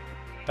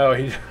 Oh,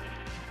 he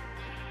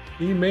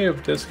may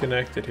have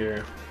disconnected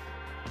here.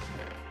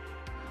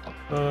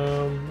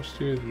 Let's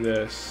do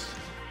this.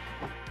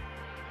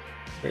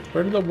 Wait,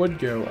 where did the wood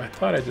go? I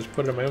thought I just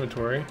put it in my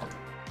inventory.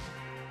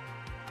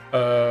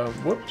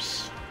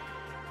 Whoops.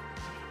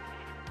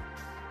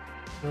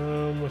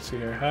 Let's see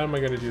here. How am I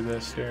gonna do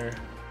this here?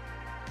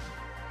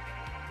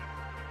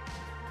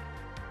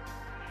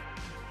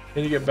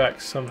 Need to get back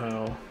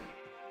somehow.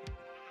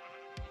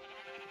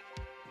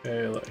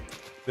 Okay, like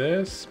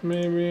this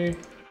maybe?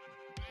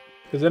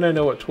 Because then I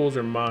know what tools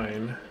are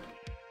mine.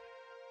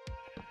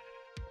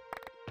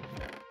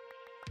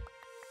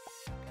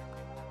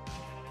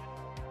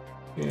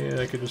 And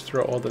I could just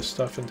throw all this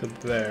stuff into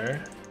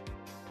there.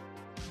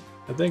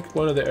 I think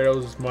one of the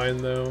arrows is mine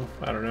though.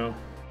 I don't know.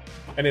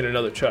 I need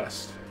another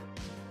chest.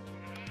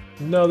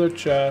 Another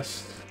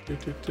chest.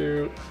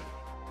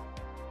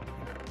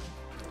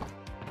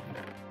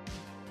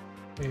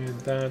 And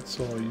that's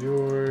all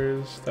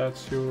yours.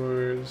 That's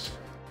yours.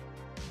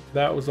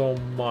 That was all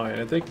mine.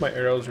 I think my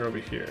arrows are over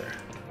here.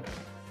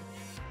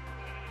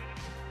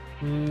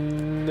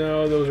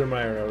 No, those are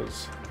my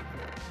arrows.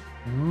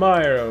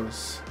 My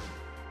arrows.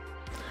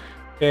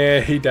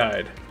 And he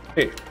died.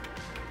 Hey,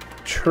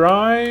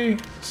 try/TPA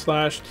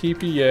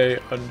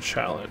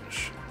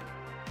unchallenged.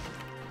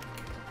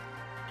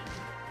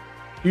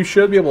 You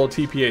should be able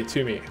to TPA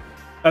to me.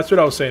 That's what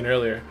I was saying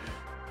earlier.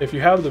 If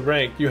you have the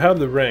rank, you have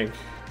the rank.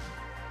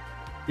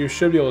 You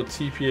should be able to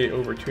TPA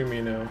over to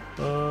me now.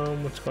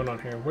 What's going on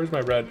here? Where's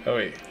my red? Oh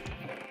wait,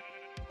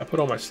 I put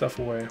all my stuff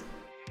away.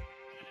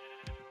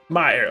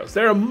 My arrows.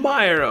 They're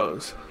my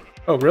arrows.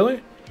 Oh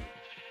really?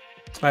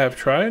 I have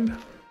tried.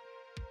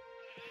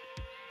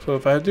 So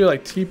if I do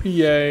like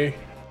TPA,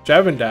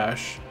 jab and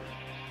dash,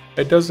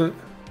 it doesn't.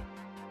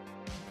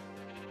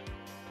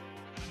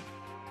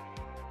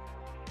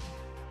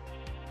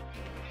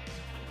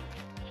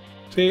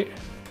 See?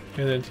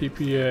 And then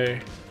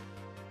TPA,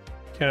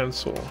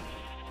 cancel.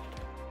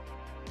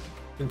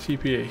 And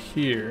TPA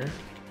here.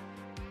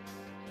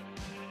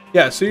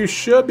 Yeah, so you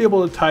should be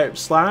able to type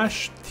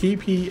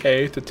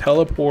 /TPA to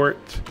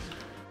teleport,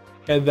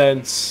 and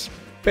then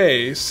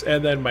space,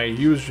 and then my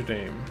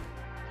username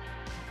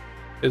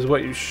is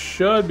what you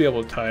should be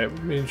able to type.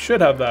 I mean, you should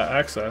have that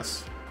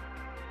access,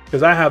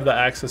 because I have the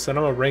access and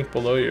I'm a rank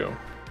below you.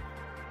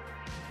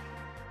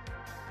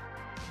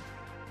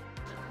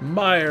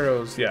 My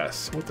arrows,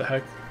 yes. What the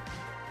heck?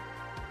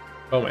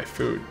 Oh, my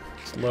food.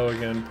 It's low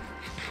again.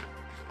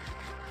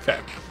 Okay.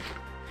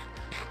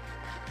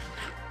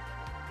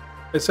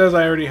 It says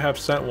I already have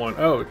sent one.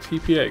 Oh,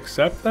 TPA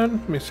accept then?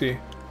 Let me see.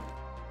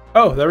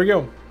 Oh, there we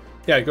go.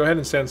 Yeah, go ahead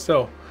and stand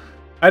still.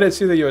 I didn't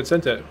see that you had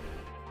sent it.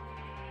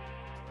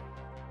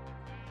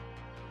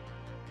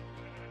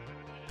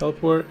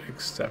 Teleport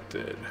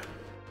accepted.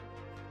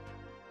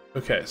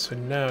 Okay, so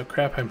now,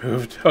 crap, I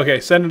moved. Okay,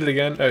 send it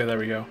again. Oh, there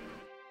we go.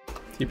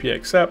 TPA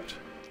accept.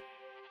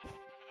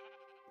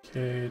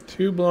 Okay,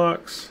 2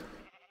 blocks.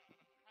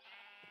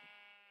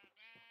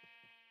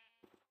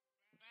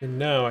 And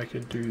now I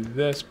can do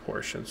this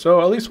portion.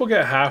 So at least we'll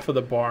get half of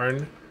the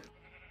barn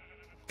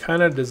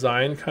kind of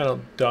designed, kind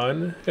of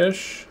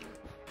done-ish.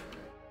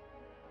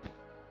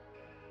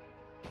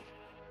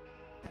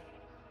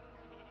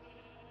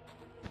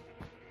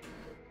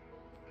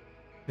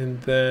 And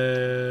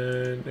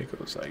then it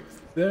goes like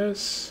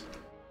this.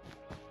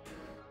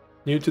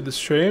 New to the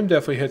stream,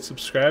 definitely hit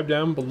subscribe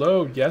down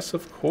below. Yes,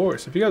 of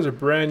course. If you guys are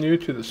brand new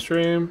to the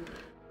stream,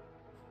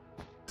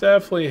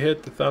 definitely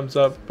hit the thumbs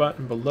up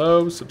button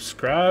below,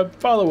 subscribe,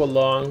 follow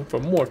along for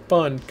more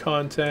fun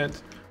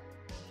content.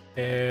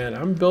 And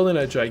I'm building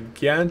a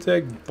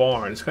gigantic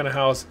barn. It's gonna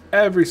house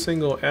every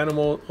single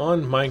animal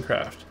on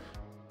Minecraft.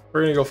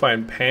 We're gonna go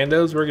find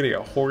pandas, we're gonna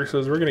get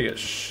horses, we're gonna get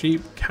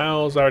sheep,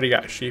 cows. I already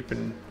got sheep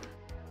and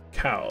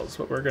cows,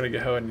 but we're gonna go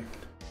ahead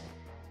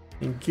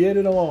and get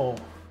it all.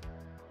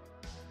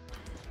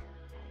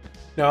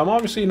 Now I'm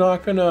obviously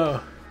not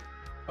gonna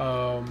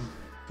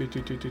let's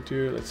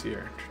see here.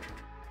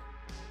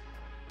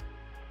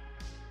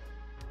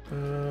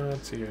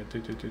 Let's see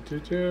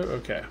here.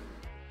 Okay.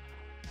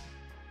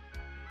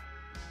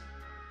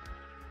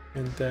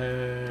 And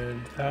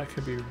then that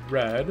could be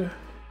red.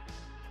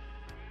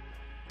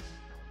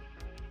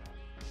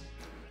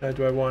 Now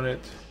do I want it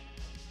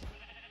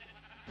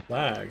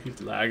lag?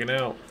 He's lagging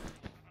out.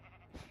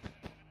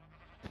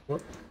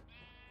 Whoop.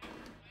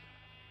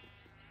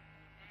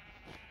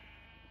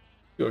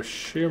 Go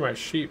shear my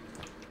sheep.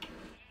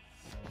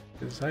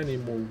 Because I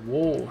need more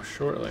wool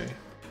shortly.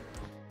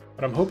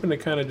 But I'm hoping to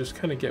kind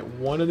of get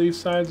one of these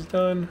sides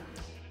done.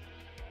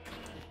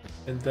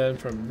 And then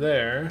from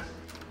there,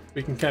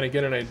 we can kind of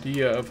get an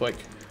idea of like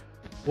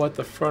what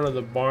the front of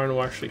the barn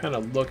will actually kind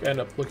of end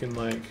up looking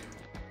like.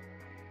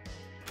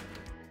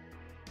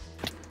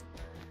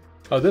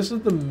 Oh, this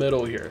is the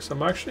middle here. So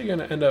I'm actually going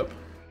to end up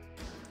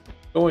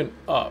going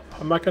up.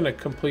 I'm not going to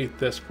complete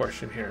this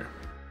portion here.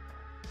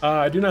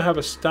 I do not have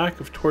a stack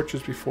of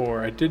torches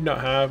before. I did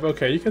not have.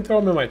 Okay, you can throw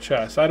them in my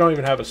chest. I don't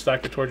even have a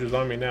stack of torches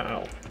on me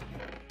now.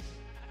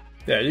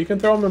 Yeah, you can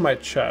throw them in my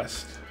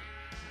chest.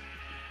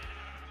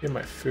 Get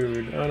my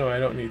food. Oh no, I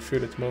don't need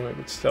food at the moment,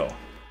 but still.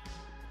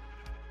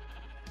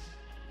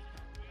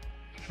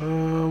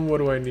 What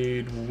do I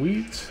need?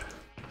 Wheat.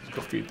 Let's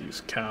go feed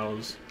these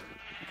cows.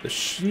 The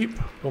sheep.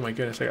 Oh my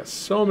goodness, I got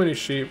so many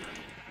sheep.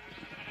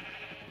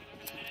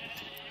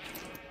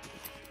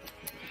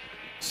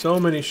 So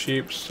many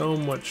sheep, so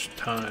much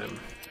time.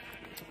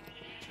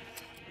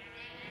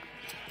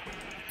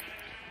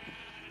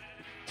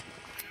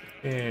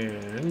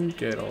 And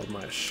get all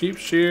my sheep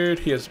sheared.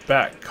 He is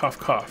back. Cough,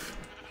 cough.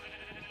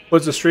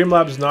 Was the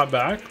Streamlabs not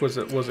back? Was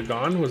it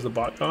gone? Was the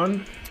bot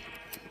gone?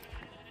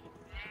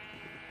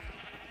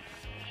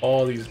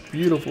 All these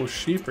beautiful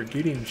sheep are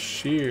getting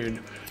sheared.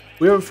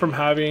 We have it from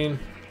having.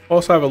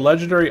 Also have a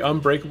legendary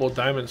unbreakable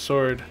diamond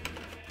sword.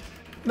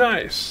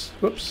 Nice.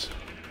 Whoops.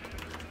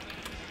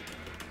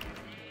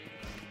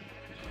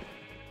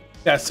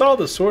 Yeah, I saw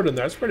the sword in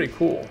there. That's pretty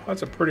cool.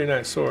 That's a pretty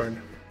nice sword.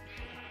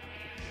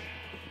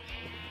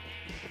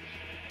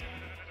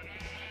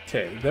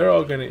 Okay, they're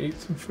all gonna eat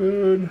some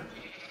food.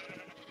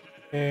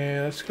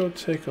 And let's go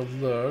take a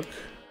look.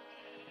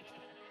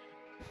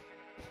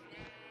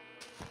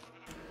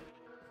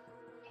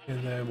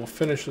 And then we'll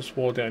finish this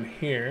wall down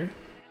here.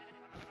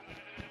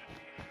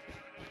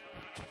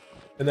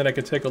 And then I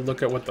can take a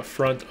look at what the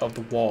front of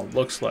the wall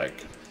looks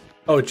like.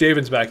 Oh,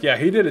 Javen's back. Yeah,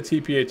 he did a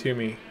TPA to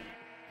me.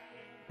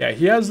 Yeah,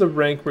 he has the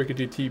rank where he could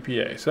do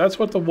TPA. So that's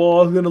what the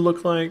wall is going to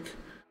look like.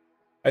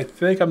 I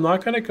think I'm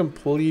not going to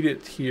complete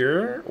it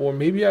here. Or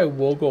maybe I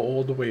will go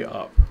all the way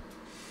up.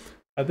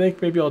 I think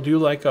maybe I'll do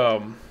like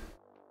a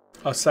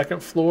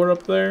second floor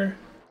up there.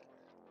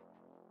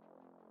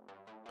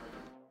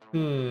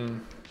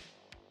 Kind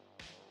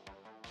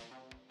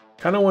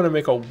of want to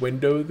make a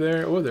window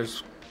there. Oh,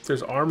 there's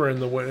armor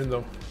in the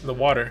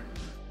water.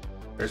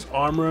 There's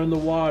armor in the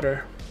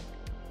water.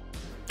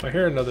 I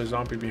hear another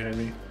zombie behind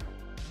me.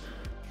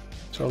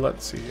 So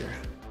let's see here.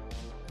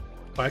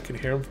 Oh, I can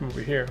hear him from over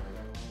here.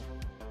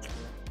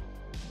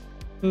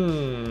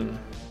 I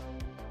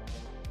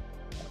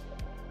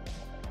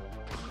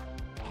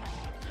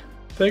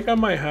think I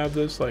might have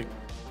this like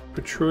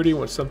protruding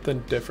with something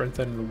different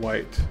than the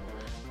white.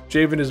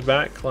 Javen is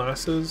back.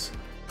 Glasses.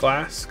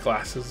 Glass.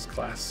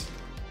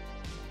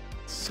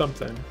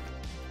 Something.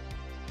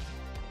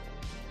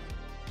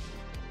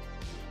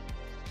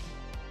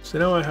 So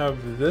now I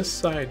have this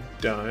side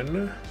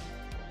done.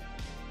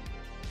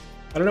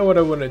 I don't know what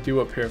I want to do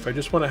up here. If I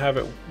just want to have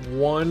it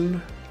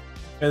one,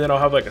 and then I'll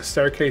have like a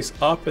staircase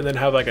up and then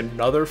have like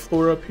another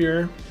floor up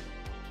here.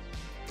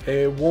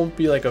 It won't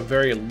be like a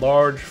very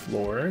large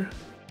floor.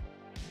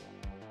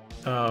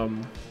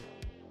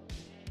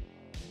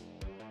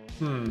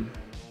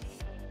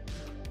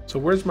 So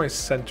where's my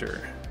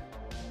center?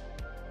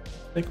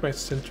 I think my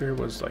center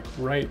was like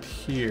right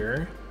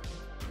here.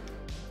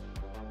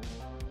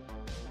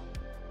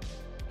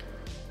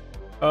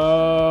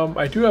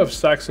 I do have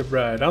stacks of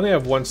bread. I only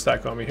have one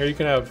stack on me. Here you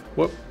can have,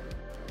 whoop.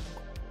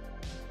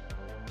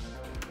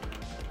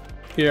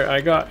 Here,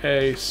 I got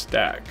a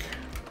stack.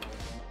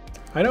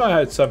 I know I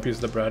had some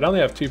pieces of bread. I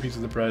only have 2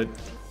 pieces of bread.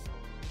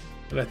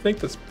 And I think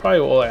that's probably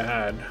all I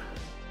had.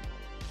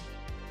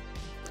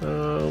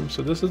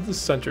 So this is the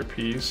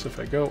centerpiece. If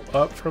I go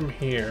up from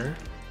here.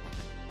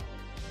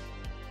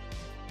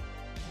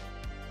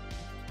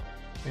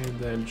 And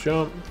then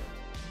jump.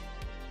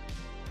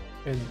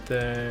 And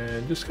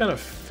then just kind of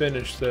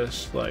finish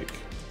this like,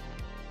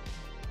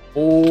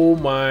 oh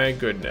my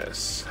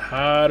goodness.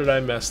 How did I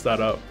mess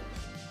that up?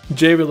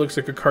 Javen looks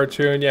like a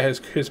cartoon. Yeah, his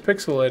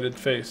pixelated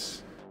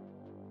face.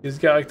 He's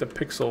got like the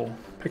pixel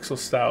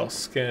style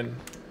skin.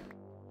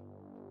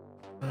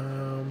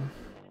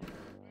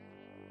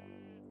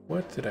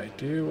 What did I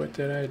do? What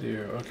did I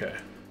do? Okay.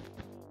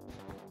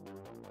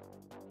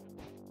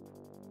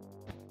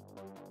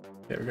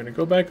 Okay, we're gonna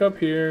go back up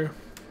here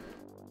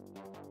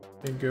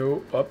and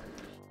go up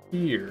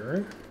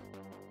here.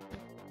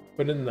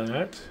 Put in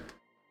that,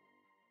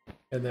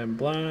 and then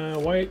blah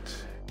white,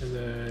 and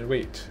then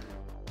wait.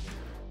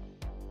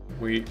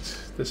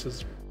 This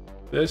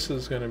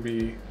is gonna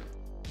be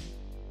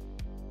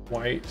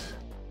white,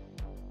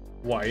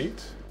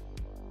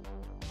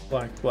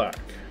 black.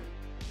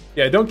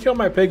 Yeah, don't kill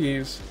my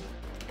piggies.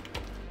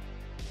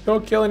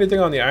 Don't kill anything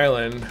on the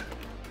island.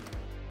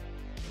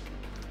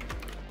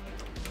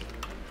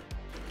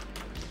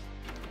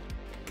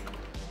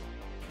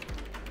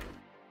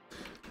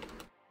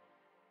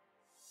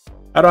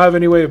 I don't have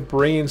any way of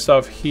bringing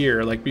stuff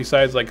here, like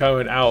besides like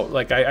going out.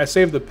 Like I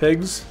saved the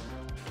pigs.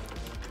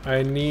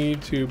 I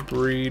need to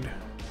breed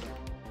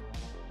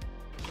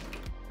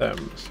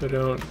them, so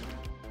don't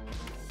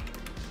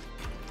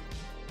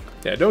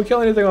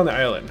kill anything on the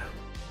island.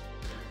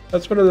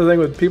 That's one of the thing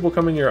with people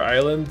coming to your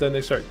island, then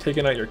they start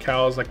taking out your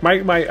cows. Like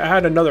I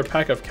had another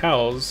pack of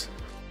cows,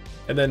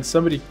 and then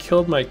somebody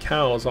killed my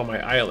cows on my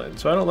island.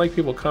 So I don't like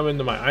people coming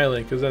to my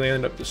island because then they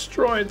end up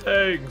destroying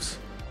things.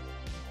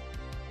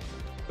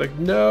 Like,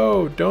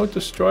 no, don't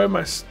destroy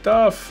my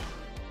stuff.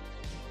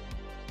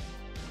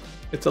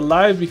 It's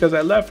alive because I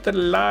left it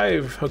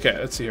alive. Okay,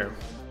 let's see here.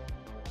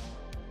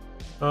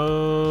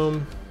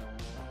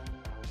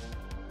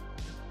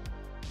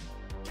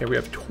 Okay, we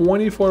have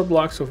 24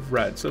 blocks of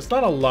red, so it's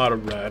not a lot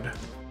of red.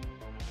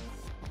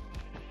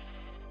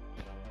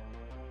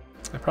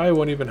 I probably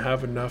won't even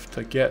have enough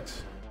to get.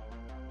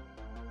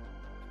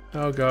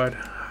 Oh god,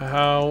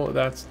 how?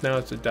 Now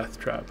it's a death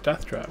trap.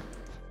 Death trap.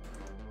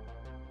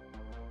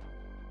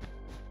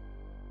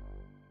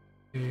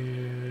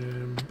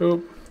 And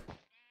boop.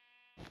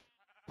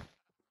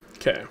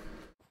 Okay.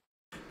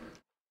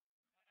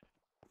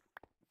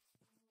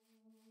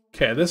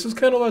 Okay, this is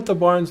kind of what the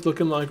barn's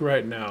looking like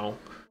right now.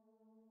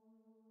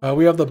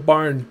 We have the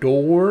barn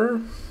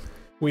door.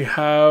 We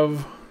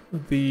have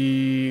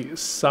the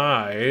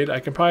side. I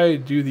can probably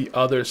do the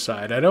other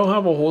side. I don't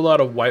have a whole lot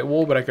of white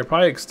wool, but I could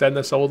probably extend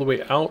this all the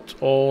way out,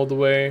 all the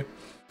way.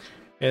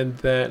 And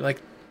then,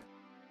 like,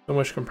 so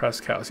much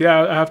compressed cows.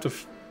 Yeah, I have to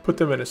put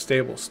them in a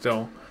stable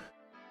still.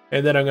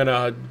 And then I'm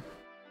gonna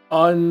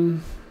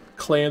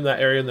unclaim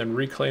that area and then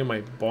reclaim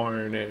my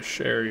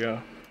barn-ish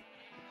area.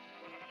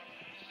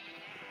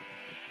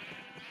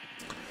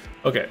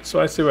 Okay, so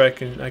I see where I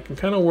can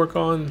kind of work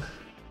on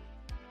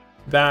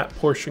that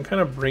portion,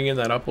 kind of bringing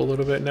that up a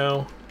little bit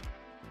now.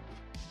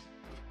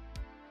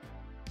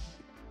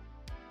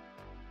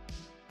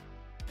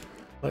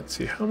 Let's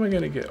see, how am I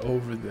going to get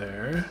over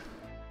there?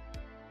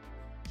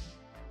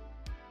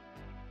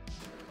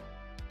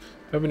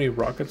 Do I have any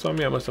rockets on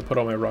me? I must have put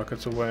all my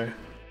rockets away.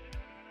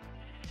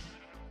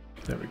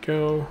 There we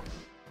go.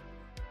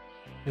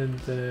 And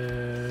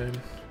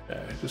then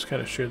just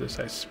kind of share this.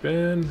 I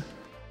spin.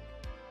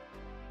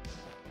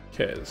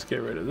 Okay, let's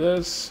get rid of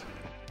this.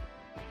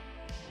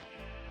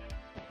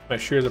 My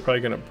shears are probably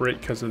going to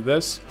break because of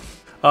this.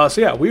 So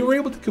yeah, we were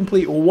able to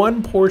complete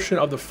one portion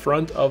of the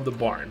front of the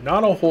barn.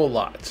 Not a whole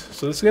lot.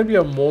 So this is going to be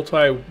a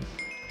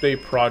multi-day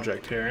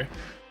project here.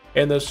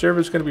 And the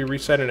server is going to be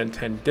resetting in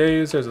 10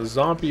 days. There's a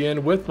zombie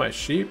in with my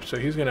sheep, so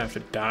he's going to have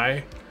to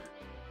die.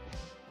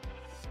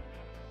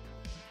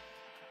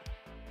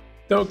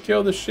 Don't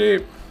kill the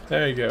sheep.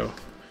 There you go.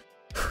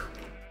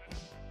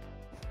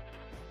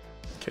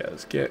 Okay,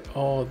 let's get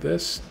all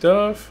this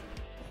stuff.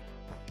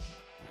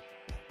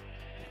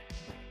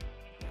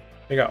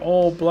 I got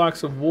all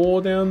blocks of wool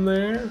down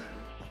there.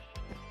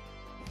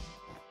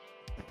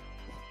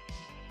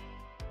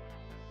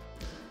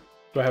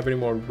 Do I have any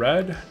more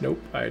red?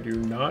 Nope, I do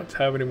not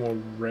have any more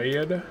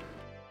red.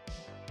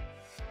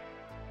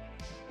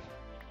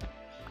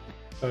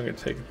 So I'm gonna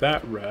take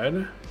that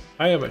red.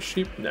 I am a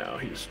sheep now.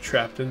 He's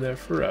trapped in there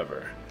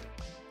forever.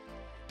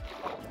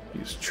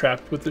 He's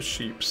trapped with the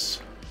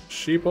sheeps.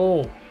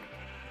 Sheeple.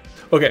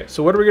 Okay,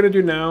 so what are we gonna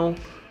do now?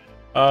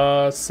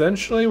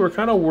 Essentially, we're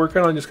kind of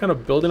working on just kind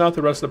of building out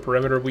the rest of the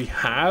perimeter. We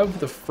have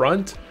the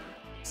front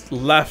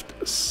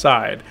left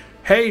side.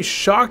 Hey,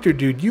 Shocker,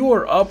 dude, you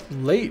are up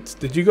late.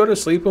 Did you go to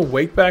sleep and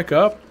wake back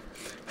up?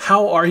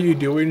 How are you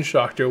doing,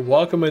 Shocker?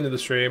 Welcome into the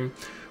stream.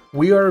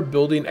 We are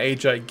building a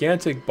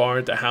gigantic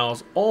barn to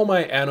house all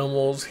my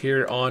animals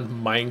here on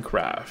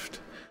Minecraft.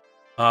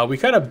 We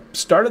kind of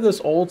started this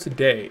all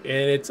today,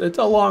 and it's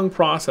a long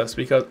process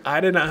because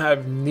I did not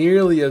have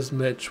nearly as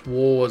much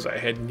wool as I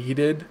had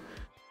needed.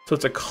 So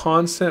it's a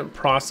constant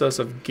process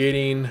of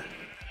getting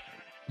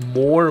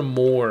more and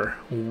more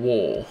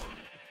wool.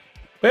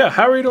 But yeah,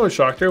 how are you doing,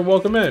 Shocker?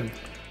 Welcome in.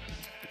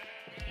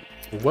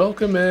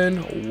 Welcome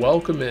in,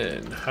 welcome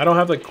in. I don't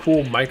have the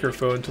cool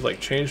microphone to like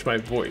change my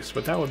voice,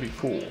 but that would be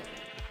cool.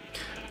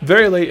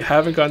 Very late,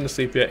 haven't gotten to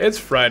sleep yet. It's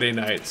Friday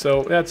night,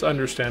 so that's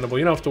understandable.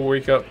 You don't have to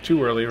wake up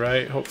too early,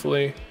 right?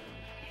 Hopefully.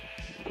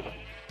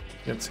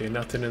 Can't see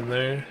nothing in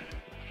there.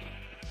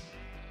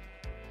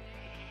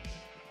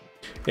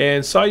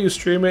 And saw you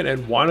stream it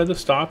and wanted to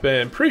stop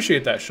in.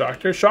 Appreciate that,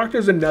 Shocker.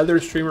 Shocker's another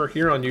streamer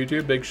here on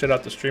YouTube. Big shout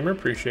out to streamer,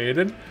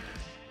 appreciated.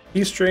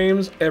 He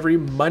streams every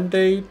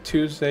Monday,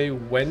 Tuesday,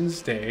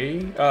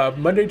 Wednesday.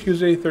 Monday,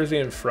 Tuesday,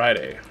 Thursday, and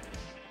Friday.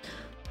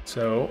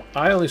 So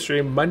I only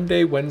stream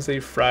Monday, Wednesday,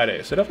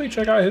 Friday. So definitely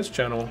check out his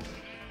channel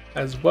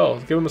as well.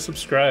 Give him a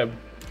subscribe.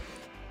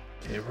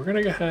 Okay, we're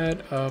gonna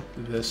head up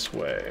this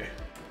way.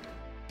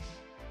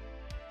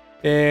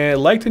 And I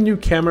like the new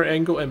camera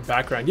angle and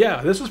background.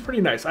 Yeah, this is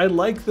pretty nice. I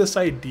like this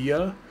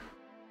idea.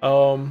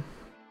 I'm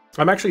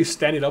actually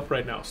standing up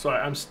right now. So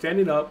I'm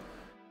standing up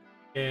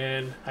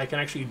and I can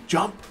actually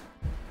jump.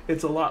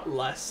 It's a lot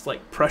less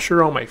like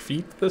pressure on my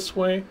feet this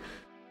way.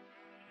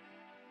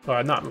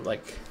 Not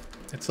like,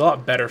 it's a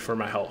lot better for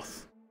my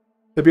health.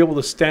 to be able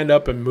to stand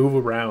up and move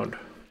around.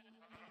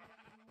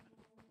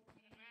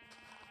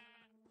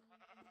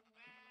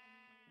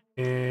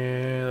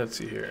 And let's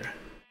see here.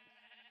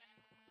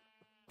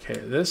 Okay,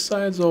 this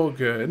side's all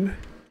good.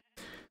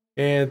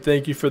 And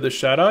thank you for the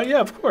shout out. Yeah,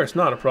 of course,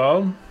 not a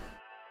problem.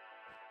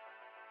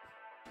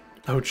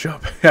 Oh,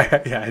 jump.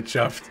 Yeah, I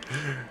jumped.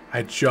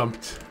 I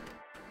jumped.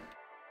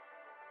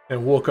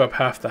 And woke up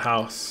half the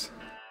house.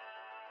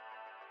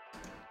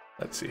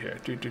 Let's see here.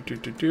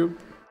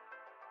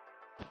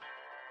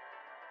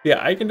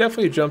 Yeah, I can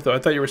definitely jump though. I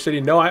thought you were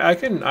sitting. No, I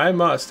can.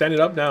 I'm standing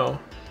up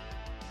now.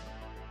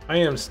 I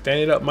am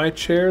standing up. My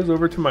chair's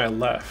over to my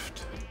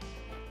left.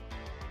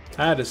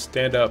 I had to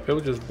stand up. It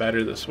was just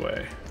better this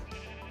way.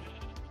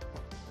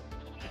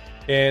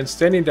 And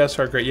standing desks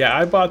are great. Yeah,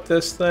 I bought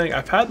this thing.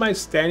 I've had my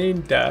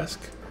standing desk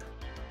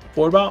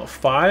for about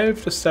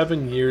 5 to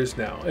 7 years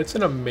now. It's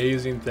an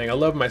amazing thing. I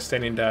love my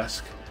standing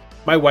desk.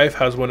 My wife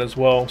has one as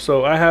well.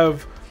 So I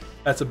have,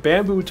 that's a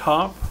bamboo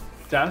top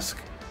desk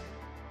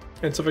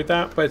and stuff like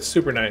that, but it's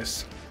super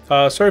nice.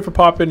 Sorry for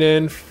popping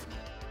in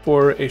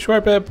for a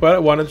short bit, but I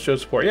wanted to show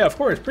support. Yeah, of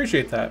course.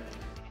 Appreciate that.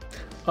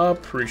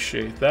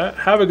 Appreciate that.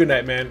 Have a good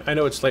night, man. I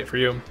know it's late for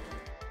you.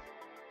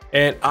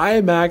 And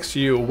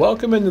IMAXU,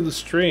 welcome into the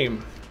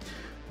stream.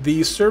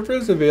 The server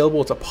is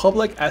available. It's a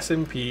public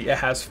SMP. It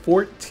has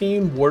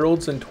 14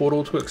 worlds in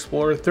total to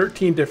explore,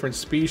 13 different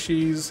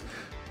species,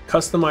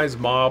 customized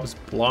mobs,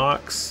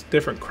 blocks,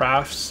 different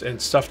crafts,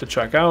 and stuff to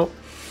check out.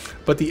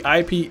 But the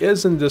IP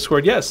is in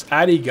Discord. Yes,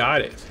 Addy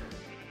got it.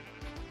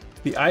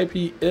 The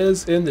IP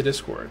is in the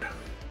Discord.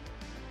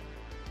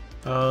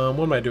 What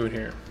am I doing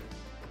here?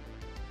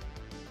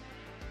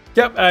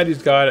 Yep,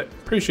 Addy's got it.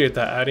 Appreciate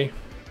that, Addy.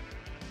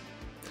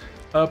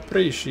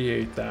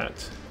 Appreciate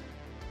that.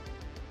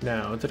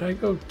 Now, did I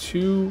go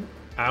 2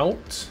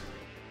 out?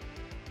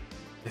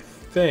 I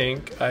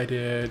think I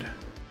did.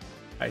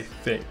 I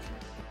think.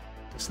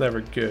 It's never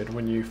good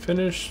when you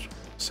finish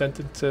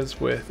sentences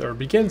with, or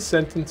begin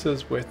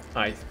sentences with,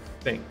 I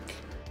think.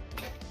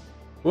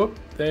 Whoop,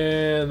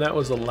 then that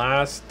was the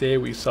last day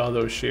we saw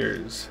those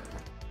shares.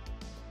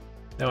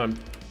 Now I'm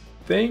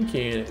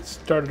thinking it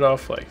started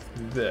off like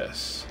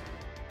this.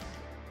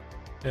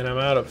 And I'm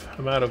out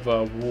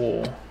of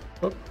wool.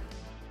 Whoop.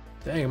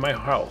 Dang, my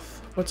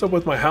health. What's up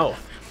with my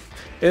health?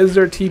 Is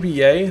there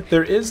TPA?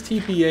 There is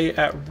TPA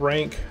at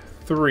rank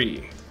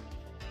 3.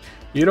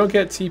 You don't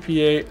get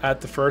TPA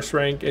at the first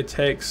rank. It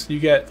takes, you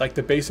get like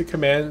the basic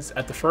commands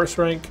at the first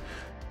rank,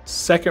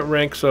 second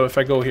rank. So if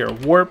I go here,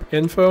 warp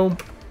info.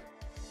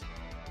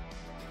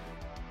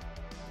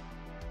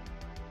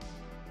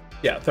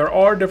 Yeah, there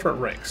are different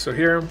ranks. So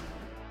here,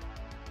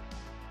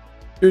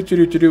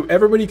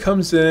 everybody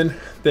comes in,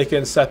 they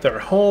can set their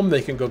home,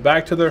 they can go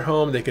back to their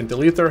home, they can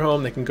delete their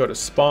home, they can go to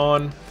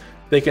spawn,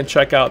 they can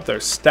check out their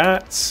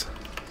stats,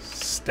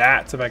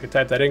 if I can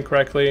type that in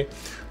correctly.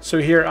 So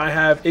here I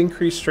have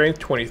increased strength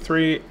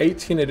 23,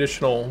 18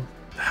 additional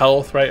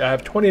health, right? I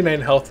have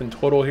 29 health in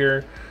total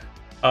here.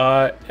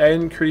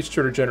 Increased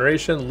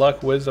regeneration,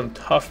 luck, wisdom,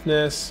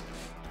 toughness.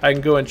 I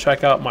can go and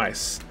check out my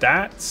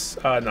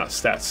stats, not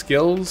stats,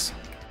 skills.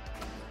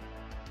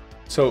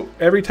 So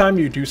every time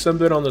you do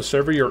something on the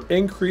server, you're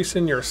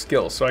increasing your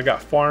skills. So I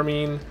got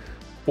farming,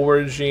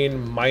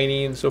 foraging,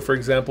 mining. So for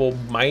example,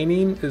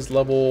 mining is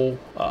level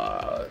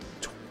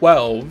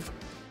 12.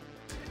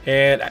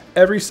 And at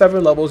every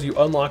 7 levels, you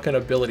unlock an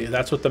ability.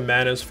 That's what the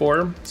mana is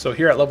for. So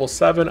here at level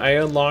 7, I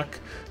unlock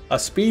a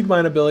speed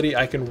mine ability.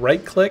 I can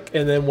right click,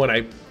 and then when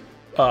I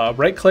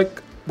right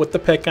click with the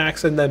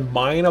pickaxe and then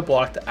mine a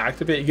block to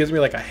activate, it gives me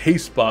like a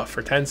haste buff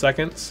for 10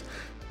 seconds.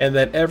 And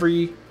then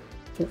every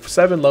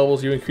 7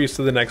 levels, you increase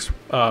to the next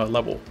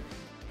level.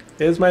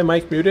 Is my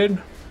mic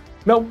muted?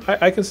 No,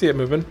 I can see it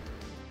moving.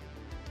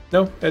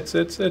 No,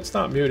 it's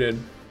not muted.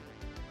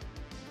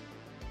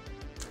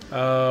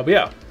 But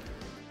yeah.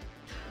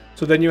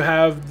 So then you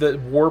have the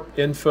warp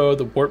info,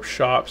 the warp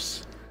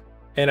shops,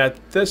 and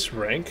at this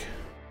rank,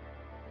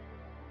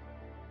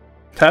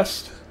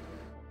 test.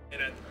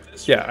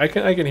 Yeah, I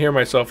can hear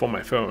myself on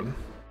my phone.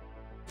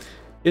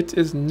 It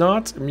is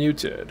not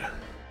muted.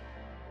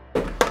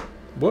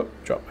 Whoop,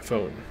 dropped my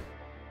phone.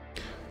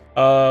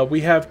 We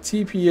have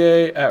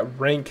TPA at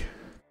rank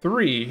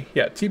 3.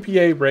 Yeah,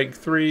 TPA rank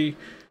 3.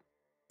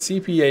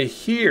 TPA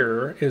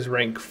here is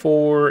rank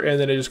 4, and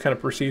then it just kind of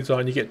proceeds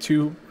on. You get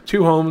two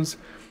homes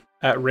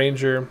at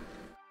Ranger.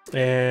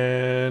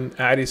 And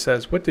Addy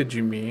says, what did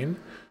you mean?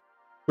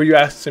 Were you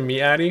asking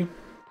me, Addy?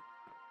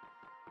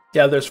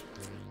 Yeah, there's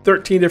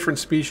 13 different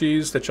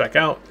species to check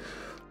out.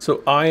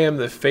 So I am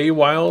the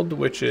Feywild,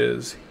 which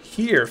is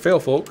here,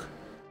 Failfolk.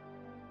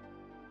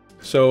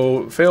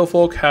 So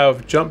Failfolk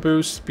have jump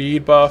boost,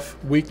 speed buff,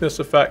 weakness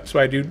effect, so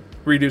I do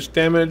reduce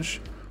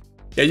damage.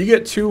 Yeah, you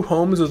get 2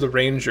 homes as a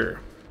Ranger.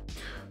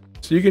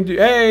 So you can do,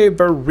 hey,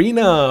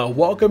 Verena,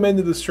 welcome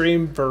into the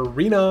stream,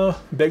 Verena.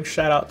 Big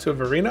shout out to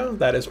Verena.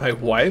 That is my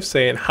wife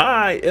saying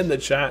hi in the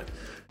chat.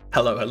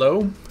 Hello,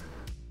 hello.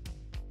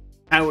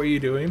 How are you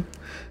doing?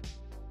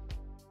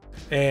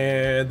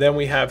 And then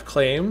we have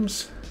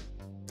claims.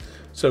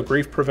 So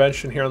grief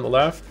prevention here on the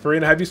left.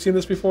 Verena, have you seen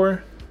this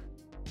before?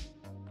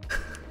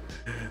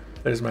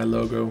 There's my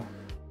logo.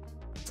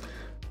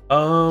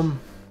 But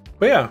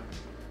yeah.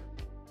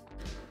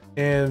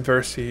 And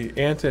Versi,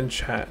 Anton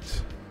chat.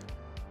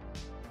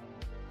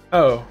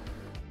 Oh,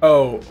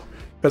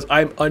 because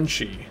I'm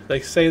Unchy. They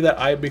say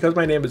that because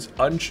my name is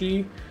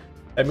Unchy,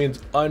 that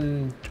means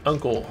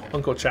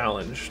Uncle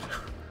Challenged.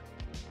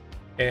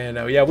 And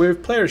yeah, we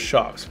have player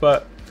shops,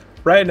 but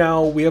right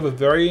now we have a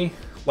very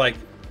like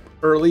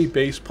early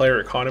base player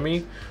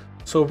economy.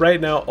 So right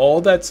now,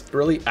 all that's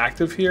really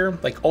active here,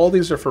 like all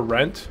these are for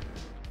rent.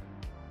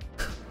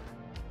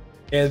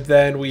 And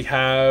then we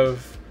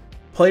have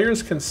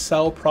players can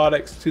sell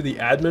products to the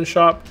admin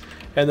shop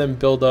and then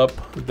build up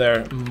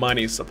their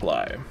money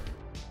supply.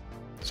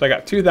 So I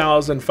got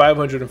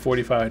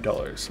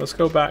 $2,545. Let's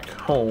go back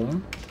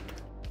home.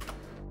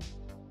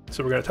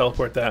 So we're gonna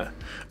teleport that.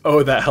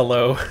 Oh, that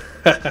hello.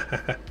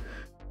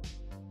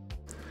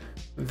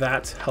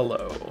 That's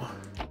hello.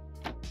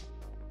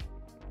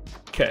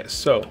 Okay,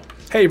 so,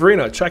 hey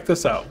Verena, check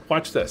this out.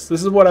 Watch this.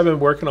 This is what I've been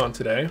working on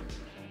today.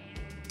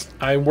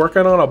 I'm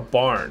working on a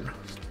barn.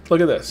 Look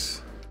at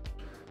this.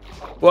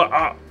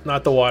 Well,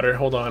 not the water,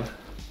 hold on.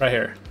 Right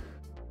here.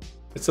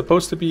 It's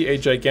supposed to be a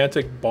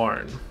gigantic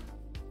barn,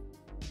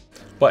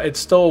 but it's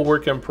still a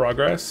work in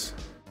progress.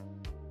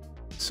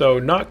 So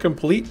not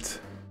complete,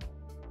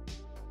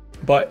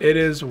 but it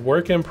is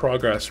work in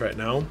progress right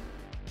now.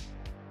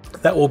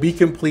 That will be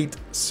complete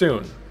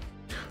soon.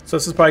 So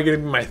this is probably gonna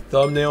be my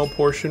thumbnail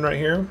portion right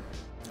here.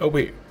 Oh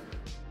wait.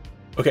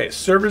 Okay,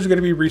 server's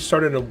gonna be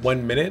restarted in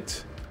 1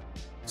 minute.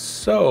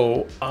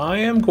 So I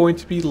am going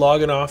to be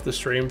logging off the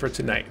stream for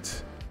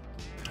tonight.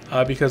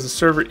 Because the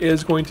server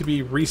is going to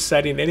be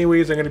resetting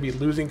anyways. I'm going to be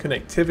losing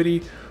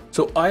connectivity.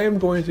 So I am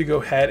going to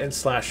go ahead and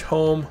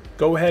 /home,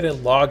 go ahead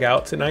and log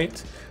out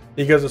tonight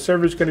because the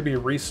server is going to be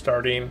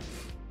restarting.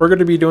 We're going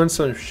to be doing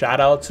some shout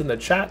outs in the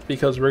chat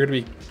because we're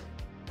going to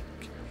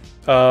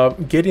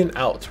be getting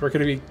out. We're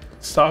going to be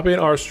stopping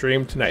our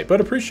stream tonight,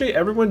 but appreciate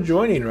everyone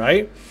joining,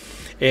 right?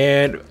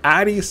 And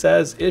Addie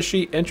says, is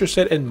she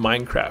interested in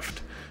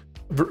Minecraft?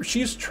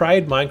 She's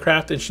tried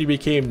Minecraft and she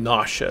became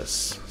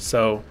nauseous.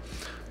 So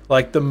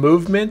like the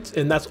movement,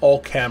 and that's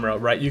all camera,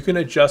 right? You can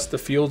adjust the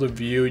field of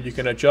view, you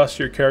can adjust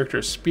your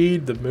character's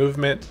speed, the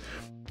movement.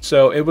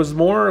 So it was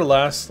more or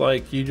less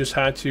like you just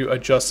had to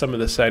adjust some of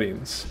the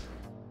settings.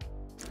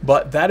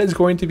 But that is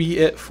going to be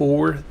it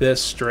for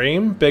this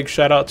stream. Big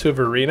shout out to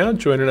Verena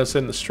joining us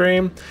in the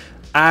stream.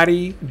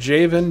 Addy,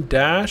 Javen,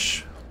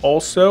 Dash.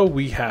 Also,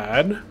 we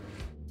had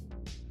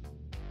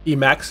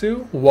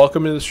Emaxu,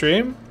 welcome to the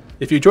stream.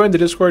 If you joined the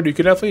Discord, you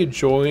can definitely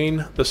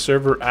join the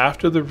server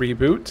after the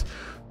reboot.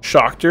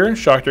 Shockter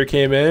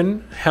came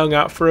in, hung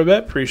out for a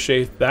bit,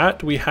 appreciate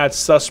that. We had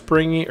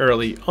Susspringy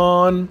early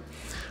on.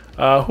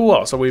 Who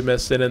else are we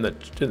missing in the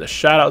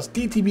shoutouts?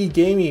 DTB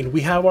Gaming,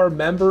 we have our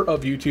member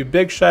of YouTube.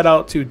 Big shout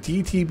out to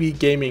DTB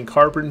Gaming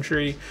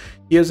Carpentry.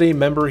 He is a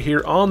member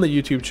here on the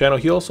YouTube channel.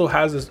 He also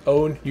has his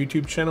own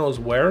YouTube channel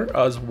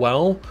as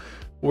well,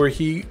 where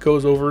he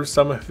goes over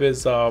some of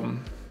his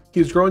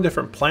he's growing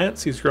different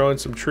plants, he's growing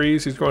some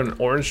trees, he's growing an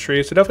orange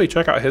tree, so definitely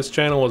check out his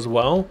channel as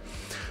well.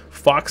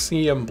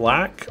 Foxy and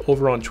Black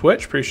over on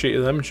Twitch, appreciate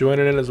them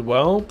joining in as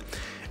well.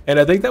 And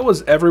I think that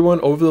was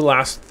everyone over the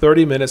last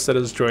 30 minutes that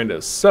has joined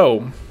us.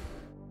 So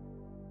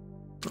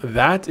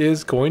that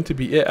is going to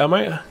be it. I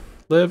might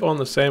live on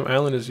the same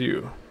island as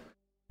you,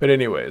 but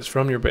anyways,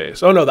 from your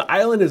base. Oh no, the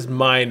island is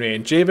mine,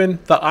 man.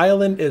 Javen, the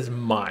island is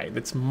mine.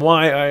 It's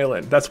my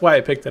island. That's why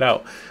I picked it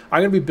out.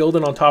 I'm gonna be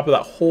building on top of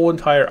that whole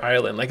entire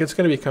island. Like it's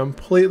gonna be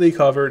completely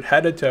covered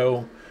head to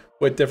toe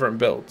with different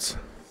builds.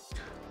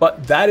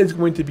 But that is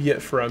going to be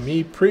it from me.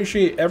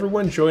 Appreciate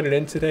everyone joining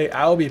in today.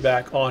 I'll be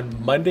back on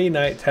Monday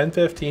night,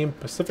 10:15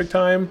 Pacific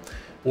time,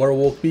 where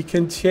we'll be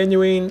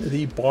continuing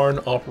the barn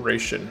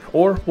operation,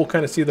 or we'll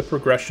kind of see the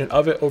progression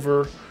of it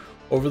over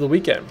the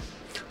weekend.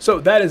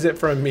 So that is it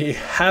from me.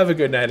 Have a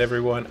good night,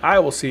 everyone. I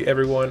will see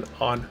everyone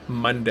on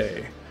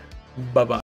Monday. Bye-bye.